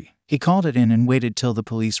Deiji. He called it in and waited till the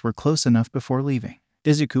police were close enough before leaving.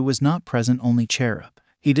 Izuku was not present, only Cherub.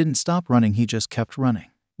 He didn't stop running, he just kept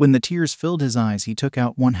running. When the tears filled his eyes, he took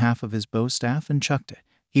out one half of his bow staff and chucked it.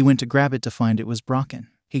 He went to grab it to find it was broken.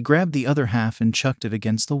 He grabbed the other half and chucked it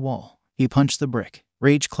against the wall. He punched the brick.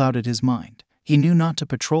 Rage clouded his mind. He knew not to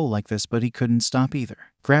patrol like this, but he couldn't stop either.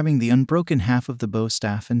 Grabbing the unbroken half of the bow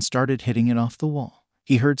staff and started hitting it off the wall.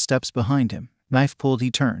 He heard steps behind him. Knife pulled, he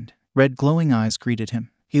turned. Red glowing eyes greeted him.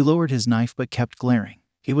 He lowered his knife but kept glaring.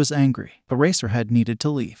 He was angry. Eraserhead needed to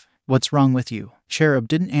leave. What's wrong with you? Cherub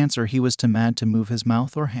didn't answer. He was too mad to move his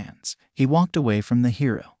mouth or hands. He walked away from the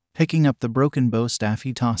hero. Picking up the broken bow staff,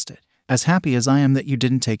 he tossed it. As happy as I am that you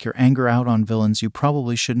didn't take your anger out on villains, you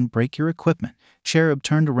probably shouldn't break your equipment. Cherub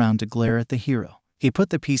turned around to glare at the hero. He put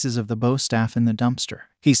the pieces of the bow staff in the dumpster.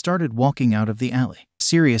 He started walking out of the alley.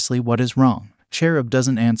 Seriously, what is wrong? Cherub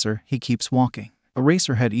doesn't answer. He keeps walking.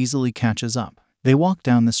 Eraserhead easily catches up. They walk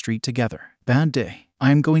down the street together. Bad day.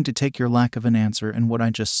 I am going to take your lack of an answer and what I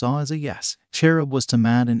just saw as a yes. Cherub was too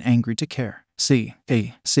mad and angry to care.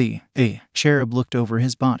 Cherub looked over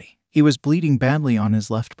his body. He was bleeding badly on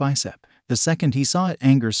his left bicep. The second he saw it,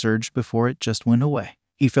 anger surged before it just went away.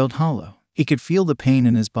 He felt hollow. He could feel the pain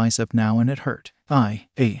in his bicep now and it hurt.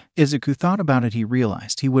 Izuku thought about it. He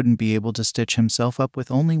realized he wouldn't be able to stitch himself up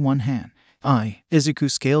with only one hand. Izuku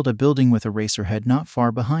scaled a building with Eraserhead not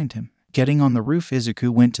far behind him. Getting on the roof, Izuku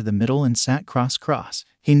went to the middle and sat cross.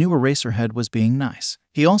 He knew Eraserhead was being nice.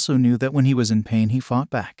 He also knew that when he was in pain, he fought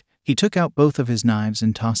back. He took out both of his knives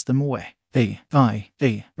and tossed them away.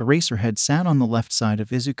 Eraserhead sat on the left side of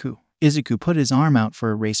Izuku. Izuku put his arm out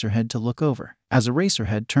for Eraserhead to look over. As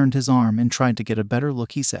Eraserhead turned his arm and tried to get a better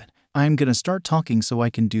look, he said, I am gonna start talking so I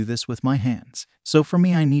can do this with my hands. So for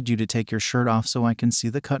me, I need you to take your shirt off so I can see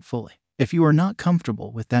the cut fully. If you are not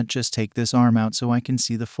comfortable with that, just take this arm out so I can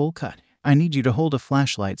see the full cut. I need you to hold a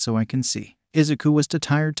flashlight so I can see. Izuku was too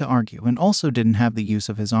tired to argue and also didn't have the use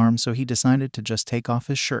of his arm, so he decided to just take off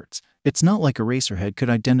his shirts. It's not like Eraserhead could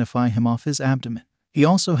identify him off his abdomen. He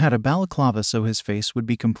also had a balaclava so his face would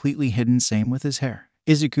be completely hidden, same with his hair.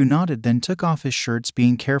 Izuku nodded, then took off his shirts,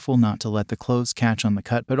 being careful not to let the clothes catch on the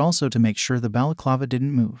cut but also to make sure the balaclava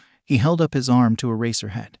didn't move. He held up his arm to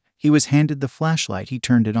Eraserhead. He was handed the flashlight. He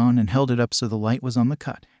turned it on and held it up so the light was on the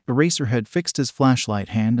cut. Eraserhead fixed his flashlight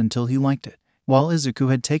hand until he liked it. While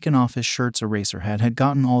Izuku had taken off his shirts, Eraserhead had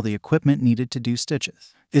gotten all the equipment needed to do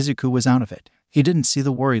stitches. Izuku was out of it. He didn't see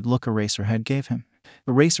the worried look Eraserhead gave him.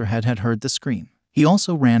 Eraserhead had heard the scream. He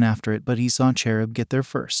also ran after it, but he saw Cherub get there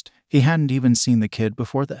first. He hadn't even seen the kid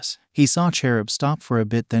before this. He saw Cherub stop for a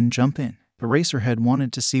bit, then jump in. Eraserhead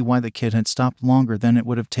wanted to see why the kid had stopped longer than it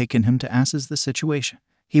would have taken him to assess the situation.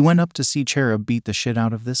 He went up to see Cherub beat the shit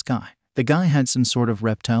out of this guy. The guy had some sort of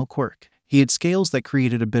reptile quirk. He had scales that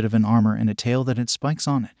created a bit of an armor and a tail that had spikes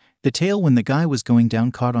on it. The tail, when the guy was going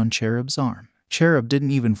down, caught on Cherub's arm. Cherub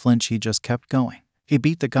didn't even flinch, he just kept going. He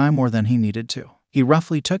beat the guy more than he needed to. He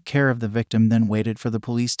roughly took care of the victim, then waited for the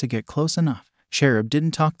police to get close enough. Cherub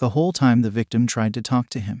didn't talk the whole time the victim tried to talk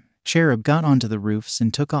to him. Cherub got onto the roofs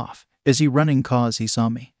and took off. Is he running? Cause he saw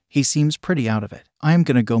me. He seems pretty out of it. I am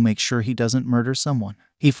gonna go make sure he doesn't murder someone.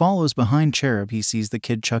 He follows behind Cherub. He sees the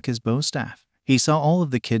kid chuck his bow staff. He saw all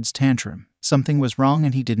of the kid's tantrum. Something was wrong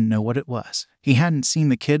and he didn't know what it was. He hadn't seen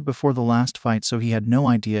the kid before the last fight, so he had no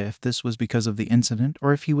idea if this was because of the incident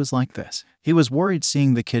or if he was like this. He was worried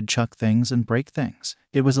seeing the kid chuck things and break things.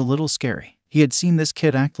 It was a little scary. He had seen this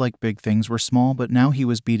kid act like big things were small, but now he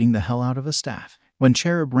was beating the hell out of a staff. When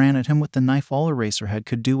Cherub ran at him with the knife, all Eraserhead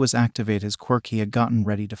could do was activate his quirk. He had gotten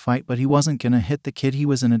ready to fight, but he wasn't gonna hit the kid. He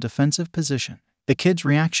was in a defensive position. The kid's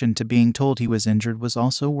reaction to being told he was injured was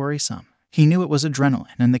also worrisome. He knew it was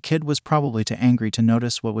adrenaline, and the kid was probably too angry to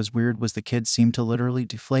notice. What was weird was the kid seemed to literally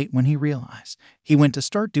deflate when he realized. He went to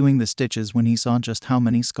start doing the stitches when he saw just how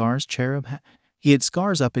many scars Cherub had. He had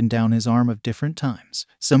scars up and down his arm of different times.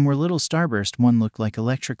 Some were little starburst, one looked like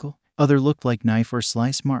electrical, other looked like knife or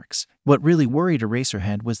slice marks. What really worried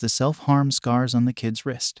Eraserhead was the self-harm scars on the kid's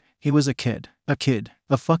wrist. He was a kid.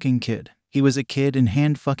 A fucking kid. He was a kid, in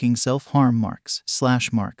hand fucking self-harm marks,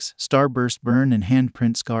 slash marks, starburst burn, and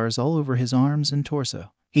handprint scars all over his arms and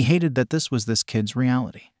torso. He hated that this was this kid's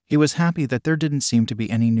reality. He was happy that there didn't seem to be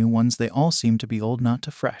any new ones. They all seemed to be old, not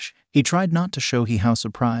to fresh. He tried not to show how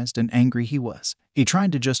surprised and angry he was. He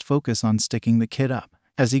tried to just focus on sticking the kid up.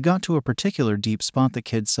 As he got to a particular deep spot, the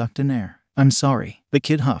kid sucked in air. I'm sorry, the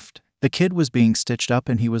kid huffed. The kid was being stitched up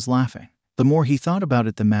and he was laughing. The more he thought about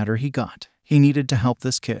it, the madder he got. He needed to help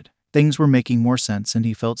this kid. Things were making more sense and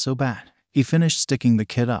he felt so bad. He finished sticking the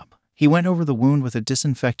kid up. He went over the wound with a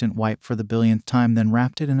disinfectant wipe for the billionth time, then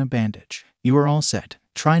wrapped it in a bandage. You are all set.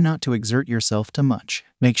 Try not to exert yourself too much.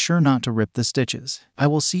 Make sure not to rip the stitches. I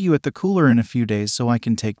will see you at the cooler in a few days so I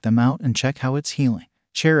can take them out and check how it's healing.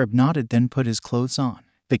 Cherub nodded, then put his clothes on.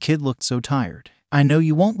 The kid looked so tired. I know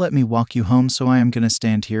you won't let me walk you home, so I am gonna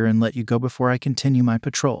stand here and let you go before I continue my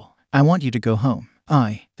patrol. I want you to go home.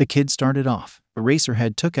 The kid started off.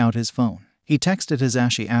 Eraserhead took out his phone. He texted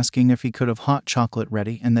Hisashi asking if he could have hot chocolate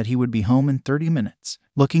ready and that he would be home in 30 minutes.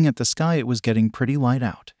 Looking at the sky, it was getting pretty light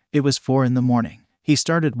out. It was 4 in the morning. He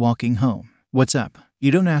started walking home. What's up?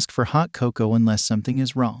 You don't ask for hot cocoa unless something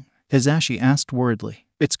is wrong, Hisashi asked worriedly.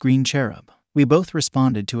 It's Green Cherub. We both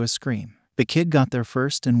responded to a scream. The kid got there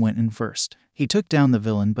first and went in first. He took down the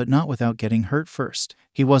villain, but not without getting hurt first.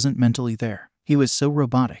 He wasn't mentally there. He was so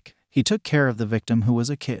robotic. He took care of the victim, who was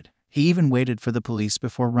a kid. He even waited for the police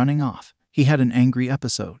before running off. He had an angry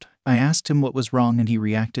episode. I asked him what was wrong and he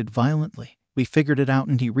reacted violently. We figured it out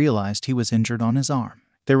and he realized he was injured on his arm.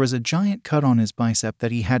 There was a giant cut on his bicep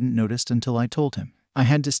that he hadn't noticed until I told him. I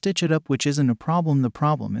had to stitch it up, which isn't a problem. The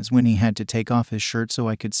problem is when he had to take off his shirt so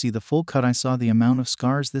I could see the full cut. I saw the amount of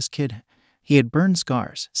scars this kid had. He had burned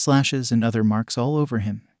scars, slashes, and other marks all over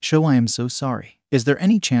him. I am so sorry. Is there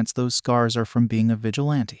any chance those scars are from being a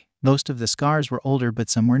vigilante? Most of the scars were older, but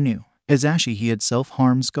some were new. Hisashi, he had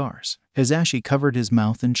self-harm scars. Hisashi covered his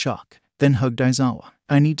mouth in shock, then hugged Aizawa.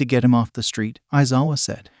 I need to get him off the street, Aizawa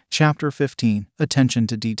said. Chapter 15. Attention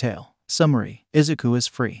to detail. Summary. Izuku is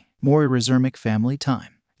free. More Irezermic family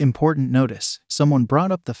time. Important notice. Someone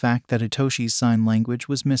brought up the fact that Hitoshi's sign language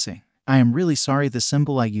was missing. I am really sorry, the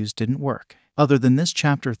symbol I used didn't work. Other than this,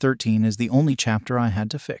 chapter 13 is the only chapter I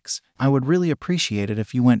had to fix. I would really appreciate it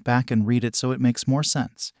if you went back and read it so it makes more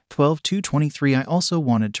sense. 12-23. I also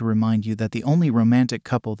wanted to remind you that the only romantic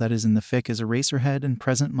couple that is in the fic is Eraserhead and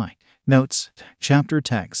Present Mike. Notes. Chapter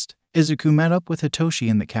text. Izuku met up with Hitoshi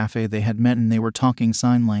in the cafe. They had met and they were talking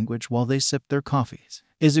sign language while they sipped their coffees.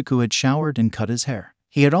 Izuku had showered and cut his hair.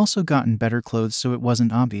 He had also gotten better clothes so it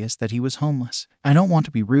wasn't obvious that he was homeless. I don't want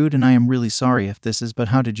to be rude and I am really sorry if this is, but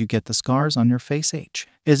how did you get the scars on your face?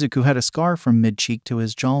 Izuku had a scar from mid-cheek to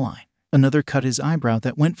his jawline. Another cut his eyebrow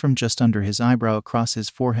that went from just under his eyebrow across his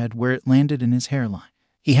forehead where it landed in his hairline.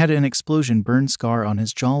 He had an explosion burn scar on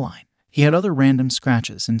his jawline. He had other random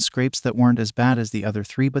scratches and scrapes that weren't as bad as the other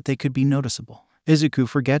 3, but they could be noticeable. Izuku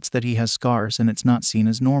forgets that he has scars and it's not seen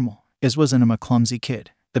as normal. Is wasn't a clumsy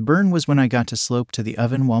kid. The burn was when I got to slope to the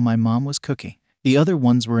oven while my mom was cooking. The other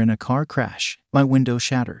ones were in a car crash. My window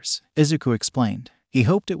shatters, Izuku explained. He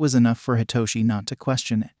hoped it was enough for Hitoshi not to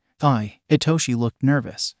question it. Hitoshi looked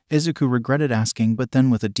nervous. Izuku regretted asking, but then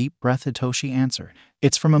with a deep breath Hitoshi answered.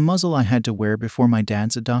 It's from a muzzle I had to wear before my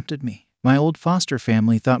dad's adopted me. My old foster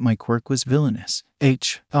family thought my quirk was villainous.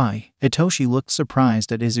 Hitoshi looked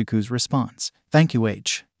surprised at Izuku's response. Thank you,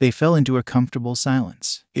 H. They fell into a comfortable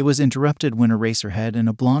silence. It was interrupted when a racerhead and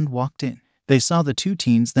a blonde walked in. They saw the 2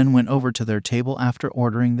 teens, then went over to their table after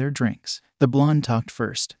ordering their drinks. The blonde talked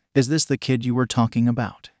first. Is this the kid you were talking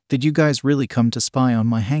about? Did you guys really come to spy on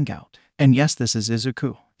my hangout? And yes, this is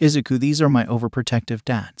Izuku. Izuku, these are my overprotective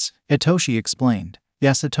dads. Hitoshi explained.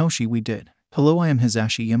 Yes, Hitoshi, we did. Hello, I am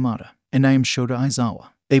Hisashi Yamada. And I am Shota Aizawa.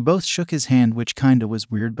 They both shook his hand, which kinda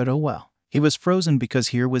was weird, but oh well. He was frozen because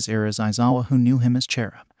here was Era's Aizawa, who knew him as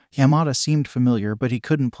Cherub. Yamada seemed familiar, but he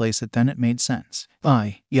couldn't place it. Then it made sense.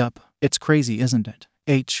 Yup. It's crazy, isn't it?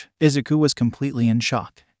 Izuku was completely in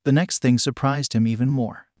shock. The next thing surprised him even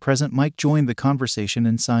more. Present Mike joined the conversation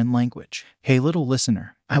in sign language. Hey little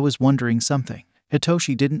listener, I was wondering something.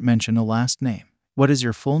 Hitoshi didn't mention a last name. What is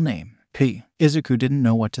your full name? Izuku didn't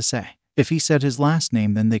know what to say. If he said his last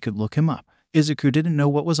name, then they could look him up. Izuku didn't know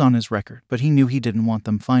what was on his record, but he knew he didn't want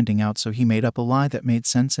them finding out, so he made up a lie that made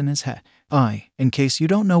sense in his head. In case you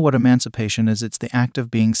don't know what emancipation is, it's the act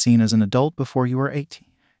of being seen as an adult before you are 18.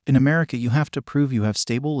 In America, you have to prove you have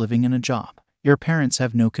stable living and a job. Your parents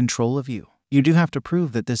have no control of you. You do have to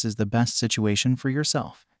prove that this is the best situation for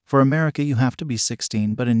yourself. For America, you have to be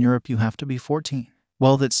 16, but in Europe, you have to be 14.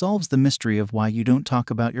 Well, that solves the mystery of why you don't talk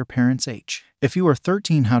about your parents' age. If you were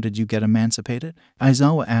 13, how did you get emancipated?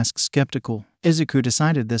 Aizawa asked, skeptical. Izuku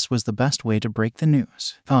decided this was the best way to break the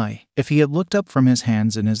news. If he had looked up from his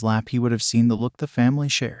hands in his lap, he would have seen the look the family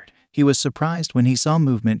shared. He was surprised when he saw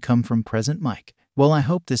movement come from present Mike. Well, I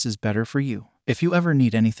hope this is better for you. If you ever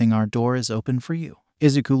need anything, our door is open for you.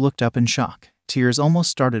 Izuku looked up in shock. Tears almost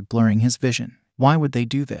started blurring his vision. Why would they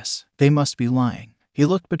do this? They must be lying. He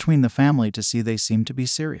looked between the family to see they seemed to be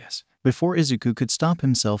serious. Before Izuku could stop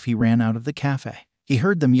himself, he ran out of the cafe. He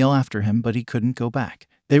heard them yell after him, but he couldn't go back.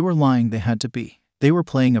 They were lying, they had to be. They were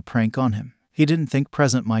playing a prank on him. He didn't think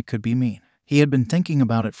present Mike could be mean. He had been thinking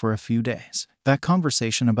about it for a few days. That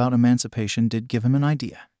conversation about emancipation did give him an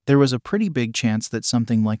idea. There was a pretty big chance that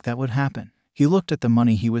something like that would happen. He looked at the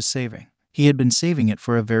money he was saving. He had been saving it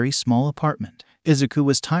for a very small apartment. Izuku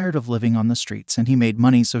was tired of living on the streets, and he made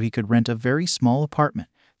money so he could rent a very small apartment.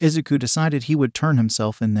 Izuku decided he would turn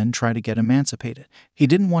himself in, then try to get emancipated. He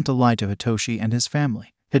didn't want to lie to Hitoshi and his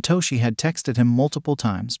family. Hitoshi had texted him multiple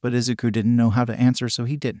times, but Izuku didn't know how to answer, so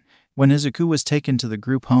he didn't. When Izuku was taken to the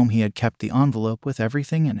group home, he had kept the envelope with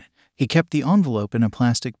everything in it. He kept the envelope in a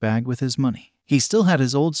plastic bag with his money. He still had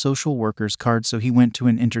his old social worker's card, so he went to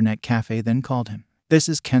an internet cafe, then called him. This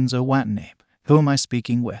is Kenzo Watanabe. Who am I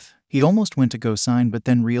speaking with? He almost went to go sign, but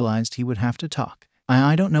then realized he would have to talk.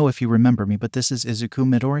 I don't know if you remember me, but this is Izuku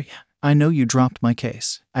Midori. I know you dropped my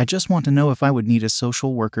case. I just want to know if I would need a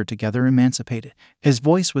social worker to get emancipated. His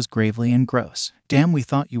voice was gravely and gross. Damn, we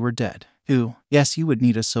thought you were dead. Ooh, yes, you would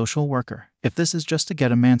need a social worker. If this is just to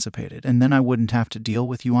get emancipated, and then I wouldn't have to deal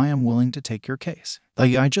with you, I am willing to take your case.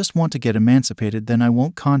 I just want to get emancipated, then I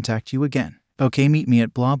won't contact you again. Okay, meet me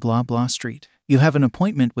at blah blah blah street. You have an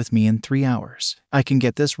appointment with me in 3 hours. I can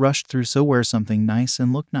get this rushed through, so wear something nice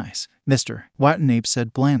and look nice. Mr. Watanabe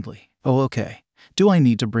said blandly. Oh, okay. Do I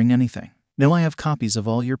need to bring anything? No, I have copies of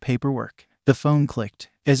all your paperwork. The phone clicked.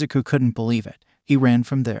 Izuku couldn't believe it. He ran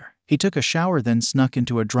from there. He took a shower, then snuck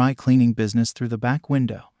into a dry cleaning business through the back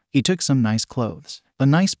window. He took some nice clothes, a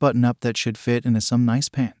nice button-up that should fit into some nice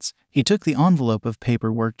pants. He took the envelope of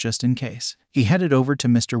paperwork just in case. He headed over to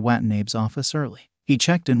Mr. Watanabe's office early. He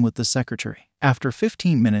checked in with the secretary. After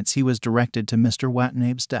 15 minutes, he was directed to Mr.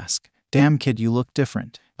 Watanabe's desk. Damn kid, you look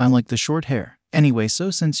different. I like the short hair. Anyway,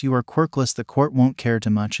 so since you are quirkless, the court won't care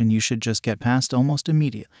too much and you should just get passed almost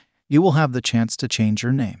immediately. You will have the chance to change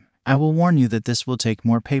your name. I will warn you that this will take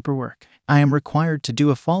more paperwork. I am required to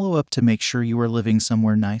do a follow-up to make sure you are living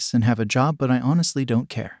somewhere nice and have a job, but I honestly don't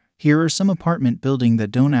care. Here are some apartment buildings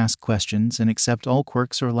that don't ask questions and accept all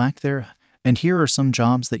quirks or lack thereof. And here are some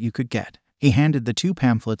jobs that you could get. He handed the 2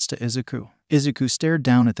 pamphlets to Izuku. Izuku stared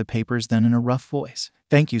down at the papers, then in a rough voice.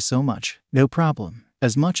 Thank you so much. No problem.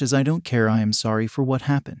 As much as I don't care, I am sorry for what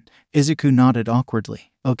happened. Izuku nodded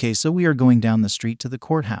awkwardly. Okay, so we are going down the street to the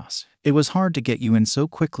courthouse. It was hard to get you in so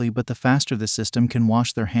quickly, but the faster the system can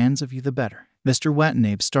wash their hands of you, the better. Mr.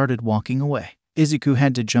 Watanabe started walking away. Izuku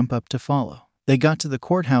had to jump up to follow. They got to the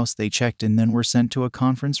courthouse, they checked in, then were sent to a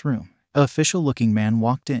conference room. An official-looking man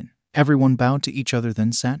walked in. Everyone bowed to each other,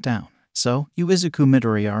 then sat down. So, you Izuku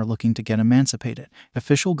Midoriya are looking to get emancipated?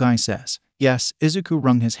 Official guy says. Yes, Izuku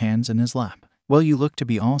wrung his hands in his lap. Well, you look to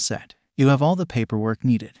be all set. You have all the paperwork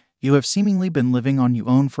needed. You have seemingly been living on your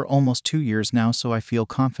own for almost 2 years now, so I feel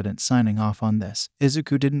confident signing off on this.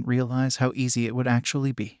 Izuku didn't realize how easy it would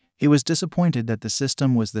actually be. He was disappointed that the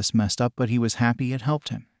system was this messed up, but he was happy it helped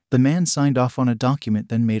him. The man signed off on a document,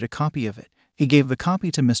 then made a copy of it. He gave the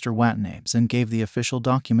copy to Mr. Watanabe and gave the official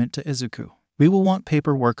document to Izuku. We will want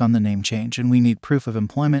paperwork on the name change, and we need proof of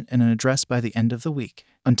employment and an address by the end of the week.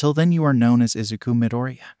 Until then, you are known as Izuku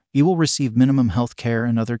Midoriya. You will receive minimum health care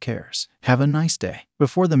and other cares. Have a nice day.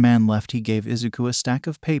 Before the man left, he gave Izuku a stack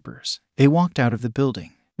of papers. They walked out of the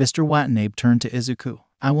building. Mr. Watanabe turned to Izuku.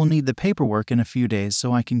 I will need the paperwork in a few days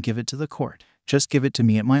so I can give it to the court. Just give it to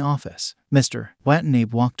me at my office. Mr.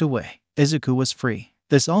 Watanabe walked away. Izuku was free.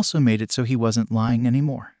 This also made it so he wasn't lying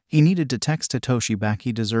anymore. He needed to text Hitoshi back.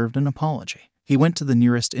 He deserved an apology. He went to the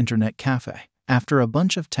nearest internet cafe. After a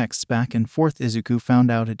bunch of texts back and forth, Izuku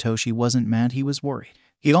found out Hitoshi wasn't mad, he was worried.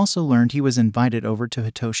 He also learned he was invited over to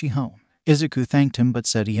Hitoshi home. Izuku thanked him but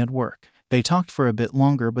said he had work. They talked for a bit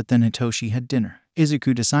longer, but then Hitoshi had dinner.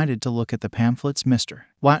 Izuku decided to look at the pamphlets Mr.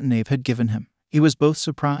 Watanabe had given him. He was both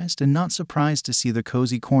surprised and not surprised to see the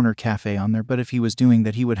Cozy Corner Cafe on there, but if he was doing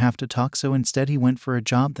that he would have to talk, so instead he went for a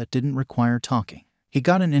job that didn't require talking. He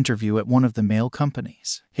got an interview at one of the mail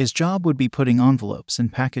companies. His job would be putting envelopes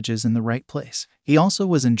and packages in the right place. He also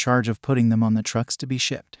was in charge of putting them on the trucks to be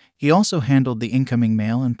shipped. He also handled the incoming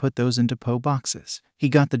mail and put those into PO boxes. He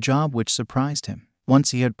got the job, which surprised him.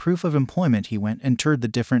 Once he had proof of employment, he went and toured the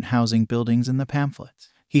different housing buildings in the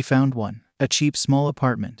pamphlets. He found one, a cheap small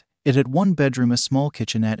apartment. It had 1 bedroom, a small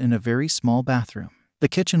kitchenette, and a very small bathroom. The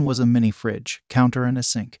kitchen was a mini fridge, counter, and a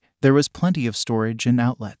sink. There was plenty of storage and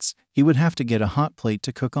outlets. He would have to get a hot plate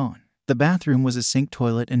to cook on. The bathroom was a sink,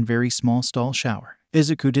 toilet, and very small stall shower.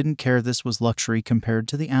 Izuku didn't care. This was luxury compared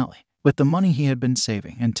to the alley. With the money he had been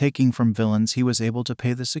saving and taking from villains, he was able to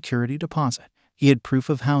pay the security deposit. He had proof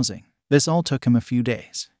of housing. This all took him a few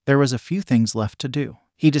days. There was a few things left to do.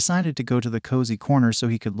 He decided to go to the Cozy Corner so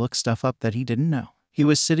he could look stuff up that he didn't know. He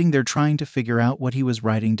was sitting there trying to figure out what he was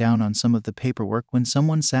writing down on some of the paperwork when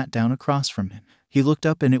someone sat down across from him. He looked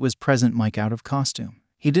up and it was Present Mike, out of costume.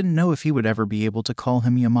 He didn't know if he would ever be able to call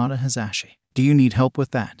him Yamada Hazashi. Do you need help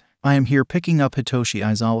with that? I am here picking up Hitoshi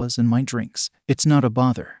Aizawa's and my drinks. It's not a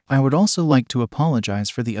bother. I would also like to apologize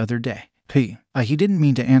for the other day. He didn't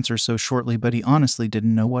mean to answer so shortly, but he honestly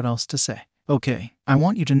didn't know what else to say. Okay, I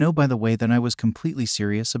want you to know, by the way, that I was completely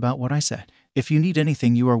serious about what I said. If you need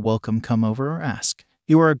anything, you are welcome, come over or ask.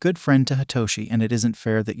 You are a good friend to Hitoshi, and it isn't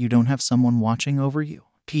fair that you don't have someone watching over you.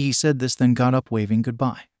 He said this, then got up waving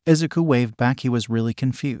goodbye. Izuku waved back. He was really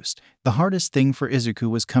confused. The hardest thing for Izuku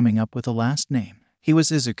was coming up with a last name. He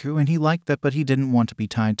was Izuku and he liked that, but he didn't want to be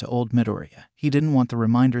tied to old Midoriya. He didn't want the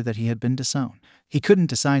reminder that he had been disowned. He couldn't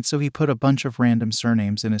decide, so he put a bunch of random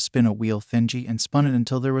surnames in a spin-a-wheel thingy and spun it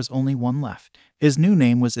until there was only one left. His new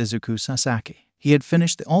name was Izuku Sasaki. He had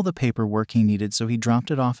finished all the paperwork he needed, so he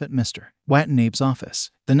dropped it off at Mr. Watanabe's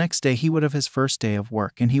office. The next day he would have his first day of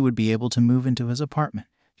work and he would be able to move into his apartment.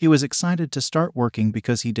 He was excited to start working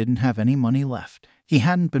because he didn't have any money left. He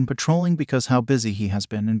hadn't been patrolling because how busy he has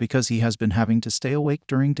been, and because he has been having to stay awake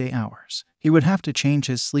during day hours. He would have to change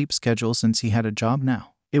his sleep schedule since he had a job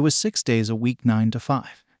now. It was 6 days a week, 9 to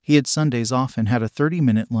 5. He had Sundays off and had a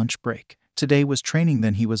 30-minute lunch break. Today was training,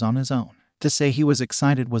 then he was on his own. To say he was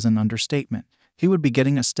excited was an understatement. He would be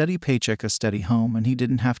getting a steady paycheck, a steady home, and he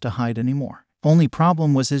didn't have to hide anymore. Only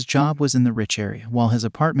problem was his job was in the rich area, while his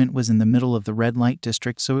apartment was in the middle of the red light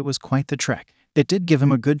district, so it was quite the trek. It did give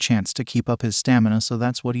him a good chance to keep up his stamina, so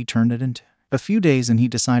that's what he turned it into. A few days and he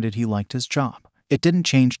decided he liked his job. It didn't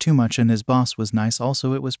change too much and his boss was nice,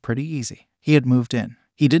 also it was pretty easy. He had moved in.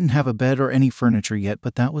 He didn't have a bed or any furniture yet,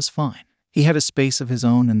 but that was fine. He had a space of his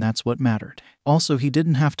own and that's what mattered. Also, he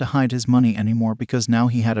didn't have to hide his money anymore because now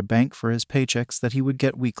he had a bank for his paychecks that he would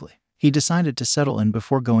get weekly. He decided to settle in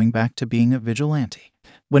before going back to being a vigilante.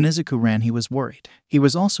 When Izuku ran, he was worried. He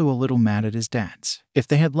was also a little mad at his dads. If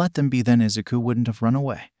they had let them be, then Izuku wouldn't have run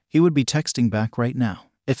away. He would be texting back right now.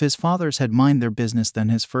 If his fathers had mind their business, then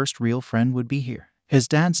his first real friend would be here. His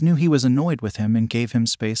dads knew he was annoyed with him and gave him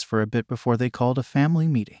space for a bit before they called a family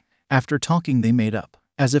meeting. After talking, they made up.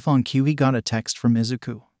 As if on cue, he got a text from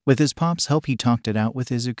Izuku. With his pop's help, he talked it out with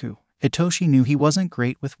Izuku. Hitoshi knew he wasn't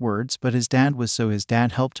great with words, but his dad was, so his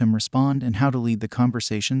dad helped him respond and how to lead the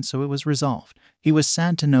conversation, so it was resolved. He was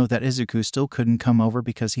sad to know that Izuku still couldn't come over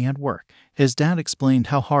because he had work. His dad explained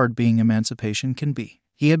how hard being emancipation can be.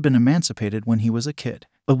 He had been emancipated when he was a kid.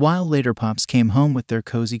 A while later, Pops came home with their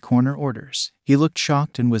cozy corner orders. He looked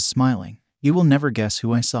shocked and was smiling. "You will never guess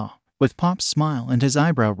who I saw." With Pop's smile and his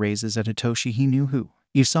eyebrow raises at Hitoshi, he knew who.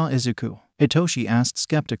 "You saw Izuku?" Hitoshi asked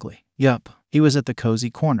skeptically. "Yup, he was at the cozy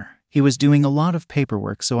corner. He was doing a lot of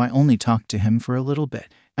paperwork, so I only talked to him for a little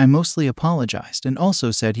bit. I mostly apologized and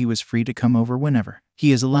also said he was free to come over whenever.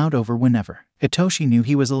 He is allowed over whenever." Hitoshi knew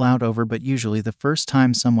he was allowed over, but usually the first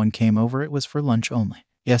time someone came over it was for lunch only.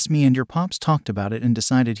 "Yes, me and your Pops talked about it and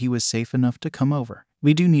decided he was safe enough to come over.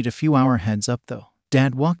 We do need a few hour heads up though."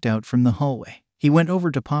 Dad walked out from the hallway. He went over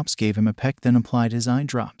to Pops, gave him a peck, then applied his eye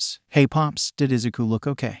drops. "Hey Pops, did Izuku look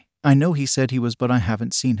okay?" "I know he said he was, but I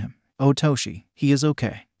haven't seen him." "Oh Toshi, he is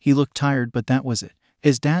okay. He looked tired, but that was it,"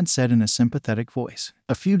 his dad said in a sympathetic voice.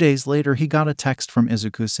 A few days later, he got a text from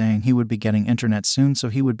Izuku saying he would be getting internet soon, so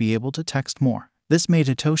he would be able to text more. This made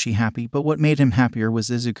Hitoshi happy, but what made him happier was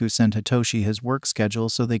Izuku sent Hitoshi his work schedule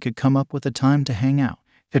so they could come up with a time to hang out.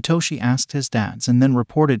 Hitoshi asked his dads and then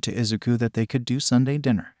reported to Izuku that they could do Sunday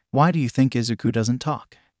dinner. "Why do you think Izuku doesn't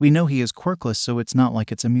talk? We know he is quirkless, so it's not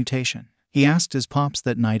like it's a mutation." He asked his Pops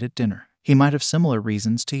that night at dinner. "He might have similar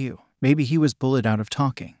reasons to you. Maybe he was bullied out of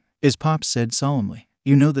talking." His Pops said solemnly.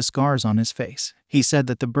 "You know the scars on his face." He said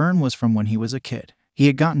that the burn was from when he was a kid. He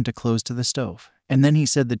had gotten too close to the stove. And then he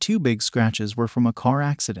said the 2 big scratches were from a car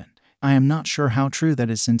accident. "I am not sure how true that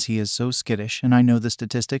is since he is so skittish and I know the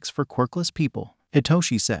statistics for quirkless people,"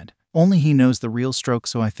 Hitoshi said. "Only he knows the real stroke,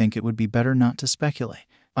 so I think it would be better not to speculate.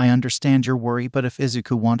 I understand your worry, but if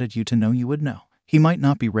Izuku wanted you to know, you would know. He might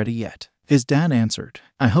not be ready yet." His dad answered.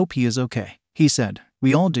 "I hope he is okay," he said.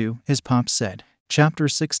 "We all do," his Pops said. Chapter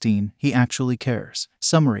 16, He Actually Cares.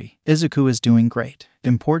 Summary: Izuku is doing great.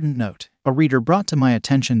 Important note: a reader brought to my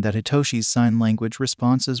attention that Hitoshi's sign language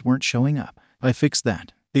responses weren't showing up. I fixed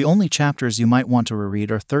that. The only chapters you might want to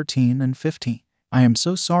reread are 13 and 15. I am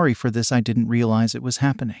so sorry for this, I didn't realize it was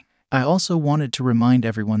happening. I also wanted to remind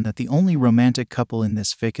everyone that the only romantic couple in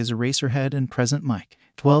this fic is Eraserhead and Present Mike.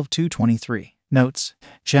 12-23. Notes.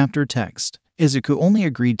 Chapter text. Izuku only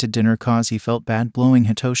agreed to dinner cause he felt bad blowing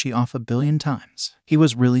Hitoshi off 1,000,000,000 times. He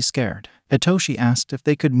was really scared. Hitoshi asked if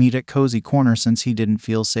they could meet at Cozy Corner since he didn't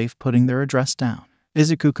feel safe putting their address down.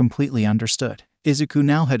 Izuku completely understood. Izuku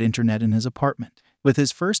now had internet in his apartment. With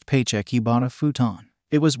his first paycheck, he bought a futon.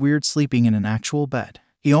 It was weird sleeping in an actual bed.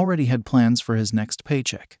 He already had plans for his next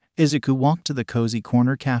paycheck. Izuku walked to the Cozy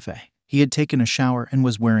Corner cafe. He had taken a shower and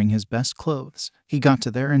was wearing his best clothes. He got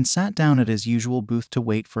to there and sat down at his usual booth to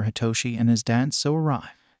wait for Hitoshi and his dad to arrive.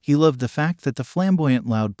 He loved the fact that the flamboyant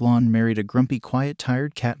loud blonde married a grumpy quiet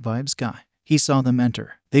tired cat vibes guy. He saw them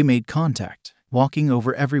enter. They made contact. Walking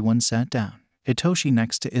over, everyone sat down. Hitoshi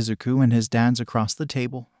next to Izuku and his dad's across the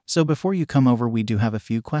table. "So before you come over, we do have a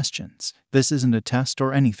few questions. This isn't a test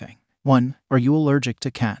or anything. 1. Are you allergic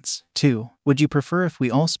to cats? 2. Would you prefer if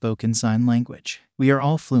we all spoke in sign language? We are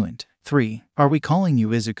all fluent. 3. Are we calling you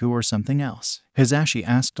Izuku or something else?" Hisashi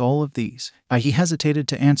asked all of these. He hesitated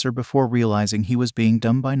to answer before realizing he was being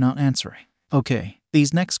dumb by not answering. Okay,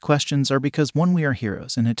 these next questions are because 1. We are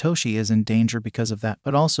heroes and Hitoshi is in danger because of that,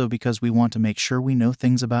 but also because we want to make sure we know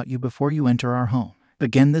things about you before you enter our home.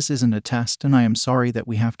 Again, this isn't a test and I am sorry that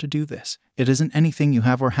we have to do this. It isn't anything you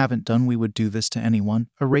have or haven't done. We would do this to anyone,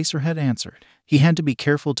 Eraserhead answered. He had to be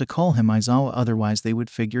careful to call him Aizawa, otherwise they would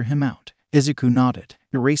figure him out. Izuku nodded.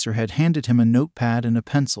 Eraserhead handed him a notepad and a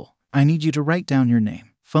pencil. "I need you to write down your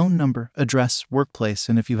name, phone number, address, workplace,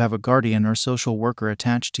 and if you have a guardian or social worker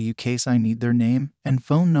attached to you case I need their name and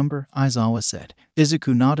phone number," Aizawa said.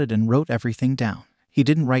 Izuku nodded and wrote everything down. He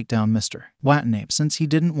didn't write down Mr. Watanabe since he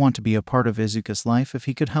didn't want to be a part of Izuku's life if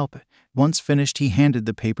he could help it. Once finished, he handed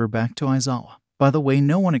the paper back to Aizawa. "By the way,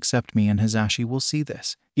 no one except me and Hisashi will see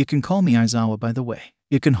this. You can call me Aizawa, by the way.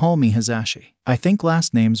 You can call me Hisashi. I think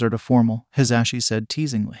last names are too formal," Hisashi said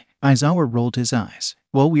teasingly. Aizawa rolled his eyes.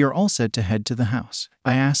 "Well, we are all set to head to the house.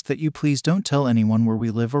 I ask that you please don't tell anyone where we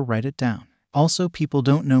live or write it down. Also, people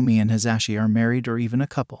don't know me and Hisashi are married or even a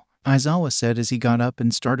couple," Aizawa said as he got up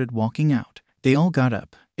and started walking out. They all got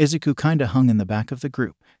up. Izuku kinda hung in the back of the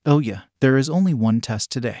group. "Oh yeah, there is only one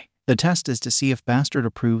test today. The test is to see if Bastard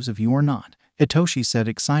approves of you or not," Hitoshi said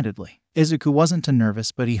excitedly. Izuku wasn't too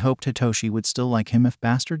nervous, but he hoped Hitoshi would still like him if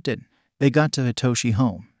Bastard didn't. They got to Hitoshi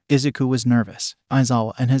home. Izuku was nervous.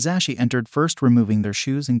 Aizawa and Hisashi entered first, removing their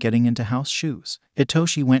shoes and getting into house shoes.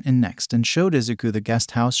 Hitoshi went in next and showed Izuku the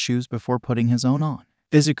guest house shoes before putting his own on.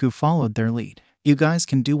 Izuku followed their lead. You guys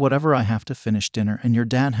can do whatever. I have to finish dinner and your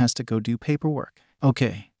dad has to go do paperwork.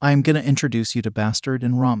 Okay, I am gonna introduce you to Bastard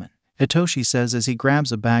and Ramen, Hitoshi says as he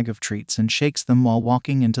grabs a bag of treats and shakes them while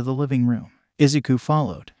walking into the living room. Izuku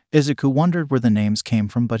followed. Izuku wondered where the names came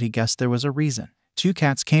from, but he guessed there was a reason. Two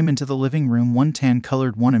cats came into the living room, one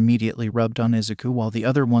tan-colored, one immediately rubbed on Izuku, while the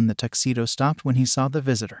other one, the tuxedo, stopped when he saw the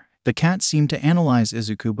visitor. The cat seemed to analyze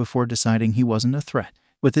Izuku before deciding he wasn't a threat.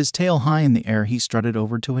 With his tail high in the air, he strutted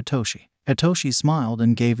over to Hitoshi. Hitoshi smiled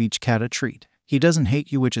and gave each cat a treat. He doesn't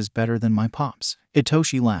hate you, which is better than my pops.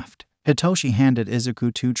 Hitoshi laughed. Hitoshi handed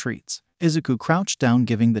Izuku 2 treats. Izuku crouched down,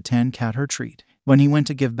 giving the tan cat her treat. When he went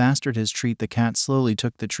to give Bastard his treat, the cat slowly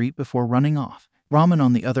took the treat before running off. Ramen,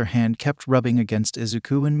 on the other hand, kept rubbing against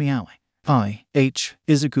Izuku and meowing.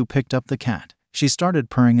 Izuku picked up the cat. She started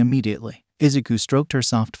purring immediately. Izuku stroked her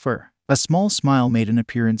soft fur. A small smile made an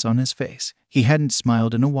appearance on his face. He hadn't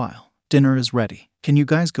smiled in a while. Dinner is ready. Can you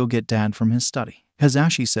guys go get Dad from his study?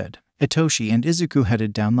 Hazashi said. Hitoshi and Izuku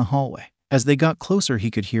headed down the hallway. As they got closer,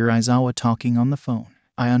 he could hear Aizawa talking on the phone.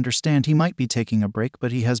 I understand he might be taking a break,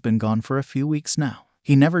 but he has been gone for a few weeks now.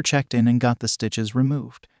 He never checked in and got the stitches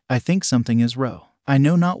removed. I think something is wrong. I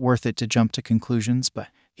know, not worth it to jump to conclusions, but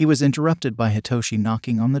he was interrupted by Hitoshi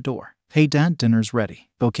knocking on the door. Hey Dad, dinner's ready.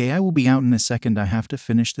 Okay, I will be out in a second. I have to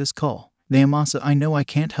finish this call. Naomasa, I know I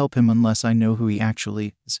can't help him unless I know who he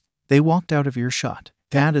actually is. They walked out of earshot.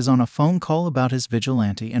 Dad is on a phone call about his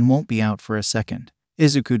vigilante and won't be out for a second.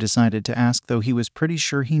 Izuku decided to ask, though he was pretty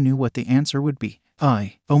sure he knew what the answer would be.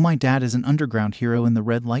 Oh, my dad is an underground hero in the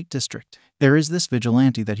red light district. There is this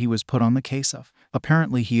vigilante that he was put on the case of.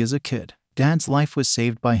 Apparently he is a kid. Dad's life was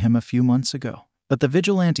saved by him a few months ago. But the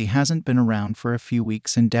vigilante hasn't been around for a few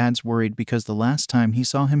weeks and Dad's worried because the last time he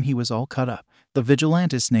saw him he was all cut up. The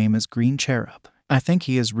vigilante's name is Green Cherub. I think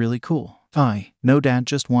he is really cool. No, Dad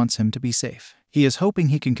just wants him to be safe. He is hoping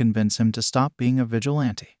he can convince him to stop being a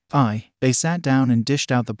vigilante. They sat down and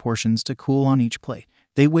dished out the portions to cool on each plate.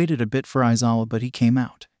 They waited a bit for Aizawa, but he came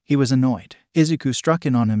out. He was annoyed. Izuku struck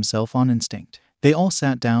in on himself on instinct. They all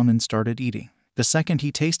sat down and started eating. The second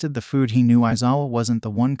he tasted the food, he knew Aizawa wasn't the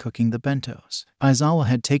one cooking the bentos. Aizawa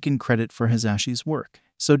had taken credit for Hizashi's work.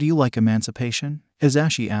 So do you like emancipation?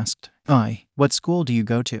 Hizashi asked. What school do you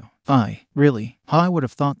go to? Really? I would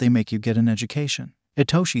have thought they make you get an education.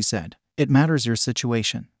 Hitoshi said. It matters your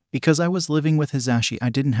situation. Because I was living with Hizashi, I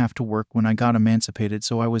didn't have to work when I got emancipated,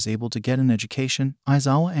 so I was able to get an education,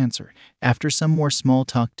 Aizawa answered. After some more small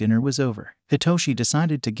talk, dinner was over. Hitoshi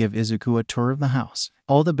decided to give Izuku a tour of the house.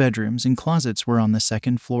 All the bedrooms and closets were on the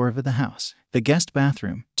second floor of the house. The guest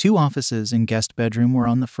bathroom, 2 offices and guest bedroom were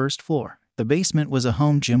on the first floor. The basement was a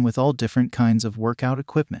home gym with all different kinds of workout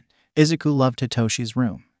equipment. Izuku loved Hitoshi's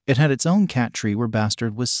room. It had its own cat tree where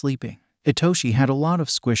Bastard was sleeping. Hitoshi had a lot of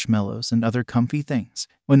squishmallows and other comfy things.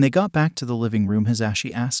 When they got back to the living room,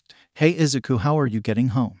 Hizashi asked, Hey Izuku, how are you getting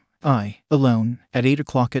home? Alone, at 8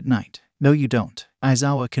 o'clock at night. No you don't.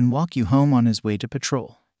 Aizawa can walk you home on his way to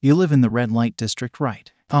patrol. You live in the red light district,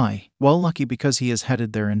 right? Well, lucky, because he is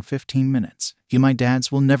headed there in 15 minutes. My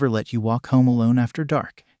dads will never let you walk home alone after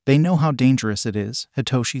dark. They know how dangerous it is,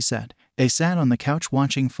 Hitoshi said. They sat on the couch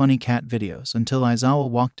watching funny cat videos until Aizawa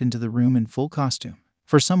walked into the room in full costume.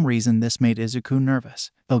 For some reason, this made Izuku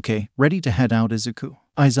nervous. Okay, ready to head out, Izuku?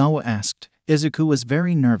 Aizawa asked. Izuku was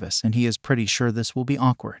very nervous and he is pretty sure this will be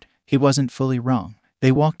awkward. He wasn't fully wrong.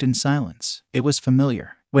 They walked in silence. It was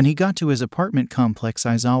familiar. When he got to his apartment complex,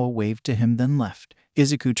 Aizawa waved to him, then left.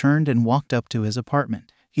 Izuku turned and walked up to his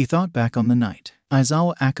apartment. He thought back on the night.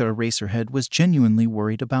 Aizawa aka Eraserhead was genuinely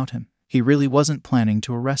worried about him. He really wasn't planning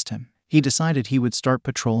to arrest him. He decided he would start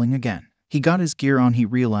patrolling again. He got his gear on. He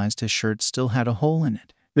realized his shirt still had a hole in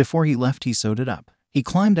it. Before he left, he sewed it up. He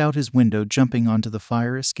climbed out his window, jumping onto the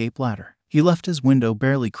fire escape ladder. He left his window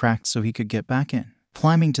barely cracked so he could get back in.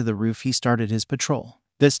 Climbing to the roof, he started his patrol.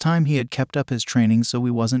 This time he had kept up his training, so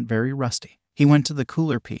he wasn't very rusty. He went to the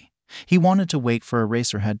cooler P. He wanted to wait for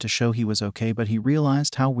Eraserhead to show he was okay, but he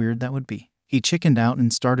realized how weird that would be. He chickened out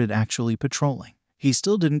and started actually patrolling. He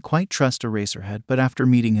still didn't quite trust Eraserhead, but after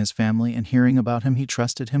meeting his family and hearing about him, he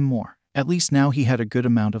trusted him more. At least now he had a good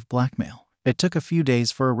amount of blackmail. It took a few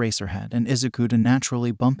days for Eraserhead and Izuku to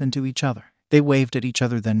naturally bump into each other. They waved at each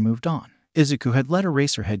other, then moved on. Izuku had let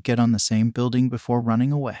Eraserhead get on the same building before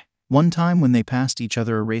running away. One time when they passed each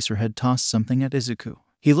other, Eraserhead tossed something at Izuku.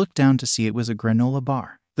 He looked down to see it was a granola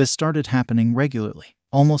bar. This started happening regularly.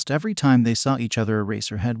 Almost every time they saw each other,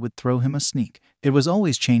 Eraserhead would throw him a sneak. It was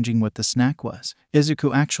always changing what the snack was.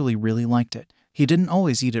 Izuku actually really liked it. He didn't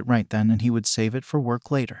always eat it right then, and he would save it for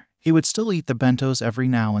work later. He would still eat the bentos every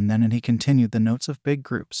now and then, and he continued the notes of big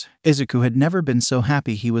groups. Izuku had never been so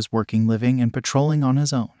happy. He was working, living, and patrolling on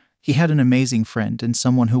his own. He had an amazing friend and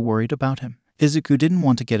someone who worried about him. Izuku didn't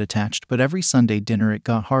want to get attached, but every Sunday dinner it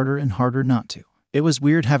got harder and harder not to. It was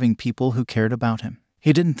weird having people who cared about him.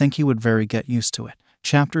 He didn't think he would very get used to it.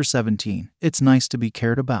 Chapter 17. It's nice to be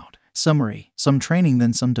cared about. Summary. Some training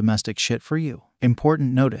then some domestic shit for you.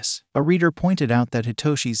 Important notice. A reader pointed out that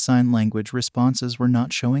Hitoshi's sign language responses were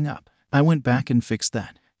not showing up. I went back and fixed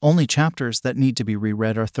that. Only chapters that need to be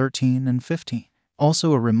reread are 13 and 15.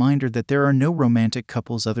 Also a reminder that there are no romantic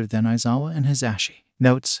couples other than Aizawa and Hisashi.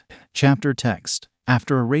 Notes. Chapter text.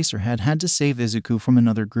 After Eraserhead had to save Izuku from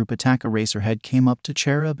another group attack, Eraserhead came up to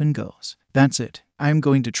Cherub and goes, "That's it. I am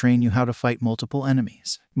going to train you how to fight multiple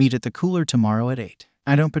enemies. Meet at the cooler tomorrow at 8.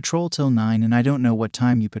 I don't patrol till 9 and I don't know what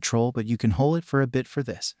time you patrol, but you can hold it for a bit for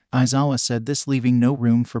this." Aizawa said this, leaving no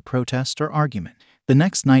room for protest or argument. The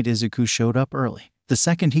next night Izuku showed up early. The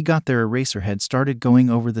second he got there, Eraserhead started going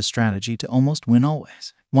over the strategy to almost win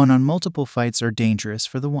always. One-on multiple fights are dangerous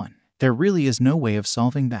for the one. There really is no way of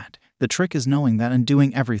solving that. The trick is knowing that and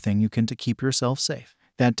doing everything you can to keep yourself safe.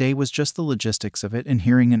 That day was just the logistics of it and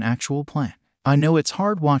hearing an actual plan. I know it's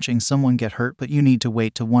hard watching someone get hurt, but you need to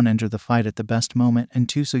wait to 1. Enter the fight at the best moment, and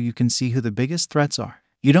 2. so you can see who the biggest threats are.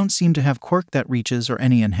 You don't seem to have quirk that reaches or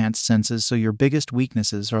any enhanced senses, so your biggest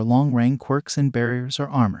weaknesses are long-range quirks and barriers or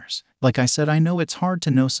armors. Like I said, I know it's hard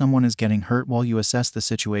to know someone is getting hurt while you assess the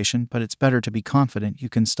situation, but it's better to be confident you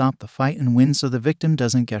can stop the fight and win so the victim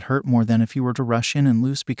doesn't get hurt more than if you were to rush in and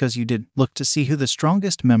lose because you did. Look to see who the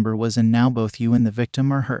strongest member was, and now both you and the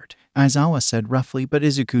victim are hurt. Aizawa said roughly, but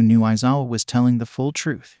Izuku knew Aizawa was telling the full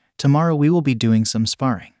truth. Tomorrow we will be doing some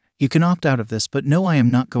sparring. You can opt out of this, but no, I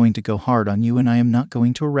am not going to go hard on you and I am not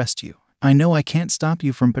going to arrest you. I know I can't stop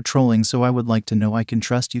you from patrolling, so I would like to know I can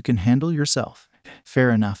trust you can handle yourself.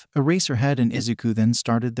 Fair enough. Eraserhead and Izuku then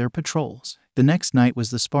started their patrols. The next night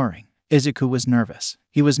was the sparring. Izuku was nervous.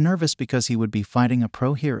 He was nervous because he would be fighting a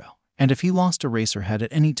pro hero, and if he lost, Eraserhead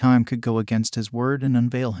at any time could go against his word and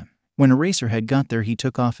unveil him. When Eraserhead got there, he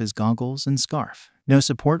took off his goggles and scarf. No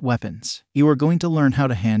support weapons. You are going to learn how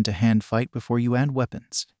to hand-to-hand fight before you add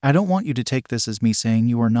weapons. I don't want you to take this as me saying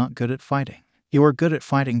you are not good at fighting. You are good at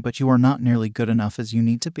fighting, but you are not nearly good enough as you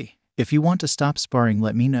need to be. If you want to stop sparring,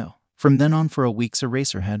 let me know. From then on for a week,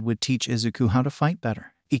 Eraserhead would teach Izuku how to fight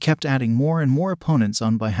better. He kept adding more and more opponents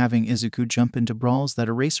on by having Izuku jump into brawls that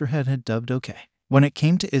Eraserhead had dubbed okay. When it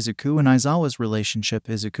came to Izuku and Aizawa's relationship,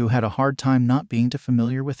 Izuku had a hard time not being too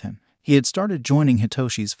familiar with him. He had started joining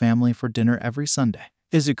Hitoshi's family for dinner every Sunday.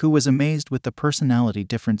 Izuku was amazed with the personality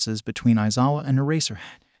differences between Aizawa and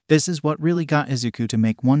Eraserhead. This is what really got Izuku to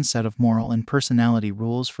make one set of moral and personality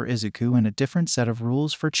rules for Izuku and a different set of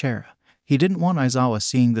rules for Cherub. He didn't want Aizawa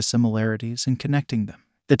seeing the similarities and connecting them.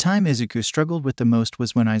 The time Izuku struggled with the most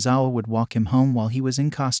was when Aizawa would walk him home while he was in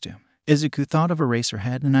costume. Izuku thought of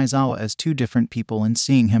Eraserhead and Aizawa as two different people, and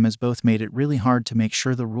seeing him as both made it really hard to make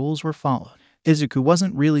sure the rules were followed. Izuku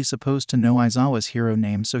wasn't really supposed to know Aizawa's hero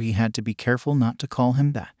name, so he had to be careful not to call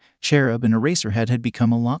him that. Cherub and Eraserhead had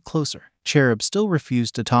become a lot closer. Cherub still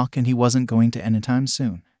refused to talk, and he wasn't going to anytime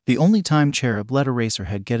soon. The only time Cherub let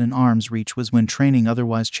Eraserhead get in arm's reach was when training,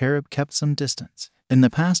 otherwise Cherub kept some distance. In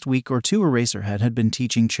the past week or two, Eraserhead had been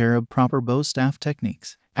teaching Cherub proper bow staff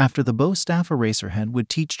techniques. After the bow staff, Eraserhead would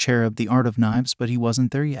teach Cherub the art of knives, but he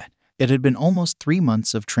wasn't there yet. It had been almost 3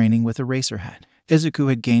 months of training with Eraserhead. Izuku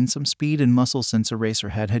had gained some speed and muscle since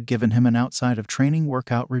Eraserhead had given him an outside of training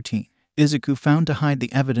workout routine. Izuku found to hide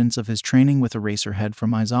the evidence of his training with Eraserhead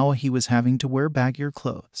from Aizawa, he was having to wear baggier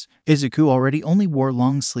clothes. Izuku already only wore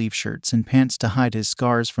long-sleeve shirts and pants to hide his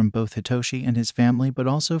scars from both Hitoshi and his family, but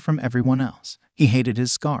also from everyone else. He hated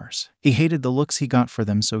his scars. He hated the looks he got for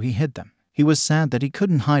them, so he hid them. He was sad that he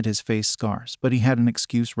couldn't hide his face scars, but he had an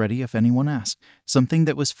excuse ready if anyone asked. Something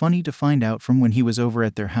that was funny to find out from when he was over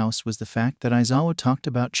at their house was the fact that Aizawa talked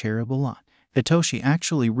about Cherub a lot. Hitoshi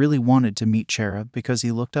actually really wanted to meet Cherub because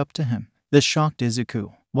he looked up to him. This shocked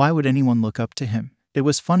Izuku. Why would anyone look up to him? It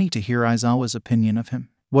was funny to hear Aizawa's opinion of him.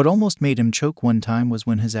 What almost made him choke one time was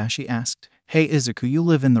when Hisashi asked, "Hey Izuku, you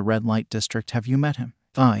live in the red light district, have you met him?"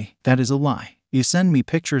 "Aye, that is a lie. You send me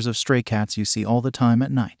pictures of stray cats you see all the time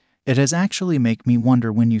at night. It has actually make me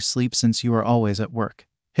wonder when you sleep since you are always at work,"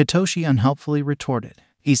 Hitoshi unhelpfully retorted.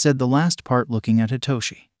 He said the last part looking at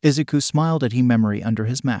Hitoshi. Izuku smiled at memory under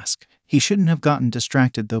his mask. He shouldn't have gotten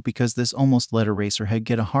distracted though, because this almost let Eraserhead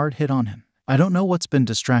get a hard hit on him. "I don't know what's been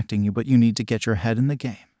distracting you, but you need to get your head in the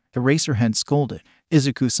game," Eraserhead scolded.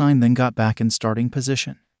 Izuku signed, then got back in starting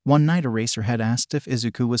position. One night Eraserhead asked if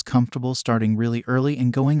Izuku was comfortable starting really early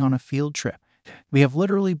and going on a field trip. "We have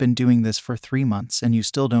literally been doing this for 3 months and you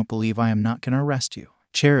still don't believe I am not gonna arrest you?"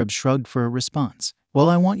 Cherub shrugged for a response. "Well,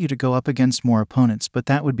 I want you to go up against more opponents, but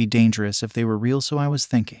that would be dangerous if they were real, so I was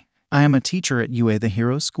thinking." I am a teacher at UA, the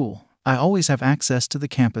hero school. I always have access to the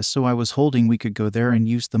campus, so I was holding we could go there and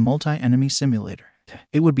use the multi-enemy simulator.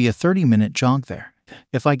 It would be a 30-minute jog there.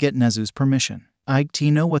 If I get Nezu's permission. I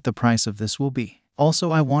know what the price of this will be.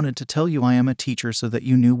 Also, I wanted to tell you I am a teacher so that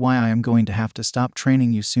you knew why I am going to have to stop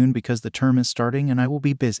training you soon because the term is starting and I will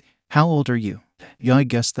be busy. How old are you? Yeah, I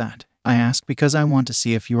guessed that. I ask because I want to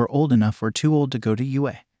see if you are old enough or too old to go to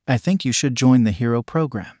UA. I think you should join the hero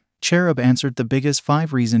program. Cherub answered the biggest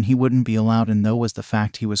 5 reason he wouldn't be allowed in though was the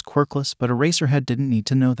fact he was quirkless, but Eraserhead didn't need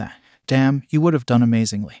to know that. Damn, you would have done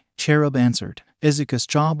amazingly. Cherub answered. Izuku's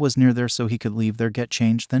job was near there so he could leave there, get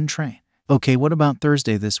changed, then train. Okay, what about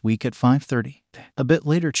Thursday this week at 5:30? A bit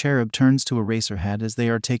later, Cherub turns to Eraserhead as they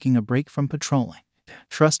are taking a break from patrolling.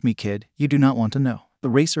 Trust me, kid, you do not want to know.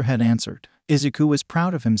 Eraserhead answered. Izuku was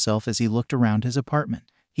proud of himself as he looked around his apartment.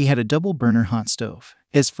 He had a double-burner hot stove.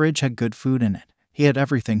 His fridge had good food in it. He had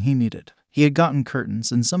everything he needed. He had gotten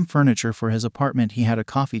curtains and some furniture for his apartment. He had a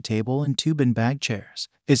coffee table and 2 bin-bag chairs.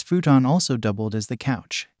 His futon also doubled as the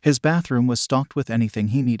couch. His bathroom was stocked with anything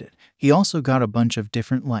he needed. He also got a bunch of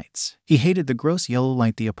different lights. He hated the gross yellow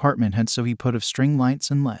light the apartment had, so he put of string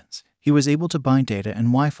lights and LEDs. He was able to buy data and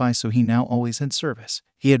Wi-Fi, so he now always had service.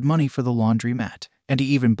 He had money for the laundromat, and he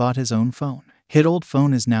even bought his own phone. His old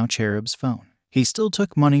phone is now Cherub's phone. He still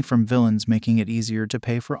took money from villains, making it easier to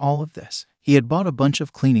pay for all of this. He had bought a bunch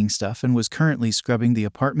of cleaning stuff and was currently scrubbing the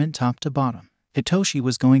apartment top to bottom. Hitoshi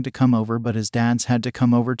was going to come over, but his dads had to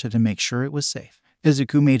come over to make sure it was safe.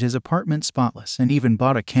 Izuku made his apartment spotless and even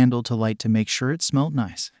bought a candle to light to make sure it smelled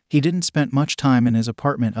nice. He didn't spend much time in his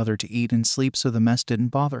apartment other to eat and sleep, so the mess didn't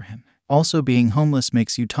bother him. Also, being homeless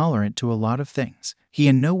makes you tolerant to a lot of things. He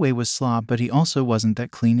in no way was slob, but he also wasn't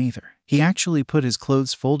that clean either. He actually put his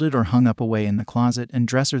clothes folded or hung up away in the closet and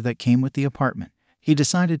dresser that came with the apartment. He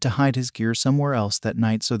decided to hide his gear somewhere else that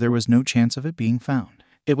night so there was no chance of it being found.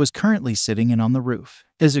 It was currently sitting in on the roof.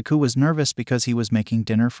 Izuku was nervous because he was making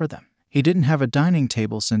dinner for them. He didn't have a dining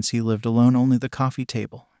table since he lived alone, only the coffee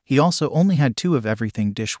table. He also only had 2 of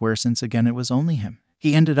everything dishware since again it was only him.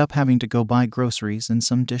 He ended up having to go buy groceries and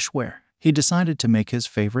some dishware. He decided to make his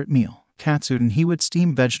favorite meal, katsudon. He would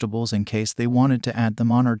steam vegetables in case they wanted to add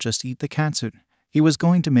them on or just eat the katsudon. He was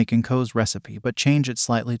going to make Inko's recipe but change it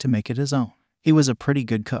slightly to make it his own. He was a pretty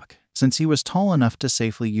good cook. Since he was tall enough to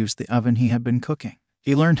safely use the oven he had been cooking.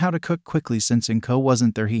 He learned how to cook quickly since Inko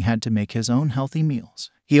wasn't there. He had to make his own healthy meals.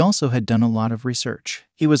 He also had done a lot of research.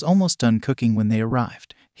 He was almost done cooking when they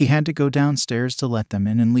arrived. He had to go downstairs to let them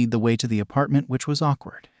in and lead the way to the apartment, which was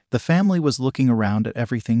awkward. The family was looking around at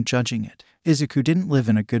everything, judging it. Izuku didn't live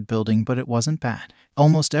in a good building, but it wasn't bad.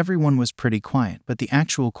 Almost everyone was pretty quiet, but the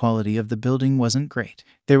actual quality of the building wasn't great.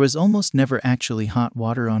 There was almost never actually hot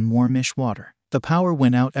water on warmish water. The power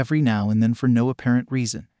went out every now and then for no apparent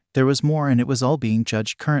reason. There was more, and it was all being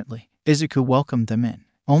judged currently. Izuku welcomed them in.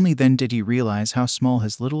 Only then did he realize how small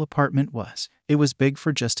his little apartment was. It was big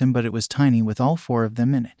for just him, but it was tiny with all 4 of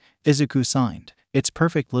them in it. Izuku signed. It's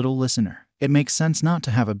perfect, little listener. It makes sense not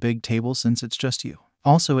to have a big table since it's just you.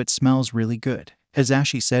 Also, it smells really good,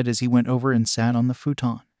 Hisashi said as he went over and sat on the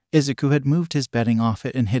futon. Izuku had moved his bedding off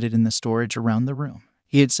it and hid it in the storage around the room.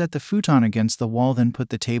 He had set the futon against the wall, then put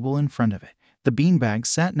the table in front of it. The beanbags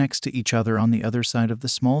sat next to each other on the other side of the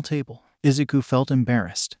small table. Izuku felt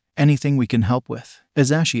embarrassed. Anything we can help with?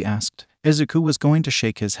 Hisashi asked. Izuku was going to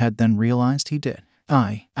shake his head, then realized he did.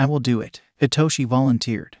 I will do it. Hitoshi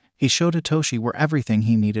volunteered. He showed Hitoshi where everything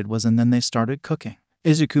he needed was, and then they started cooking.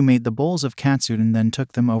 Izuku made the bowls of katsudon, then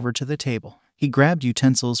took them over to the table. He grabbed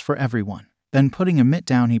utensils for everyone. Then putting a mitt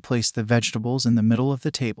down, he placed the vegetables in the middle of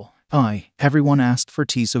the table. Everyone asked for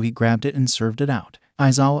tea, so he grabbed it and served it out.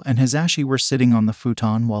 Aizawa and Hisashi were sitting on the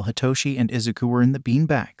futon while Hitoshi and Izuku were in the bean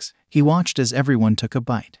bags. He watched as everyone took a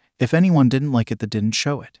bite. If anyone didn't like it, they didn't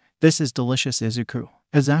show it. This is delicious, Izuku,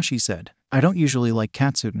 Hisashi said. I don't usually like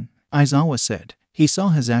katsudon, Aizawa said. He saw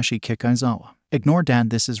Hisashi kick Aizawa. Ignore dad,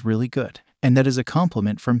 this is really good. And that is a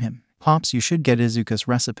compliment from him. Pops, you should get Izuku's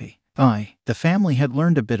recipe. The family had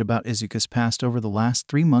learned a bit about Izuku's past over the last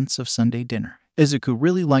 3 months of Sunday dinner. Izuku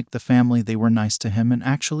really liked the family. They were nice to him and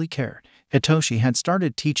actually cared. Hitoshi had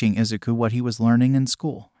started teaching Izuku what he was learning in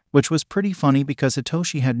school, which was pretty funny because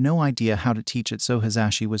Hitoshi had no idea how to teach it, so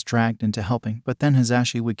Hisashi was dragged into helping, but then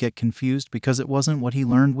Hisashi would get confused because it wasn't what he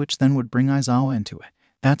learned, which then would bring Aizawa into it.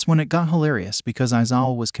 That's when it got hilarious because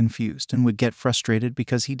Aizawa was confused and would get frustrated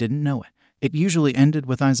because he didn't know it. It usually ended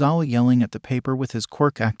with Aizawa yelling at the paper with his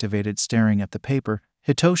quirk activated, staring at the paper,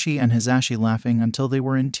 Hitoshi and Hisashi laughing until they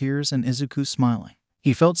were in tears, and Izuku smiling.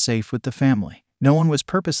 He felt safe with the family. No one was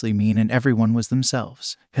purposely mean and everyone was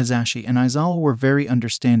themselves. Hisashi and Aizawa were very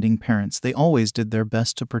understanding parents. They always did their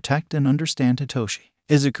best to protect and understand Hitoshi.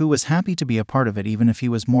 Izuku was happy to be a part of it even if he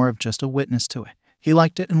was more of just a witness to it. He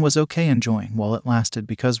liked it and was okay enjoying while it lasted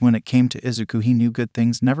because when it came to Izuku he knew good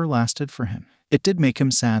things never lasted for him. It did make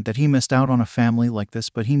him sad that he missed out on a family like this,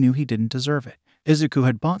 but he knew he didn't deserve it. Izuku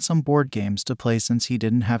had bought some board games to play since he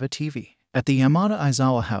didn't have a TV. At the Yamada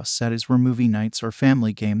Aizawa house, Saturdays were movie nights or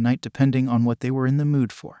family game night depending on what they were in the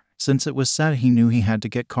mood for. Since it was Saturday, he knew he had to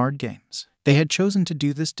get card games. They had chosen to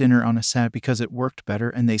do this dinner on a Saturday because it worked better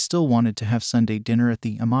and they still wanted to have Sunday dinner at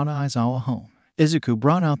the Yamada Aizawa home. Izuku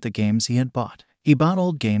brought out the games he had bought. He bought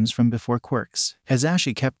old games from before Quirks.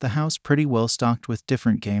 Hazashi kept the house pretty well stocked with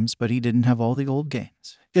different games, but he didn't have all the old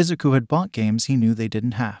games. Izuku had bought games he knew they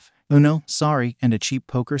didn't have. Uno, sorry, and a cheap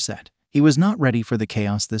poker set. He was not ready for the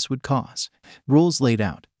chaos this would cause. Rules laid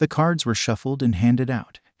out. The cards were shuffled and handed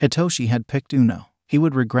out. Hitoshi had picked Uno. He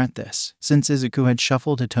would regret this. Since Izuku had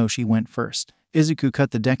shuffled, Hitoshi went first. Izuku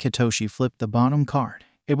cut the deck. Hitoshi flipped the bottom card.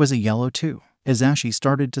 It was a yellow 2. Hazashi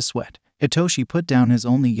started to sweat. Hitoshi put down his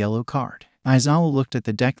only yellow card. Aizawa looked at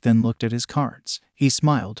the deck, then looked at his cards. He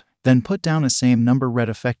smiled, then put down a same number red,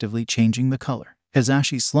 effectively changing the color.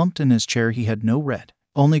 Hazashi slumped in his chair. He had no red,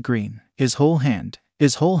 only green. His whole hand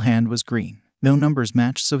was green. No numbers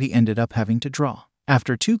matched, so he ended up having to draw.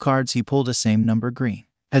 After 2 cards, he pulled a same number green.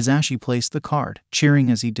 Hazashi placed the card, cheering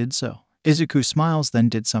as he did so. Izuku smiles, then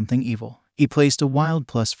did something evil. He placed a wild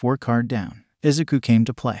 +4 card down. Izuku came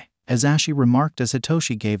to play. Hazashi remarked as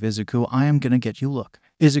Hitoshi gave Izuku "I am gonna get you" look.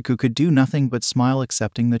 Izuku could do nothing but smile,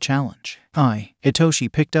 accepting the challenge. Hitoshi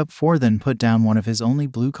picked up 4, then put down one of his only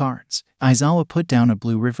blue cards. Aizawa put down a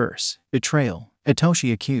blue reverse. Betrayal.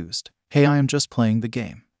 Hitoshi accused. Hey, I am just playing the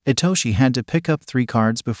game. Hitoshi had to pick up 3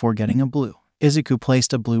 cards before getting a blue. Izuku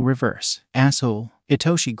placed a blue reverse. Asshole.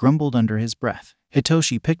 Hitoshi grumbled under his breath.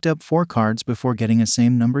 Hitoshi picked up 4 cards before getting a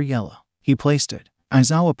same number yellow. He placed it.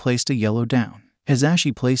 Aizawa placed a yellow down.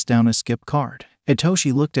 Hazashi placed down a skip card.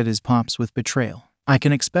 Hitoshi looked at his pops with betrayal. I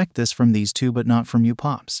can expect this from these two, but not from you,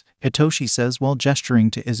 pops, Hitoshi says while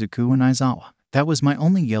gesturing to Izuku and Aizawa. That was my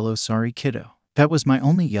only yellow, sorry kiddo. That was my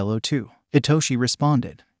only yellow too, Hitoshi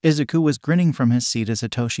responded. Izuku was grinning from his seat as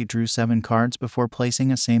Hitoshi drew 7 cards before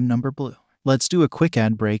placing a same number blue. Let's do a quick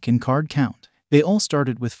ad break and card count. They all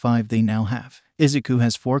started with 5. They now have. Izuku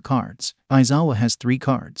has 4 cards. Aizawa has 3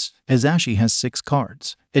 cards. Hazashi has 6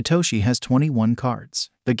 cards. Hitoshi has 21 cards.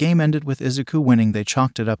 The game ended with Izuku winning. They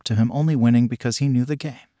chalked it up to him only winning because he knew the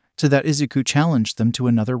game. To that, Izuku challenged them to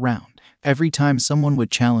another round. Every time someone would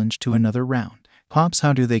challenge to another round. Pops,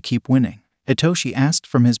 how do they keep winning? Hitoshi asked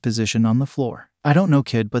from his position on the floor. I don't know,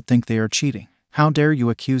 kid, but think they are cheating. How dare you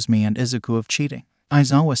accuse me and Izuku of cheating?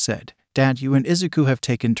 Aizawa said. Dad, you and Izuku have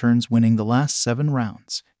taken turns winning the last 7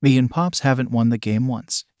 rounds. Me and Pops haven't won the game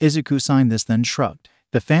once. Izuku signed this, then shrugged.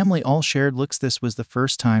 The family all shared looks. This was the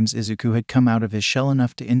first times Izuku had come out of his shell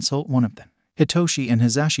enough to insult one of them. Hitoshi and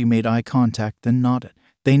Hazashi made eye contact, then nodded.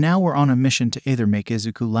 They now were on a mission to either make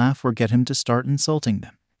Izuku laugh or get him to start insulting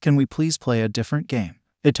them. Can we please play a different game?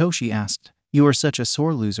 Hitoshi asked. You are such a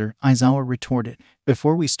sore loser, Aizawa retorted.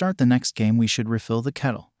 Before we start the next game, we should refill the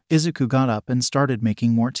kettle. Izuku got up and started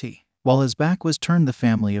making more tea. While his back was turned, the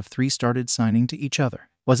family of 3 started signing to each other.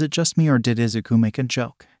 Was it just me or did Izuku make a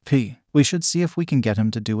joke? P. We should see if we can get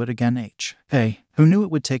him to do it again. H. A. Who knew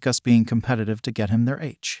it would take us being competitive to get him there?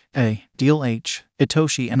 H. A. Deal. H.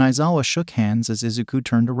 Hitoshi and Aizawa shook hands as Izuku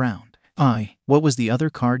turned around. What was the other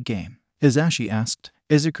card game? Hazashi asked.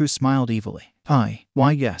 Izuku smiled evilly.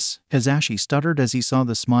 Why yes, Hazashi stuttered as he saw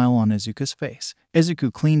the smile on Izuku's face.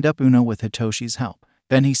 Izuku cleaned up Uno with Hitoshi's help.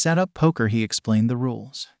 Then he set up poker. He explained the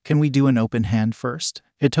rules. Can we do an open hand first?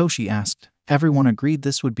 Hitoshi asked. Everyone agreed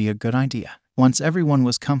this would be a good idea. Once everyone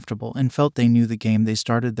was comfortable and felt they knew the game, they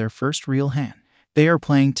started their first real hand. They are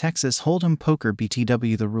playing Texas Hold'em Poker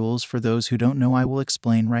BTW. The rules, for those who don't know, I will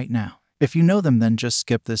explain right now. If you know them, then just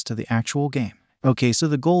skip this to the actual game. Okay, so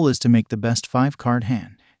the goal is to make the best 5-card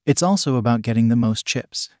hand. It's also about getting the most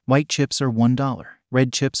chips. White chips are $1.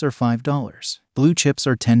 Red chips are $5. Blue chips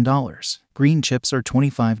are $10. Green chips are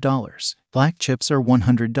 $25. Black chips are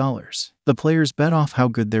 $100. The players bet off how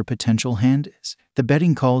good their potential hand is. The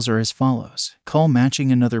betting calls are as follows. Call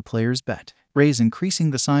matching another player's bet. Raise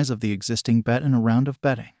increasing the size of the existing bet in a round of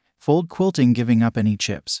betting. Fold quilting giving up any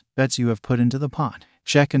chips, bets you have put into the pot.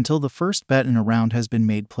 Check until the first bet in a round has been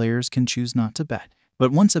made. Players can choose not to bet.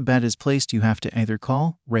 But once a bet is placed, you have to either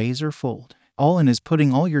call, raise, or fold. All in is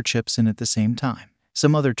putting all your chips in at the same time.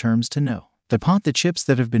 Some other terms to know. The pot, the chips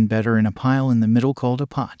that have been bet are in a pile in the middle called a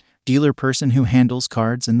pot. Dealer, person who handles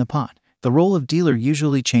cards in the pot. The role of dealer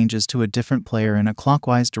usually changes to a different player in a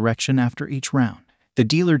clockwise direction after each round. The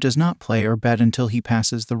dealer does not play or bet until he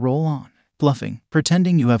passes the roll on. Bluffing,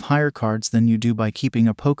 pretending you have higher cards than you do by keeping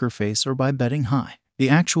a poker face or by betting high. The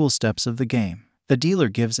actual steps of the game. The dealer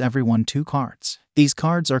gives everyone 2 cards. These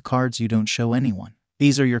cards are cards you don't show anyone.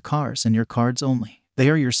 These are your cards and your cards only. They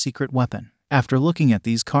are your secret weapon. After looking at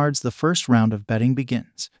these cards, the first round of betting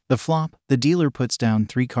begins. The flop, the dealer puts down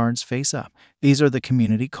 3 cards face up. These are the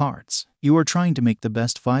community cards. You are trying to make the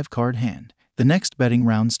best 5-card hand. The next betting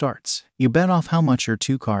round starts. You bet off how much your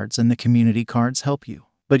 2 cards and the community cards help you.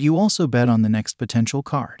 But you also bet on the next potential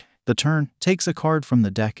card. The turn takes a card from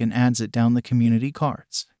the deck and adds it down the community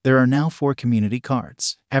cards. There are now 4 community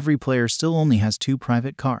cards. Every player still only has 2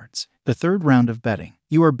 private cards. The third round of betting.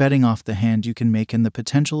 You are betting off the hand you can make and the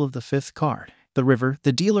potential of the 5th card. The river,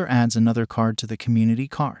 the dealer adds another card to the community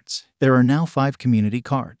cards. There are now 5 community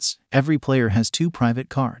cards. Every player has 2 private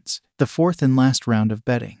cards. The fourth and last round of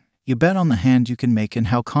betting. You bet on the hand you can make and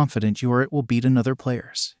how confident you are it will beat another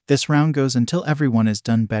player's. This round goes until everyone is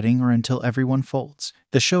done betting or until everyone folds.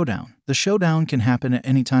 The showdown. The showdown can happen at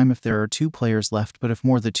any time if there are 2 players left, but if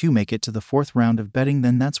more than 2 make it to the 4th round of betting,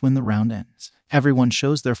 then that's when the round ends. Everyone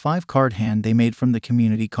shows their 5-card hand they made from the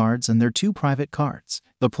community cards and their 2 private cards.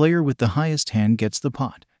 The player with the highest hand gets the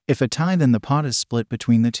pot. If a tie, then the pot is split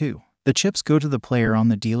between the 2. The chips go to the player on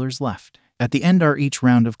the dealer's left. At the end of each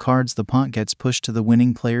round of cards, the pot gets pushed to the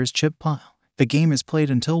winning player's chip pile. The game is played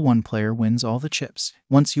until one player wins all the chips.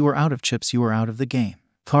 Once you are out of chips, you are out of the game.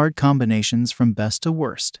 Card combinations from best to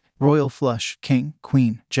worst. Royal flush, king,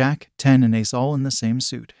 queen, jack, 10 and ace all in the same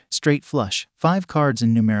suit. Straight flush, 5 cards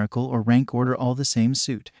in numerical or rank order all the same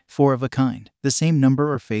suit. 4 of a kind, the same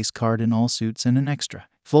number or face card in all suits and an extra.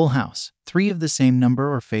 Full house, 3 of the same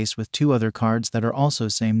number or face with 2 other cards that are also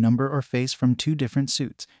same number or face from 2 different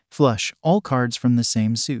suits. Flush, all cards from the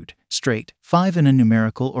same suit. Straight, 5 in a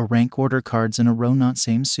numerical or rank order cards in a row not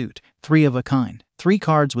same suit. 3 of a kind, 3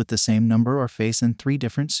 cards with the same number or face in 3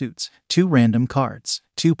 different suits. 2 random cards.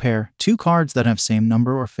 2 pair, 2 cards that have same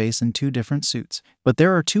number or face in 2 different suits. But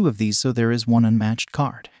there are 2 of these, so there is 1 unmatched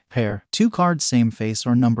card. Pair, 2 cards same face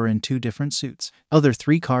or number in 2 different suits. Other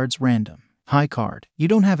 3 cards random. High card. You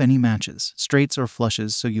don't have any matches, straights or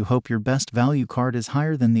flushes, so you hope your best value card is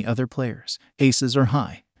higher than the other players. Aces are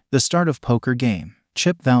high. The start of poker game.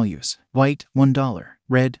 Chip values. White, $1.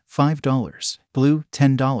 Red, $5. Blue,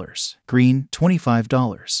 $10. Green,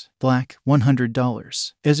 $25. Black,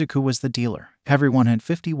 $100. Izuku was the dealer. Everyone had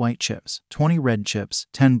 50 white chips, 20 red chips,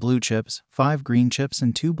 10 blue chips, 5 green chips,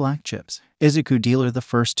 and 2 black chips. Izuku dealer the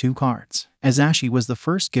first 2 cards. Azashi was the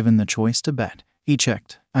first given the choice to bet. He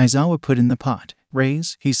checked. Aizawa put in the pot.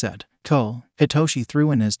 Raise, he said. Call. Hitoshi threw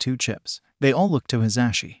in his 2 chips. They all looked to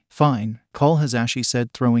Hizashi. Fine. Call, Hizashi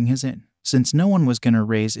said, throwing his in. Since no one was gonna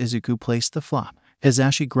raise, Izuku placed the flop.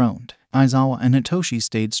 Hizashi groaned. Aizawa and Hitoshi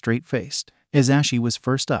stayed straight-faced. Hizashi was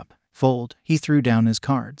first up. Fold. He threw down his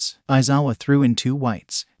cards. Aizawa threw in 2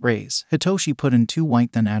 whites. Raise. Hitoshi put in 2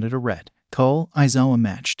 white, then added a red. Call. Aizawa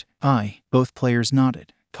matched. Aye. Both players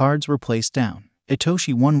nodded. Cards were placed down.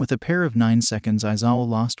 Hitoshi won with a pair of 9 seconds. Aizawa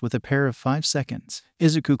lost with a pair of 5 seconds.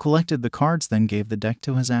 Izuku collected the cards, then gave the deck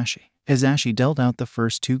to Hizashi. Hizashi dealt out the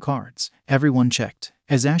first 2 cards. Everyone checked.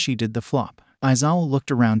 Hizashi did the flop. Aizawa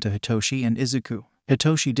looked around to Hitoshi and Izuku.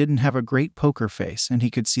 Hitoshi didn't have a great poker face and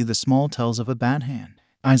he could see the small tells of a bad hand.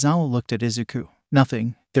 Aizawa looked at Izuku.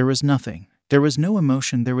 Nothing. There was nothing. There was no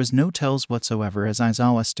emotion, there was no tells whatsoever as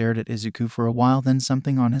Aizawa stared at Izuku for a while, then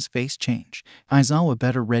something on his face changed. Aizawa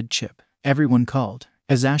bet a red chip. Everyone called.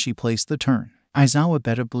 Hizashi placed the turn. Aizawa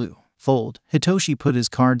bet a blue. Fold. Hitoshi put his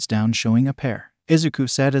cards down showing a pair. Izuku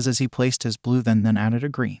said as he placed his blue, then added a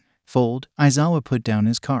green. Fold. Aizawa put down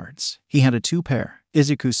his cards. He had a 2 pair.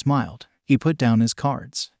 Izuku smiled. He put down his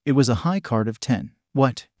cards. It was a high card of 10.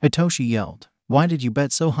 What? Hitoshi yelled. Why did you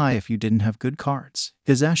bet so high if you didn't have good cards?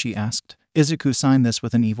 Hizashi asked. Izuku signed this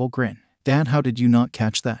with an evil grin. Dad, how did you not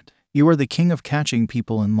catch that? You are the king of catching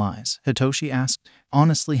people in lies, Hitoshi asked.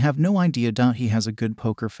 Honestly, have no idea. He has a good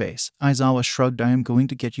poker face. Aizawa shrugged. I am going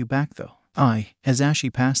to get you back though. Aye.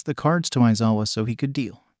 Hizashi passed the cards to Aizawa so he could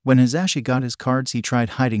deal. When Hizashi got his cards, he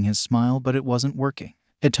tried hiding his smile, but it wasn't working.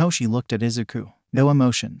 Hitoshi looked at Izuku. No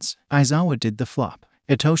emotions. Aizawa did the flop.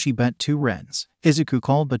 Hitoshi bet 2 reds. Izuku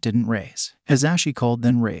called but didn't raise. Hizashi called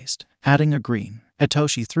then raised, adding a green.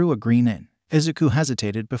 Hitoshi threw a green in. Izuku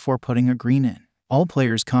hesitated before putting a green in. All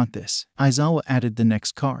players caught this. Aizawa added the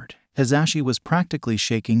next card. Hizashi was practically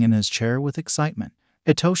shaking in his chair with excitement.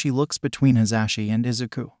 Hitoshi looks between Hizashi and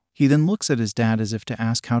Izuku. He then looks at his dad as if to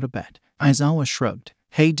ask how to bet. Aizawa shrugged.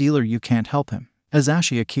 Hey dealer, you can't help him.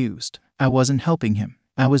 Hizashi accused. I wasn't helping him.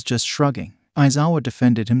 I was just shrugging. Aizawa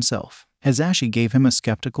defended himself. Hizashi gave him a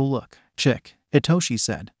skeptical look. Check. Hitoshi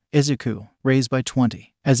said. Izuku, raise by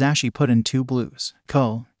 20. Hizashi put in 2 blues.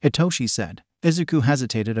 Call. Hitoshi said. Izuku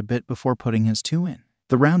hesitated a bit before putting his 2 in.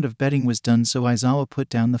 The round of betting was done, so Aizawa put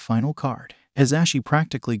down the final card. Hisashi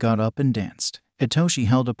practically got up and danced. Hitoshi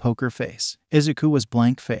held a poker face. Izuku was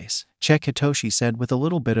blank face. Check, Hitoshi said with a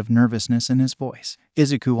little bit of nervousness in his voice.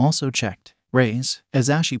 Izuku also checked. Raise.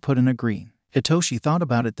 Hisashi put in a green. Hitoshi thought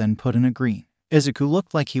about it, then put in a green. Izuku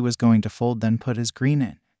looked like he was going to fold, then put his green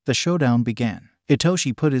in. The showdown began.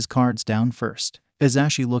 Hitoshi put his cards down first.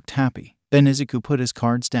 Hisashi looked happy. Then Izuku put his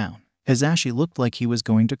cards down. Hisashi looked like he was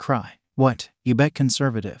going to cry. What? You bet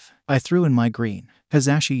conservative. I threw in my green.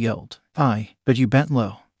 Hisashi yelled. Aye, but you bet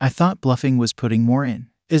low. I thought bluffing was putting more in.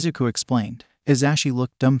 Izuku explained. Hisashi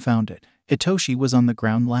looked dumbfounded. Hitoshi was on the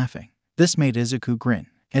ground laughing. This made Izuku grin.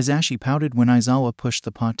 Hisashi pouted when Aizawa pushed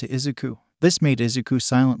the pot to Izuku. This made Izuku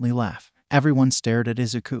silently laugh. Everyone stared at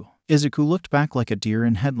Izuku. Izuku looked back like a deer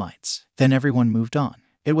in headlights. Then everyone moved on.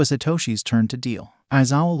 It was Hitoshi's turn to deal.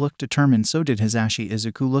 Aizawa looked determined, so did Hisashi.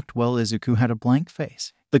 Izuku looked well. Izuku had a blank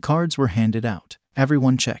face. The cards were handed out.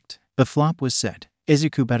 Everyone checked. The flop was set.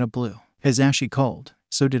 Izuku bet a blue. Hisashi called.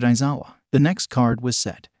 So did Aizawa. The next card was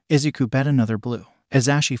set. Izuku bet another blue.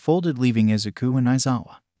 Hisashi folded, leaving Izuku and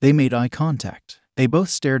Aizawa. They made eye contact. They both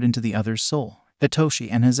stared into the other's soul. Hitoshi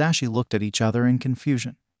and Hisashi looked at each other in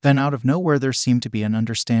confusion. Then out of nowhere there seemed to be an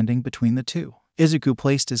understanding between the two. Izuku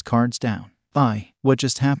placed his cards down. Aye, what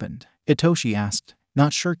just happened? Hitoshi asked.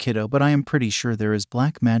 Not sure, kiddo, but I am pretty sure there is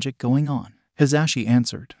black magic going on. Hisashi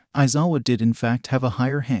answered. Aizawa did in fact have a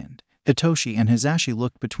higher hand. Hitoshi and Hisashi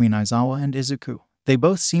looked between Aizawa and Izuku. They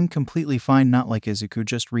both seemed completely fine, not like Izuku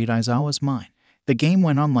just read Aizawa's mind. The game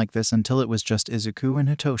went on like this until it was just Izuku and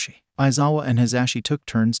Hitoshi. Aizawa and Hisashi took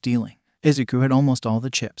turns dealing. Izuku had almost all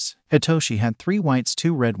the chips. Hitoshi had 3 whites,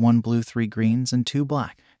 2 red, 1 blue, 3 greens, and 2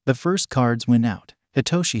 black. The first cards went out.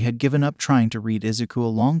 Hitoshi had given up trying to read Izuku a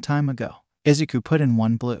long time ago. Izuku put in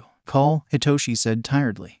 1 blue. Call, Hitoshi said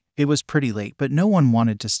tiredly. It was pretty late, but no one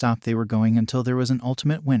wanted to stop. They were going until there was an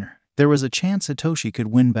ultimate winner. There was a chance Hitoshi could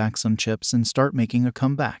win back some chips and start making a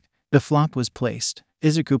comeback. The flop was placed.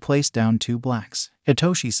 Izuku placed down 2 blacks.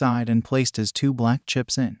 Hitoshi sighed and placed his 2 black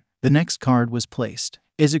chips in. The next card was placed.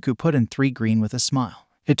 Izuku put in 3 green with a smile.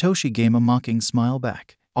 Hitoshi gave a mocking smile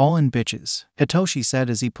back. All in bitches, Hitoshi said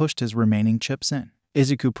as he pushed his remaining chips in.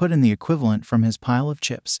 Izuku put in the equivalent from his pile of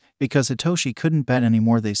chips. Because Hitoshi couldn't bet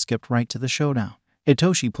anymore, they skipped right to the showdown.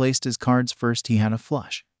 Hitoshi placed his cards first. He had a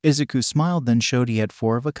flush. Izuku smiled, then showed he had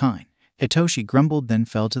 4 of a kind. Hitoshi grumbled, then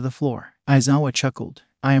fell to the floor. Aizawa chuckled.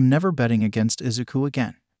 I am never betting against Izuku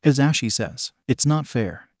again. Hisashi says. It's not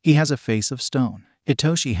fair. He has a face of stone.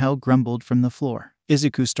 Hitoshi grumbled from the floor.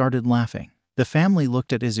 Izuku started laughing. The family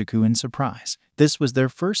looked at Izuku in surprise. This was their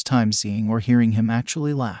first time seeing or hearing him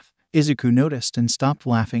actually laugh. Izuku noticed and stopped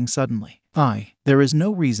laughing suddenly. Aye, there is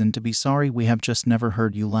no reason to be sorry, we have just never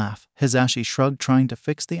heard you laugh. Hisashi shrugged, trying to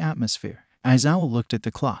fix the atmosphere. Aizawa looked at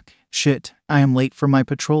the clock. Shit, I am late for my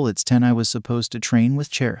patrol. It's 10. I was supposed to train with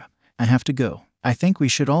Cherub. I have to go. I think we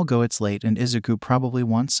should all go. It's late and Izuku probably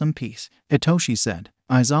wants some peace, Hitoshi said.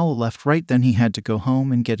 Aizawa left right then. He had to go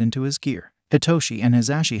home and get into his gear. Hitoshi and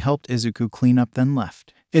Hisashi helped Izuku clean up, then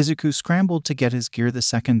left. Izuku scrambled to get his gear the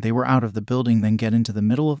second they were out of the building, then get into the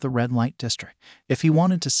middle of the red light district. If he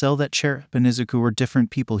wanted to sell that Cherub and Izuku were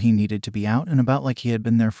different people, he needed to be out and about like he had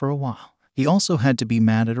been there for a while. He also had to be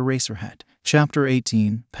mad at Eraserhead. Chapter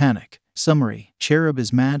 18, Panic. Summary. Cherub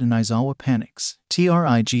is mad and Aizawa panics.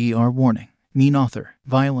 TRIGER warning. Mean author.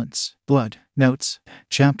 Violence. Blood. Notes.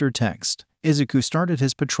 Chapter text. Izuku started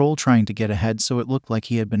his patrol trying to get ahead, so it looked like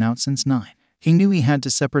he had been out since 9. He knew he had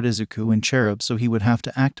to separate Izuku and Cherub, so he would have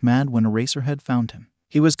to act mad when Eraserhead found him.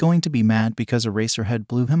 He was going to be mad because Eraserhead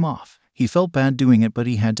blew him off. He felt bad doing it, but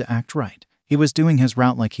he had to act right. He was doing his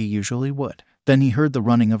route like he usually would. Then he heard the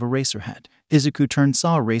running of Eraserhead. Izuku turned,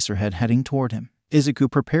 saw Eraserhead heading toward him.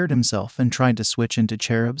 Izuku prepared himself and tried to switch into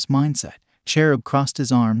Cherub's mindset. Cherub crossed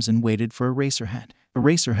his arms and waited for Eraserhead.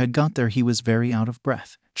 Eraserhead got there. He was very out of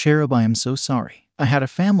breath. Cherub, I am so sorry. I had a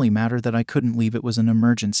family matter that I couldn't leave. It was an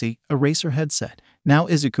emergency, Eraserhead said. Now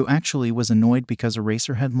Izuku actually was annoyed because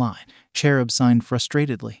Eraserhead lied. Cherub signed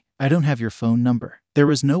frustratedly. I don't have your phone number. There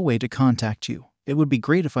was no way to contact you. It would be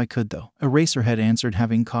great if I could though, Eraserhead answered,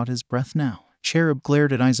 having caught his breath now. Cherub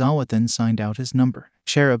glared at Aizawa, then signed out his number.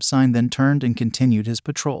 Cherub signed, then turned and continued his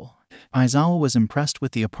patrol. Aizawa was impressed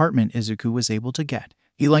with the apartment Izuku was able to get.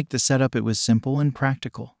 He liked the setup. It was simple and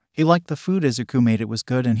practical. He liked the food Izuku made. It was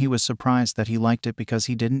good, and he was surprised that he liked it because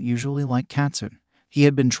he didn't usually like Katsune. He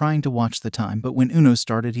had been trying to watch the time, but when Uno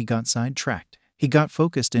started he got sidetracked. He got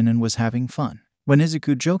focused in and was having fun. When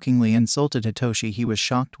Izuku jokingly insulted Hitoshi, he was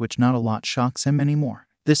shocked, which not a lot shocks him anymore.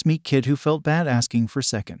 This meek kid who felt bad asking for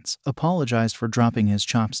seconds apologized for dropping his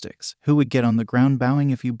chopsticks, who would get on the ground bowing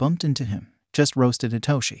if you bumped into him. just roasted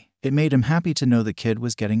Hitoshi. It made him happy to know the kid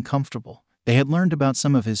was getting comfortable. They had learned about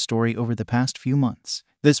some of his story over the past few months.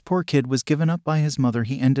 This poor kid was given up by his mother.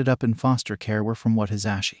 He ended up in foster care where, from what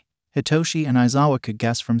Hitoshi and Aizawa could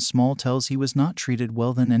guess from small tells, he was not treated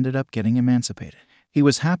well, then ended up getting emancipated. He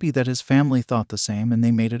was happy that his family thought the same and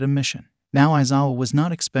they made it a mission. Now Aizawa was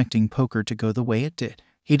not expecting poker to go the way it did.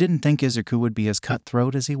 He didn't think Izuku would be as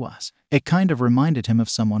cutthroat as he was. It kind of reminded him of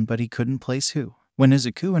someone, but he couldn't place who. When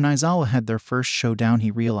Izuku and Aizawa had their first showdown,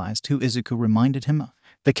 he realized who Izuku reminded him of.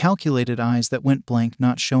 The calculated eyes that went blank,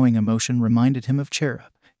 not showing emotion, reminded him of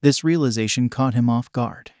Cherub. This realization caught him off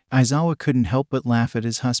guard. Aizawa couldn't help but laugh at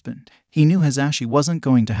his husband. He knew Hisashi wasn't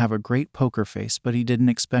going to have a great poker face, but he didn't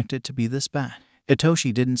expect it to be this bad.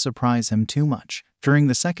 Hitoshi didn't surprise him too much. During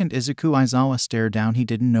the second Izuku Aizawa stare down, he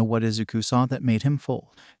didn't know what Izuku saw that made him fold.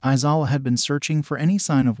 Aizawa had been searching for any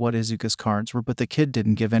sign of what Izuku's cards were, but the kid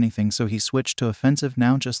didn't give anything, so he switched to offensive,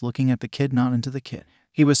 now just looking at the kid, not into the kid.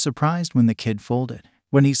 He was surprised when the kid folded.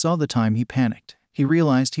 When he saw the time, he panicked. He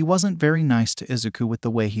realized he wasn't very nice to Izuku with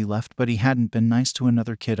the way he left, but he hadn't been nice to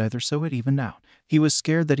another kid either, so it evened out. He was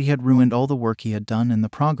scared that he had ruined all the work he had done and the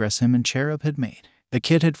progress him and Cherub had made. The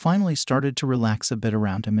kid had finally started to relax a bit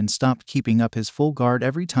around him and stopped keeping up his full guard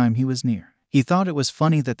every time he was near. He thought it was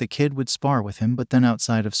funny that the kid would spar with him, but then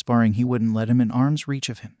outside of sparring he wouldn't let him in arm's reach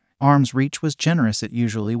of him. Arm's reach was generous, it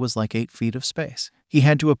usually was like 8 feet of space. He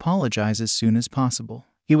had to apologize as soon as possible.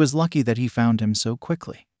 He was lucky that he found him so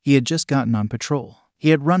quickly. He had just gotten on patrol. He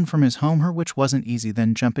had run from his home, which wasn't easy,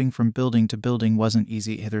 then jumping from building to building wasn't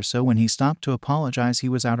easy either, so when he stopped to apologize he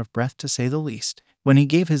was out of breath to say the least. When he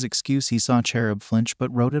gave his excuse he saw Cherub flinch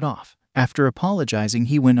but wrote it off. After apologizing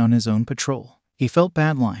he went on his own patrol. He felt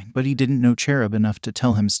bad lying, but he didn't know Cherub enough to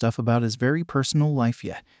tell him stuff about his very personal life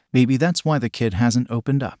yet. Maybe that's why the kid hasn't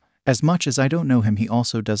opened up. As much as I don't know him, he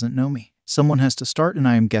also doesn't know me. Someone has to start, and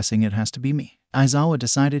I am guessing it has to be me. Aizawa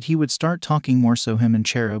decided he would start talking more, so him and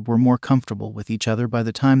Cherub were more comfortable with each other by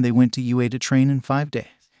the time they went to UA to train in 5 days.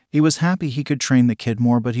 He was happy he could train the kid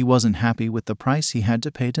more, but he wasn't happy with the price he had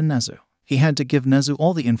to pay to Nezu. He had to give Nezu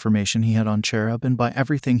all the information he had on Cherub, and by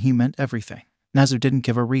everything he meant everything. Nezu didn't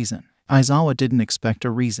give a reason. Aizawa didn't expect a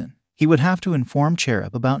reason. He would have to inform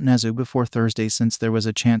Cherub about Nezu before Thursday, since there was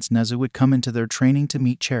a chance Nezu would come into their training to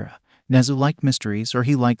meet Cherub. Nezu liked mysteries, or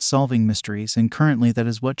he liked solving mysteries, and currently that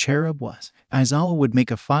is what Cherub was. Aizawa would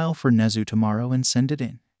make a file for Nezu tomorrow and send it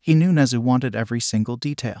in. He knew Nezu wanted every single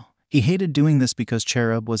detail. He hated doing this because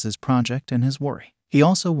Cherub was his project and his worry. He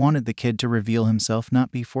also wanted the kid to reveal himself,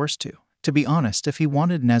 not be forced to. To be honest, if he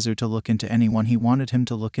wanted Nezu to look into anyone, he wanted him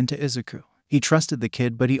to look into Izuku. He trusted the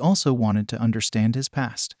kid, but he also wanted to understand his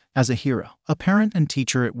past. As a hero, a parent and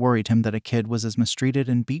teacher, it worried him that a kid was as mistreated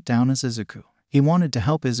and beat down as Izuku. He wanted to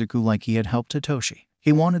help Izuku like he had helped Hitoshi.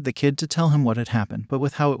 He wanted the kid to tell him what had happened, but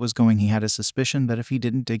with how it was going he had a suspicion that if he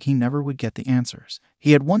didn't dig he never would get the answers.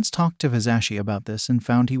 He had once talked to Hisashi about this and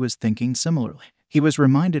found he was thinking similarly. He was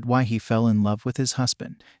reminded why he fell in love with his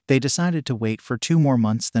husband. They decided to wait for 2 more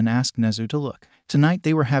months, then ask Nezu to look. Tonight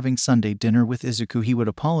they were having Sunday dinner with Izuku. He would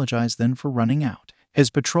apologize then for running out. His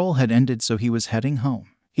patrol had ended, so he was heading home.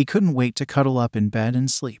 He couldn't wait to cuddle up in bed and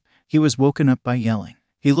sleep. He was woken up by yelling.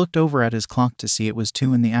 He looked over at his clock to see it was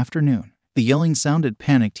 2 in the afternoon. The yelling sounded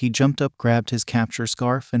panicked. He jumped up, grabbed his capture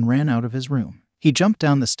scarf, and ran out of his room. He jumped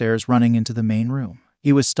down the stairs, running into the main room.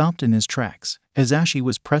 He was stopped in his tracks. Hisashi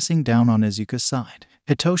was pressing down on Izuku's side.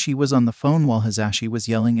 Hitoshi was on the phone while Hisashi was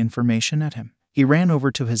yelling information at him. He ran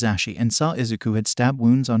over to Hisashi and saw Izuku had stab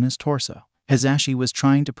wounds on his torso. Hisashi was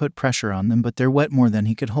trying to put pressure on them, but they're wet more than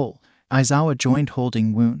he could hold. Aizawa joined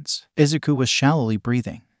holding wounds. Izuku was shallowly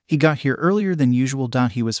breathing. He got here earlier than usual.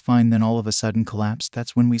 He was fine, then all of a sudden collapsed.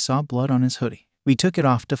 That's when we saw blood on his hoodie. We took it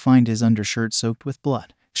off to find his undershirt soaked with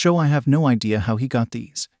blood. I have no idea how he got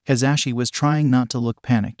these. Hisashi was trying not to look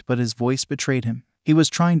panicked, but his voice betrayed him. He was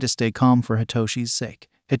trying to stay calm for Hitoshi's sake.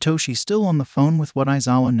 Hitoshi still on the phone with what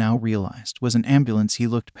Aizawa now realized was an ambulance. He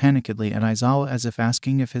looked panikedly at Aizawa as if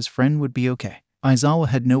asking if his friend would be okay. Aizawa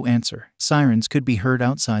had no answer. Sirens could be heard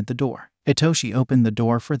outside the door. Hitoshi opened the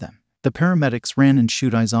door for them. The paramedics ran and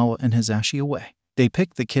shooed Aizawa and Hisashi away. They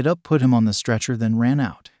picked the kid up, put him on the stretcher, then ran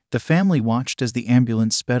out. The family watched as the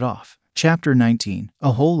ambulance sped off. Chapter 19.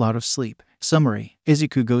 A whole lot of sleep. Summary.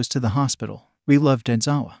 Izuku goes to the hospital. We loved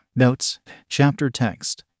Aizawa. Notes. Chapter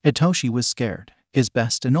text. Hitoshi was scared. His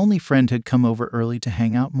best and only friend had come over early to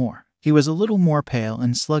hang out more. He was a little more pale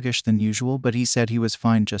and sluggish than usual, but he said he was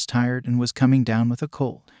fine, just tired and was coming down with a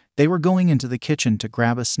cold. They were going into the kitchen to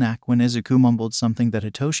grab a snack when Izuku mumbled something that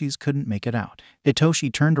Hitoshi's couldn't make it out.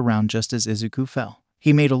 Hitoshi turned around just as Izuku fell.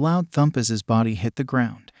 He made a loud thump as his body hit the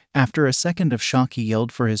ground. After a second of shock, he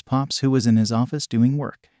yelled for his pops, who was in his office doing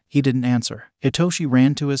work. He didn't answer. Hitoshi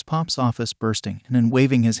ran to his pop's office bursting and then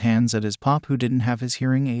waving his hands at his pop who didn't have his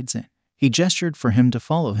hearing aids in. He gestured for him to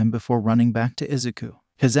follow him before running back to Izuku.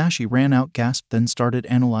 Hisashi ran out, gasped, then started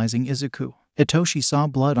analyzing Izuku. Hitoshi saw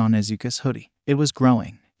blood on Izuku's hoodie. It was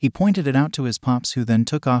growing. He pointed it out to his pops who then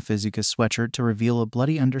took off Izuku's sweatshirt to reveal a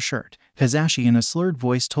bloody undershirt. Hisashi in a slurred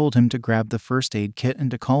voice told him to grab the first aid kit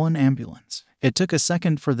and to call an ambulance. It took a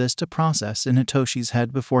second for this to process in Hitoshi's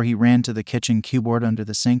head before he ran to the kitchen cupboard under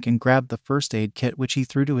the sink and grabbed the first aid kit, which he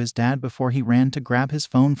threw to his dad before he ran to grab his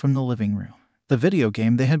phone from the living room. The video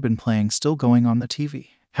game they had been playing still going on the TV.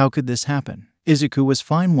 How could this happen? Izuku was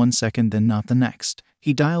fine one second, then not the next.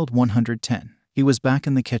 He dialed 110. He was back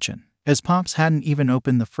in the kitchen. His pops hadn't even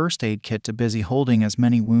opened the first aid kit, too busy holding as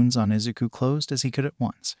many wounds on Izuku closed as he could at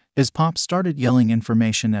once. His pops started yelling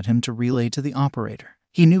information at him to relay to the operator.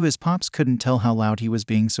 He knew his pops couldn't tell how loud he was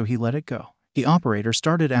being, so he let it go. The operator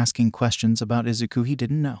started asking questions about Izuku he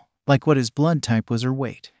didn't know, like what his blood type was or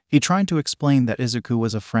weight. He tried to explain that Izuku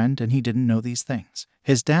was a friend and he didn't know these things.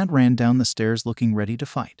 His dad ran down the stairs looking ready to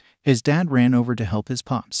fight. His dad ran over to help his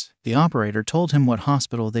pops. The operator told him what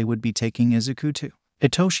hospital they would be taking Izuku to.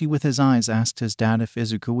 Hitoshi with his eyes asked his dad if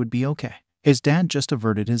Izuku would be okay. His dad just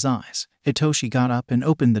averted his eyes. Hitoshi got up and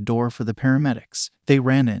opened the door for the paramedics. They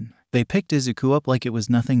ran in. They picked Izuku up like it was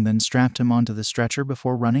nothing, then strapped him onto the stretcher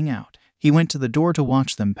before running out. He went to the door to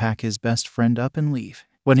watch them pack his best friend up and leave.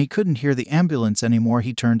 When he couldn't hear the ambulance anymore,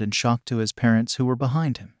 he turned in shock to his parents who were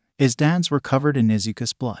behind him. His dads were covered in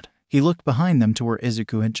Izuku's blood. He looked behind them to where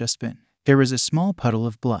Izuku had just been. There was a small puddle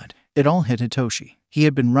of blood. It all hit Hitoshi. He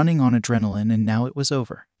had been running on adrenaline and now it was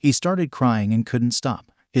over. He started crying and couldn't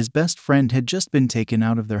stop. His best friend had just been taken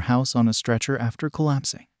out of their house on a stretcher after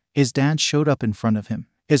collapsing. His dad showed up in front of him.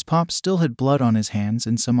 His pop still had blood on his hands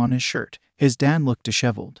and some on his shirt. His dad looked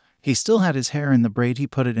disheveled. He still had his hair in the braid he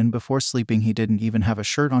put it in before sleeping. He didn't even have a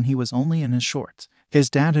shirt on. He was only in his shorts. His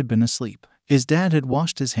dad had been asleep. His dad had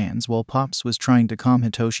washed his hands while Pops was trying to calm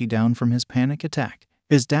Hitoshi down from his panic attack.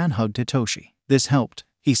 His dad hugged Hitoshi. This helped.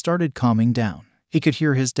 He started calming down. He could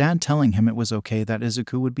hear his dad telling him it was okay, that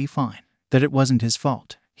Izuku would be fine, that it wasn't his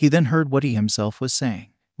fault. He then heard what he himself was saying.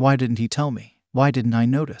 Why didn't he tell me? Why didn't I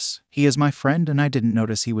notice? He is my friend and I didn't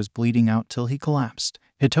notice he was bleeding out till he collapsed.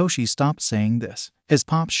 Hitoshi stopped saying this. His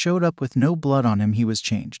pops showed up with no blood on him. He was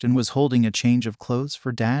changed and was holding a change of clothes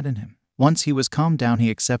for dad and him. Once he was calmed down, he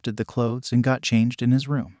accepted the clothes and got changed in his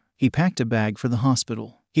room. He packed a bag for the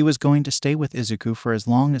hospital. He was going to stay with Izuku for as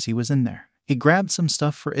long as he was in there. He grabbed some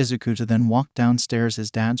stuff for Izuku to then walk downstairs.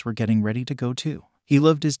 His dads were getting ready to go too. He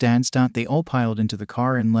loved his dad's. They all piled into the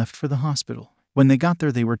car and left for the hospital. When they got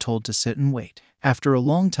there, they were told to sit and wait. After a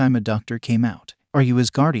long time, a doctor came out. Are you his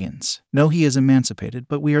guardians? No, he is emancipated,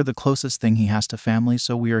 but we are the closest thing he has to family,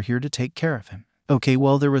 so we are here to take care of him. Okay,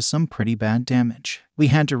 well, there was some pretty bad damage. We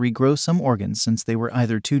had to regrow some organs since they were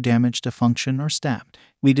either too damaged to function or stabbed.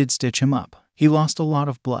 We did stitch him up. He lost a lot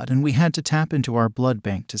of blood and we had to tap into our blood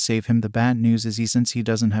bank to save him. The bad news is since he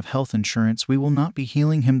doesn't have health insurance, we will not be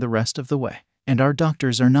healing him the rest of the way. And our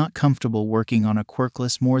doctors are not comfortable working on a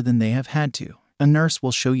quirkless more than they have had to. A nurse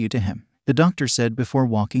will show you to him, the doctor said before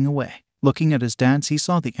walking away. Looking at his dads, he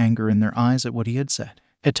saw the anger in their eyes at what he had said.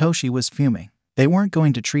 Hitoshi was fuming. They weren't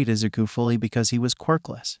going to treat Izuku fully because he was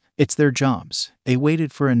quirkless. It's their jobs. They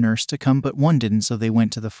waited for a nurse to come, but one didn't, so they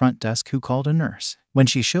went to the front desk who called a nurse. When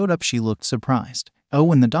she showed up, she looked surprised. Oh,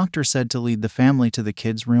 when the doctor said to lead the family to the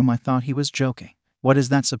kids' room, I thought he was joking. What is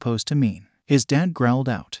that supposed to mean? His dad growled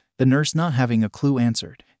out. The nurse, not having a clue,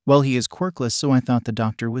 answered, well, he is quirkless, so I thought the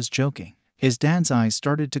doctor was joking. His dad's eyes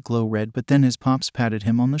started to glow red, but then his pops patted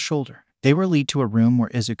him on the shoulder. They were led to a room where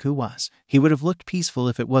Izuku was. He would have looked peaceful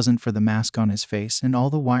if it wasn't for the mask on his face and all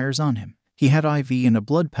the wires on him. He had IV and a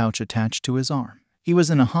blood pouch attached to his arm. He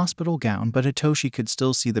was in a hospital gown, but Hitoshi could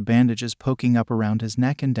still see the bandages poking up around his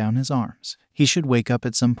neck and down his arms. He should wake up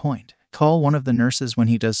at some point. Call one of the nurses when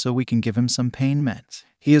he does so we can give him some pain meds.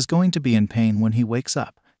 He is going to be in pain when he wakes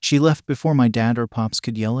up. She left before my dad or Pops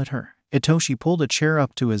could yell at her. Hitoshi pulled a chair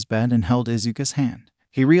up to his bed and held Izuku's hand.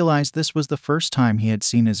 He realized this was the first time he had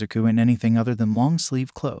seen Izuku in anything other than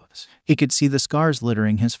long-sleeve clothes. He could see the scars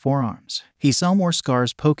littering his forearms. He saw more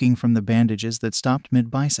scars poking from the bandages that stopped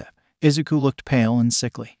mid-bicep. Izuku looked pale and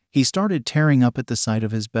sickly. He started tearing up at the sight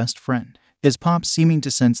of his best friend. His pops, seeming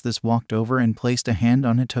to sense this, walked over and placed a hand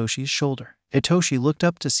on Hitoshi's shoulder. Hitoshi looked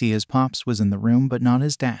up to see his pops was in the room but not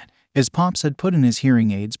his dad. His pops had put in his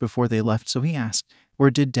hearing aids before they left, so he asked, where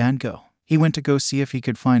did dad go? He went to go see if he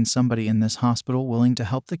could find somebody in this hospital willing to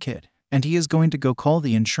help the kid. And he is going to go call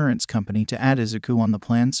the insurance company to add Izuku on the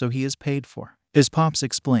plan so he is paid for. His pops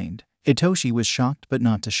explained. Hitoshi was shocked but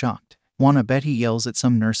not too shocked. Wanna bet he yells at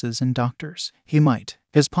some nurses and doctors? He might.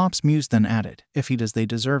 His pops mused, then added, if he does, they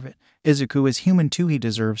deserve it. Izuku is human too, he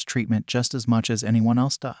deserves treatment just as much as anyone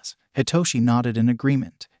else does. Hitoshi nodded in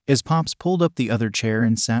agreement. His pops pulled up the other chair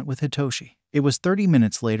and sat with Hitoshi. It was 30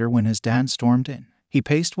 minutes later when his dad stormed in. He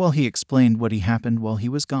paced while he explained what happened while he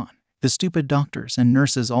was gone. The stupid doctors and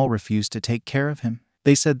nurses all refused to take care of him.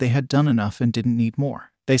 They said they had done enough and didn't need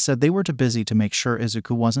more. They said they were too busy to make sure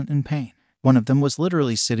Izuku wasn't in pain. One of them was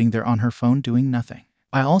literally sitting there on her phone doing nothing.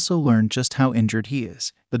 I also learned just how injured he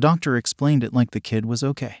is. The doctor explained it like the kid was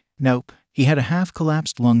okay. Nope. He had a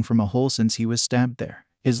half-collapsed lung from a hole since he was stabbed there.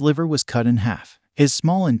 His liver was cut in half. His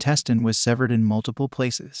small intestine was severed in multiple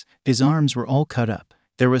places. His arms were all cut up.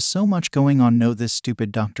 There was so much going on. No, this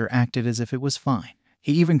stupid doctor acted as if it was fine.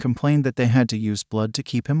 He even complained that they had to use blood to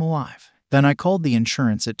keep him alive. Then I called the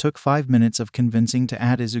insurance. It took 5 minutes of convincing to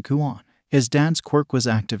add Izuku on. His dad's quirk was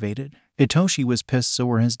activated. Hitoshi was pissed, so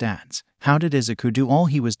were his dads. How did Izuku do all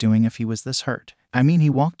he was doing if he was this hurt? I mean, he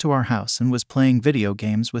walked to our house and was playing video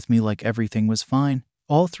games with me like everything was fine.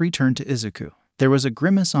 All three turned to Izuku. There was a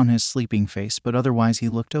grimace on his sleeping face, but otherwise he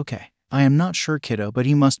looked okay. I am not sure, kiddo, but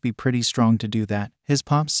he must be pretty strong to do that, his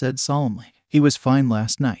pops said solemnly. He was fine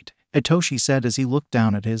last night, Hitoshi said as he looked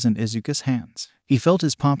down at his and Izuku's hands. He felt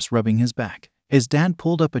his pops rubbing his back. His dad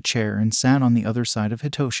pulled up a chair and sat on the other side of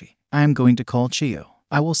Hitoshi. I am going to call Chiyo.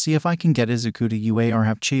 I will see if I can get Izuku to UA or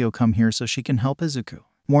have Chiyo come here so she can help Izuku.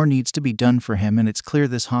 More needs to be done for him, and it's clear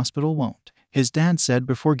this hospital won't, his dad said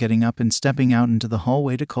before getting up and stepping out into the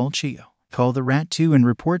hallway to call Chiyo. Call the rat too and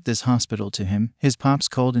report this hospital to him, his pops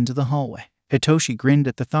called into the hallway. Hitoshi grinned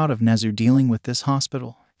at the thought of Nezu dealing with this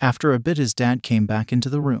hospital. After a bit his dad came back into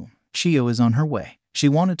the room. Chiyo is on her way. She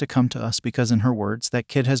wanted to come to us because, in her words, that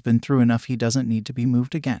kid has been through enough, he doesn't need to be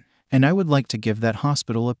moved again. And I would like to give that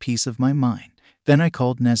hospital a piece of my mind. Then I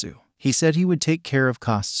called Nezu. He said he would take care of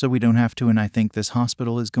costs so we don't have to, and I think this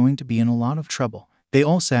hospital is going to be in a lot of trouble. They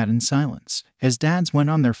all sat in silence. His dads went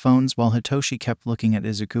on their phones while Hitoshi kept looking at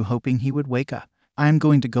Izuku, hoping he would wake up. I am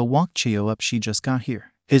going to go walk Chiyo up, she just got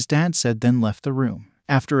here, his dad said, then left the room.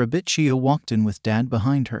 After a bit Chiyo walked in with dad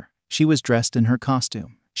behind her. She was dressed in her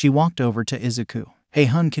costume. She walked over to Izuku. Hey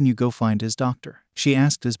hun, can you go find his doctor? She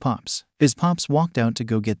asked his pops. His pops walked out to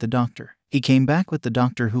go get the doctor. He came back with the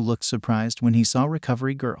doctor, who looked surprised when he saw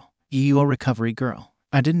Recovery Girl. You a Recovery Girl?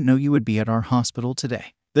 I didn't know you would be at our hospital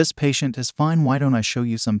today. This patient is fine. Why don't I show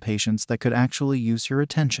you some patients that could actually use your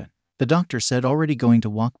attention? The doctor said, already going to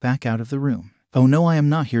walk back out of the room. Oh no, I am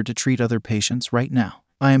not here to treat other patients right now.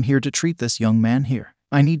 I am here to treat this young man here.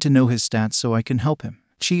 I need to know his stats so I can help him,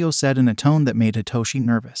 Chiyo said in a tone that made Hitoshi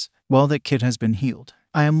nervous. Well, that kid has been healed.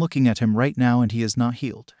 I am looking at him right now and he is not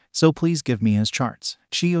healed. So please give me his charts,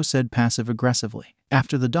 Chiyo said passive-aggressively.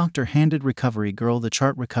 After the doctor handed Recovery Girl the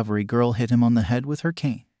chart, Recovery Girl hit him on the head with her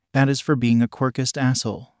cane. That is for being a quirkist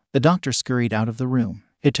asshole. The doctor scurried out of the room.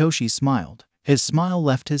 Hitoshi smiled. His smile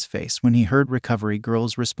left his face when he heard Recovery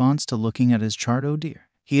Girl's response to looking at his chart. Oh dear.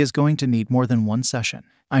 He is going to need more than one session.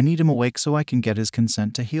 I need him awake so I can get his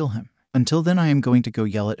consent to heal him. Until then I am going to go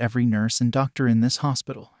yell at every nurse and doctor in this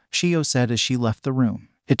hospital, Chiyo said as she left the room.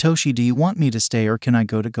 Hitoshi, do you want me to stay or can I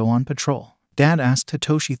go on patrol? Dad asked.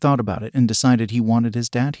 Hitoshi thought about it and decided he wanted his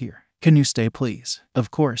dad here. Can you stay please?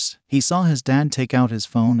 Of course. He saw his dad take out his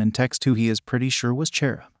phone and text who he is pretty sure was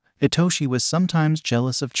Cherub. Hitoshi was sometimes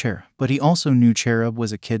jealous of Cherub, but he also knew Cherub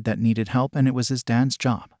was a kid that needed help and it was his dad's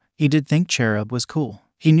job. He did think Cherub was cool.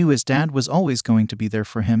 He knew his dad was always going to be there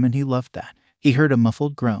for him and he loved that. He heard a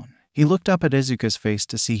muffled groan. He looked up at Izuku's face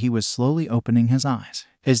to see he was slowly opening his eyes.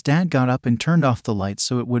 His dad got up and turned off the lights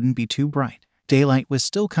so it wouldn't be too bright. Daylight was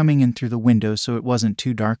still coming in through the window so it wasn't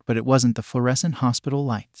too dark, but it wasn't the fluorescent hospital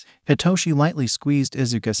lights. Hitoshi lightly squeezed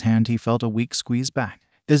Izuku's hand. He felt a weak squeeze back.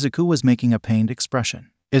 Izuku was making a pained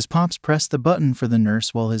expression. His pops pressed the button for the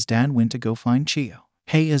nurse while his dad went to go find Chiyo.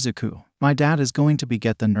 Hey Izuku, my dad is going to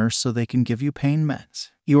get the nurse so they can give you pain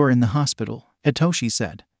meds. You are in the hospital, Hitoshi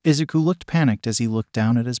said. Izuku looked panicked as he looked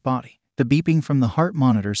down at his body. The beeping from the heart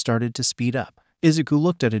monitor started to speed up. Izuku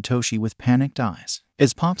looked at Hitoshi with panicked eyes.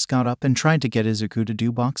 His pops got up and tried to get Izuku to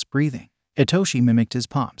do box breathing. Hitoshi mimicked his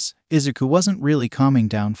pops. Izuku wasn't really calming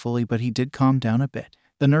down fully, but he did calm down a bit.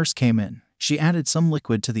 The nurse came in. She added some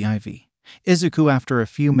liquid to the IV. Izuku, after a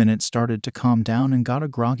few minutes, started to calm down and got a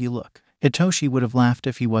groggy look. Hitoshi would have laughed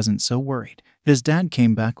if he wasn't so worried. His dad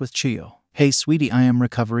came back with Chiyo. Hey sweetie, I am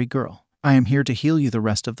Recovery Girl. I am here to heal you the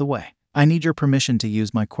rest of the way. I need your permission to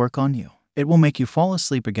use my quirk on you. It will make you fall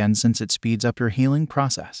asleep again since it speeds up your healing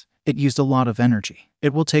process. It used a lot of energy.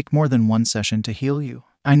 It will take more than one session to heal you.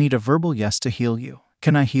 I need a verbal yes to heal you.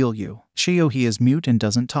 Can I heal you? Chiyo, he is mute and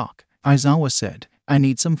doesn't talk. Aizawa said. I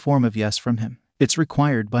need some form of yes from him. It's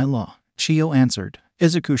required by law. Chiyo answered.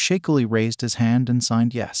 Izuku shakily raised his hand and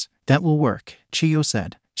signed yes. That will work, Chiyo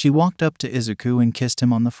said. She walked up to Izuku and kissed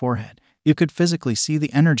him on the forehead. You could physically see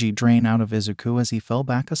the energy drain out of Izuku as he fell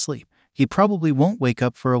back asleep. He probably won't wake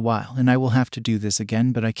up for a while and I will have to do this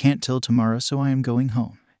again, but I can't till tomorrow, so I am going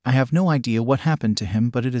home. I have no idea what happened to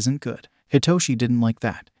him, but it isn't good. Hitoshi didn't like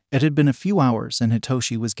that. It had been a few hours and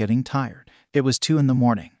Hitoshi was getting tired. It was 2 in the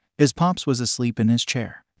morning. His pops was asleep in his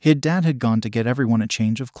chair. His dad had gone to get everyone a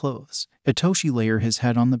change of clothes. Hitoshi lay his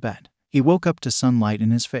head on the bed. He woke up to sunlight in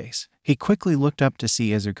his face. He quickly looked up to see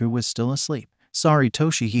Izuku was still asleep. Sorry,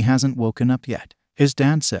 Toshi, he hasn't woken up yet. His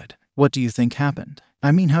dad said. What do you think happened?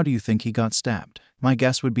 I mean, how do you think he got stabbed? My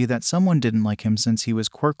guess would be that someone didn't like him since he was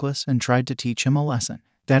quirkless and tried to teach him a lesson.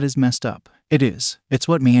 That is messed up. It is. It's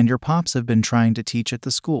what me and your pops have been trying to teach at the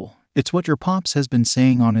school. It's what your pops has been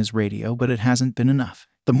saying on his radio, but it hasn't been enough.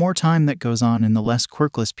 The more time that goes on and the less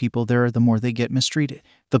quirkless people there are, the more they get mistreated.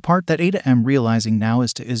 The part that Ada am realizing now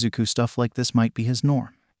is to Izuku stuff like this might be his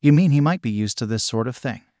norm. You mean he might be used to this sort of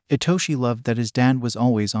thing? Hitoshi loved that his dad was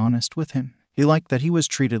always honest with him. He liked that he was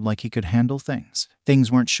treated like he could handle things.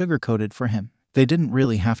 Things weren't sugar-coated for him. They didn't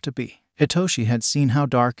really have to be. Hitoshi had seen how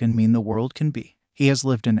dark and mean the world can be. He has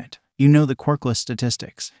lived in it. You know the quirkless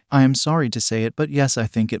statistics. I am sorry to say it, but yes, I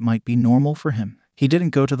think it might be normal for him. He didn't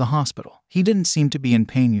go to the hospital. He didn't seem to be in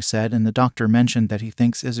pain, you said, and the doctor mentioned that he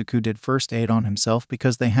thinks Izuku did first aid on himself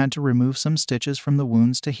because they had to remove some stitches from the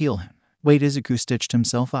wounds to heal him. Wait, Izuku stitched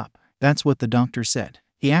himself up. That's what the doctor said.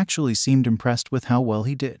 He actually seemed impressed with how well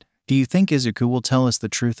he did. Do you think Izuku will tell us the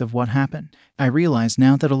truth of what happened? I realize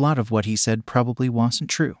now that a lot of what he said probably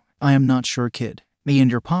wasn't true. I am not sure, kid. Me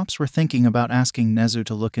and your pops were thinking about asking Nezu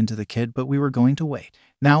to look into the kid, but we were going to wait.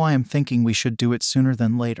 Now I am thinking we should do it sooner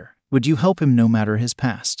than later. Would you help him no matter his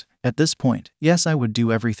past? At this point, yes, I would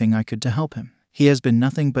do everything I could to help him. He has been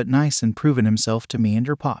nothing but nice and proven himself to me and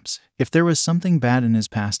your pops. If there was something bad in his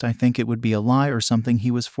past, I think it would be a lie or something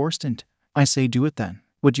he was forced into. I say do it then.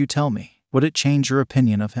 Would you tell me? Would it change your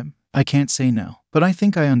opinion of him? I can't say no, but I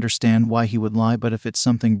think I understand why he would lie, but if it's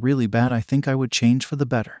something really bad, I think I would change for the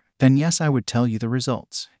better. Then yes, I would tell you the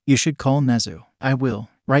results. You should call Nezu. I will.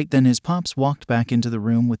 Right then his pops walked back into the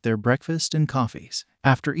room with their breakfast and coffees.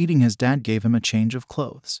 After eating, his dad gave him a change of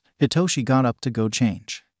clothes. Hitoshi got up to go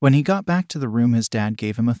change. When he got back to the room, his dad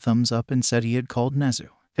gave him a thumbs up and said he had called Nezu.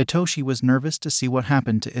 Hitoshi was nervous to see what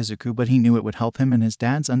happened to Izuku, but he knew it would help him and his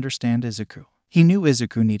dad's understand Izuku. He knew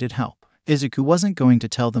Izuku needed help. Izuku wasn't going to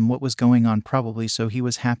tell them what was going on probably, so he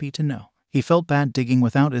was happy to know. He felt bad digging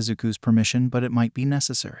without Izuku's permission, but it might be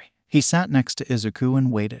necessary. He sat next to Izuku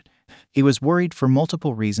and waited. He was worried for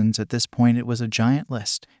multiple reasons. At this point it was a giant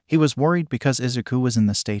list. He was worried because Izuku was in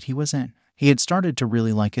the state he was in. He had started to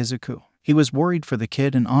really like Izuku. He was worried for the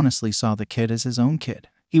kid and honestly saw the kid as his own kid.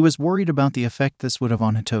 He was worried about the effect this would have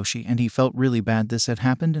on Hitoshi, and he felt really bad this had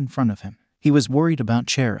happened in front of him. He was worried about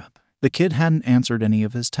Cherub. The kid hadn't answered any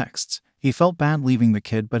of his texts. He felt bad leaving the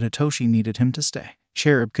kid, but Hitoshi needed him to stay.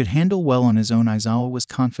 Cherub could handle well on his own. Aizawa was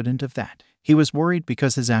confident of that. He was worried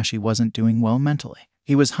because Hisashi wasn't doing well mentally.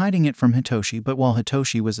 He was hiding it from Hitoshi, but while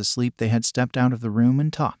Hitoshi was asleep, they had stepped out of the room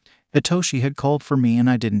and talked. Hitoshi had called for me and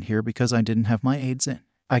I didn't hear because I didn't have my aids in.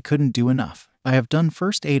 I couldn't do enough. I have done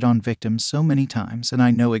first aid on victims so many times and I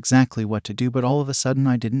know exactly what to do, but all of a sudden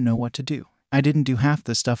I didn't know what to do. I didn't do half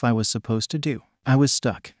the stuff I was supposed to do. I was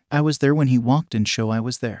stuck. I was there when he walked in, show I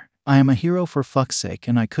was there. I am a hero for fuck's sake,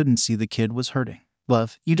 and I couldn't see the kid was hurting.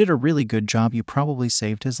 Love, you did a really good job. You probably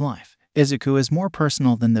saved his life. Izuku is more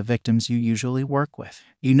personal than the victims you usually work with.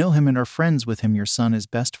 You know him and are friends with him. Your son is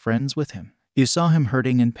best friends with him. You saw him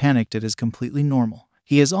hurting and panicked. It is completely normal.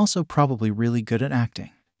 He is also probably really good at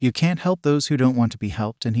acting. You can't help those who don't want to be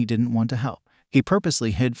helped, and he didn't want to help. He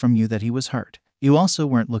purposely hid from you that he was hurt. You also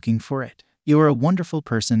weren't looking for it. You are a wonderful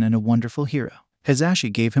person and a wonderful hero.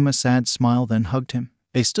 Hisashi gave him a sad smile, then hugged him.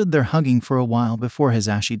 They stood there hugging for a while before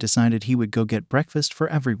Hisashi decided he would go get breakfast for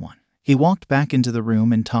everyone. He walked back into the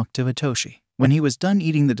room and talked to Hitoshi. When he was done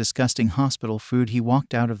eating the disgusting hospital food, he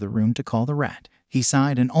walked out of the room to call the rat. He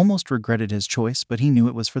sighed and almost regretted his choice, but he knew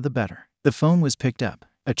it was for the better. The phone was picked up.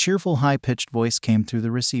 A cheerful, high-pitched voice came through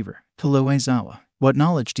the receiver. Hello, Aizawa. What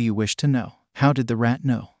knowledge do you wish to know? How did the rat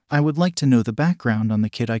know? I would like to know the background on the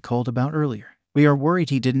kid I called about earlier. We are worried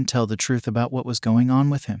he didn't tell the truth about what was going on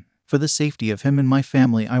with him. For the safety of him and my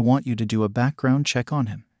family, I want you to do a background check on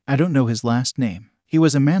him. I don't know his last name. He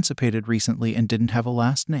was emancipated recently and didn't have a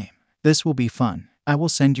last name. This will be fun. I will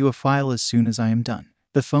send you a file as soon as I am done.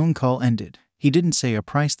 The phone call ended. He didn't say a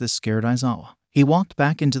price. This scared Aizawa. He walked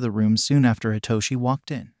back into the room soon after Hitoshi walked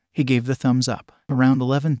in. He gave the thumbs up. Around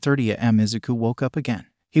 11:30 a.m. Izuku woke up again.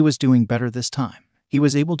 He was doing better this time. He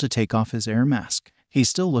was able to take off his air mask. He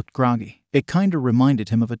still looked groggy. It kinda reminded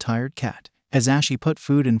him of a tired cat. Hasashi put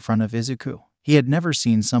food in front of Izuku. He had never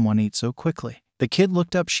seen someone eat so quickly. The kid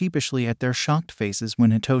looked up sheepishly at their shocked faces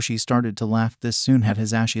when Hitoshi started to laugh. This soon had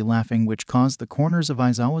Hasashi laughing, which caused the corners of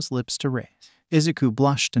Aizawa's lips to raise. Izuku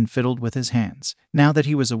blushed and fiddled with his hands. Now that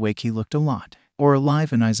he was awake, he looked a lot, or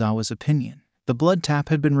alive in Aizawa's opinion. The blood tap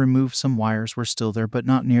had been removed, some wires were still there, but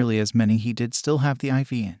not nearly as many. He did still have the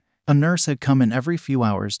IV in. A nurse had come in every few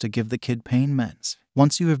hours to give the kid pain meds.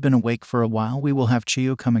 Once you have been awake for a while, we will have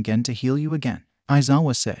Chiyo come again to heal you again,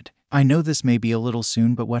 Aizawa said. I know this may be a little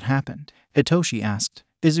soon, but what happened? Hitoshi asked.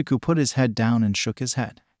 Izuku put his head down and shook his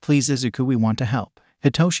head. Please Izuku, we want to help,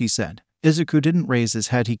 Hitoshi said. Izuku didn't raise his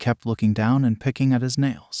head. He kept looking down and picking at his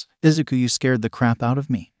nails. Izuku, you scared the crap out of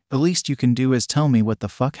me. The least you can do is tell me what the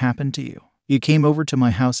fuck happened to you. You came over to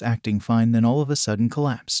my house acting fine, then all of a sudden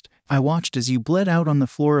collapsed. I watched as you bled out on the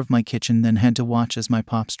floor of my kitchen, then had to watch as my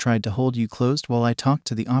pops tried to hold you closed while I talked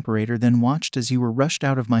to the operator, then watched as you were rushed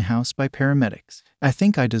out of my house by paramedics. I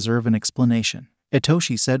think I deserve an explanation,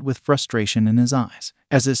 Hitoshi said with frustration in his eyes.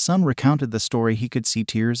 As his son recounted the story, he could see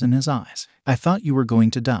tears in his eyes. I thought you were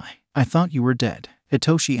going to die. I thought you were dead,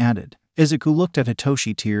 Hitoshi added. Izuku looked at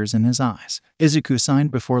Hitoshi, tears in his eyes. Izuku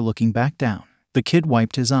signed before looking back down. The kid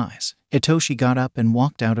wiped his eyes. Hitoshi got up and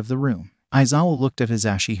walked out of the room. Aizawa looked at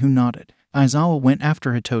Hasashi, who nodded. Aizawa went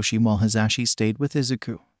after Hitoshi while Hasashi stayed with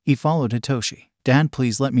Izuku. He followed Hitoshi. Dad,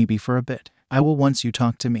 please let me be for a bit. I will once you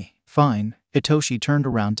talk to me. Fine. Hitoshi turned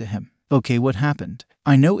around to him. Okay, what happened?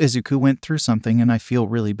 I know Izuku went through something and I feel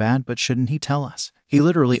really bad, but shouldn't he tell us? He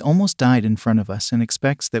literally almost died in front of us and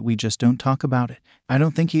expects that we just don't talk about it. I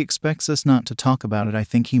don't think he expects us not to talk about it. I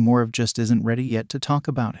think he more of just isn't ready yet to talk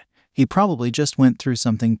about it. He probably just went through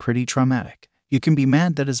something pretty traumatic. You can be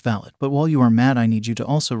mad, that is valid, but while you are mad, I need you to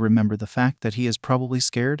also remember the fact that he is probably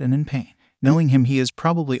scared and in pain. Knowing him, he is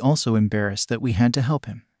probably also embarrassed that we had to help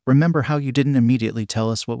him. Remember how you didn't immediately tell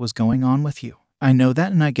us what was going on with you? I know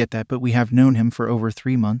that and I get that, but we have known him for over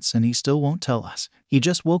 3 months and he still won't tell us. He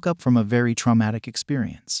just woke up from a very traumatic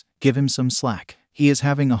experience. Give him some slack. He is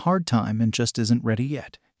having a hard time and just isn't ready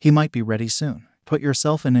yet. He might be ready soon. Put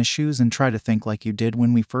yourself in his shoes and try to think like you did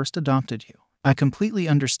when we first adopted you. I completely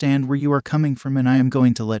understand where you are coming from and I am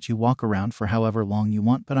going to let you walk around for however long you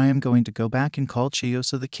want, but I am going to go back and call Chiyo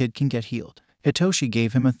so the kid can get healed. Hitoshi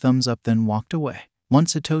gave him a thumbs up, then walked away.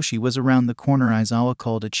 Once Hitoshi was around the corner, Aizawa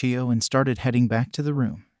called to Chiyo and started heading back to the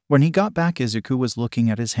room. When he got back, Izuku was looking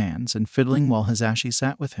at his hands and fiddling while Hasashi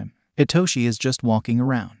sat with him. Hitoshi is just walking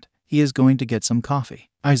around. He is going to get some coffee.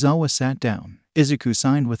 Aizawa sat down. Izuku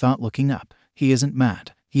signed without looking up. He isn't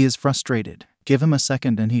mad. He is frustrated. Give him a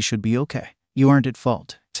second and he should be okay. You aren't at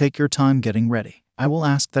fault. Take your time getting ready. I will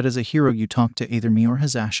ask that as a hero you talk to either me or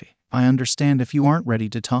Hasashi. I understand if you aren't ready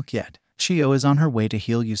to talk yet. Chiyo is on her way to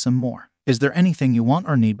heal you some more. Is there anything you want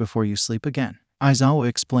or need before you sleep again? Aizawa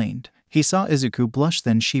explained. He saw Izuku blush,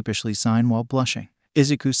 then sheepishly sign while blushing.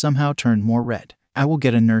 Izuku somehow turned more red. I will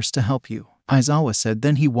get a nurse to help you, Aizawa said.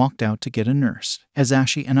 Then he walked out to get a nurse.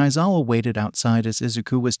 Hasashi and Aizawa waited outside as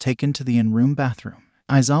Izuku was taken to the in-room bathroom.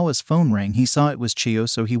 Aizawa's phone rang. He saw it was Chiyo,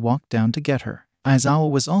 so he walked down to get her.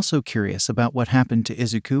 Aizawa was also curious about what happened to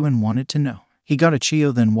Izuku and wanted to know. He got a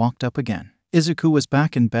Chiyo, then walked up again. Izuku was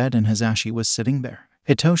back in bed and Hasashi was sitting there.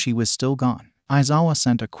 Hitoshi was still gone. Aizawa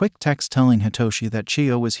sent a quick text telling Hitoshi that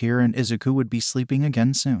Chiyo was here and Izuku would be sleeping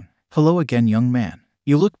again soon. Hello again, young man.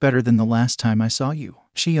 You look better than the last time I saw you,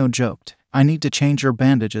 Chiyo joked. I need to change your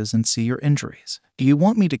bandages and see your injuries. Do you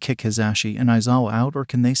want me to kick Hasashi and Aizawa out or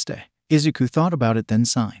can they stay? Izuku thought about it, then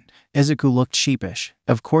signed. Izuku looked sheepish.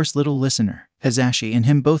 Of course, little listener. Hasashi and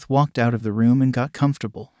him both walked out of the room and got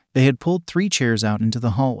comfortable. They had pulled 3 chairs out into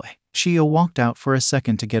the hallway. Chiyo walked out for a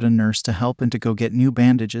second to get a nurse to help and to go get new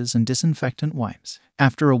bandages and disinfectant wipes.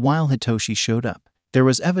 After a while, Hitoshi showed up. There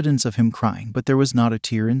was evidence of him crying, but there was not a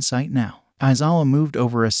tear in sight now. Aizawa moved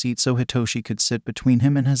over a seat so Hitoshi could sit between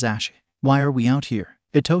him and Hasashi. Why are we out here?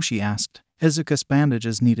 Hitoshi asked. Izuku's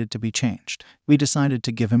bandages needed to be changed. We decided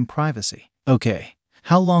to give him privacy. Okay.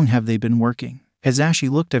 How long have they been working? Hasashi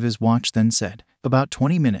looked at his watch, then said, about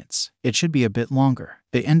 20 minutes. It should be a bit longer.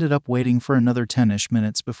 They ended up waiting for another 10-ish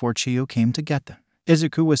minutes before Chiyo came to get them.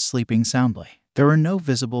 Izuku was sleeping soundly. There were no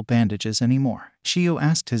visible bandages anymore. Chiyo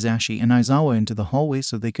asked Hasashi and Aizawa into the hallway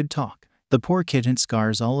so they could talk. The poor kid had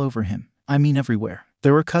scars all over him. I mean everywhere.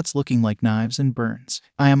 There were cuts looking like knives and burns.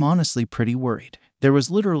 I am honestly pretty worried. There was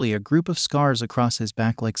literally a group of scars across his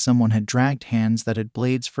back, like someone had dragged hands that had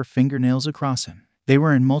blades for fingernails across him. They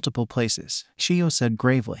were in multiple places, Chiyo said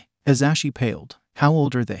gravely. Hasashi paled. How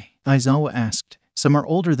old are they? Aizawa asked. Some are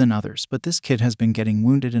older than others, but this kid has been getting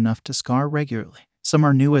wounded enough to scar regularly. Some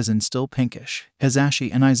are new as in still pinkish.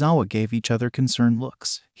 Hisashi and Aizawa gave each other concerned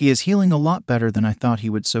looks. He is healing a lot better than I thought he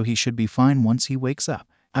would, so he should be fine once he wakes up.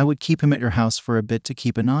 I would keep him at your house for a bit to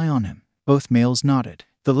keep an eye on him. Both males nodded.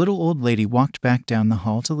 The little old lady walked back down the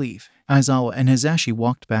hall to leave. Aizawa and Hisashi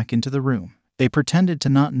walked back into the room. They pretended to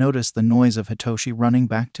not notice the noise of Hitoshi running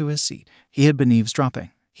back to his seat. He had been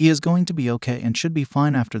eavesdropping. He is going to be okay and should be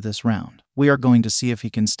fine after this round. We are going to see if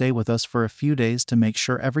he can stay with us for a few days to make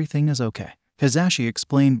sure everything is okay. Hisashi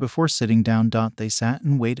explained before sitting down. They sat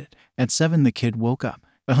and waited. At 7 the kid woke up.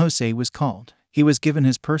 A Hosei was called. He was given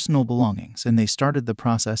his personal belongings and they started the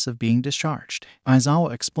process of being discharged.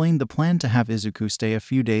 Aizawa explained the plan to have Izuku stay a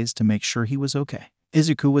few days to make sure he was okay.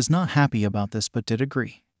 Izuku was not happy about this but did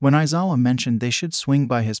agree. When Aizawa mentioned they should swing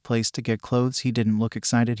by his place to get clothes, he didn't look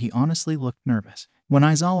excited, he honestly looked nervous. When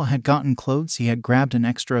Aizawa had gotten clothes, he had grabbed an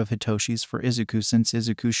extra of Hitoshi's for Izuku since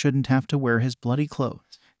Izuku shouldn't have to wear his bloody clothes.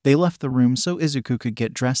 They left the room so Izuku could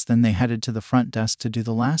get dressed, then they headed to the front desk to do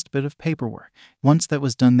the last bit of paperwork. Once that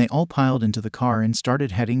was done, they all piled into the car and started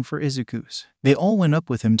heading for Izuku's. They all went up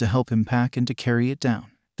with him to help him pack and to carry it down.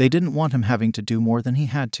 They didn't want him having to do more than he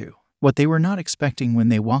had to. What they were not expecting when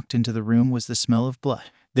they walked into the room was the smell of blood.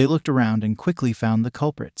 They looked around and quickly found the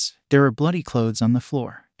culprits. There were bloody clothes on the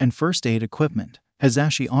floor and first aid equipment.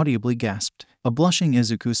 Hisashi audibly gasped. A blushing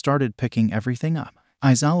Izuku started picking everything up.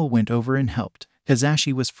 Aizawa went over and helped.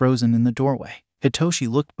 Hisashi was frozen in the doorway. Hitoshi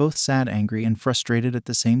looked both sad, angry, and frustrated at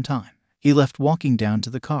the same time. He left walking down to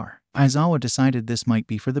the car. Aizawa decided this might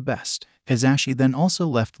be for the best. Hisashi then also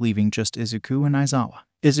left, leaving just Izuku and Aizawa.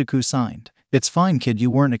 Izuku signed. "It's fine, kid, you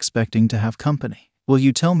weren't expecting to have company. Will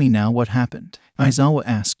you tell me now what happened?" Aizawa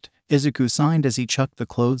asked. Izuku signed as he chucked the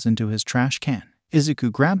clothes into his trash can.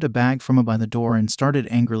 Izuku grabbed a bag from by the door and started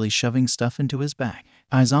angrily shoving stuff into his bag.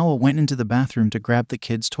 Aizawa went into the bathroom to grab the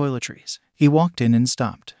kids' toiletries. He walked in and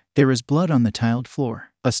stopped. There was blood on the tiled floor.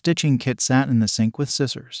 A stitching kit sat in the sink with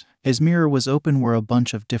scissors. His mirror was open where a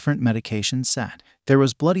bunch of different medications sat. There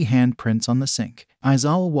was bloody handprints on the sink.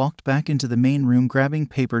 Aizawa walked back into the main room, grabbing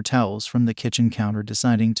paper towels from the kitchen counter,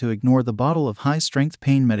 deciding to ignore the bottle of high-strength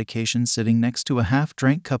pain medication sitting next to a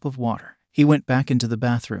half-drank cup of water. He went back into the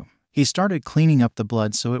bathroom. He started cleaning up the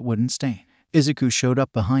blood so it wouldn't stain. Izuku showed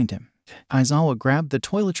up behind him. Aizawa grabbed the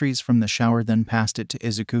toiletries from the shower, then passed it to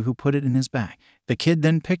Izuku, who put it in his bag. The kid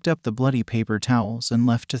then picked up the bloody paper towels and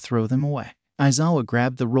left to throw them away. Aizawa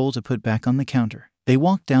grabbed the roll to put back on the counter. They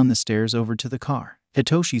walked down the stairs over to the car.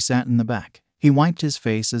 Hitoshi sat in the back. He wiped his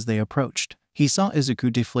face as they approached. He saw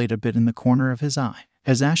Izuku deflate a bit in the corner of his eye.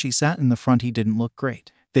 Hisashi sat in the front. He didn't look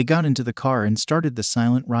great. They got into the car and started the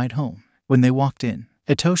silent ride home. When they walked in,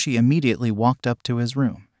 Hitoshi immediately walked up to his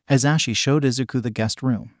room. Hisashi showed Izuku the guest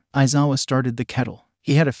room. Aizawa started the kettle.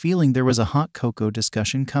 He had a feeling there was a hot cocoa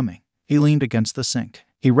discussion coming. He leaned against the sink.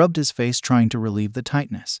 He rubbed his face, trying to relieve the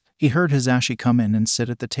tightness. He heard Hisashi come in and sit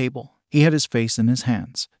at the table. He had his face in his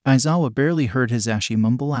hands. Aizawa barely heard Hisashi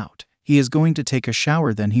mumble out, "He is going to take a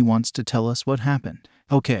shower, then he wants to tell us what happened."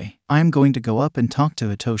 "Okay, I am going to go up and talk to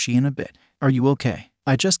Hitoshi in a bit. Are you okay?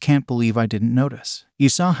 I just can't believe I didn't notice. You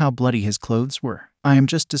saw how bloody his clothes were. I am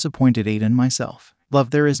just disappointed in myself."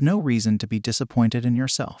 "Love, there is no reason to be disappointed in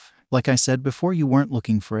yourself. Like I said before, you weren't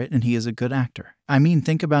looking for it and he is a good actor. I mean,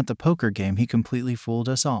 think about the poker game. He completely fooled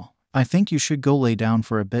us all. I think you should go lay down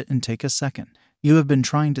for a bit and take a second. You have been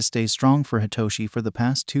trying to stay strong for Hitoshi for the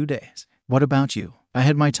past 2 days. What about you? I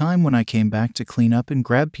had my time when I came back to clean up and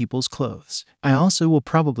grab people's clothes. I also will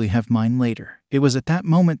probably have mine later." It was at that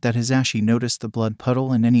moment that Hisashi noticed the blood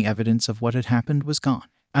puddle and any evidence of what had happened was gone.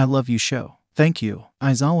 "I love you, Sho." "Thank you."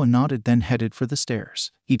 Aizawa nodded, then headed for the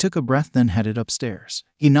stairs. He took a breath, then headed upstairs.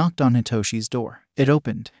 He knocked on Hitoshi's door. It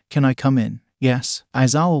opened. "Can I come in?" "Yes."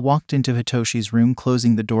 Aizawa walked into Hitoshi's room,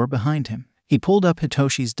 closing the door behind him. He pulled up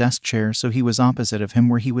Hitoshi's desk chair so he was opposite of him,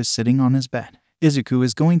 where he was sitting on his bed. "Izuku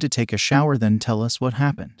is going to take a shower, then tell us what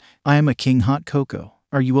happened." "I am a king hot cocoa.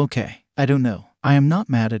 Are you okay?" "I don't know. I am not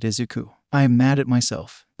mad at Izuku. I am mad at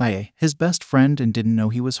myself. I his best friend and didn't know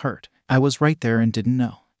he was hurt. I was right there and didn't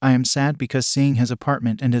know. I am sad because seeing his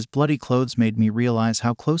apartment and his bloody clothes made me realize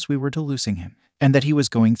how close we were to losing him, and that he was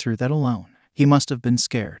going through that alone. He must have been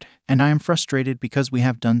scared. And I am frustrated because we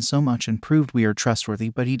have done so much and proved we are trustworthy,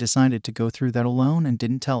 but he decided to go through that alone and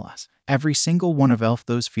didn't tell us. Every single one of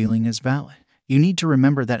those feelings is valid. You need to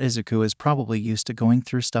remember that Izuku is probably used to going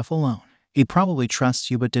through stuff alone. He probably trusts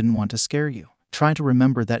you but didn't want to scare you. Try to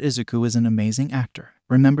remember that Izuku is an amazing actor.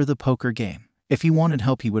 Remember the poker game. If he wanted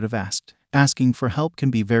help, he would have asked. Asking for help can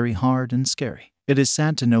be very hard and scary. It is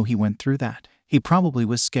sad to know he went through that. He probably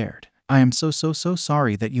was scared. I am so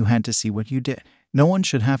sorry that you had to see what you did. No one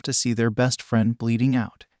should have to see their best friend bleeding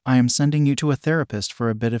out. I am sending you to a therapist for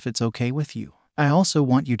a bit if it's okay with you. I also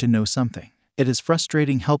want you to know something. It is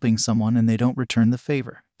frustrating helping someone and they don't return the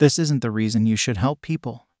favor. This isn't the reason you should help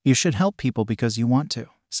people. You should help people because you want to.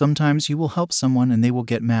 Sometimes you will help someone and they will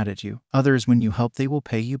get mad at you. Others, when you help, they will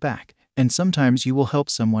pay you back. And sometimes you will help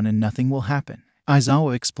someone and nothing will happen.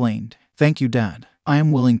 Aizawa explained. Thank you, Dad. I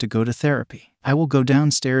am willing to go to therapy. I will go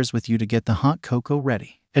downstairs with you to get the hot cocoa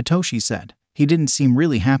ready, Hitoshi said. He didn't seem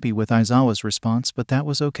really happy with Aizawa's response, but that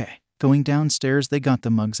was okay. Going downstairs, they got the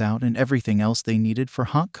mugs out and everything else they needed for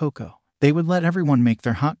hot cocoa. They would let everyone make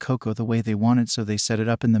their hot cocoa the way they wanted, so they set it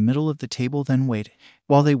up in the middle of the table, then waited.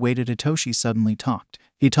 While they waited, Hitoshi suddenly talked.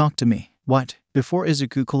 He talked to me. What? Before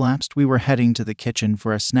Izuku collapsed, we were heading to the kitchen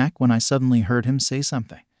for a snack when I suddenly heard him say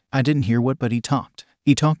something. I didn't hear what, but he talked.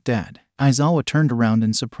 He talked, Dad. Aizawa turned around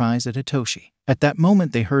in surprise at Hitoshi. At that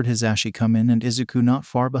moment, they heard Hisashi come in and Izuku not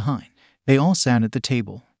far behind. They all sat at the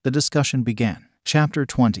table. The discussion began. Chapter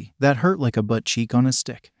 20. That hurt like a butt cheek on a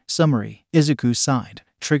stick. Summary. Izuku sighed.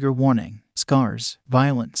 Trigger warning. Scars.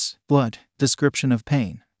 Violence. Blood. Description of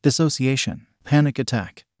pain. Dissociation. Panic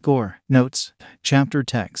attack. Gore. Notes. Chapter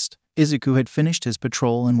text. Izuku had finished his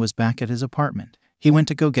patrol and was back at his apartment. He went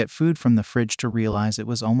to go get food from the fridge to realize it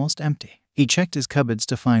was almost empty. He checked his cupboards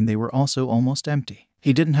to find they were also almost empty.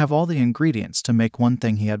 He didn't have all the ingredients to make one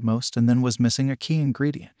thing he had most and then was missing a key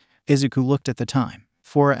ingredient. Izuku looked at the time.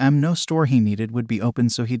 4 a.m. no store he needed would be open,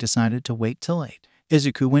 so he decided to wait till 8.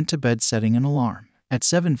 Izuku went to bed setting an alarm. At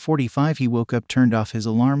 7:45 he woke up, turned off his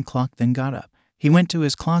alarm clock, then got up. He went to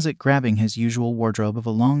his closet, grabbing his usual wardrobe of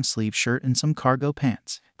a long-sleeve shirt and some cargo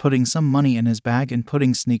pants. Putting some money in his bag and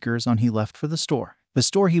putting sneakers on, he left for the store. The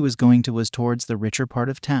store he was going to was towards the richer part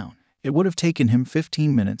of town. It would have taken him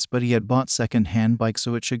 15 minutes, but he had bought second-hand bikes,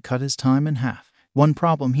 so it should cut his time in half. One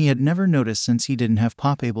problem he had never noticed since he didn't have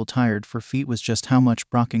pop-able tired for feet was just how much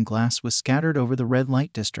broken glass was scattered over the red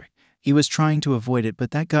light district. He was trying to avoid it,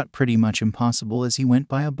 but that got pretty much impossible as he went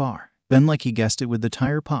by a bar. Then, like he guessed it, with the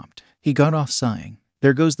tire popped. He got off sighing.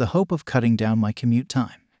 There goes the hope of cutting down my commute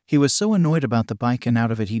time. He was so annoyed about the bike and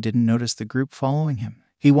out of it he didn't notice the group following him.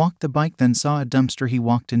 He walked the bike, then saw a dumpster. He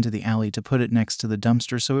walked into the alley to put it next to the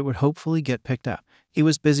dumpster so it would hopefully get picked up. He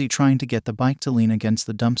was busy trying to get the bike to lean against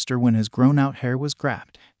the dumpster when his grown-out hair was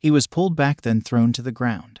grabbed. He was pulled back, then thrown to the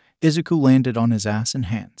ground. Izuku landed on his ass and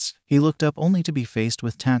hands. He looked up only to be faced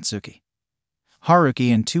with Tatsuki,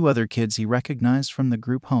 Haruki, and 2 other kids he recognized from the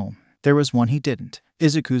group home. There was one he didn't.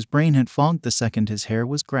 Izuku's brain had fogged the second his hair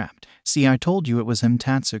was grabbed. See, I told you it was him,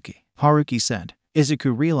 Tatsuki, Haruki said.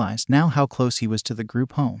 Izuku realized now how close he was to the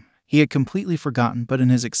group home. He had completely forgotten, but in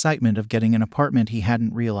his excitement of getting an apartment he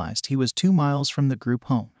hadn't realized he was 2 miles from the group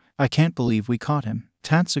home. I can't believe we caught him,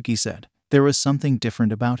 Tatsuki said. There was something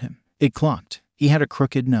different about him. It clocked. He had a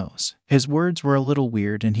crooked nose. His words were a little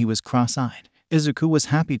weird and he was cross-eyed. Izuku was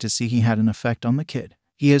happy to see he had an effect on the kid.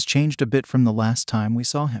 He has changed a bit from the last time we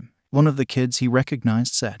saw him, one of the kids he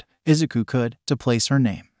recognized said. Izuku could, to place her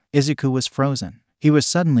name. Izuku was frozen. He was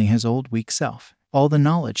suddenly his old weak self. All the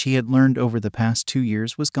knowledge he had learned over the past 2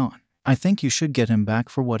 years was gone. I think you should get him back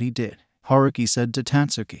for what he did, Haruki said to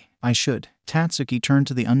Tatsuki. I should. Tatsuki turned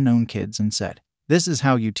to the unknown kids and said, this is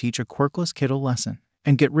how you teach a quirkless kid a lesson,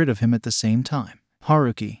 and get rid of him at the same time.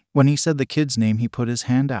 Haruki. When he said the kid's name, he put his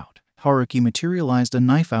hand out. Haruki materialized a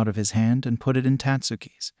knife out of his hand and put it in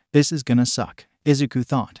Tatsuki's. This is gonna suck, Izuku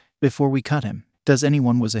thought. Before we cut him, does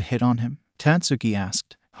anyone was a hit on him? Tatsuki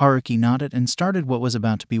asked. Haruki nodded and started what was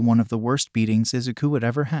about to be one of the worst beatings Izuku would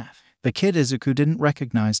ever have. The kid Izuku didn't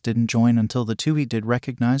recognize didn't join until the 2 he did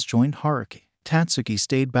recognize joined Haruki. Tatsuki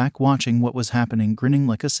stayed back watching what was happening, grinning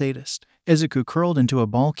like a sadist. Izuku curled into a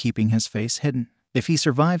ball, keeping his face hidden. If he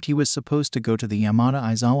survived, he was supposed to go to the Yamada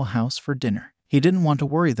Aizawa house for dinner. He didn't want to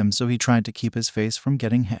worry them, so he tried to keep his face from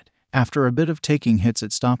getting hit. After a bit of taking hits,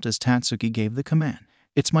 it stopped as Tatsuki gave the command.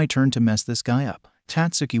 It's my turn to mess this guy up.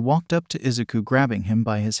 Tatsuki walked up to Izuku, grabbing him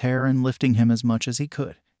by his hair and lifting him as much as he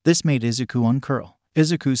could. This made Izuku uncurl.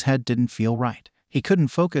 Izuku's head didn't feel right. He couldn't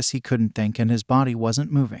focus, he couldn't think, and his body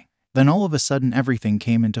wasn't moving. Then all of a sudden everything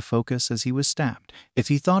came into focus as he was stabbed. If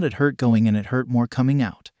he thought it hurt going in, it hurt more coming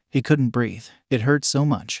out. He couldn't breathe. It hurt so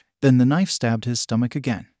much. Then the knife stabbed his stomach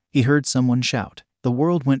again. He heard someone shout. The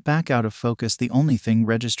world went back out of focus. The only thing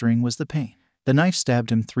registering was the pain. The knife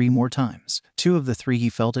stabbed him 3 more times. 2 of the 3 he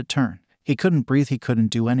felt it turn. He couldn't breathe, he couldn't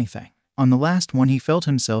do anything. On the last one he felt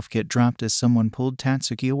himself get dropped as someone pulled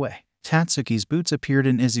Tatsuki away. Tatsuki's boots appeared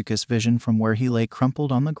in Izuku's vision from where he lay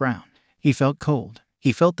crumpled on the ground. He felt cold.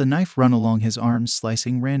 He felt the knife run along his arms,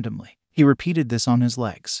 slicing randomly. He repeated this on his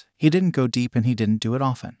legs. He didn't go deep and he didn't do it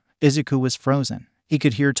often. Izuku was frozen. He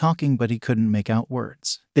could hear talking, but he couldn't make out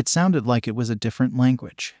words. It sounded like it was a different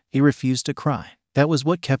language. He refused to cry. That was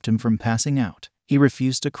what kept him from passing out. He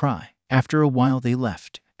refused to cry. After a while they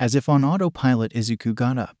left. As if on autopilot, Izuku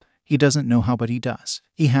got up. He doesn't know how, but he does.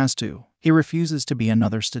 He has to. He refuses to be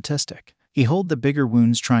another statistic. He holds the bigger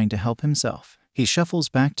wounds, trying to help himself. He shuffles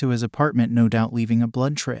back to his apartment, no doubt leaving a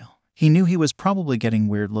blood trail. He knew he was probably getting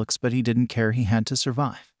weird looks, but he didn't care. He had to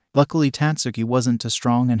survive. Luckily, Tatsuki wasn't too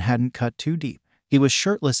strong and hadn't cut too deep. He was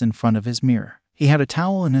shirtless in front of his mirror. He had a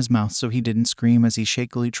towel in his mouth so he didn't scream as he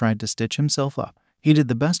shakily tried to stitch himself up. He did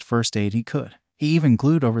the best first aid he could. He even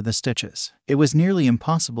glued over the stitches. It was nearly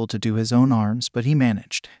impossible to do his own arms, but he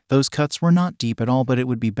managed. Those cuts were not deep at all, but it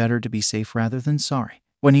would be better to be safe rather than sorry.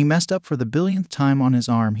 When he messed up for the billionth time on his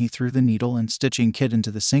arm, he threw the needle and stitching kit into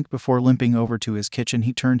the sink before limping over to his kitchen.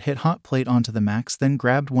 He turned his hot plate onto the max, then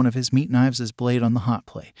grabbed one of his meat knives as blade on the hot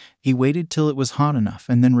plate. He waited till it was hot enough,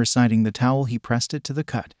 and then reciting the towel, he pressed it to the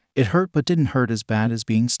cut. It hurt, but didn't hurt as bad as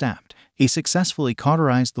being stabbed. He successfully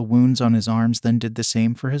cauterized the wounds on his arms, then did the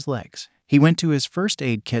same for his legs. He went to his first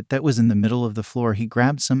aid kit that was in the middle of the floor. He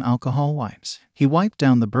grabbed some alcohol wipes. He wiped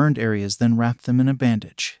down the burned areas, then wrapped them in a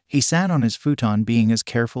bandage. He sat on his futon, being as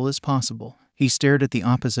careful as possible. He stared at the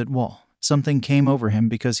opposite wall. Something came over him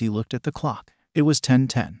because he looked at the clock. It was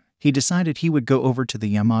 10:10. He decided he would go over to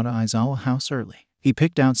the Yamada Aizawa house early. He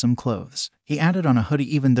picked out some clothes. He added on a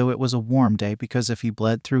hoodie even though it was a warm day, because if he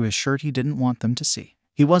bled through his shirt he didn't want them to see.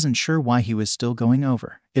 He wasn't sure why he was still going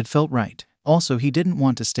over. It felt right. Also, he didn't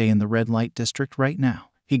want to stay in the red light district right now.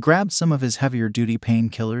 He grabbed some of his heavier duty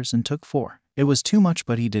painkillers and took 4. It was too much,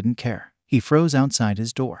 but he didn't care. He froze outside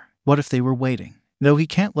his door. What if they were waiting? No, he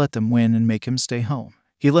can't let them win and make him stay home.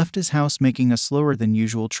 He left his house, making a slower than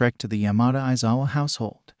usual trek to the Yamada Aizawa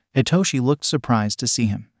household. Hitoshi looked surprised to see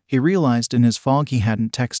him. He realized in his fog he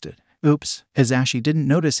hadn't texted. Oops. Hisashi didn't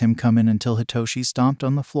notice him come in until Hitoshi stomped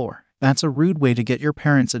on the floor. That's a rude way to get your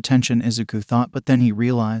parents' attention, Izuku thought, but then he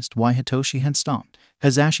realized why Hitoshi had stomped.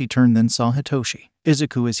 Hisashi turned, then saw Hitoshi.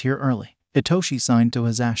 Izuku is here early. Hitoshi signed to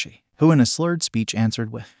Hisashi, who in a slurred speech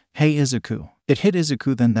answered with, "Hey Izuku." It hit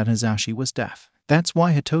Izuku then that Hisashi was deaf. That's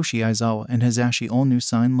why Hitoshi Aizawa and Hisashi all knew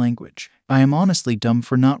sign language. I am honestly dumb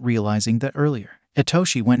for not realizing that earlier.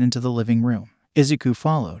 Hitoshi went into the living room. Izuku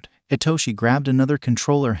followed. Hitoshi grabbed another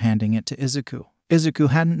controller, handing it to Izuku. Izuku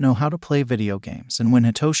hadn't know how to play video games, and when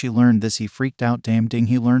Hitoshi learned this he freaked out. Damn ding,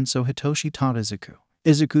 he learned, so Hitoshi taught Izuku.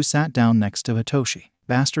 Izuku sat down next to Hitoshi.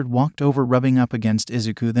 Bastard walked over, rubbing up against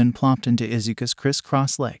Izuku, then plopped into Izuku's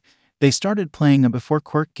crisscross leg. They started playing a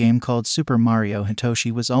before-quirk game called Super Mario.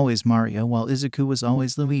 Hitoshi was always Mario, while Izuku was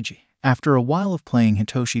always Luigi. After a while of playing,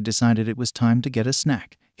 Hitoshi decided it was time to get a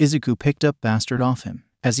snack. Izuku picked up Bastard off him.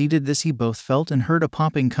 As he did this, he both felt and heard a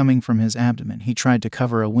popping coming from his abdomen. He tried to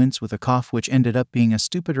cover a wince with a cough, which ended up being a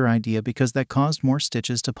stupider idea because that caused more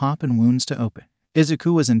stitches to pop and wounds to open.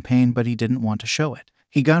 Izuku was in pain, but he didn't want to show it.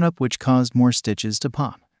 He got up, which caused more stitches to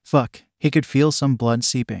pop. Fuck. He could feel some blood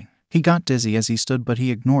seeping. He got dizzy as he stood, but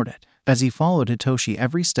he ignored it. As he followed Hitoshi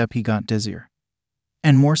every step, he got dizzier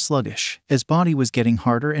and more sluggish. His body was getting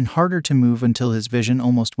harder and harder to move until his vision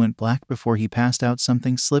almost went black before he passed out.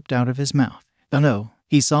 Something slipped out of his mouth. Oh no.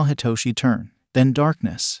 He saw Hitoshi turn. Then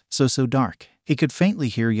darkness. So dark. He could faintly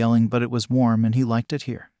hear yelling, but it was warm and he liked it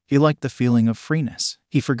here. He liked the feeling of freeness.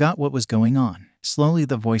 He forgot what was going on. Slowly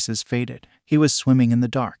the voices faded. He was swimming in the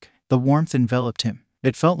dark. The warmth enveloped him.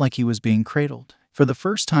 It felt like he was being cradled. For the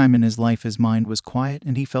first time in his life, his mind was quiet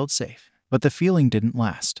and he felt safe. But the feeling didn't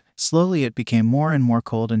last. Slowly it became more and more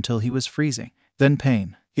cold until he was freezing. Then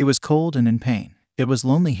pain. He was cold and in pain. It was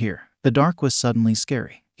lonely here. The dark was suddenly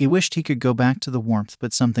scary. He wished he could go back to the warmth,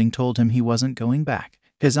 but something told him he wasn't going back.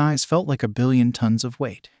 His eyes felt like 1,000,000,000 tons of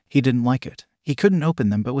weight. He didn't like it. He couldn't open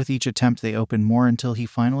them, but with each attempt they opened more until he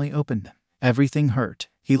finally opened them. Everything hurt.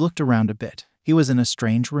 He looked around a bit. He was in a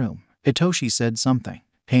strange room. Hitoshi said something.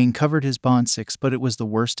 Pain covered his bond-6, but it was the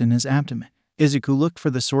worst in his abdomen. Izuku looked for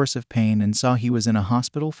the source of pain and saw he was in a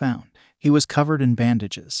hospital found. He was covered in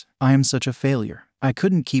bandages. I am such a failure. I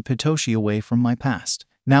couldn't keep Hitoshi away from my past.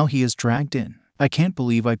 Now he is dragged in. I can't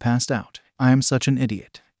believe I passed out. I am such an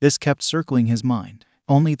idiot. This kept circling his mind.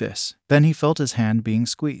 Only this. Then he felt his hand being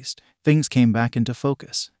squeezed. Things came back into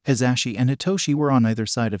focus. Hisashi and Hitoshi were on either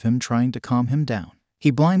side of him, trying to calm him down. He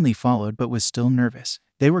blindly followed but was still nervous.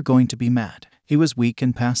 They were going to be mad. He was weak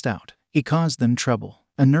and passed out. He caused them trouble.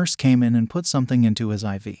 A nurse came in and put something into his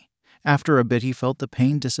IV. After a bit he felt the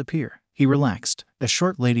pain disappear. He relaxed. A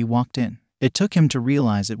short lady walked in. It took him to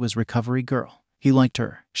realize it was Recovery Girl. He liked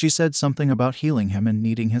her. She said something about healing him and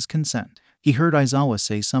needing his consent. He heard Aizawa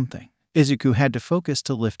say something. Izuku had to focus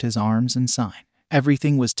to lift his arms and sign.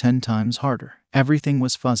 Everything was 10 times harder. Everything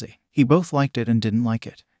was fuzzy. He both liked it and didn't like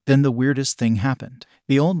it. Then the weirdest thing happened.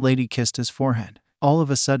 The old lady kissed his forehead. All of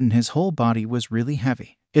a sudden his whole body was really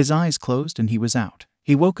heavy. His eyes closed and he was out.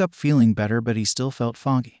 He woke up feeling better, but he still felt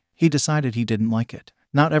foggy. He decided he didn't like it.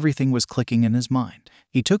 Not everything was clicking in his mind.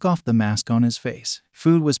 He took off the mask on his face.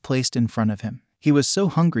 Food was placed in front of him. He was so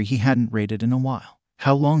hungry he hadn't raided in a while.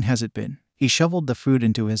 How long has it been? He shoveled the food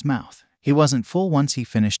into his mouth. He wasn't full once he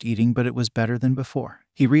finished eating, but it was better than before.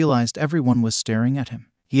 He realized everyone was staring at him.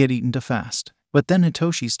 He had eaten too fast. But then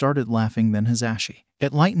Hitoshi started laughing, then Hisashi.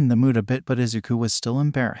 It lightened the mood a bit, but Izuku was still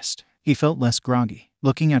embarrassed. He felt less groggy.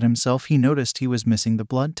 Looking at himself, he noticed he was missing the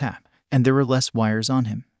blood tap, and there were less wires on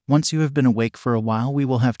him. Once you have been awake for a while, we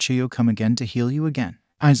will have Chiyo come again to heal you again,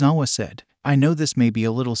 Aizawa said. I know this may be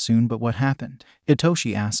a little soon, but what happened?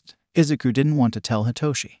 Hitoshi asked. Izuku didn't want to tell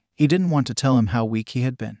Hitoshi. He didn't want to tell him how weak he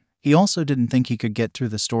had been. He also didn't think he could get through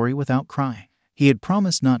the story without crying. He had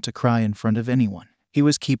promised not to cry in front of anyone. He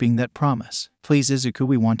was keeping that promise. Please, Izuku,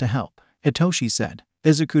 we want to help, Hitoshi said.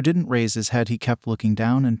 Izuku didn't raise his head. He kept looking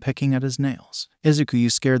down and picking at his nails. Izuku, you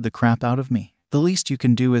scared the crap out of me. The least you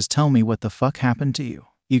can do is tell me what the fuck happened to you.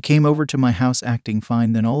 You came over to my house acting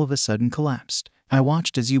fine, then all of a sudden collapsed. I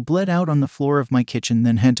watched as you bled out on the floor of my kitchen,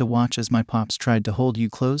 then had to watch as my pops tried to hold you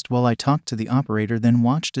closed while I talked to the operator, then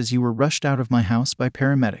watched as you were rushed out of my house by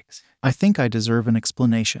paramedics. I think I deserve an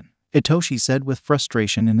explanation, Hitoshi said with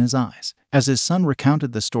frustration in his eyes. As his son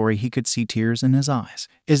recounted the story, he could see tears in his eyes.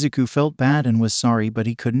 Izuku felt bad and was sorry, but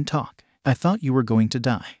he couldn't talk. I thought you were going to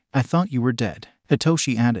die. I thought you were dead,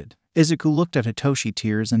 Hitoshi added. Izuku looked at Hitoshi,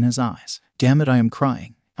 tears in his eyes. Damn it, I am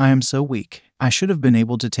crying. I am so weak. I should have been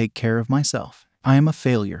able to take care of myself. I am a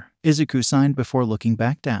failure, Izuku signed before looking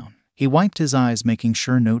back down. He wiped his eyes, making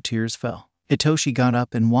sure no tears fell. Hitoshi got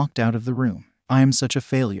up and walked out of the room. I am such a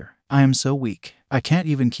failure. I am so weak. I can't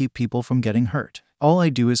even keep people from getting hurt. All I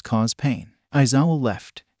do is cause pain. Aizawa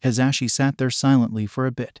left. Hisashi sat there silently for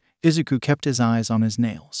a bit. Izuku kept his eyes on his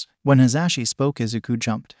nails. When Hisashi spoke, Izuku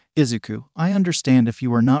jumped. Izuku, I understand if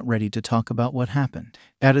you are not ready to talk about what happened.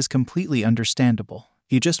 That is completely understandable.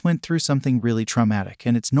 You just went through something really traumatic,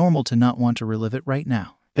 and it's normal to not want to relive it right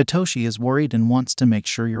now. Hitoshi is worried and wants to make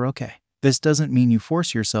sure you're okay. This doesn't mean you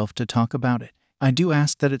force yourself to talk about it. I do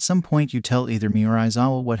ask that at some point you tell either me or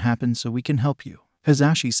Aizawa what happened so we can help you,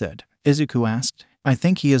 Hisashi said. Izuku asked. I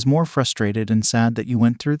think he is more frustrated and sad that you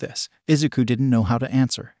went through this. Izuku didn't know how to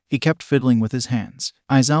answer. He kept fiddling with his hands.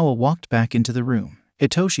 Aizawa walked back into the room.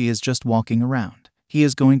 Hitoshi is just walking around. He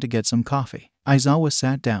is going to get some coffee. Aizawa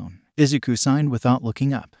sat down. Izuku signed without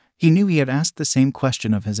looking up. He knew he had asked the same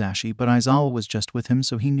question of Hisashi, but Aizawa was just with him,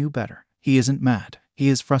 so he knew better. He isn't mad. He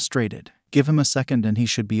is frustrated. Give him a second and he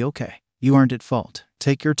should be okay. You aren't at fault.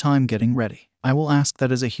 Take your time getting ready. I will ask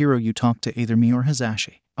that as a hero you talk to either me or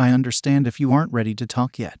Hisashi. I understand if you aren't ready to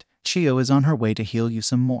talk yet. Chiyo is on her way to heal you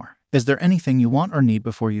some more. Is there anything you want or need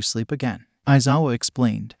before you sleep again? Aizawa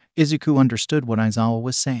explained. Izuku understood what Aizawa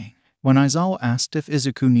was saying. When Aizawa asked if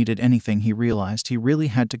Izuku needed anything, he realized he really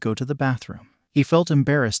had to go to the bathroom. He felt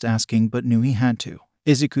embarrassed asking, but knew he had to.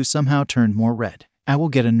 Izuku somehow turned more red. I will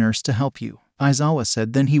get a nurse to help you, Aizawa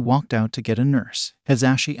said. Then he walked out to get a nurse.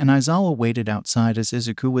 Hisashi and Aizawa waited outside as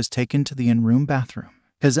Izuku was taken to the in-room bathroom.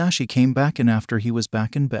 Hisashi came back in after he was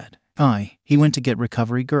back in bed. He went to get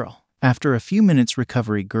Recovery Girl. After a few minutes,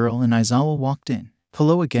 Recovery Girl and Aizawa walked in.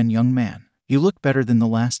 Hello again, young man. You look better than the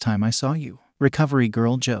last time I saw you, Recovery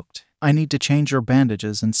Girl joked. I need to change your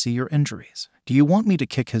bandages and see your injuries. Do you want me to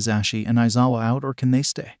kick Hisashi and Aizawa out, or can they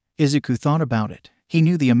stay? Izuku thought about it. He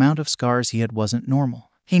knew the amount of scars he had wasn't normal.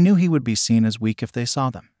 He knew he would be seen as weak if they saw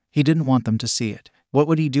them. He didn't want them to see it. What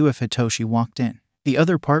would he do if Hitoshi walked in? The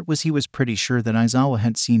other part was he was pretty sure that Aizawa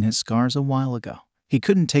had seen his scars a while ago. He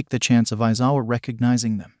couldn't take the chance of Aizawa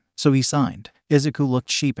recognizing them. So he signed. Izuku looked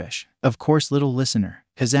sheepish. Of course, little listener.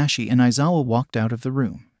 Hisashi and Aizawa walked out of the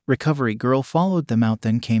room. Recovery Girl followed them out,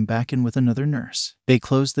 then came back in with another nurse. They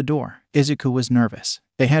closed the door. Izuku was nervous.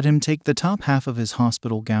 They had him take the top half of his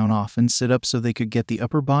hospital gown off and sit up so they could get the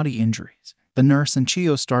upper body injuries. The nurse and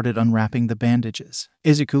Chiyo started unwrapping the bandages.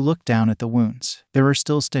 Izuku looked down at the wounds. There were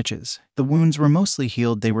still stitches. The wounds were mostly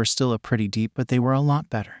healed. They were still pretty deep, but they were a lot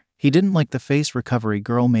better. He didn't like the face Recovery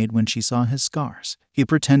Girl made when she saw his scars. He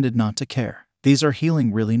pretended not to care. These are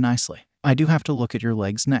healing really nicely. I do have to look at your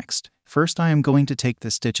legs next. First, I am going to take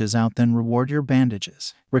the stitches out, then reward your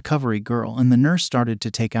bandages. Recovery Girl and the nurse started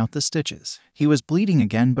to take out the stitches. He was bleeding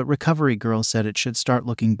again, but Recovery Girl said it should start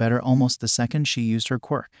looking better almost the second she used her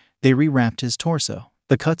quirk. They rewrapped his torso.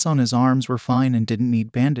 The cuts on his arms were fine and didn't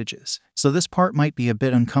need bandages. So this part might be a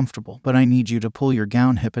bit uncomfortable, but I need you to pull your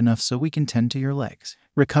gown hip enough so we can tend to your legs,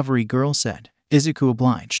 Recovery Girl said. Izuku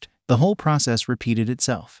obliged. The whole process repeated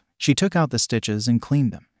itself. She took out the stitches and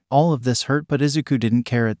cleaned them. All of this hurt, but Izuku didn't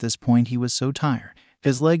care at this point. He was so tired.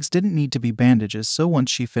 His legs didn't need to be bandages, so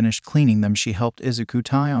once she finished cleaning them, she helped Izuku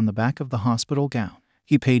tie on the back of the hospital gown.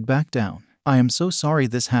 He paid back down. I am so sorry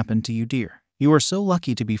this happened to you, dear. You are so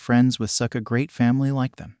lucky to be friends with such a great family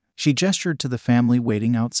like them. She gestured to the family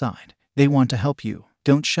waiting outside. They want to help you.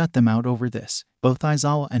 Don't shut them out over this. Both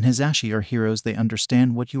Aizawa and Hisashi are heroes. They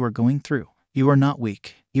understand what you are going through. You are not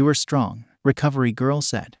weak. You are strong, Recovery Girl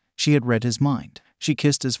said. She had read his mind. She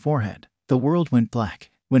kissed his forehead. The world went black.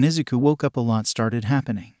 When Izuku woke up, a lot started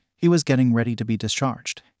happening. He was getting ready to be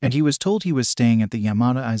discharged, and he was told he was staying at the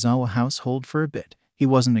Yamada Aizawa household for a bit. He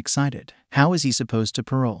wasn't excited. How is he supposed to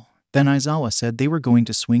parole? Then Aizawa said they were going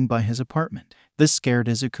to swing by his apartment. This scared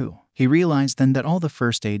Izuku. He realized then that all the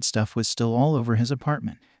first aid stuff was still all over his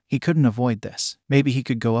apartment. He couldn't avoid this. Maybe he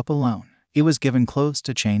could go up alone. He was given clothes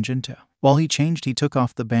to change into. While he changed, he took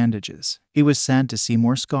off the bandages. He was sad to see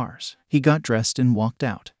more scars. He got dressed and walked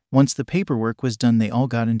out. Once the paperwork was done, they all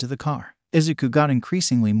got into the car. Izuku got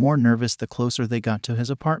increasingly more nervous the closer they got to his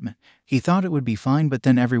apartment. He thought it would be fine, but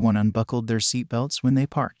then everyone unbuckled their seatbelts when they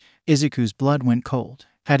parked. Izuku's blood went cold.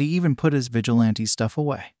 Had he even put his vigilante stuff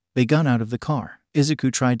away? They got out of the car.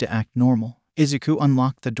 Izuku tried to act normal. Izuku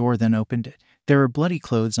unlocked the door, then opened it. There were bloody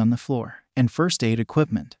clothes on the floor, and first aid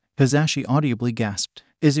equipment. Hisashi audibly gasped.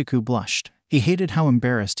 Izuku blushed. He hated how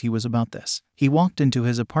embarrassed he was about this. He walked into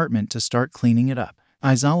his apartment to start cleaning it up.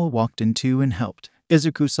 Aizawa walked in too and helped.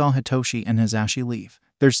 Izuku saw Hitoshi and Hisashi leave.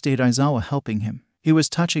 There stayed Aizawa helping him. He was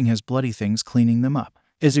touching his bloody things, cleaning them up.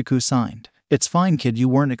 Izuku signed. It's fine, kid, you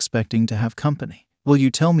weren't expecting to have company. Will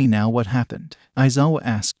you tell me now what happened? Aizawa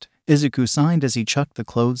asked. Izuku signed as he chucked the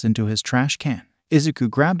clothes into his trash can. Izuku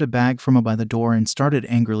grabbed a bag from by the door and started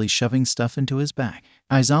angrily shoving stuff into his bag.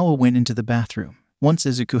 Aizawa went into the bathroom. Once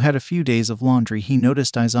Izuku had a few days of laundry, he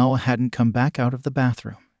noticed Aizawa hadn't come back out of the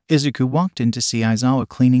bathroom. Izuku walked in to see Aizawa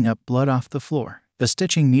cleaning up blood off the floor. The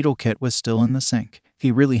stitching needle kit was still in the sink.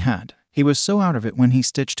 He really had. He was so out of it when he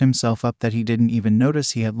stitched himself up that he didn't even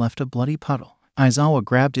notice he had left a bloody puddle. Aizawa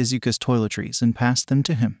grabbed Izuku's toiletries and passed them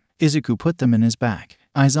to him. Izuku put them in his bag.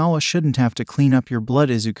 Aizawa shouldn't have to clean up your blood,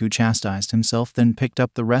 Izuku chastised himself, then picked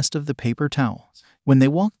up the rest of the paper towels. When they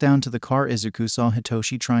walked down to the car, Izuku saw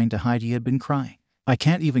Hitoshi trying to hide. He had been crying. I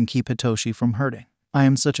can't even keep Hitoshi from hurting. I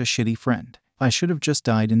am such a shitty friend. I should have just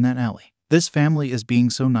died in that alley. This family is being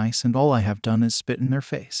so nice and all I have done is spit in their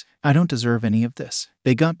face. I don't deserve any of this.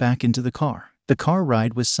 They got back into the car. The car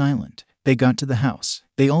ride was silent. They got to the house.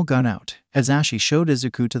 They all got out. Hisashi showed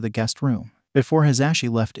Izuku to the guest room. Before Hisashi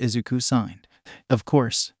left, Izuku signed. Of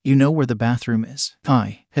course, you know where the bathroom is.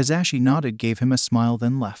 Hisashi nodded, gave him a smile,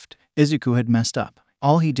 then left. Izuku had messed up.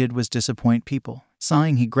 All he did was disappoint people.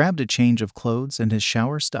 Sighing, he grabbed a change of clothes and his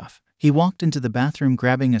shower stuff. He walked into the bathroom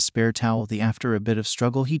grabbing a spare towel. After a bit of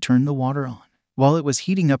struggle, he turned the water on. While it was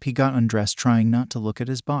heating up, he got undressed, trying not to look at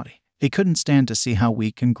his body. He couldn't stand to see how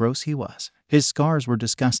weak and gross he was. His scars were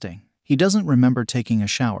disgusting. He doesn't remember taking a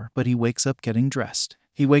shower, but he wakes up getting dressed.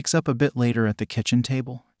 He wakes up a bit later at the kitchen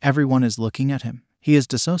table. Everyone is looking at him. He is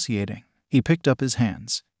dissociating. He picked up his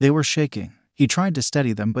hands. They were shaking. He tried to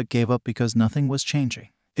steady them but gave up because nothing was changing.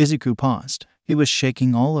 Izuku paused. He was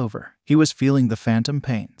shaking all over. He was feeling the phantom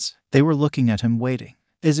pains. They were looking at him, waiting.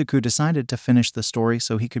 Izuku decided to finish the story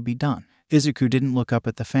so he could be done. Izuku didn't look up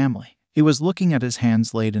at the family. He was looking at his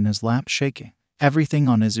hands laid in his lap, shaking. Everything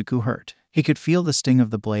on Izuku hurt. He could feel the sting of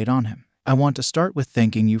the blade on him. I want to start with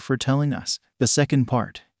thanking you for telling us. The second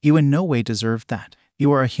part. You in no way deserved that.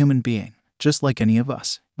 You are a human being, just like any of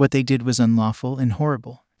us. What they did was unlawful and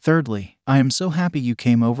horrible. Thirdly, I am so happy you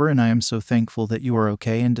came over and I am so thankful that you are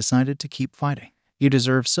okay and decided to keep fighting. You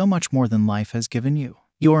deserve so much more than life has given you.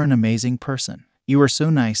 You are an amazing person. You are so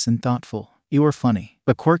nice and thoughtful. You are funny.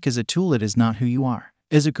 But quirk is a tool, it is not who you are.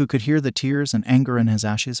 Izuku could hear the tears and anger in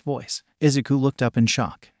Hisashi's voice. Izuku looked up in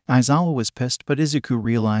shock. Aizawa was pissed, but Izuku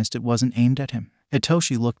realized it wasn't aimed at him.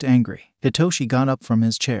 Hitoshi looked angry. Hitoshi got up from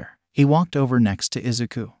his chair. He walked over next to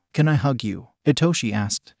Izuku. Can I hug you? Hitoshi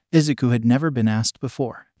asked. Izuku had never been asked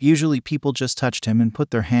before. Usually people just touched him and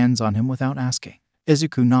put their hands on him without asking.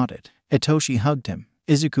 Izuku nodded. Hitoshi hugged him.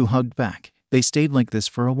 Izuku hugged back. They stayed like this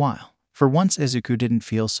for a while. For once, Izuku didn't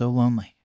feel so lonely.